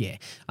 Yeah.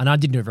 And I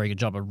didn't do a very good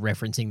job of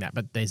referencing that,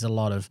 but there's a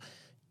lot of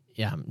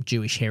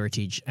Jewish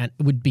heritage, and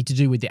it would be to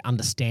do with their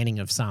understanding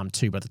of Psalm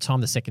 2. By the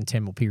time the Second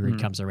Temple period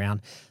comes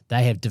around,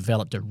 they have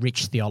developed a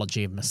rich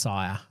theology of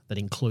Messiah that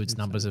includes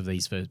numbers of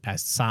these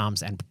past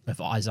Psalms, and of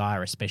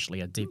Isaiah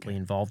especially are deeply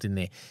involved in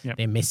their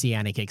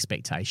messianic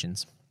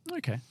expectations.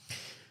 Okay.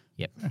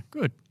 Yep. Yeah,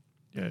 good.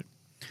 Good.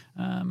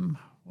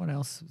 What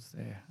else was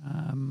there?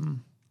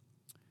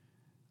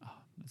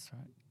 That's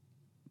right.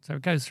 So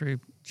it goes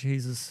through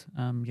Jesus,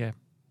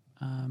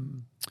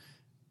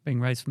 being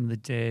raised from the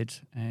dead,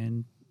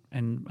 and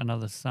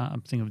another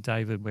thing of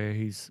David where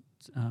he's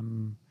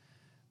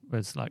where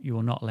it's like, "You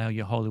will not allow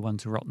your Holy One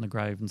to rot in the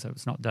grave," and so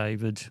it's not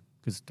David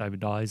because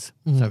David dies.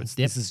 So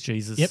this is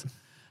Jesus. Yep.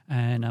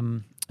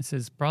 And it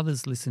says,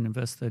 "Brothers, listen," in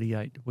verse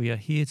 38. "We are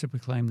here to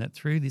proclaim that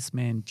through this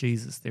man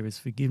Jesus there is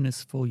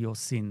forgiveness for your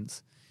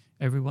sins.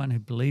 Everyone who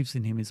believes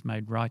in him is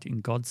made right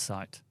in God's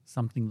sight,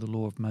 something the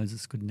law of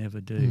Moses could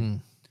never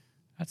do."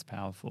 That's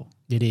powerful.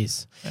 It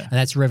is. Yeah. And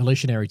that's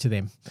revolutionary to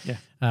them.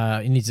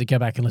 Yeah. You need to go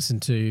back and listen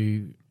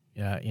to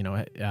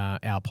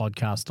our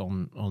podcast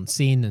on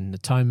sin and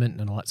atonement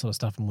and all that sort of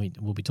stuff, and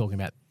we'll be talking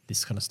about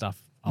this kind of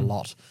stuff a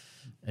lot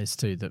as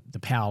to the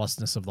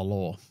powerlessness of the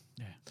law.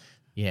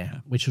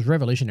 Yeah, which was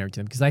revolutionary to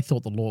them because they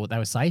thought they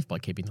were saved by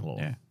keeping the law.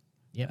 Yeah.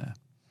 Yep.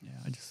 Yeah,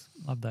 I just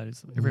love that.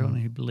 It's everyone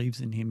who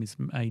believes in him is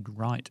made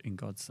right in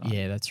God's sight.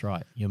 Yeah, that's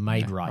right. You're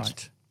made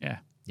right. Yeah.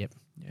 Yep.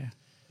 Yeah.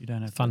 You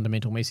don't have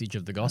Fundamental message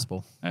of the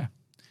gospel. So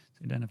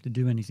you don't have to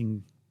do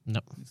anything. No,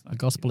 It's the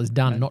gospel is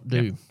done, not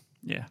do.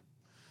 Yeah.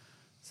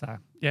 So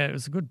it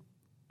was a good.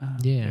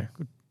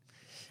 Good.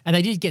 And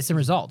they did get some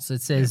results.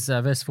 It says,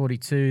 verse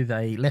 42,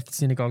 they left the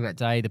synagogue that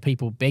day. The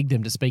people begged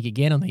them to speak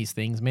again on these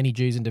things. Many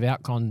Jews and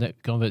devout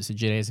converts to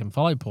Judaism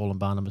followed Paul and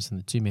Barnabas, and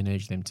the two men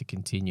urged them to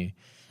continue.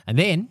 And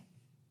then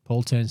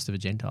Paul turns to the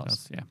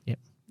Gentiles. Yep.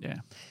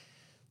 Yeah.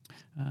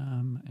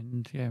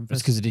 And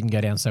That's because it didn't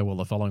go down so well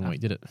the following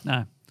week, did it?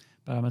 No,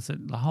 but I must say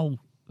the whole,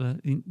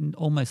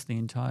 almost the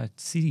entire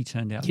city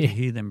turned out to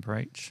hear them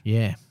preach.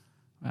 Yeah.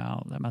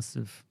 Wow, that must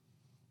have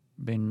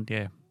been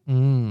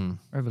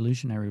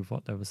revolutionary with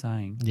what they were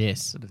saying.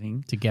 Yes. Sort of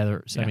thing. To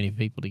gather so many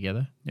people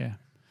together. Yeah.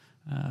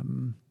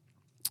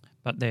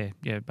 But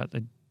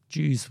the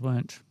Jews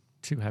weren't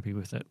too happy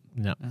with it.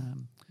 No.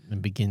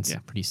 And begins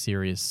pretty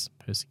serious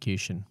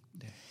persecution.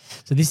 Yeah.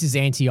 So this is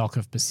Antioch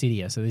of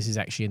Pisidia. So this is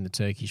actually in the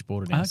Turkish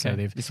border now. Okay, So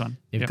this one.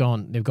 they've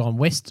gone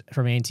west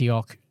from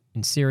Antioch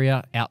in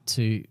Syria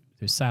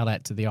they've sailed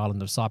out to the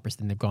island of Cyprus.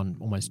 Then they've gone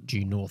almost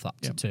due north up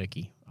to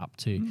Turkey, up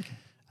to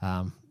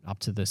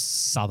the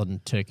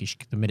southern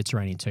the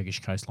Mediterranean Turkish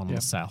coastline on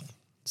the south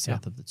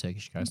of the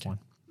Turkish coastline.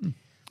 Okay.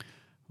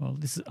 Well,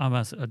 this is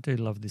I do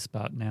love this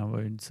part now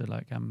where it's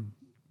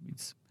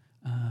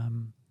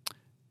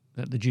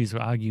that the Jews were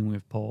arguing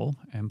with Paul,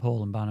 and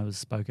Paul and Barnabas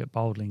spoke it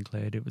boldly and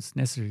declared it was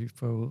necessary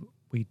for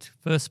we to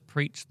first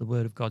preach the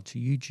word of God to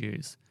you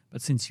Jews,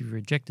 but since you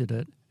rejected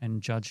it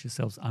and judged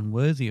yourselves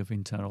unworthy of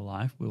eternal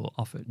life, we will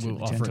offer it to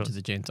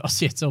the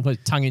Gentiles. Yeah, it's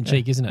almost tongue in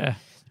cheek, isn't it? Yeah.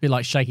 It's a bit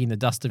like shaking the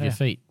dust of your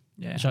feet,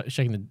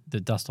 shaking the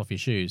dust off your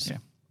shoes. Yeah.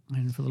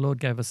 And for the Lord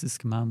gave us this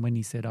command when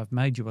he said, "I've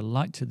made you a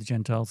light to the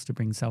Gentiles to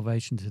bring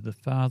salvation to the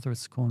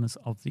farthest corners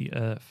of the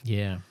earth."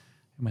 Yeah.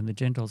 And when the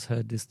Gentiles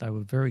heard this, they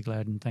were very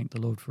glad and thanked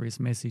the Lord for his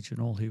message, and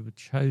all who were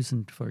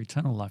chosen for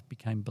eternal life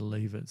became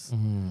believers.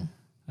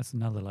 That's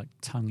another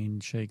tongue in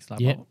cheek.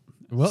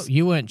 Well,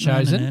 you weren't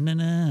chosen.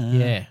 No.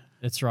 Yeah,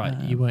 that's right.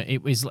 You weren't.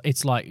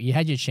 It's like you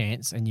had your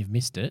chance and you've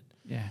missed it.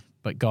 Yeah.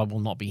 But God will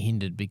not be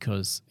hindered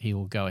because he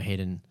will go ahead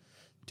and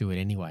do it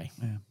anyway.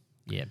 Yeah.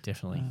 Yeah,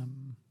 definitely.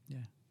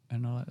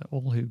 And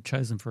all who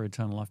chosen for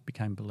eternal life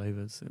became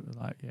believers. It was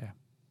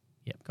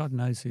Yep. God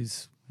knows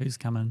who's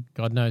coming.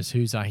 God knows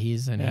whose are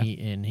his, and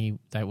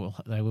they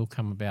will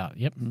come about.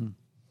 Yep.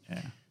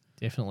 Yeah.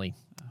 Definitely.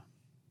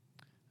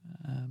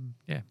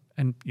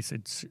 And you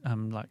said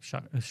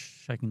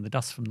shaking the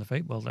dust from the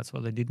feet. Well, that's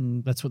what they did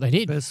in That's what they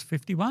did. verse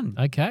 51.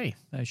 Okay.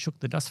 They shook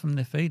the dust from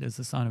their feet as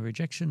a sign of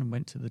rejection and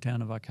went to the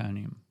town of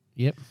Iconium.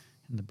 Yep.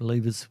 And the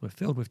believers were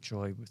filled with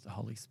joy with the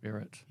Holy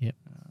Spirit. Yep.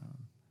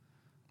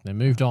 They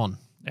moved on.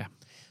 Yeah.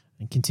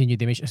 And continued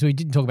their mission. So we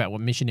didn't talk about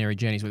what missionary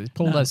journeys were.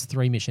 Paul does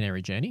 3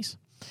 missionary journeys.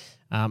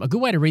 A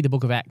good way to read the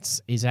book of Acts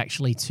is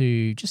actually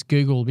to just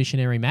Google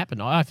missionary map.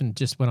 And I often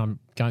just, when I'm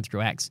going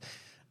through Acts,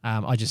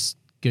 I just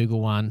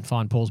Google one,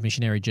 find Paul's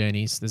missionary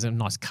journeys. There's a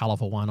nice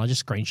colourful one. I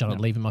just screenshot it,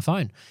 leave it in my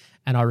phone.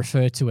 And I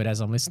refer to it as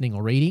I'm listening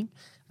or reading.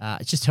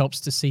 It just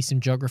helps to see some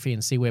geography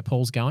and see where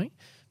Paul's going,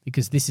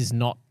 because this is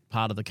not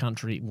part of the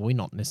country. Well, we're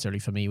not necessarily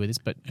familiar with this,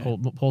 but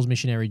Paul's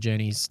missionary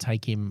journeys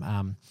take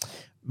him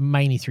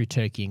mainly through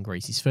Turkey and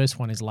Greece. His first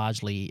one is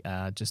largely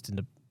just in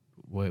the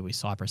where we're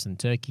Cyprus and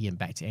Turkey and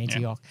back to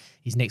Antioch. Yeah.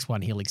 His next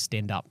one, he'll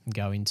extend up and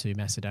go into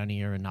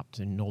Macedonia and up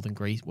to northern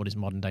Greece, what is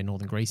modern day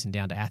northern Greece, and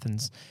down to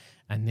Athens,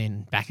 and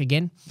then back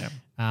again. Yep.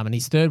 And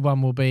his third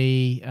one will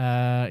be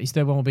on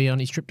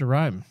his trip to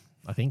Rome,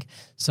 I think.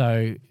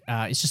 So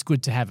it's just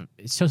good to have.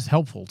 It's just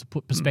helpful to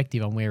put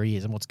perspective on where he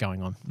is and what's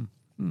going on.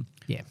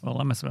 Yeah.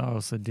 Well, I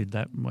also did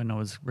that when I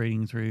was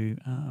reading through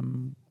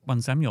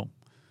 1 Samuel.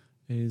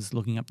 Is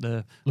looking at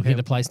the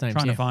place names,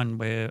 trying to find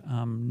where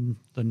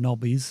the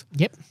knob is.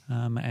 Yep.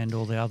 And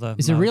all the other.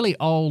 It's a really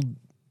old.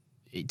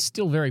 It's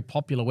still a very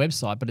popular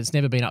website, but it's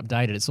never been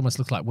updated. It's almost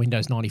looks like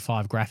Windows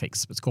 95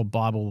 graphics. It's called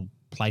Bible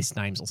Place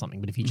Names or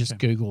something. But if you just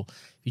Google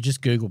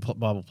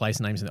Bible Place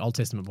Names and Old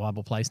Testament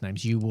Bible Place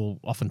Names, you will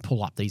often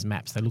pull up these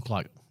maps. They look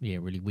like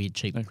really weird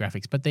cheap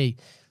graphics, but they're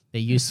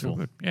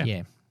useful.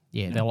 Yeah.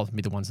 They'll often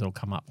be the ones that'll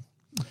come up.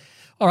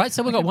 All right,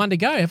 so we've got one to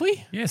go, have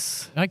we?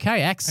 Yes.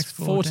 Okay, Acts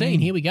 14.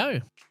 Here we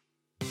go.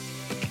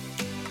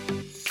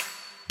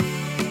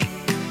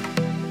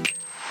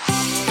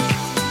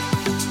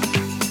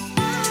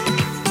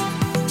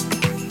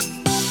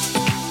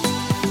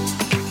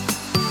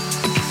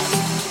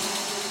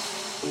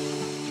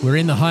 We're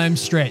in the home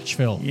stretch,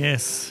 Phil.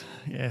 Yes.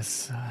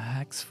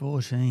 Acts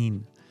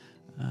 14.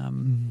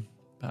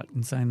 But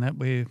in saying that,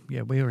 we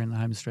were in the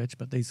home stretch,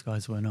 but these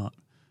guys were not.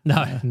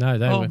 No,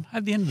 they were.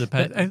 At the end of the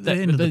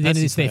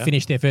passage, they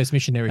finished their first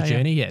missionary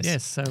journey. Yes,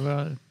 yes. So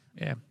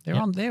they're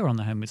on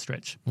the home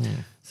stretch.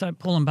 So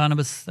Paul and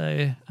Barnabas,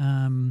 they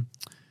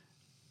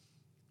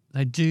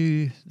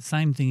do the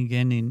same thing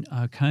again in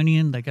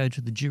Iconium. They go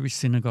to the Jewish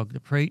synagogue to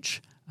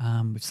preach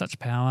with such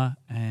power,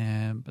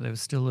 but there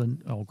was still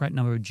a great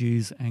number of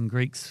Jews and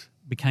Greeks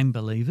became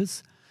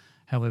believers.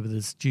 However,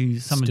 there's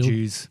some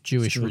Jews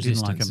Jewish still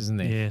resistance, didn't like them. Isn't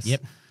there? Yes.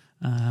 Yep.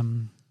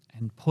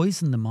 And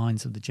poisoned the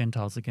minds of the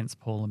Gentiles against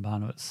Paul and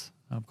Barnabas.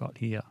 I've got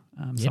here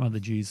some of the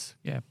Jews,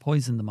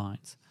 poisoned the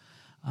minds.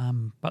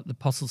 But the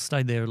apostles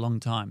stayed there a long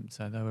time,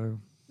 so they were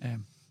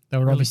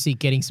really obviously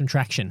getting some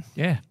traction.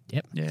 Yeah,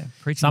 yep, yeah.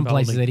 Preaching some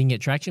boldly. places they didn't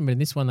get traction, but in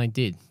this one they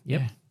did.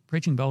 Yep,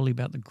 preaching boldly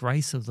about the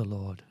grace of the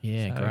Lord.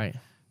 Yeah, great.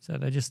 So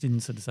they just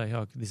didn't sort of say,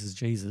 "Oh, this is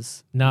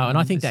Jesus." No, and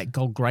I think that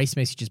God grace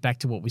message is back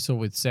to what we saw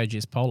with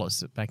Sergius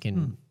Paulus back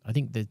in. I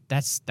think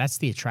that's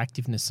the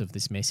attractiveness of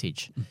this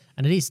message,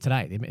 and it is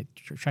today. The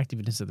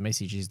attractiveness of the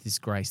message is this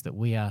grace, that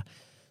we are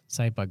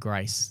saved by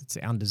grace. It's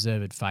the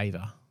undeserved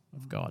favour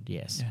of God.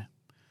 Yes. Yeah.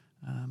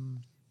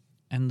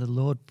 And the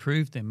Lord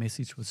proved their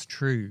message was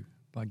true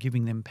by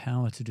giving them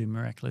power to do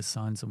miraculous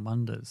signs and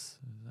wonders.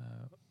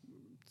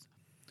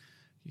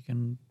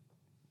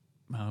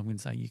 I'm going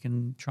to say you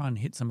can try and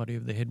hit somebody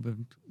over the head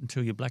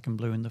until you're black and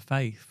blue in the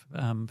face,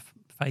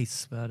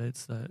 but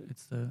it's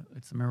the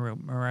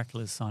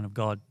miraculous sign of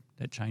God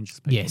that changes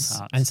people's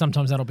hearts. And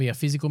sometimes that'll be a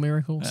physical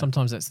miracle. Yeah.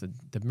 Sometimes that's the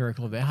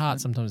miracle of their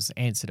heart. Sometimes it's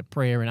answer to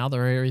prayer in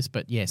other areas.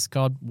 But yes,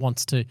 God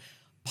wants to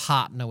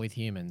partner with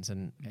humans,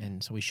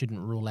 and so we shouldn't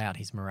rule out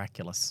His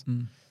miraculous.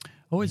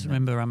 Always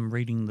remember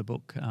reading the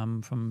book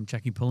from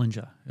Jackie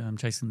Pullinger,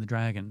 Chasing the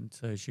Dragon.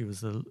 So she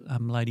was a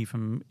lady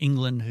from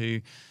England who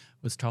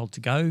was told to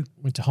go.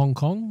 Went to Hong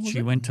Kong?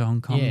 She went to Hong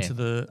Kong to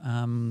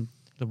the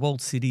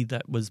walled city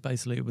that was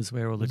basically, it was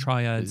where all the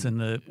triads and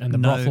the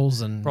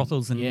brothels and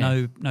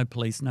no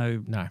police,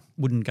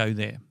 wouldn't go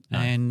there. No.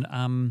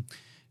 And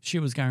she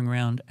was going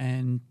around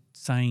and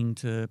saying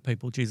to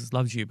people, Jesus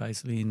loves you,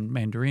 basically in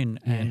Mandarin,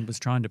 and was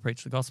trying to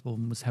preach the gospel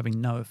and was having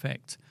no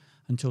effect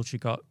until she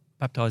got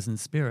baptized in the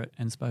Spirit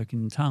and spoke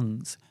in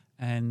tongues.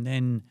 And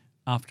then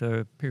after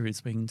a period of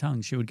speaking in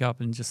tongues, she would go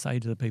up and just say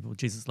to the people,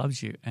 Jesus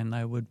loves you, and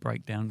they would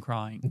break down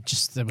crying.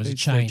 There was a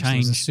change. There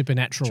was a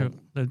supernatural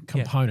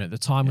component. The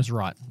time was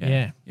right.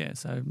 Yeah.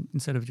 So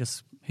instead of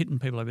just hitting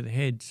people over the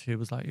head, she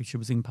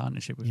was in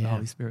partnership with the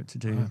Holy Spirit to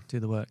do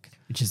the work.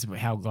 Which is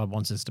how God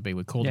wants us to be.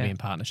 We're called to be in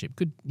partnership.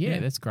 Good. Yeah,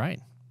 that's great.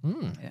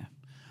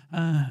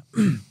 Yeah.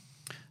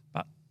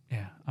 But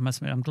I must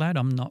admit, I'm glad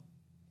I'm not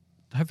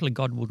hopefully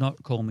God will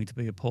not call me to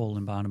be a Paul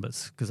and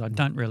Barnabas, because I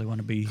don't really want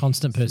to be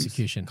Constant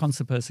persecution.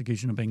 constant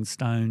persecution of being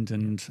stoned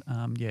and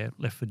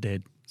left for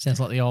dead. Sounds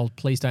like the old,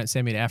 please don't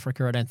send me to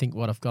Africa. I don't think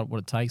what I've got what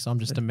it takes. I'm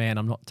just a man.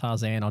 I'm not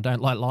Tarzan. I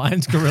don't like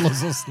lions,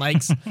 gorillas or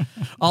snakes.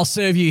 I'll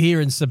serve you here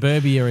in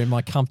suburbia in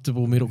my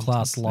comfortable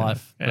middle-class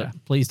life. yeah.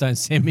 But please don't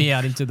send me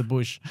out into the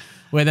bush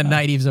where the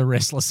natives are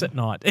restless at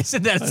night.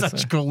 Isn't that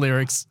such cool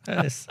lyrics?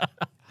 Yes.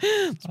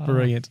 It's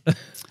brilliant.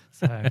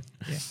 So,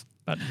 yeah.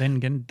 But then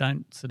again,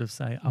 don't sort of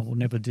say, I will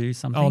never do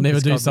something. I'll never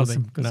 'cause do God will-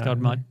 something. Because No. God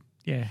might,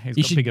 he's You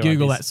got should bigger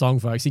Google ideas. that song,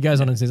 folks. He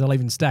goes on and says, I'll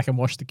even stack and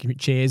wash the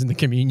chairs and the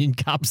communion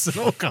cups and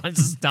all kinds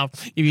of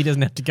stuff if he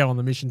doesn't have to go on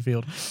the mission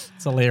field.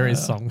 It's a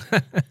hilarious song.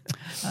 But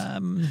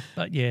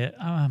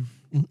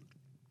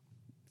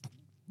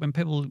when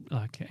people,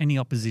 like any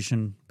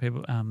opposition,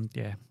 people,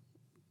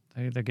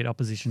 they get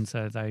opposition,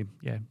 so they,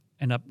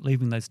 end up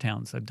leaving those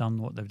towns. They've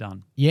done what they've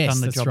done. Yes,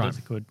 done the that's job right.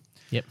 that they could.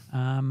 Yep.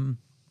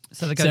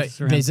 So they go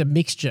So around. there's a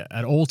mixture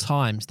at all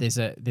times. There's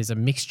a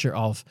mixture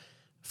of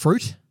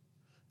fruit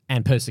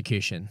and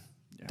persecution.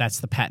 Yeah.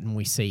 That's the pattern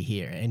we see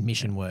here in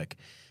mission work.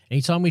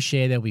 Anytime we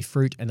share, there'll be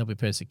fruit and there'll be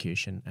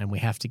persecution, and we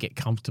have to get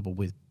comfortable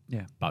with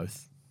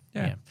both.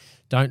 Yeah.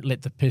 Don't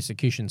let the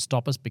persecution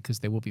stop us, because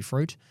there will be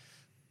fruit,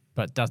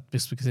 but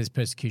just because there's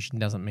persecution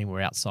doesn't mean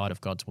we're outside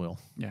of God's will.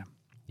 Yeah.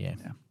 Yeah.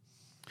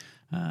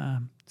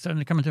 So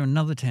they come into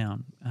another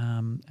town,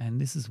 and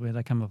this is where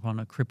they come upon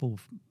a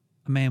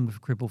man with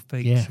crippled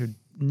feet Yeah. who'd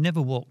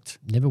never walked,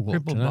 Never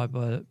walked. crippled no?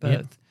 by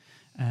birth.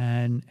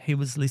 And he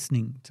was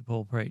listening to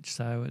Paul preach.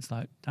 So it's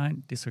like,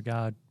 don't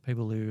disregard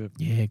people who are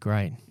Yeah,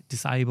 great.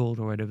 disabled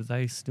or whatever.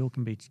 They still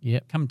can be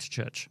Yep. come to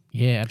church.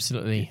 Yeah,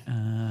 absolutely.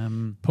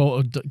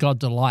 God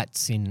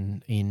delights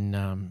in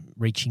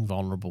reaching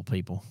vulnerable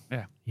people.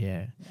 Yeah.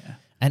 Yeah.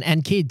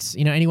 And kids,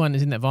 anyone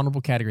who's in that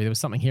vulnerable category. There was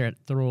something here at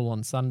Thirroul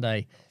on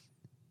Sunday.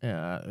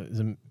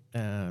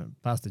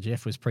 Pastor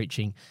Jeff was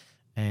preaching,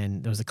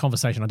 and there was a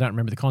conversation. I don't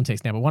remember the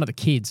context now, but one of the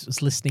kids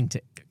was listening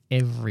to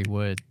every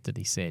word that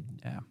he said.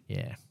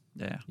 Yeah.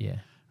 Yeah.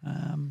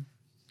 And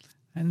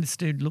this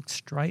dude looked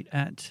straight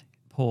at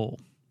Paul.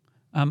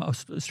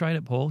 Straight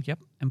at Paul, yep.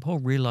 And Paul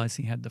realized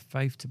he had the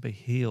faith to be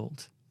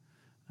healed.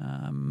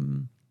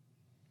 And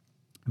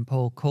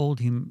Paul called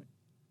to him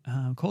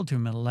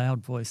in a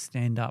loud voice,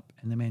 stand up,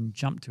 and the man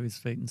jumped to his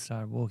feet and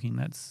started walking.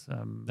 That's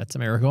That's a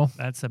miracle.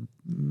 that's an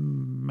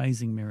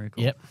amazing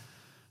miracle. Yep.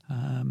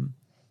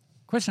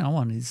 Question I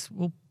want is,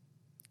 well,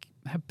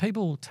 have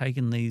people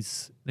taken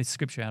this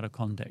scripture out of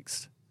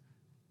context,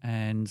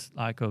 and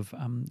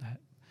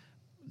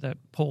that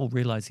Paul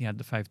realized he had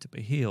the faith to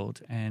be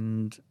healed,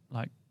 and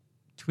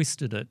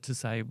twisted it to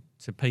say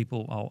to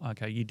people, oh,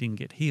 okay, you didn't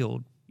get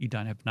healed, you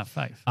don't have enough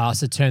faith.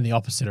 So turn the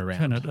opposite around.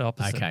 Turn it the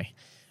opposite. Okay.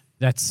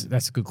 That's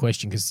a good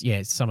question, because,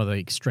 some of the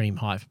extreme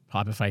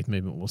hyper faith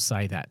movement will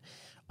say that.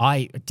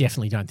 I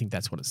definitely don't think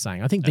that's what it's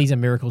saying. I think these are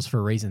miracles for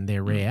a reason.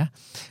 They're rare.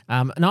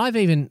 And I've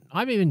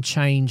even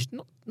changed,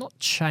 not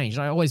changed.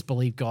 I always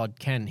believe God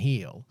can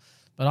heal,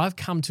 but I've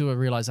come to a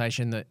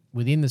realization that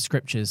within the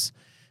scriptures,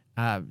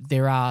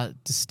 there are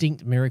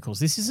distinct miracles.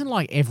 This isn't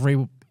like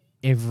everywhere,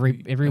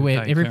 every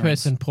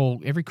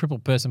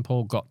crippled person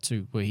Paul got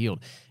to were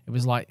healed. It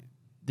was like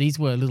these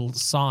were little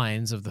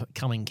signs of the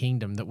coming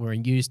kingdom that were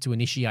used to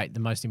initiate the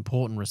most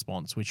important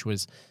response, which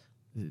was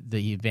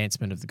the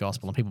advancement of the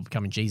gospel and people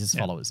becoming Jesus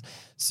followers.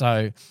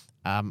 So,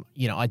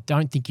 I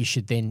don't think you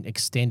should then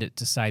extend it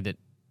to say that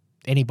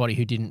anybody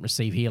who didn't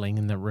receive healing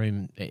in the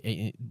room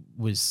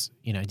was,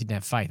 didn't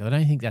have faith. I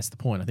don't think that's the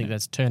point. I think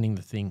that's turning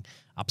the thing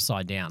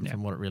upside down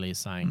from what it really is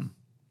saying.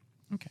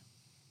 Okay.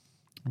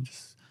 I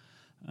just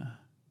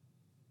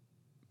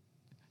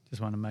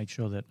want to make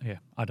sure that,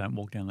 I don't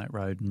walk down that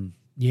road and...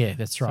 Yeah,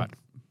 that's right.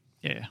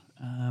 So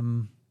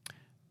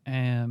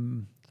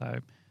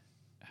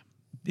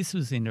this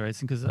was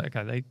interesting because,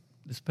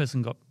 this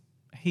person got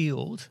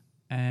healed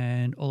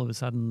and all of a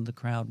sudden the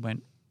crowd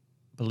went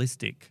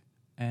ballistic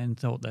and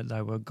thought that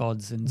they were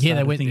gods. And Yeah,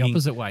 they started went the thinking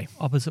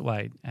opposite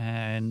way.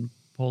 And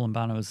Paul and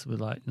Barnabas were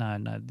like, no,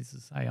 this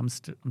is,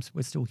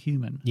 we're still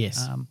human.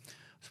 Yes. I was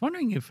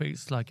wondering if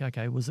it's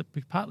was it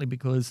partly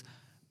because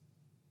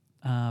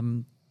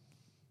they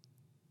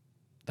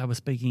were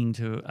speaking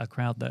to a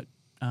crowd that,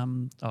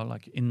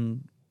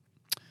 in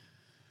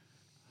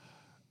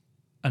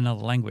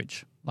another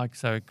language,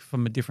 so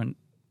from a different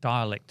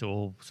dialect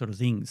or sort of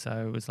thing.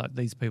 So it was like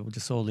these people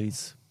just saw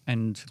these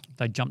and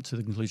they jumped to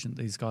the conclusion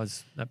that these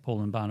guys, that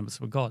Paul and Barnabas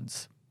were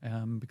gods,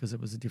 because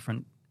it was a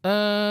different...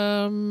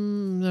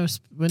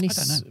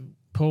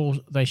 Paul,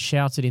 they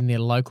shouted in their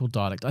local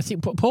dialect. I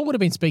think Paul would have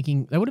been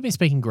speaking. They would have been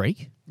speaking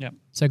Greek. Yeah.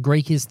 So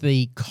Greek is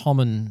the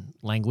common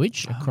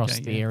language across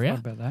the area.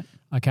 About that.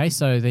 Okay,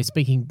 so they're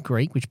speaking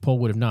Greek, which Paul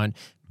would have known.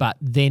 But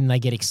then they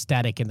get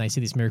ecstatic and they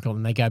see this miracle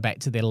and they go back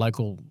to their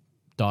local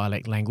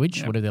dialect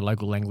language, whatever their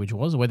local language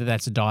was, or whether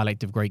that's a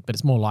dialect of Greek. But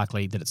it's more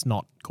likely that it's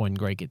not Koine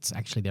Greek; it's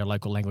actually their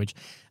local language.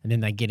 And then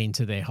they get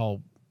into their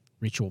whole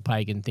ritual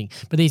pagan thing.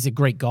 But these are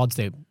Greek gods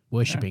they're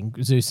worshipping,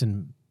 Zeus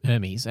and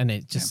Hermes, and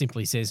it just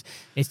simply says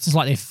it's just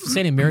like they've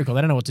seen a miracle.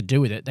 They don't know what to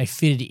do with it. They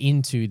fit it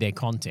into their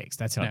context.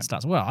 That's how it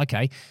starts. Well,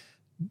 okay,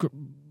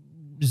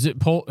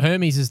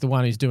 Hermes is the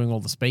one who's doing all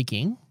the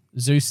speaking.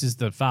 Zeus is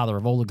the father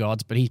of all the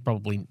gods, but he's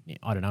probably,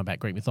 I don't know about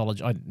Greek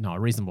mythology. I know a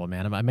reasonable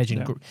amount. I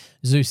imagine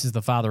Zeus is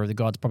the father of the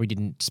gods, probably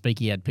didn't speak.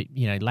 He had,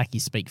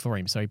 lackeys speak for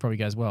him. So he probably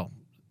goes, well,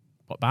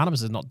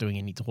 Barnabas is not doing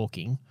any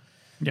talking.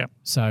 Yeah.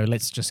 So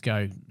let's just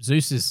go.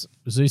 Zeus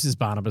is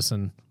Barnabas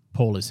and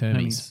Paul is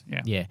Hermes.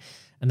 Yeah.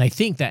 And they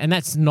think that, and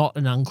that's not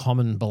an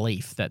uncommon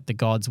belief, that the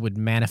gods would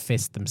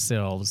manifest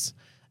themselves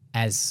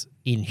as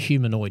in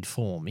humanoid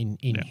form, in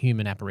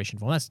human apparition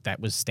form.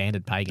 That was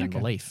standard pagan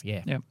belief.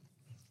 Yeah. Yeah.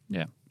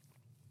 Yeah.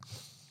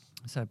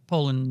 So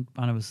Paul and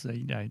Barnabas,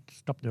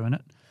 stop doing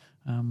it.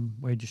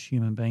 We're just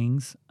human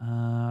beings.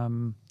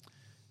 Turn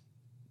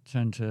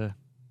to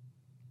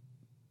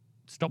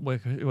stop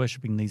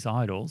worshipping these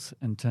idols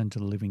and turn to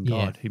the living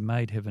God who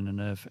made heaven and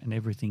earth and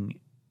everything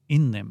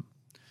in them.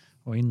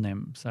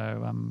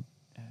 So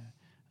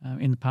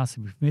in the past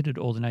he permitted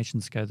all the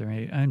nations to go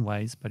their own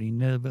ways, but he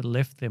never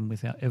left them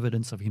without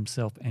evidence of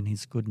himself and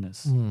his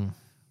goodness.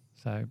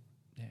 So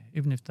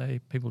even if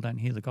people don't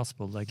hear the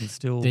gospel, they can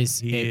still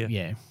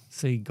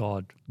see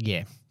God.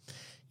 Yeah.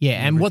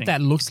 Yeah, and what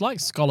that looks like,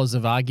 scholars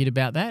have argued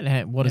about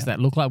that. What does that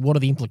look like? What are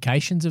the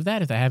implications of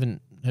that if they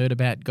haven't heard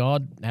about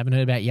God, haven't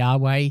heard about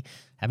Yahweh,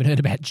 haven't heard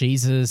about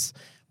Jesus?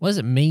 What does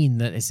it mean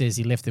that it says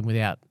he left them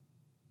without,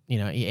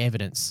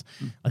 evidence?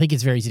 I think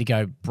it's very easy to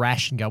go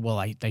brash and go,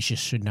 well, they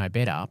just should know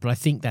better. But I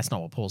think that's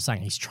not what Paul's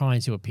saying. He's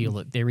trying to appeal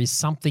that there is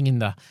something in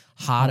the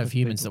heart of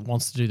humans that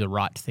wants to do the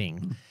right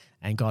thing.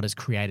 And God has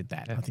created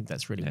that. I think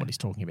that's really what he's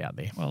talking about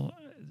there. Well,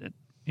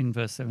 in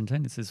verse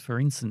 17, it says, for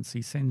instance,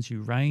 he sends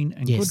you rain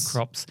and good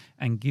crops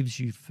and gives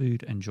you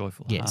food and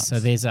joyful hearts. So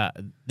there's a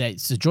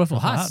joyful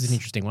hearts is an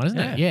interesting one, isn't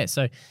it? Yeah.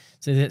 So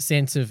that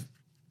sense of,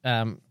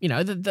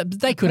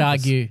 they could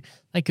argue,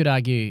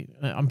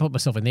 I'm putting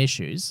myself in their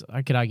shoes.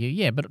 I could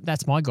argue, but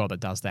that's my God that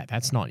does that.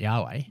 That's not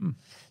Yahweh.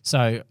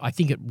 So I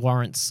think it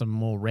warrants some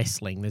more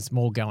wrestling. There's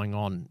more going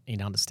on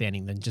in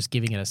understanding than just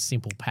giving it a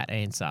simple pat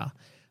answer.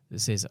 That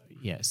says,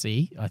 I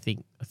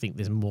think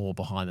there's more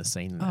behind the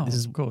scene than that.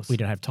 Of course. We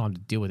don't have time to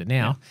deal with it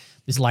now.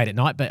 This late at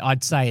night, but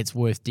I'd say it's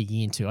worth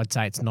digging into. I'd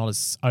say it's not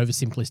as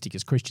oversimplistic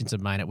as Christians have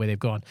made it, where they've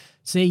gone,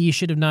 see, you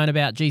should have known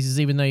about Jesus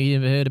even though you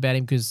never heard about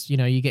him because,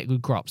 you get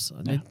good crops.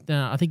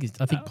 I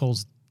think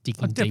Paul's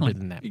digging deeper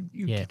than that.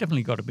 You've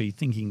definitely got to be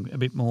thinking a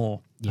bit more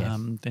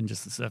than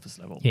just the surface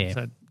level. Yeah.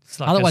 So it's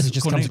like otherwise it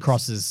just comes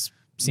across as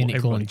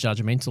cynical and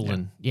judgmental.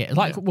 And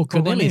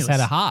Cornelius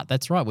had a heart.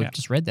 That's right. We've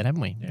just read that,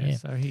 haven't we? Yeah.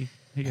 So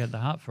he had the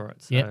heart for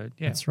it. So,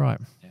 that's right.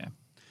 Yeah.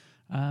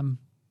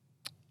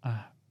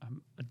 I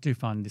do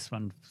find this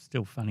one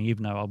still funny,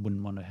 even though I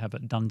wouldn't want to have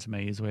it done to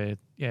me, is where,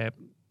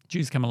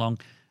 Jews come along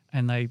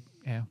and they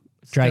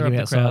drag him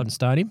outside and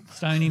stone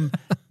him.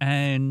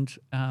 And,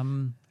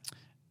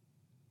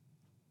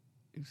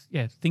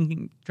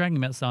 dragging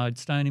him outside,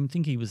 stone him,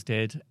 think he was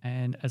dead.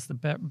 And as the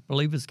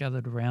believers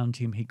gathered around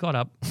him, he got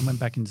up and went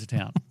back into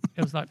town.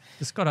 It was like,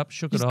 just got up,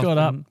 shook it off. Got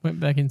up, went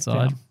back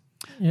inside.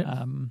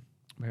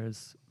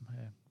 Whereas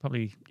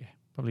probably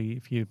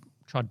if you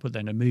tried to put that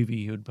in a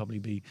movie, he would probably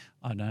be,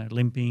 I don't know,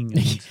 limping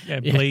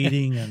and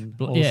bleeding and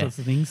all sorts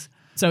of things.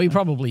 So he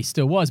probably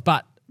still was,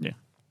 but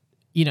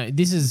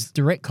this is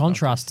direct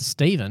contrast to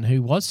Stephen,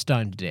 who was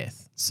stoned to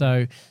death.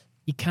 So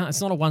you can't.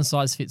 It's not a one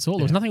size fits all.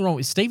 There's nothing wrong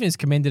with Stephen. Is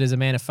commended as a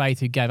man of faith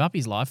who gave up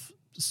his life.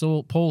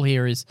 Paul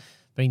here is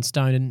been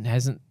stoned and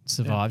hasn't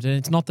survived, and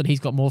it's not that he's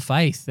got more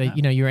faith.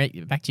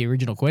 You're back to your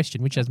original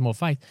question, which has more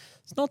faith.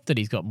 It's not that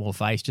he's got more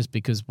faith just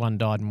because one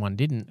died and one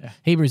didn't.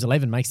 Hebrews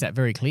 11 makes that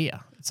very clear.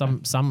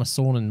 Some are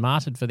sawn and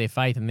martyred for their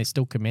faith, and they're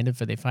still commended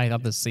for their faith.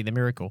 Others see the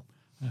miracle.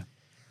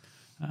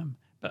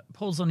 But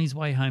Paul's on his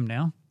way home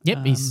now.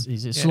 Yep, he's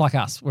just like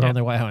us. We're on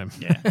their way home.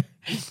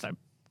 So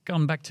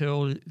gone back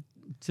to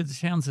the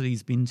towns that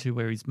he's been to,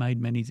 where he's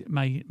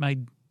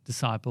made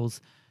disciples,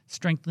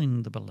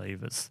 strengthening the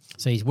believers.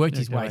 So he's worked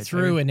his way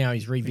through, and now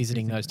he's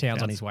revisiting those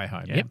towns on his way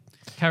home. Yep.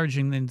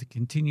 Encouraging them to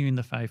continue in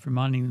the faith,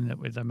 reminding them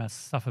that they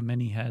must suffer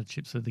many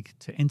hardships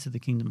to enter the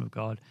kingdom of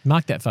God.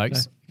 Mark that,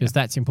 folks, because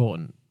that's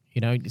important.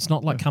 It's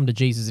not like come to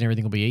Jesus and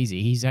everything will be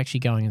easy. He's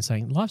actually going and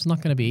saying, life's not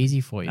going to be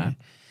easy for you. No.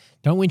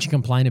 Don't whinge and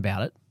complain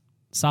about it.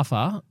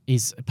 Suffering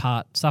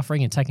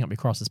and taking up your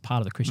cross is part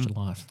of the Christian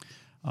life.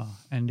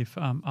 And if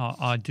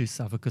I do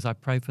suffer because I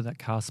pray for that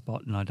car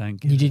spot and I don't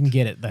get it. You didn't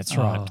get it, that's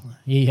right.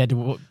 You had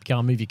to go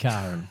and move your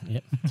car.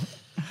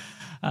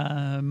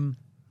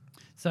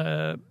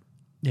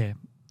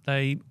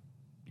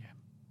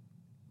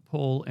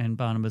 Paul and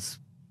Barnabas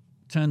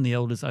turned the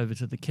elders over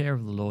to the care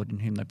of the Lord in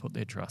whom they put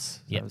their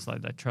trust. So it was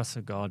like they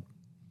trusted God.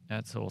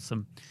 That's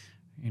awesome.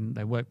 And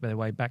they worked their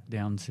way back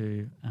down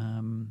to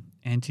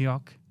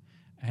Antioch,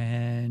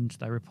 and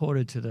they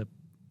reported to the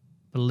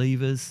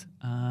believers.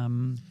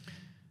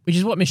 Which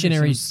is what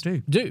missionaries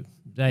do.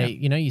 They,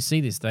 you see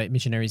this.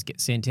 Missionaries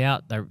get sent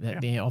out.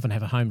 They often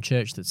have a home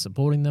church that's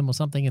supporting them or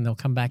something, and they'll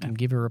come back and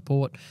give a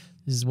report.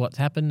 This is what's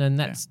happened, and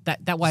that's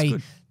that way.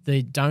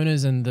 the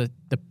donors and the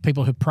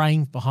people who are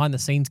praying behind the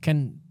scenes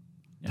can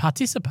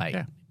participate.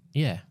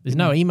 Yeah. There's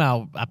no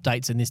email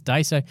updates in this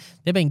day, so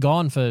they've been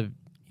gone for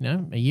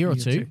a year or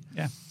two.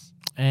 Yeah.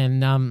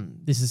 And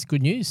this is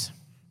good news.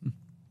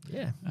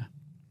 Yeah.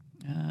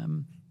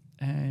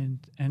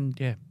 And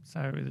yeah, so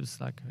it was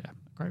like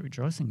great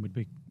rejoicing would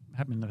be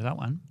happening with that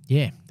one.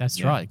 Yeah,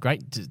 that's right.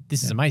 Great.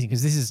 This is amazing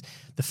because this is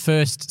the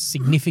first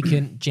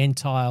significant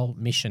Gentile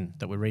mission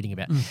that we're reading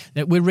about.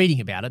 That we're reading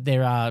about it.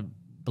 There are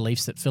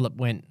beliefs that Philip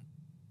went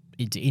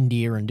into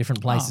India and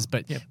different places,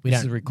 but we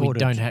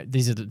don't have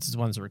these are the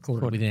ones that are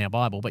recorded within our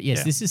Bible. But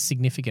yes, this is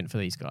significant for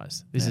these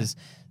guys. This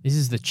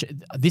is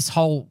this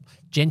whole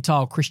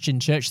Gentile Christian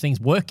church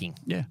thing's working.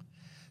 Yeah.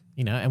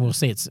 And we'll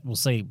see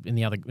in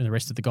the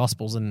rest of the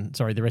Gospels and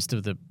the rest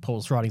of the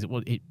Paul's writings.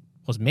 It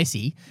was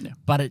messy,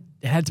 but it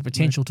had the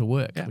potential to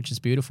work, which is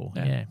beautiful.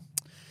 Yeah.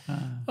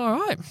 All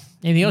right.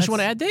 Anything else you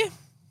want to add there?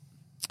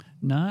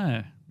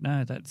 No,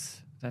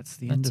 that's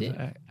the end of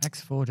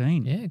Acts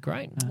 14. Yeah,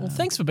 great. Well,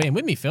 thanks for being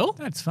with me, Phil.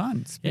 That's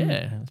fun. It's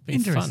been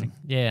interesting. Fun.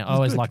 Yeah, I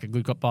always like a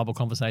good Bible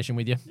conversation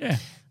with you. Yeah.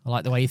 I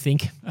like the way you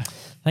think.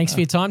 Thanks for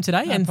your time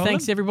today, and problem.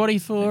 thanks everybody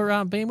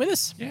for being with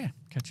us. Yeah.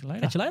 Catch you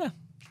later. Catch you later.